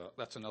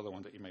that's another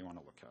one that you may want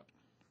to look at.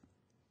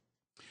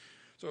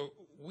 So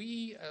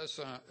we, as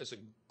a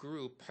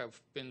group,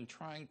 have been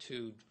trying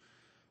to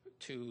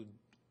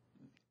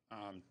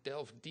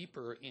delve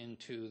deeper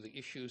into the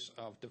issues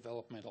of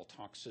developmental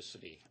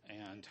toxicity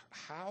and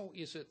how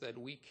is it that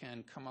we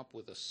can come up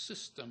with a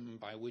system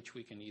by which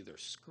we can either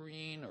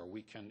screen or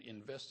we can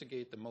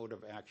investigate the mode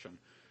of action.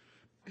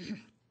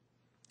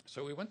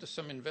 So we went to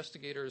some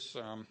investigators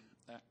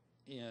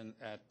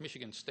at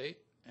Michigan State,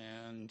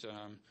 and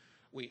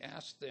we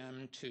asked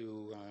them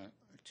to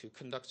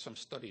conduct some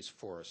studies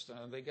for us.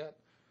 They got,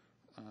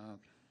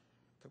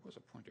 there was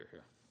a pointer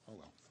here, oh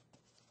well.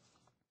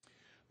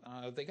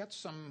 They got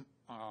some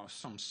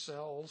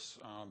cells,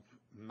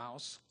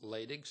 mouse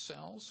Leydig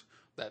cells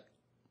that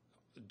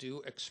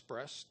do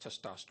express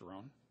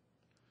testosterone,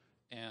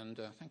 and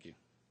thank you.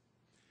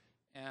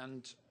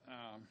 And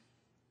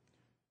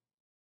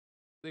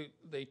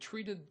they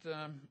treated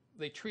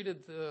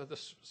the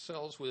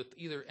cells with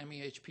either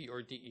MEHP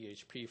or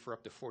DEHP for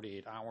up to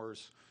 48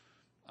 hours.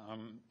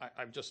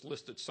 I've just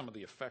listed some of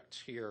the effects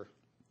here,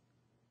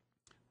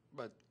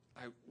 but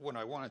what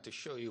I wanted to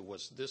show you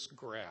was this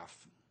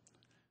graph.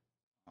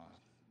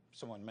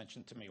 Someone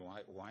mentioned to me,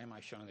 why am I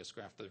showing this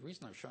graph? The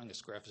reason I'm showing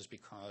this graph is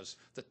because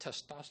the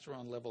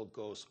testosterone level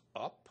goes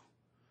up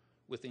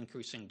with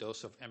increasing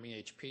dose of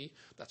MEHP.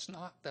 That's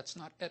not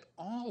at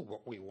all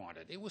what we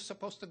wanted. It was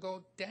supposed to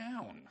go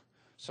down.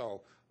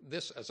 So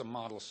this, as a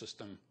model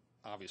system,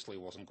 obviously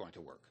wasn't going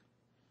to work.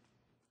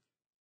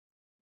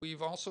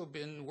 We've also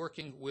been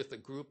working with a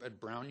group at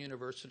Brown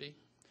University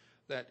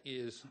that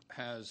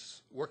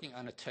has working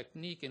on a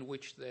technique in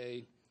which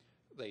they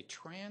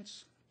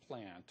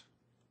transplant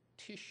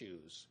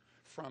tissues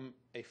from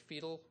a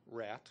fetal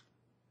rat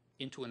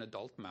into an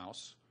adult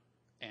mouse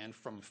and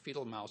from a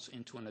fetal mouse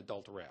into an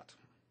adult rat.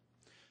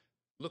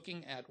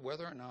 looking at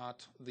whether or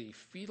not the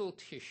fetal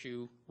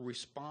tissue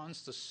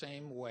responds the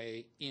same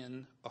way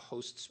in a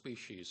host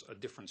species, a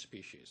different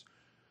species.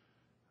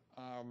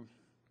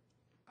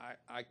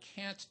 I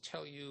can't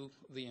tell you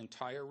the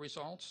entire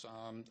results.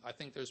 I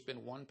think there's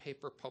been one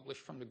paper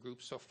published from the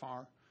group so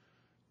far.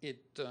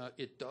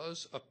 It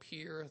does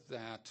appear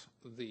that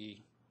the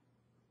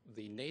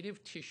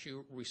native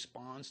tissue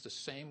responds the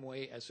same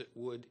way as it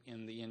would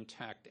in the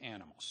intact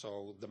animal.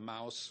 So the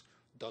mouse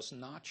does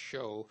not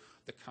show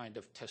the kind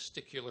of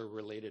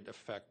testicular-related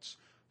effects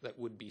that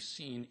would be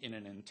seen in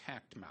an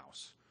intact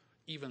mouse,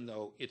 even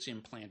though it's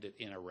implanted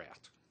in a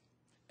rat,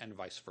 and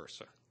vice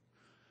versa.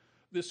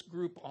 This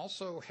group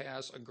also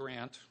has a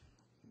grant,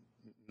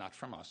 not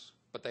from us,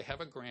 but they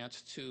have a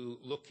grant to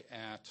look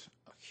at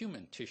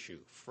human tissue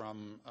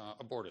from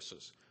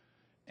abortuses.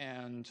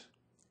 And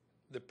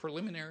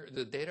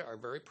the data are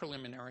very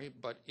preliminary,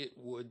 but it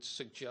would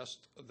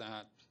suggest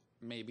that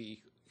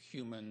maybe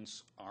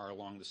humans are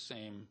along the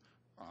same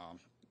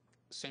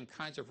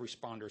kinds of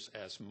responders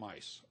as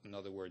mice. In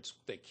other words,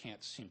 they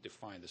can't seem to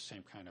find the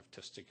same kind of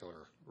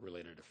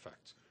testicular-related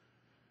effects.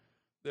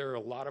 There are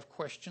a lot of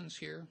questions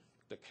here.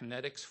 The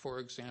kinetics, for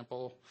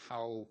example,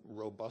 how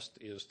robust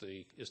is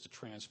the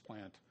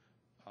transplant?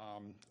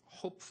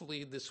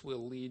 Hopefully this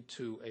will lead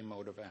to a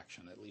mode of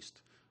action. At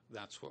least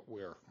that's what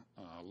we're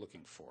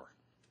looking for.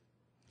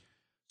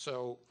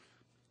 So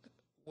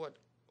what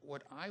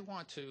I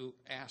want to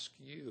ask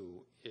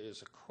you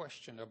is a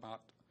question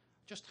about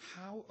just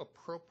how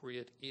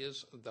appropriate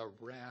is the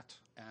rat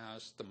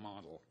as the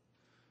model?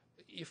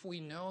 If we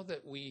know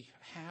that we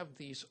have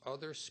these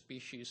other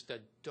species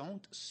that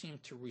don't seem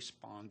to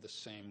respond the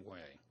same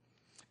way,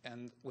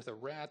 and with a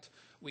rat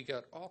we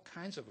get all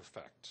kinds of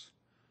effects,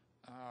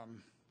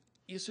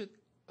 is it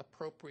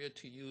appropriate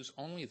to use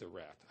only the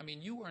rat? I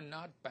mean, you are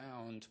not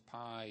bound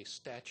by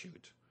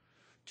statute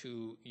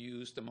to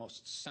use the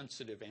most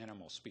sensitive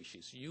animal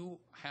species. You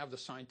have the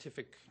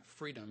scientific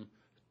freedom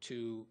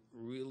to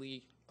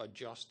really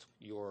adjust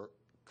your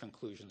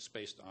conclusions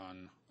based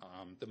on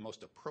the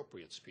most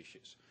appropriate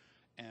species.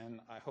 And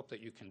I hope that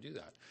you can do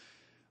that.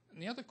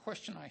 And the other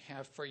question I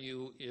have for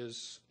you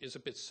is a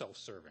bit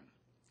self-serving.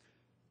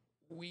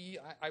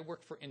 I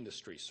work for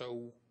industry,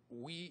 so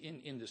we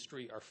in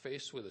industry are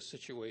faced with a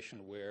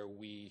situation where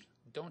we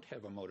don't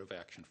have a mode of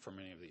action for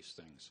many of these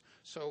things.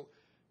 So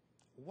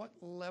what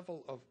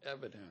level of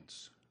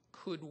evidence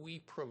could we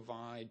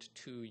provide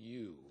to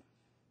you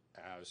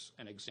as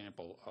an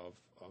example of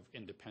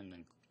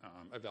independent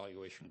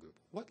evaluation group?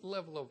 What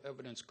level of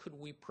evidence could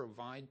we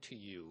provide to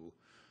you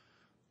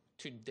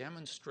to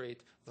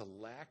demonstrate the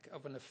lack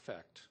of an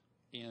effect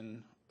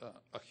in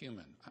a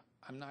human?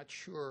 I'm not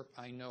sure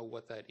I know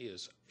what that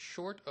is.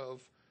 Short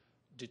of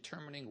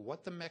determining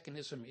what the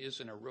mechanism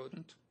is in a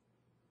rodent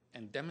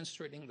and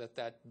demonstrating that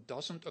that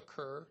doesn't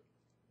occur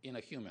in a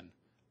human,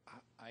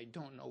 I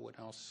don't know what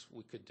else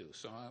we could do.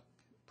 So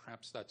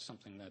perhaps that's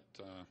something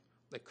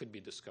that could be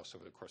discussed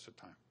over the course of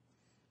time.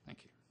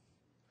 Thank you.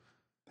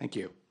 Thank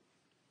you.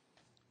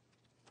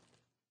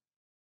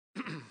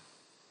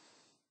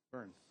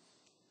 Vern.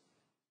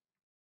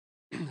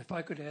 If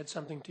I could add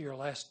something to your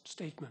last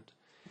statement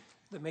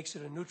that makes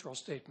it a neutral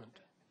statement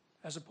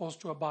as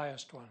opposed to a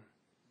biased one.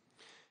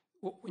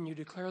 When you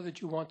declare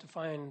that you want to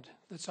find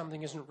that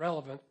something isn't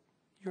relevant,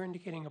 you're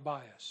indicating a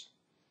bias.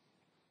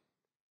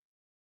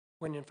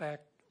 When in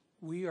fact,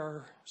 we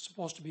are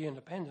supposed to be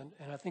independent,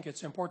 and I think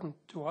it's important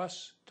to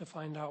us to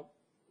find out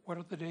what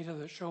are the data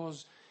that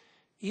shows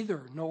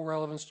either no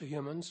relevance to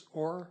humans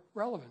or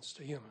relevance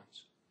to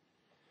humans.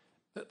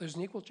 There's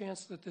an equal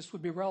chance that this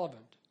would be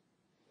relevant.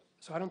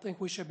 So I don't think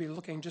we should be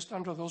looking just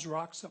under those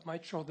rocks that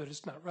might show that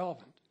it's not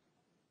relevant.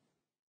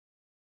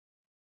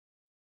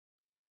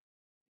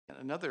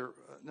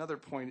 Another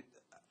point,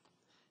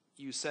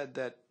 you said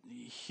that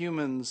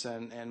humans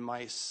and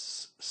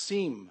mice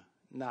seem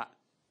not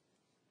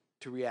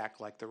to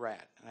react like the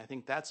rat. And I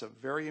think that's a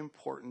very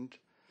important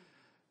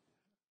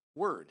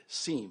word,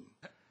 seem.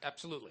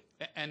 Absolutely.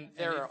 And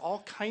there are all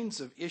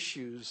kinds of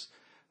issues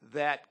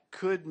that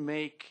could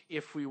make,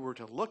 if we were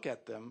to look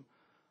at them,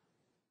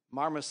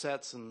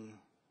 marmosets and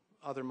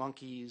other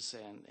monkeys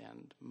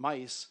and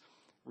mice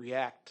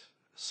react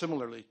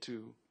similarly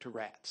to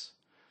rats.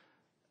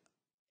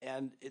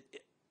 And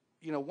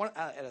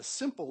at a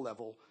simple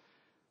level,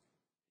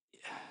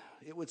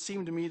 it would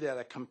seem to me that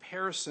a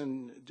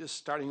comparison, just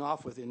starting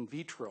off with in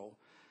vitro,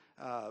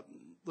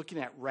 looking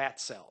at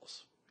rat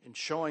cells and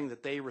showing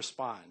that they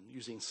respond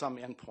using some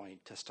endpoint,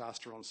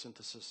 testosterone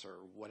synthesis or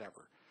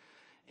whatever,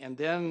 and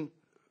then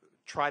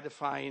try to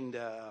find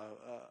a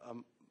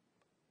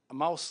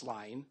mouse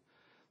line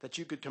that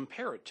you could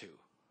compare it to.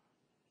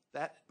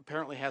 That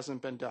apparently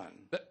hasn't been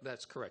done.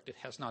 That's correct. It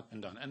has not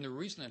been done. And the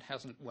reason it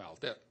hasn't,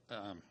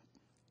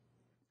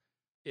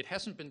 it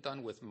hasn't been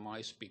done with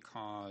mice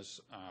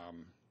because,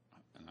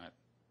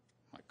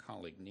 my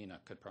colleague Nina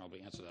could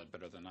probably answer that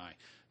better than I,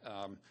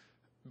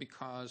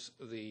 because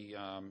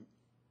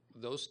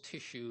those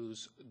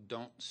tissues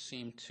don't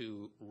seem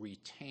to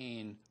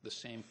retain the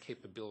same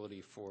capability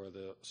for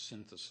the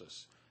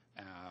synthesis.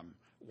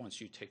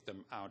 once you take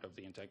them out of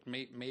the intake.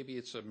 Maybe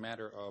it's a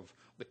matter of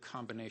the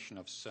combination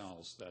of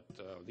cells, that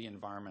the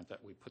environment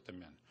that we put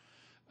them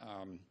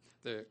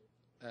in.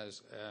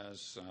 As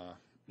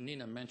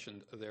Nina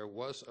mentioned, there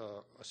was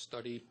a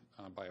study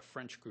by a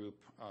French group,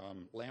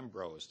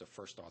 Lambro is the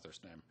first author's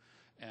name,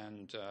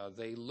 and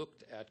they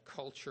looked at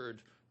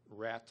cultured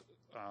rat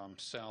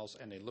cells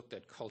and they looked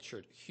at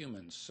cultured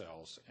human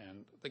cells,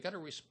 and they got a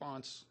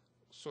response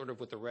sort of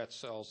with the rat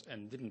cells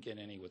and didn't get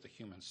any with the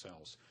human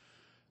cells,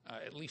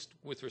 at least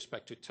with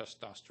respect to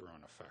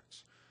testosterone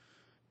effects.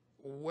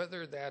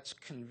 Whether that's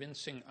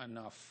convincing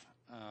enough,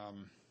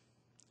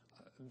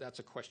 that's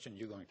a question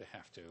you're going to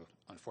have to,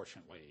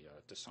 unfortunately,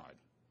 decide.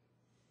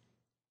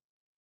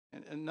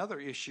 And another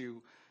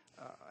issue,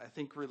 I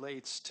think,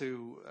 relates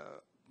to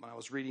when I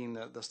was reading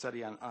the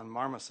study on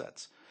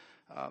marmosets.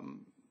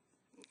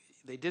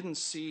 They didn't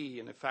see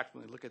an effect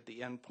when they look at the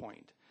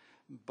endpoint,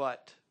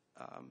 but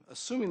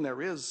assuming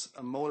there is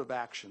a mode of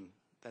action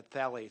that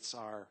phthalates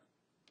are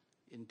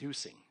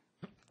inducing.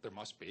 There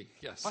must be,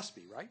 yes. Must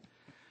be, right?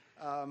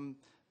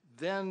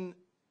 Then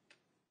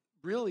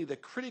really the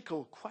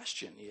critical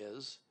question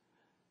is,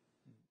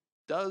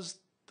 does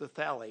the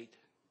phthalate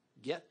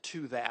get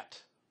to that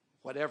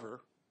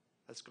whatever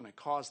that's going to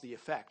cause the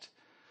effect?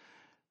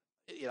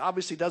 It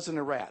obviously does in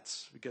the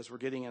rats because we're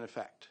getting an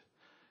effect.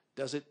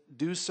 Does it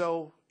do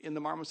so in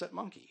the marmoset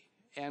monkey?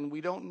 And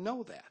we don't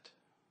know that.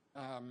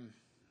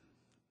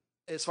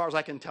 As far as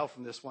I can tell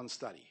from this one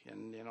study.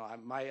 And you know,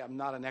 I'm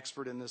not an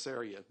expert in this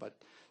area, but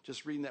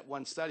just reading that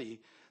one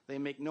study, they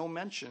make no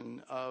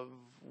mention of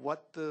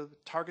what the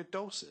target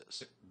dose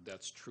is.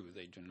 That's true,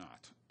 they do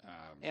not.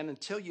 And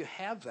until you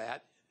have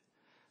that,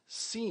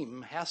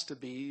 seem has to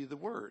be the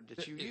word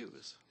that you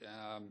use.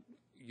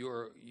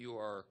 You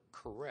are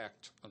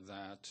correct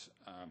that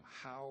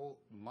how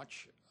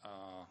much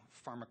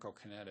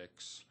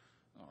pharmacokinetics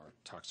or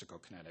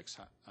toxicokinetics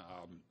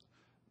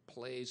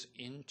plays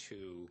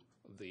into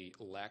the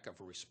lack of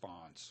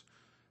response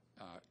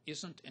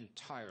isn't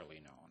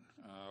entirely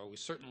known. We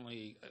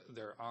certainly,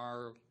 there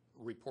are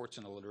reports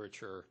in the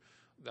literature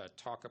that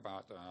talk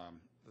about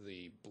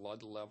the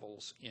blood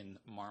levels in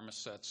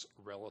marmosets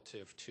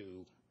relative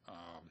to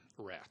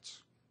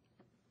rats,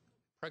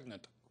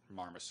 pregnant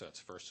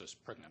marmosets versus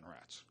pregnant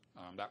rats.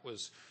 That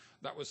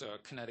was a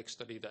kinetic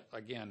study that,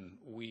 again,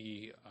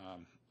 we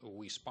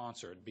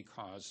sponsored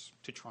because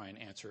to try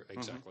and answer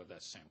exactly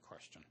that same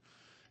question.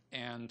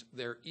 And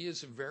there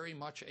is very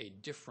much a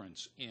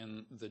difference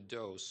in the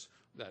dose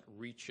that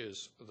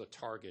reaches the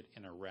target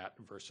in a rat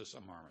versus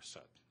a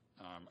marmoset,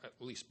 at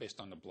least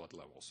based on the blood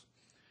levels.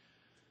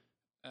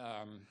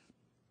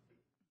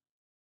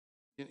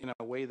 In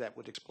a way that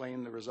would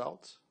explain the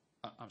results?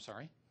 I'm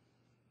sorry?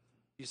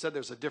 You said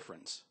there's a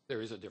difference.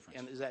 There is a difference.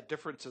 And is that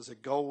difference, does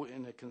it go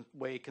in a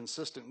way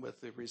consistent with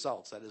the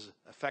results? That is,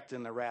 effect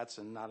in the rats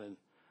and not in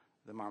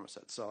the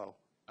marmoset. So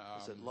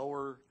is it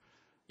lower?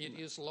 It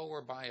is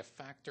lower by a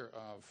factor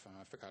of,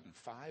 I've forgotten,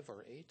 5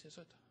 or 8, is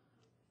it?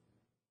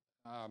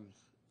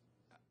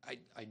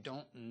 I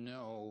don't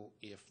know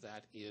if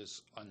that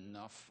is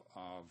enough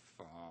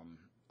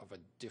of a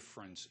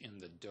difference in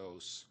the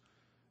dose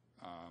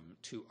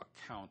to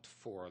account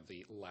for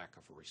the lack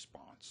of a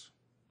response.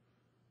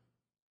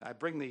 I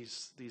bring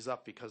these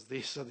up because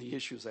these are the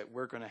issues that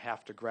we're going to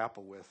have to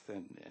grapple with,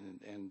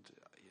 and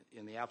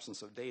in the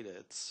absence of data,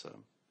 it's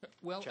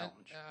a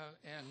challenge.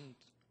 And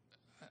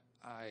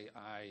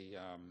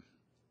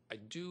I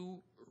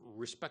do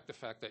respect the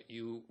fact that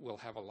you will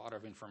have a lot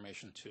of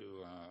information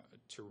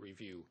to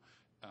review.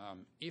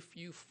 If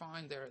you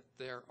find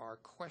there are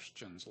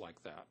questions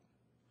like that,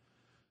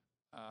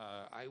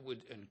 I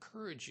would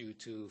encourage you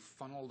to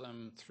funnel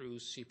them through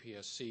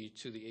CPSC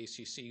to the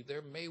ACC.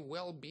 There may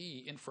well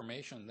be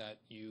information that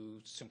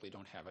you simply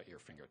don't have at your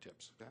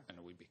fingertips, and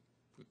we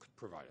could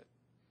provide it.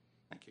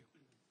 Thank you.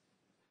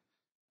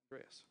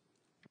 Andreas.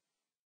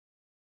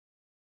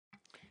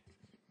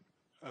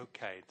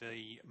 Okay,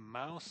 the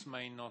mouse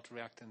may not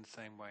react in the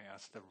same way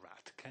as the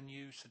rat. Can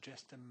you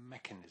suggest a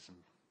mechanism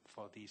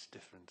for these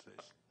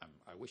differences?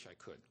 I wish I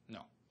could.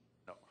 No.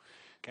 No.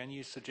 Can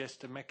you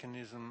suggest a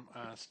mechanism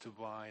as to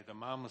why the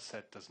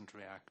marmoset doesn't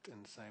react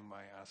in the same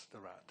way as the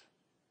rat?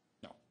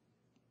 No.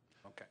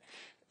 Okay.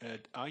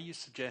 Are you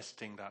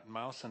suggesting that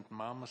mouse and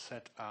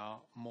marmoset are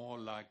more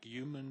like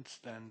humans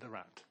than the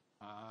rat?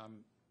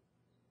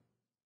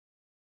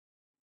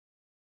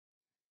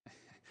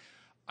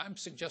 I'm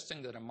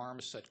suggesting that a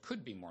marmoset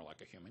could be more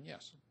like a human,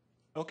 yes.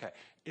 Okay.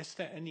 Is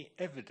there any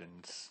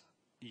evidence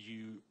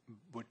you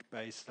would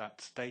base that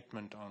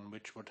statement on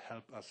which would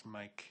help us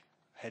make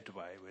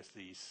headway with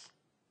these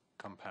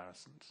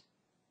comparisons?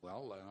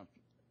 Well,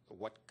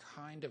 what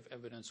kind of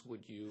evidence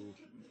would you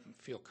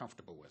feel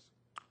comfortable with?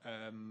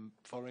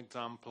 For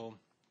example,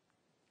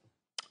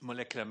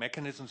 molecular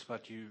mechanisms,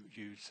 but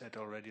you said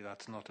already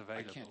that's not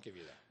available. I can't give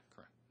you that,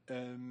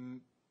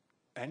 correct.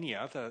 Any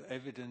other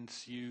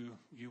evidence you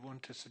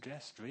want to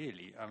suggest,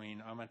 really? I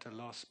mean, I'm at a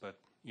loss, but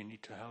you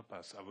need to help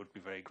us. I would be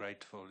very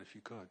grateful if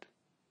you could.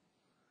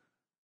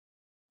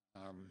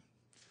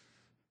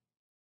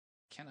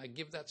 can I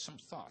give that some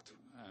thought?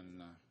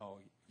 And oh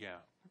yeah,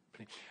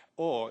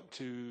 or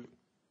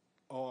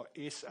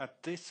is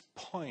at this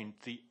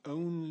point the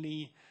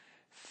only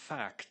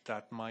fact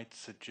that might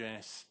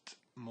suggest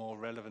more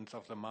relevance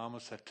of the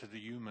marmoset to the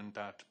human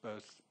that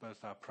both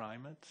are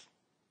primates?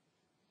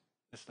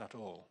 Is that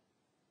all?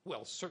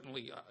 well,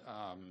 certainly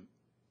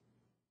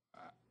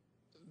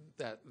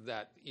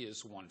that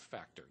is one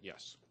factor.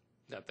 Yes,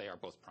 that they are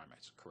both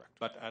primates. Correct.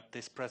 But at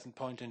this present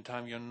point in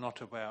time, you're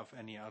not aware of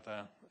any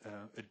other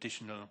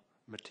additional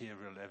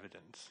material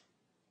evidence.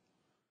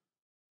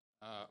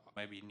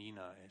 Maybe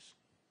Nina is.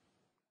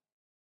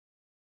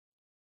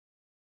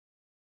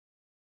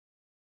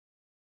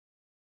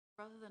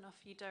 Rather than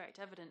offer you direct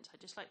evidence,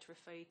 I'd just like to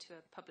refer you to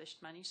a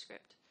published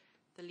manuscript.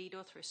 The lead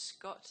author is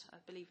Scott, I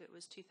believe it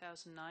was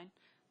 2009,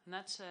 and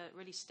that's a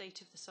really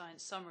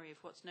state-of-the-science summary of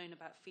what's known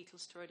about fetal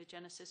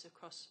steroidogenesis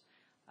across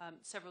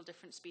several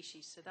different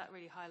species. So that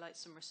really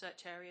highlights some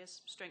research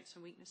areas, strengths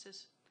and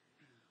weaknesses.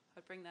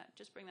 I'd bring that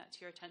to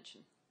your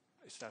attention.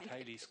 Is that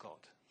Hayley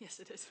Scott? Yes,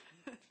 it is.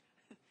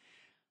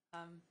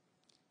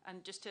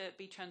 And just to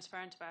be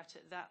transparent about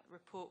it, that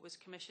report was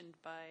commissioned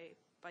by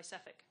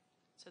Cefic.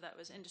 So that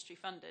was industry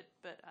funded,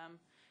 but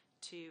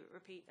to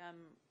repeat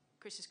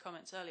Chris's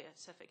comments earlier,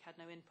 Cefic had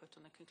no input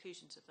on the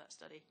conclusions of that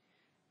study.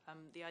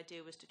 The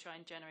idea was to try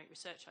and generate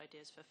research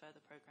ideas for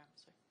further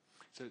programs.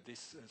 So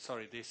this,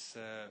 this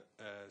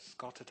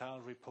Scott et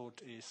al.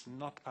 Report is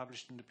not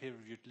published in the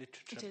peer-reviewed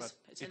literature? It is. But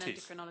it's in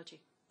endocrinology.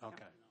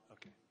 Okay,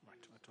 okay, right.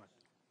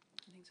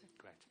 I think so.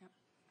 Great. Yeah.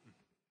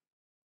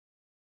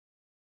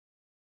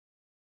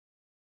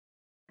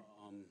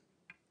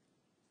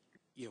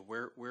 Yeah,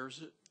 where is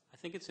it? I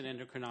think it's in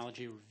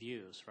Endocrinology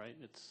Reviews, right?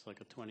 It's like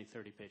a 20,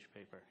 30-page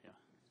paper, yeah.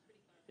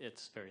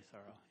 It's very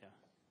thorough, yeah.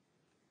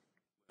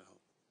 Well,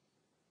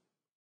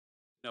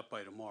 not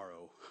by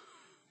tomorrow,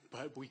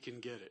 but we can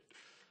get it.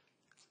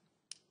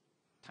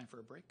 Time for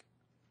a break?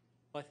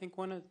 Well, I think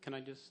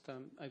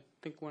I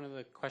think one of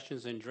the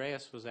questions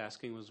Andreas was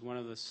asking was one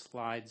of the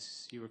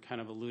slides you were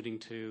kind of alluding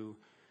to.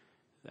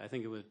 I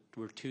think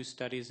were two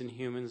studies in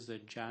humans, the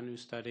JANU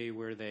study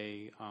where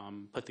they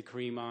put the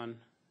cream on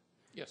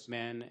Yes.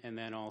 men, and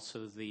then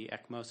also the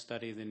ECMO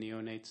study, the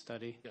neonate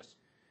study. Yes.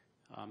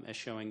 As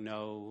showing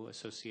no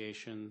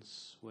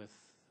associations with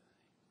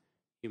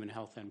human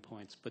health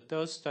endpoints. But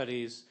those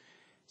studies,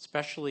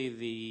 especially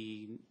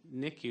the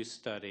NICU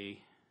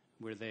study,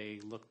 where they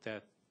looked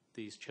at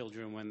these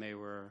children when they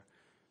were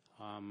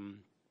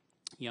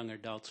young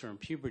adults or in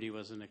puberty,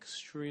 was an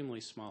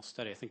extremely small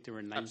study. I think there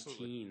were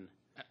 19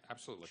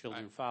 Absolutely.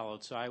 children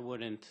followed. So I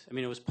wouldn't, I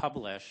mean, it was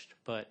published,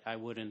 but I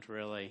wouldn't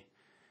really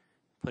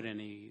put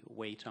any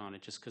weight on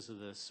it just because of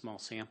the small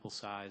sample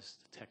size.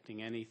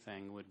 Detecting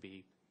anything would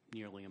be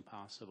nearly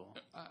impossible.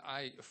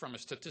 From a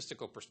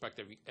statistical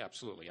perspective,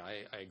 absolutely,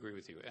 I agree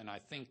with you. And I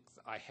think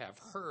I have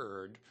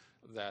heard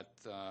that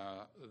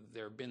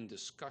there have been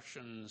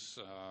discussions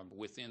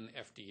within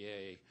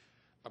FDA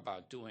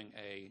about doing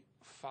a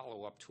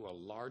follow-up to a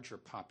larger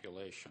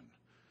population.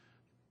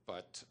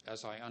 But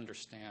as I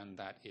understand,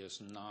 that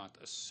is not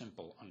a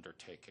simple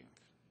undertaking.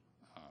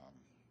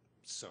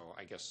 So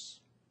I guess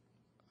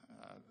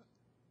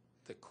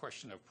the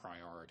question of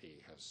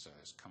priority has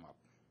come up,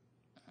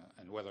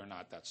 and whether or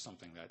not that's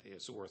something that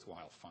is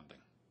worthwhile funding.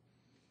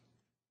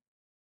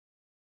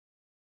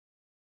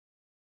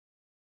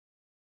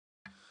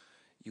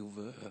 You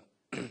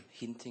were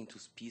hinting to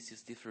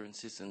species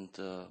differences and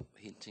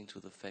hinting to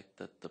the fact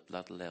that the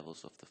blood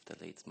levels of the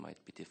phthalates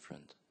might be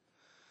different.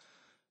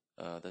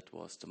 That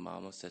was the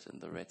marmoset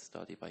and the rat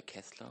study by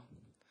Kessler.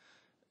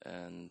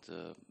 And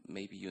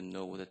maybe you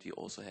know that we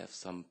also have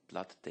some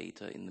blood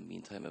data in the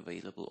meantime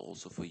available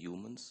also for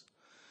humans.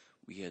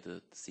 We had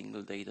a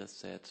single data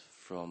set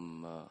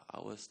from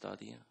our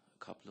study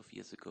a couple of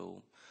years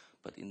ago,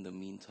 but in the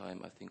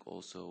meantime I think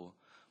also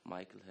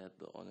Michael had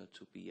the honor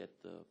to be at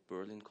the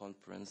Berlin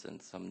conference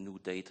and some new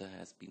data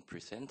has been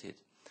presented.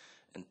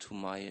 And to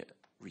my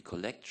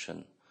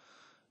recollection,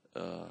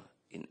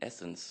 in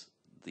essence,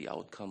 the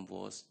outcome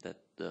was that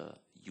the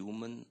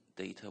human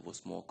data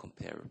was more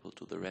comparable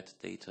to the rat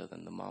data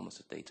than the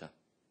marmoset data.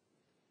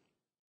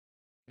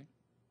 Okay.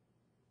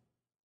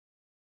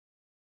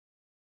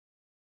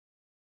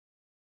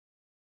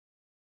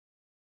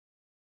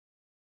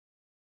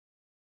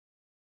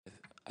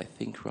 I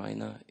think,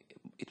 Rainer,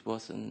 it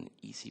was an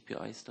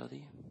ECPI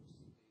study.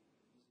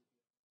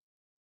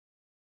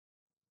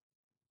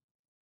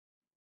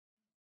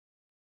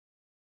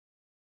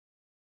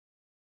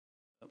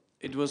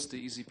 It was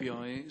the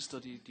ECPI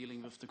study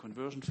dealing with the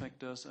conversion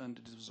factors, and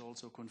it was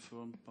also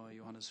confirmed by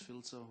Johannes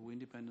Filzer, who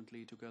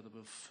independently, together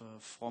with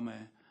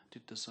Fromme,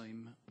 did the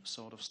same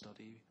sort of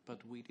study.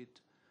 But we did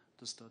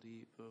the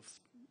study with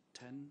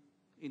 10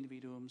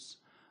 individuals,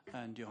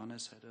 and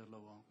Johannes had a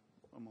lower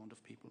amount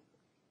of people.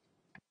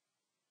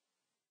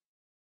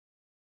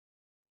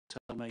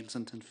 10 males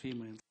and 10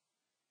 females.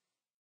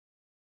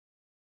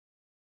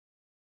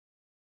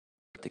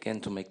 But again,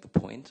 to make the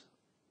point,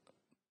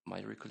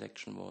 my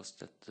recollection was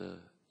that the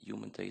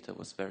human data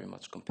was very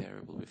much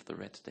comparable with the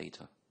rat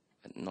data.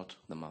 and not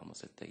the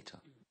marmoset data.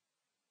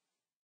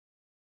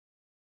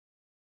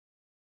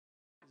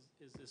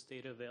 Is this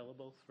data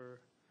available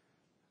for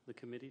the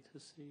committee to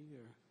see,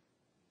 or?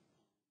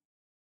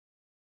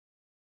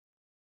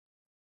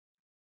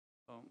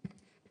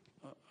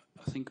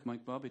 I think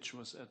Mike Babich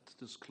was at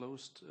this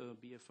closed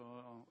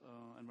BFR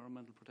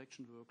environmental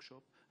protection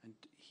workshop, and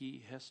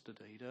he has the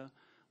data.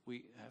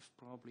 We have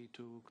probably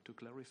to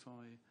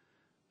clarify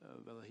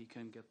whether he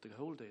can get the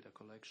whole data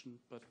collection,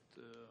 but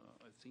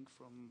I think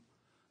from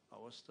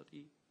our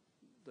study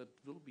that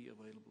will be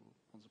available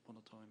once upon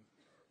a time.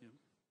 Yeah.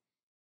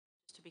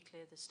 Just to be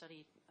clear, the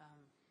study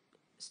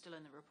is still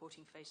in the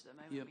reporting phase at the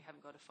moment. Yep. We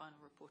haven't got a final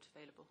report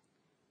available.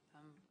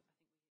 I think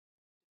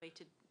we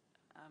debated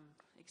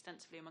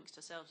extensively amongst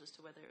ourselves as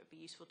to whether it would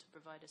be useful to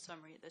provide a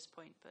summary at this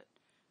point, but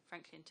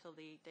frankly, until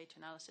the data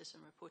analysis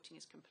and reporting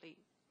is complete,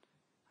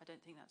 I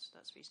don't think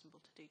that's reasonable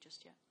to do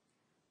just yet.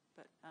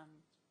 But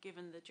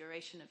given the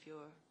duration of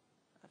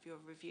your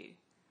review,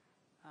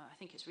 I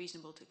think it's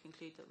reasonable to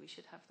conclude that we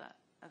should have that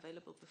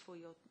available before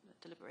your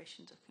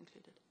deliberations are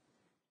concluded.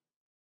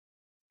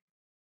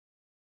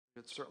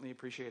 We'd certainly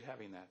appreciate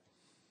having that.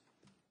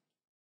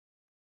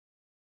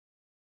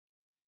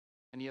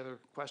 Any other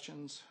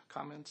questions,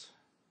 comments?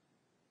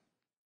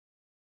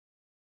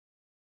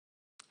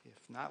 If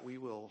not,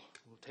 we'll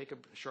take a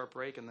short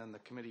break, and then the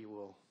committee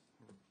will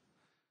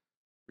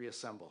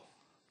reassemble.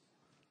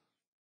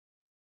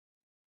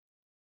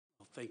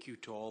 Well, thank you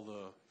to all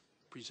the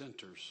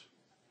presenters.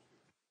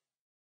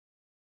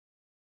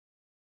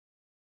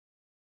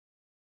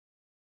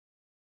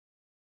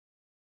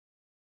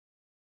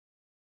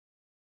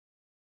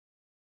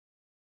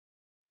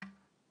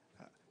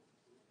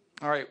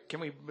 All right, can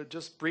we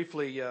just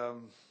briefly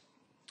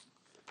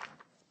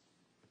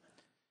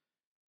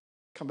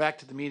come back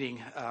to the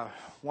meeting?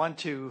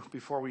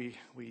 Before we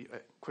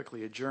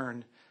quickly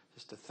adjourn,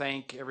 just to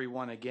thank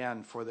everyone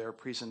again for their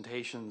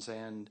presentations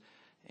and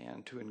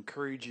to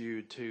encourage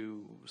you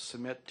to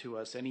submit to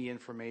us any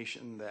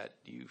information that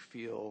you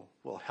feel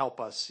will help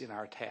us in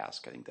our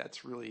task. I think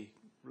that's really,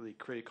 really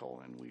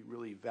critical, and we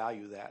really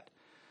value that.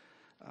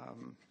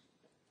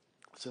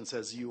 Since,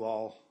 as you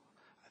all,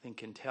 I think,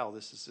 can tell,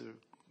 this is a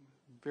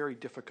very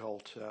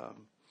difficult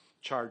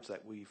charge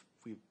that we've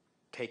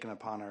taken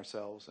upon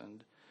ourselves,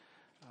 and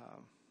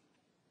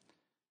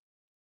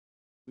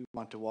we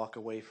want to walk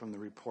away from the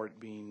report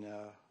being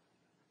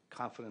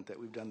confident that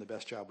we've done the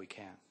best job we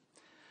can.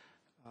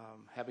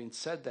 Having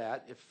said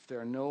that, if there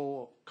are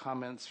no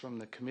comments from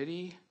the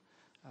committee,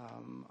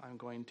 I'm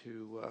going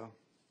to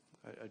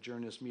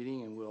adjourn this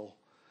meeting, and we'll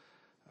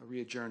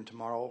re-adjourn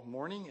tomorrow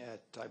morning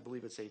at, I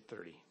believe it's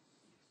 8:30.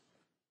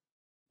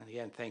 And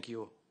again, thank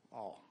you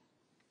all.